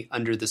constantly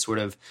under this sort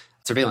of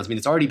surveillance. I mean,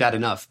 it's already bad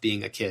enough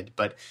being a kid,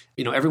 but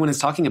everyone is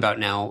talking about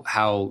now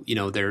how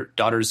their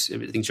daughters.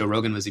 I think Joe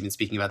Rogan was even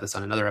speaking about this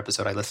on another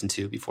episode I listened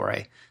to before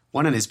I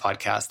went on his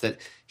podcast.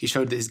 That he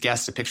showed his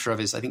guest a picture of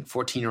his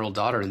 14-year-old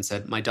daughter and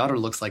said, "My daughter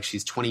looks like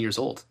she's 20 years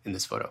old in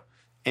this photo."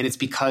 And it's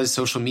because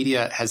social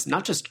media has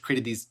not just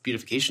created these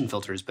beautification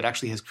filters, but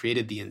actually has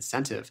created the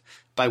incentive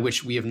by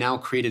which we have now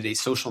created a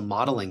social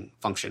modeling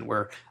function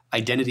where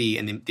identity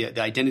and the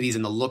identities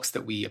and the looks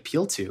that we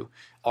appeal to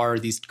are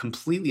these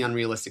completely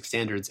unrealistic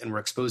standards, and we're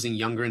exposing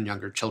younger and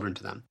younger children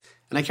to them.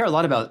 And I care a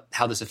lot about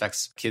how this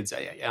affects kids.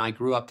 I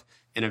grew up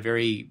in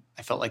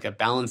I felt like a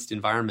balanced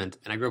environment,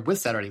 and I grew up with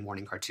Saturday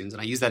morning cartoons.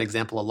 And I use that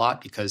example a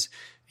lot because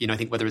I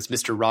think whether it's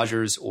Mr.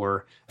 Rogers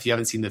or if you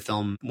haven't seen the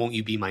film Won't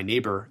You Be My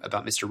Neighbor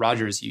about Mr.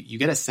 Rogers, you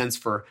get a sense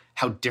for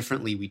how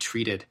differently we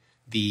treated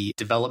the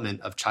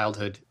development of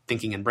childhood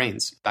thinking and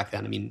brains back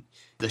then. I mean,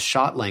 the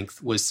shot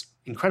length was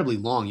incredibly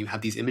long. You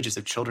have these images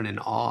of children in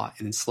awe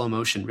and in slow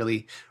motion,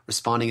 really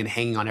responding and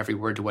hanging on every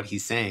word to what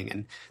he's saying.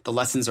 And the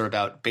lessons are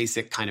about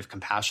basic kind of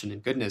compassion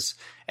and goodness,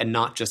 and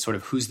not just sort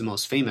of who's the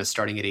most famous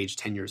starting at age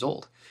 10 years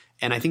old.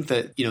 And I think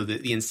that,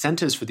 the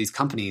incentives for these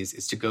companies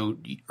is to go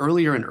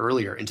earlier and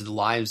earlier into the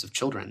lives of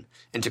children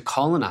and to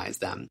colonize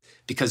them.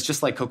 Because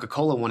just like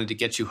Coca-Cola wanted to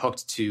get you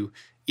hooked to,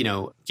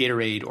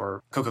 Gatorade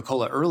or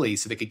Coca-Cola early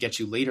so they could get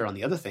you later on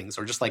the other things,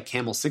 or just like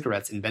Camel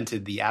cigarettes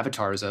invented the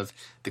avatars of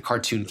the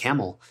cartoon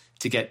camel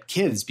to get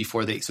kids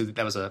so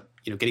that was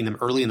getting them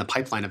early in the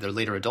pipeline of their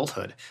later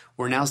adulthood.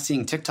 We're now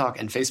seeing TikTok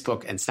and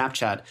Facebook and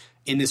Snapchat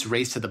in this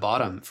race to the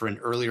bottom for an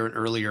earlier and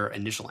earlier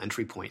initial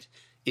entry point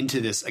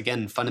into this,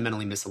 again,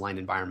 fundamentally misaligned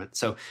environment.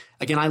 So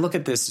again, I look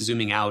at this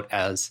zooming out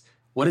as,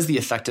 what is the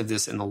effect of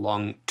this in the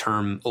long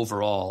term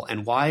overall?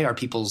 And why are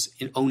people's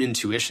own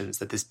intuitions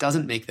that this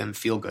doesn't make them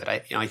feel good?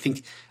 I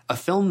think a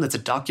film that's a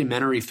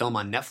documentary film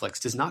on Netflix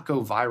does not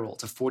go viral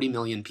to 40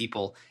 million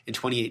people in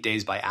 28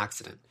 days by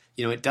accident.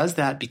 It does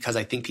that because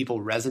I think people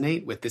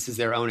resonate with this is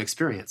their own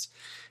experience.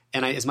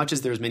 And as much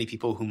as there's many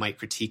people who might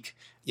critique,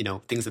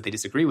 things that they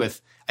disagree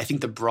with, I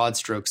think the broad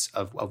strokes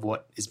of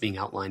what is being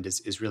outlined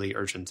is really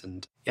urgent.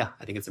 And yeah,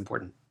 I think it's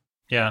important.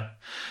 Yeah.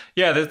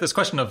 There's this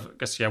question of, I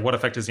guess, what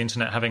effect is the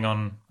internet having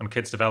on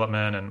kids'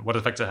 development, and what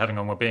effect is it having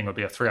on well-being would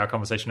be a 3-hour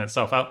conversation in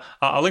itself.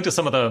 I'll link to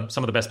some of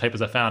the best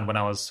papers I found when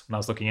I was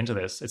looking into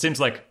this. It seems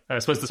like I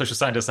suppose the social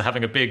scientists are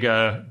having a big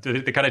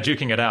they're kind of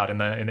duking it out in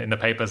the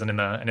papers and in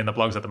the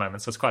blogs at the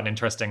moment. So it's quite an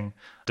interesting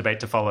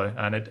debate to follow,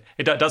 and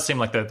it does seem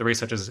like the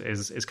research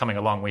is coming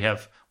along. We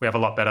have a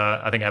lot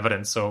better, I think,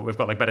 evidence. So we've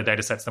got better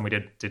data sets than we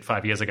did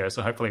 5 years ago.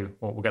 So hopefully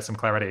we'll get some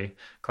clarity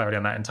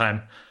on that in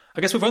time. I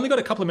guess we've only got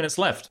a couple of minutes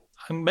left.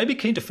 I'm maybe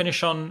keen to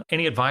finish on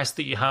any advice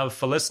that you have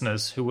for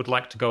listeners who would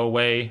like to go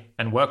away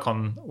and work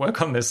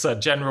on this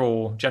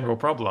general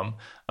problem.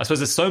 I suppose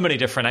there's so many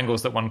different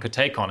angles that one could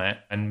take on it,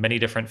 and many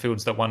different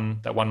fields that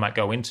one might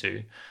go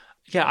into.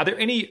 Yeah, are there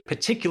any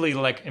particularly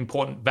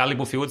important,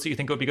 valuable fields that you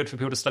think would be good for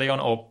people to study on,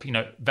 or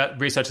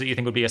research that you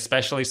think would be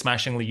especially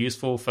smashingly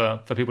useful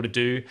for people to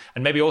do?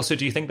 And maybe also,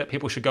 do you think that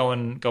people should go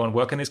and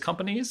work in these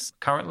companies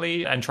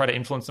currently and try to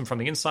influence them from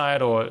the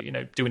inside, or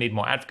do we need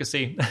more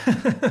advocacy?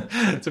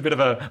 It's a bit of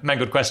a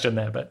mangled question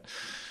there, but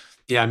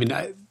yeah,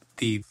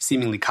 the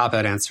seemingly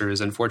cop-out answer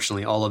is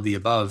unfortunately all of the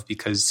above,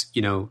 because,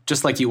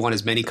 just like you want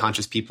as many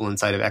conscious people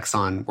inside of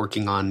Exxon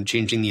working on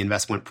changing the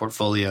investment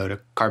portfolio to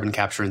carbon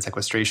capture and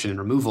sequestration and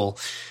removal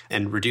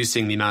and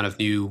reducing the amount of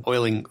new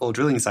oil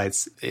drilling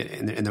sites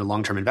in their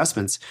long-term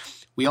investments,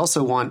 we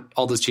also want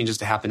all those changes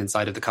to happen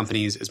inside of the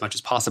companies as much as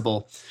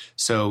possible.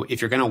 So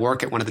if you're going to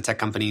work at one of the tech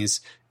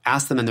companies,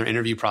 ask them in their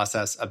interview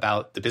process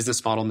about the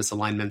business model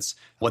misalignments,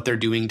 what they're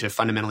doing to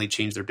fundamentally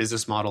change their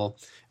business model,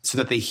 so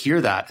that they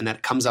hear that and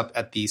that comes up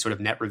at the sort of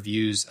net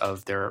reviews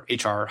of their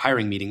HR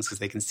hiring meetings, because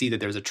they can see that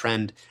there's a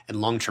trend and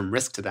long-term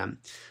risk to them.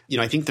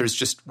 I think there's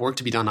just work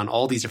to be done on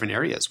all these different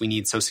areas. We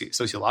need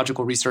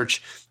sociological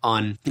research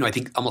on, I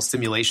think almost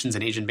simulations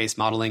and agent-based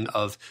modeling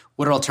of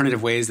what are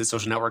alternative ways that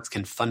social networks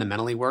can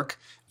fundamentally work.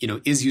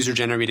 Is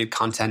user-generated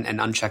content and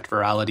unchecked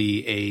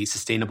virality a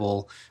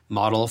sustainable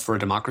model for a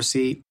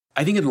democracy?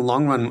 I think in the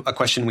long run, a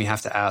question we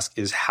have to ask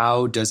is,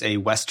 how does a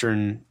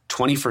Western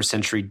 21st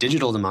century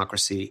digital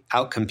democracy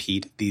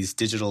outcompete these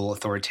digital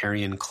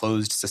authoritarian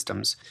closed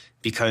systems?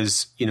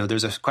 Because,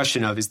 there's a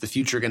question of, is the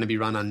future going to be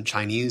run on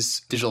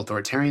Chinese digital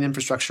authoritarian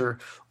infrastructure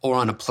or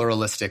on a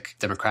pluralistic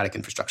democratic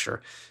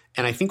infrastructure?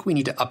 And I think we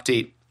need to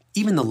update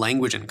even the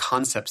language and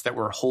concepts that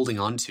we're holding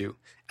on to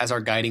as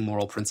our guiding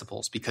moral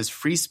principles, because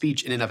free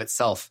speech in and of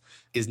itself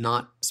is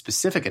not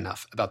specific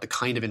enough about the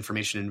kind of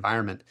information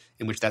environment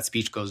in which that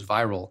speech goes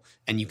viral,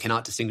 and you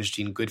cannot distinguish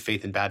between good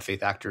faith and bad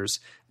faith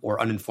actors,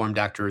 or uninformed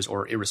actors,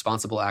 or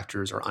irresponsible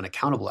actors, or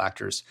unaccountable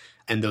actors,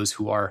 and those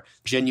who are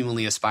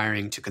genuinely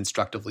aspiring to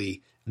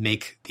constructively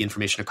make the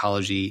information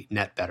ecology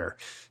net better.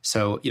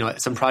 So,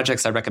 some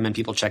projects I recommend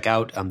people check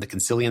out, the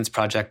Consilience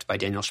Project by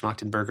Daniel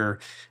Schmachtenberger.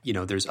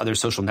 There's other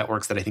social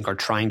networks that I think are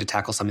trying to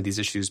tackle some of these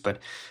issues, but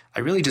I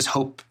really just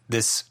hope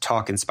this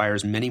talk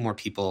inspires many more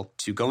people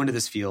to go into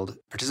this field,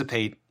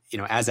 participate,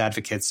 as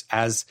advocates,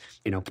 as,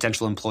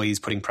 potential employees,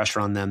 putting pressure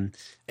on them,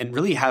 and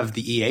really have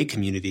the EA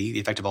community, the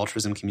effective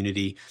altruism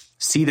community,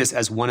 see this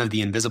as one of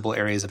the invisible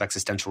areas of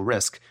existential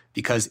risk.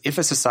 Because if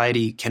a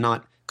society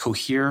cannot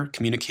cohere,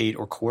 communicate,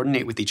 or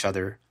coordinate with each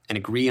other and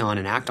agree on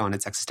and act on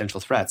its existential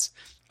threats,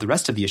 the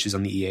rest of the issues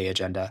on the EA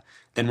agenda,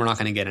 then we're not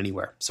going to get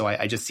anywhere. So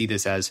I just see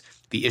this as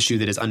the issue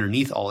that is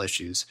underneath all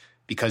issues,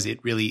 because it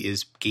really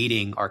is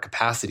gating our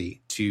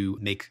capacity to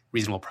make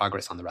reasonable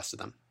progress on the rest of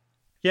them.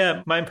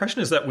 Yeah, my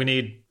impression is that we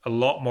need a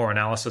lot more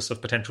analysis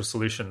of potential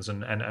solutions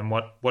and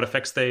what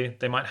effects they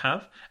might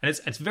have. And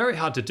it's very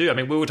hard to do.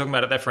 We were talking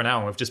about it there for an hour,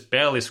 and we've just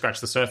barely scratched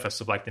the surface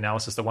of the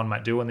analysis that one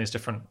might do on these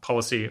different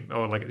policy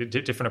or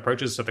different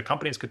approaches that the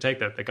companies could take,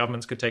 that the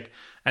governments could take.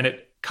 And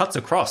it cuts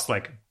across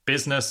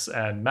business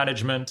and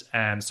management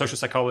and social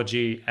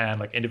psychology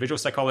and like individual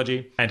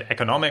psychology and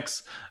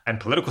economics and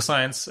political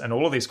science and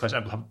all of these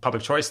questions, and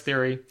public choice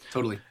theory.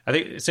 Totally. I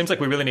think it seems like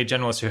we really need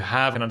generalists who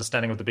have an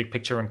understanding of the big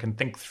picture and can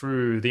think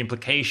through the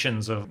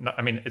implications of,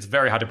 I mean, it's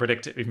very hard to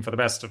predict even for the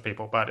best of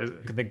people, but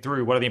it can think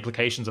through what are the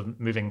implications of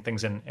moving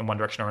things in one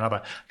direction or another.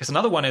 I guess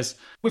another one is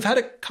we've had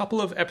a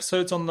couple of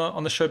episodes on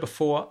the show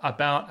before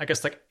about, I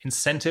guess, like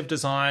incentive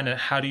design and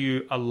how do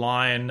you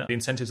align the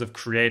incentives of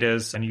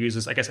creators and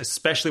users, I guess,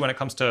 especially when it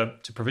comes to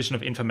provision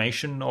of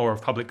information or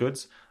of public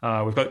goods.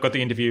 We've got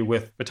the interview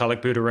with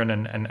Vitalik Buterin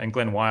and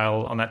Glenn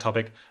Weil on that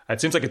topic.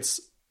 It seems like it's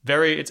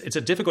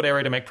a difficult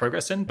area to make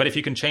progress in, but if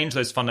you can change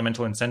those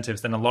fundamental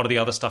incentives, then a lot of the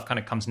other stuff kind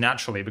of comes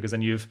naturally, because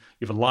then you've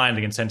aligned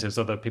the incentives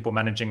of the people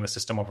managing the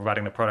system or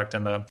providing the product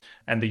and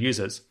the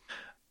users.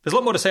 There's a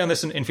lot more to say on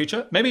this in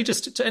future. Maybe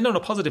just to end on a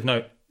positive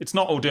note, it's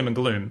not all doom and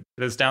gloom.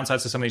 There's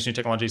downsides to some of these new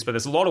technologies, but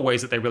there's a lot of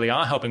ways that they really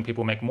are helping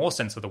people make more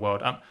sense of the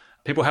world.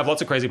 People have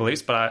lots of crazy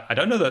beliefs, but I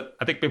don't know that.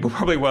 I think people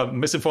probably were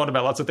misinformed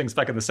about lots of things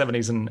back in the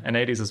 70s and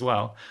 80s as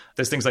well.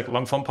 There's things like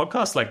long-form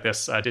podcasts like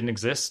this didn't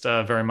exist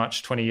very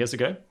much 20 years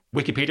ago.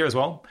 Wikipedia as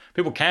well.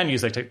 People can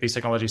use these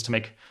technologies to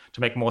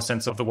make more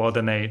sense of the world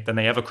than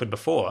they ever could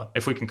before,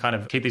 if we can kind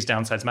of keep these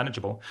downsides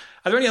manageable.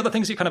 Are there any other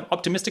things you're kind of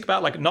optimistic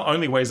about? Like not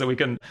only ways that we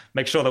can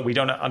make sure that we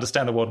don't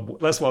understand the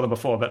world less well than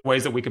before, but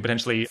ways that we could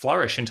potentially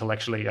flourish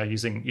intellectually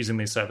using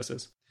these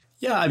services?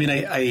 Yeah, I mean,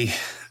 I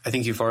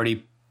think you've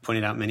already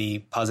pointed out many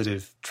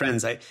positive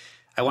trends. I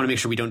want to make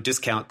sure we don't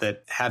discount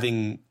that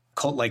having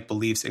cult-like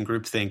beliefs and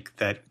groupthink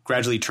that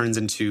gradually turns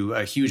into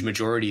a huge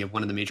majority of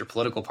one of the major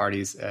political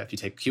parties, if you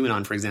take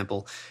QAnon, for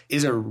example,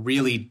 is a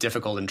really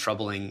difficult and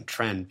troubling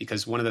trend,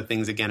 because one of the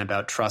things, again,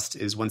 about trust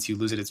is once you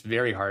lose it, it's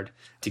very hard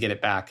to get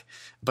it back.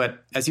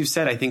 But as you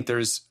said, I think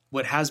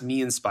what has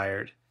me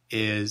inspired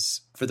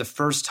is for the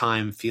first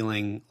time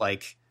feeling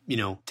like,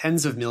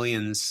 tens of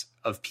millions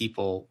of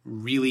people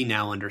really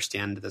now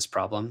understand this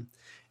problem,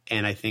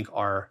 and I think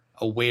are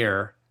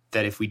aware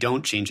that if we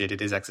don't change it,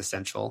 it is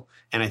existential.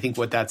 And I think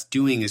what that's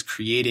doing is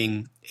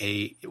creating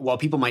while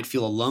people might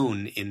feel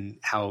alone in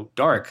how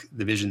dark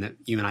the vision that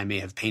you and I may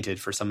have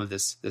painted for some of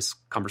this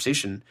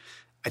conversation,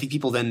 I think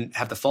people then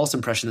have the false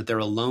impression that they're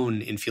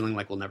alone in feeling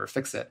like we'll never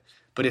fix it.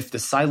 But if the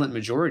silent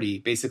majority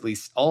basically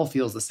all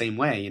feels the same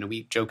way,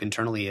 we joke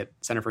internally at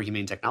Center for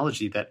Humane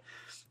Technology that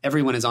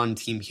everyone is on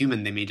Team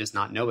Human, they may just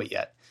not know it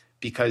yet,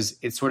 because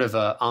it's sort of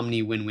a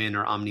omni win-win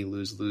or omni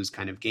lose-lose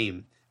kind of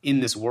game. In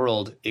this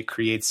world, it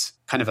creates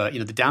kind of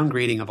the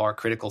downgrading of our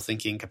critical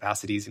thinking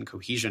capacities and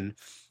cohesion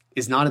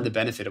is not in the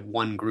benefit of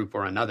one group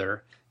or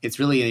another. It's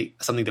really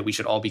something that we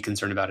should all be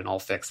concerned about and all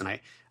fix. And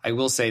I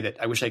will say that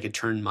I wish I could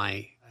turn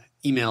my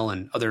email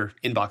and other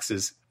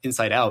inboxes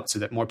inside out so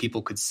that more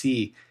people could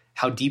see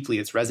how deeply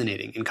it's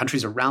resonating in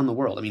countries around the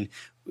world. I mean,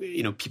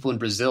 people in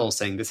Brazil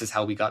saying this is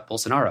how we got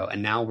Bolsonaro,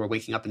 and now we're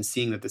waking up and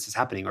seeing that this is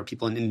happening, or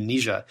people in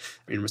Indonesia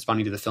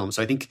responding to the film.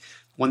 So I think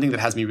one thing that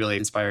has me really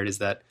inspired is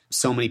that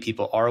so many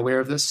people are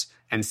aware of this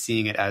and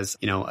seeing it as,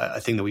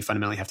 a thing that we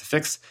fundamentally have to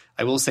fix.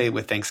 I will say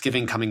with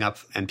Thanksgiving coming up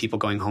and people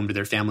going home to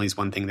their families,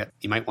 one thing that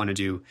you might want to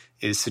do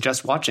is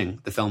suggest watching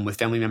the film with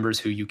family members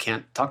who you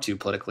can't talk to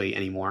politically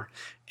anymore.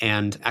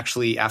 And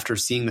actually, after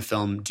seeing the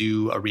film,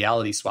 do a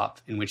reality swap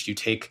in which you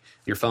take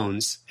your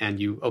phones and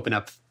you open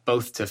up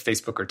both to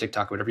Facebook or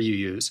TikTok, whatever you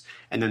use,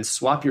 and then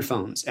swap your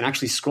phones and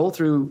actually scroll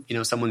through,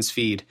 someone's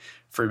feed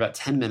for about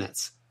 10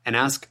 minutes and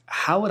ask,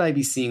 how would I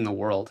be seeing the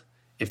world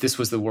if this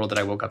was the world that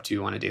I woke up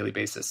to on a daily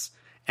basis?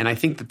 And I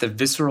think that the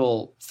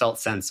visceral felt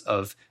sense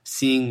of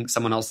seeing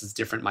someone else's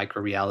different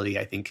micro reality,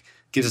 I think,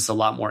 gives us a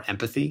lot more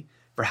empathy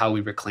for how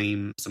we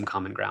reclaim some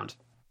common ground.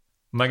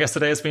 My guest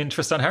today has been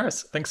Tristan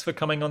Harris. Thanks for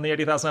coming on the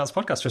 80,000 Hours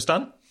podcast,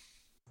 Tristan.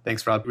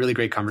 Thanks, Rob. Really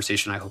great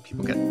conversation. I hope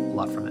people get a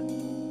lot from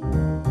it.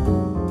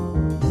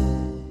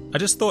 I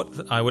just thought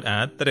that I would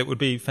add that it would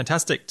be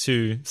fantastic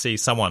to see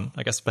someone,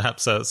 I guess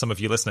perhaps some of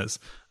you listeners,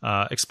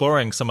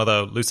 exploring some of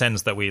the loose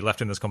ends that we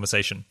left in this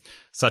conversation,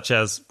 such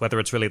as whether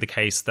it's really the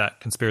case that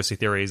conspiracy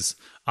theories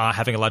are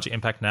having a larger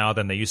impact now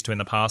than they used to in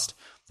the past,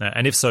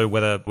 and if so,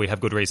 whether we have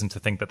good reason to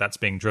think that that's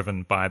being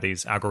driven by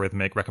these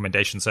algorithmic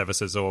recommendation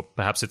services, or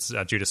perhaps it's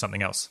due to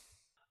something else.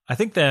 I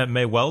think there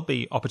may well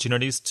be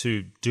opportunities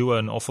to do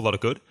an awful lot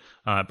of good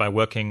by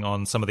working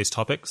on some of these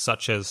topics,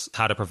 such as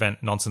how to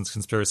prevent nonsense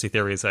conspiracy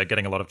theories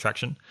getting a lot of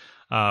traction.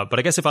 But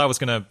I guess if I was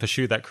going to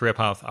pursue that career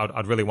path,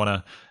 I'd really want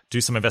to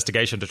do some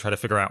investigation to try to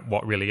figure out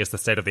what really is the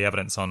state of the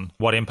evidence on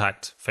what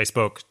impact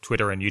Facebook,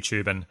 Twitter, and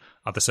YouTube and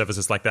other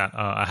services like that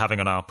are having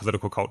on our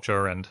political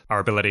culture and our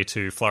ability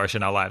to flourish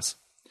in our lives.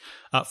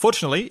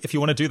 Fortunately, if you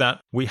want to do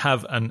that, we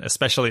have an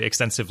especially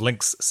extensive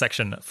links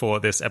section for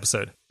this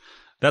episode.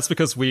 That's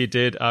because we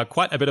did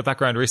quite a bit of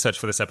background research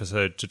for this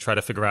episode to try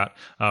to figure out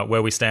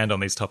where we stand on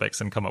these topics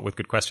and come up with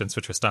good questions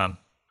for Tristan.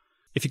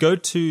 If you go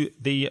to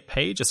the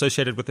page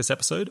associated with this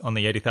episode on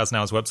the 80,000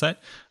 Hours website,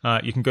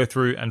 you can go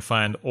through and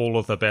find all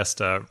of the best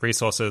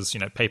resources,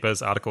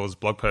 papers, articles,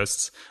 blog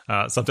posts,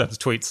 sometimes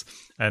tweets,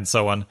 and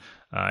so on,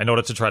 in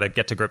order to try to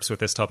get to grips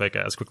with this topic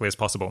as quickly as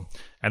possible,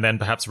 and then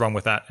perhaps run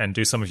with that and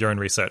do some of your own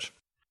research.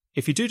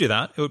 If you do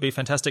that, it would be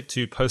fantastic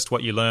to post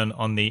what you learn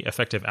on the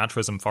Effective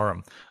Altruism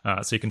forum,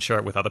 so you can share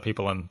it with other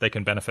people and they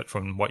can benefit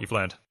from what you've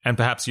learned, and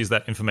perhaps use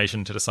that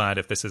information to decide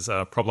if this is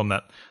a problem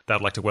that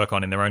they'd like to work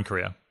on in their own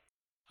career.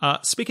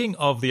 Speaking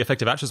of the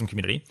Effective Altruism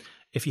community,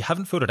 if you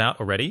haven't filled it out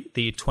already,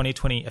 the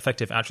 2020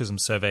 Effective Altruism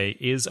survey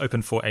is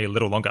open for a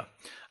little longer.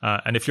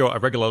 And if you're a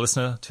regular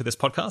listener to this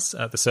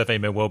podcast, the survey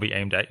may well be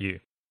aimed at you.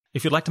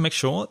 If you'd like to make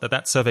sure that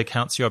that survey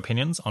counts your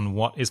opinions on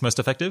what is most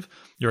effective,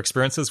 your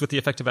experiences with the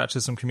Effective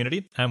Altruism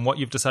community, and what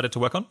you've decided to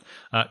work on,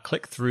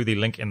 click through the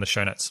link in the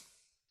show notes.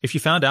 If you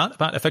found out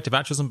about Effective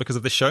Altruism because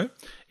of this show,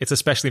 it's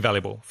especially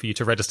valuable for you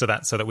to register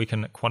that so that we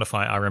can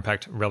quantify our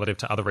impact relative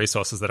to other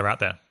resources that are out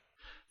there.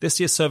 This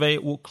year's survey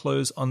will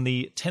close on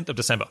the 10th of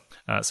December,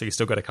 so you've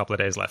still got a couple of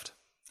days left.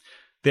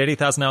 The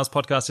 80,000 Hours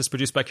podcast is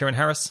produced by Kieran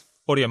Harris,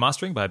 audio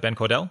mastering by Ben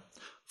Cordell.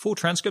 Full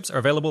transcripts are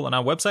available on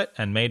our website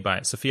and made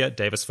by Sophia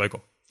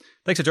Davis-Vogel.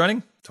 Thanks for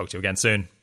joining. Talk to you again soon.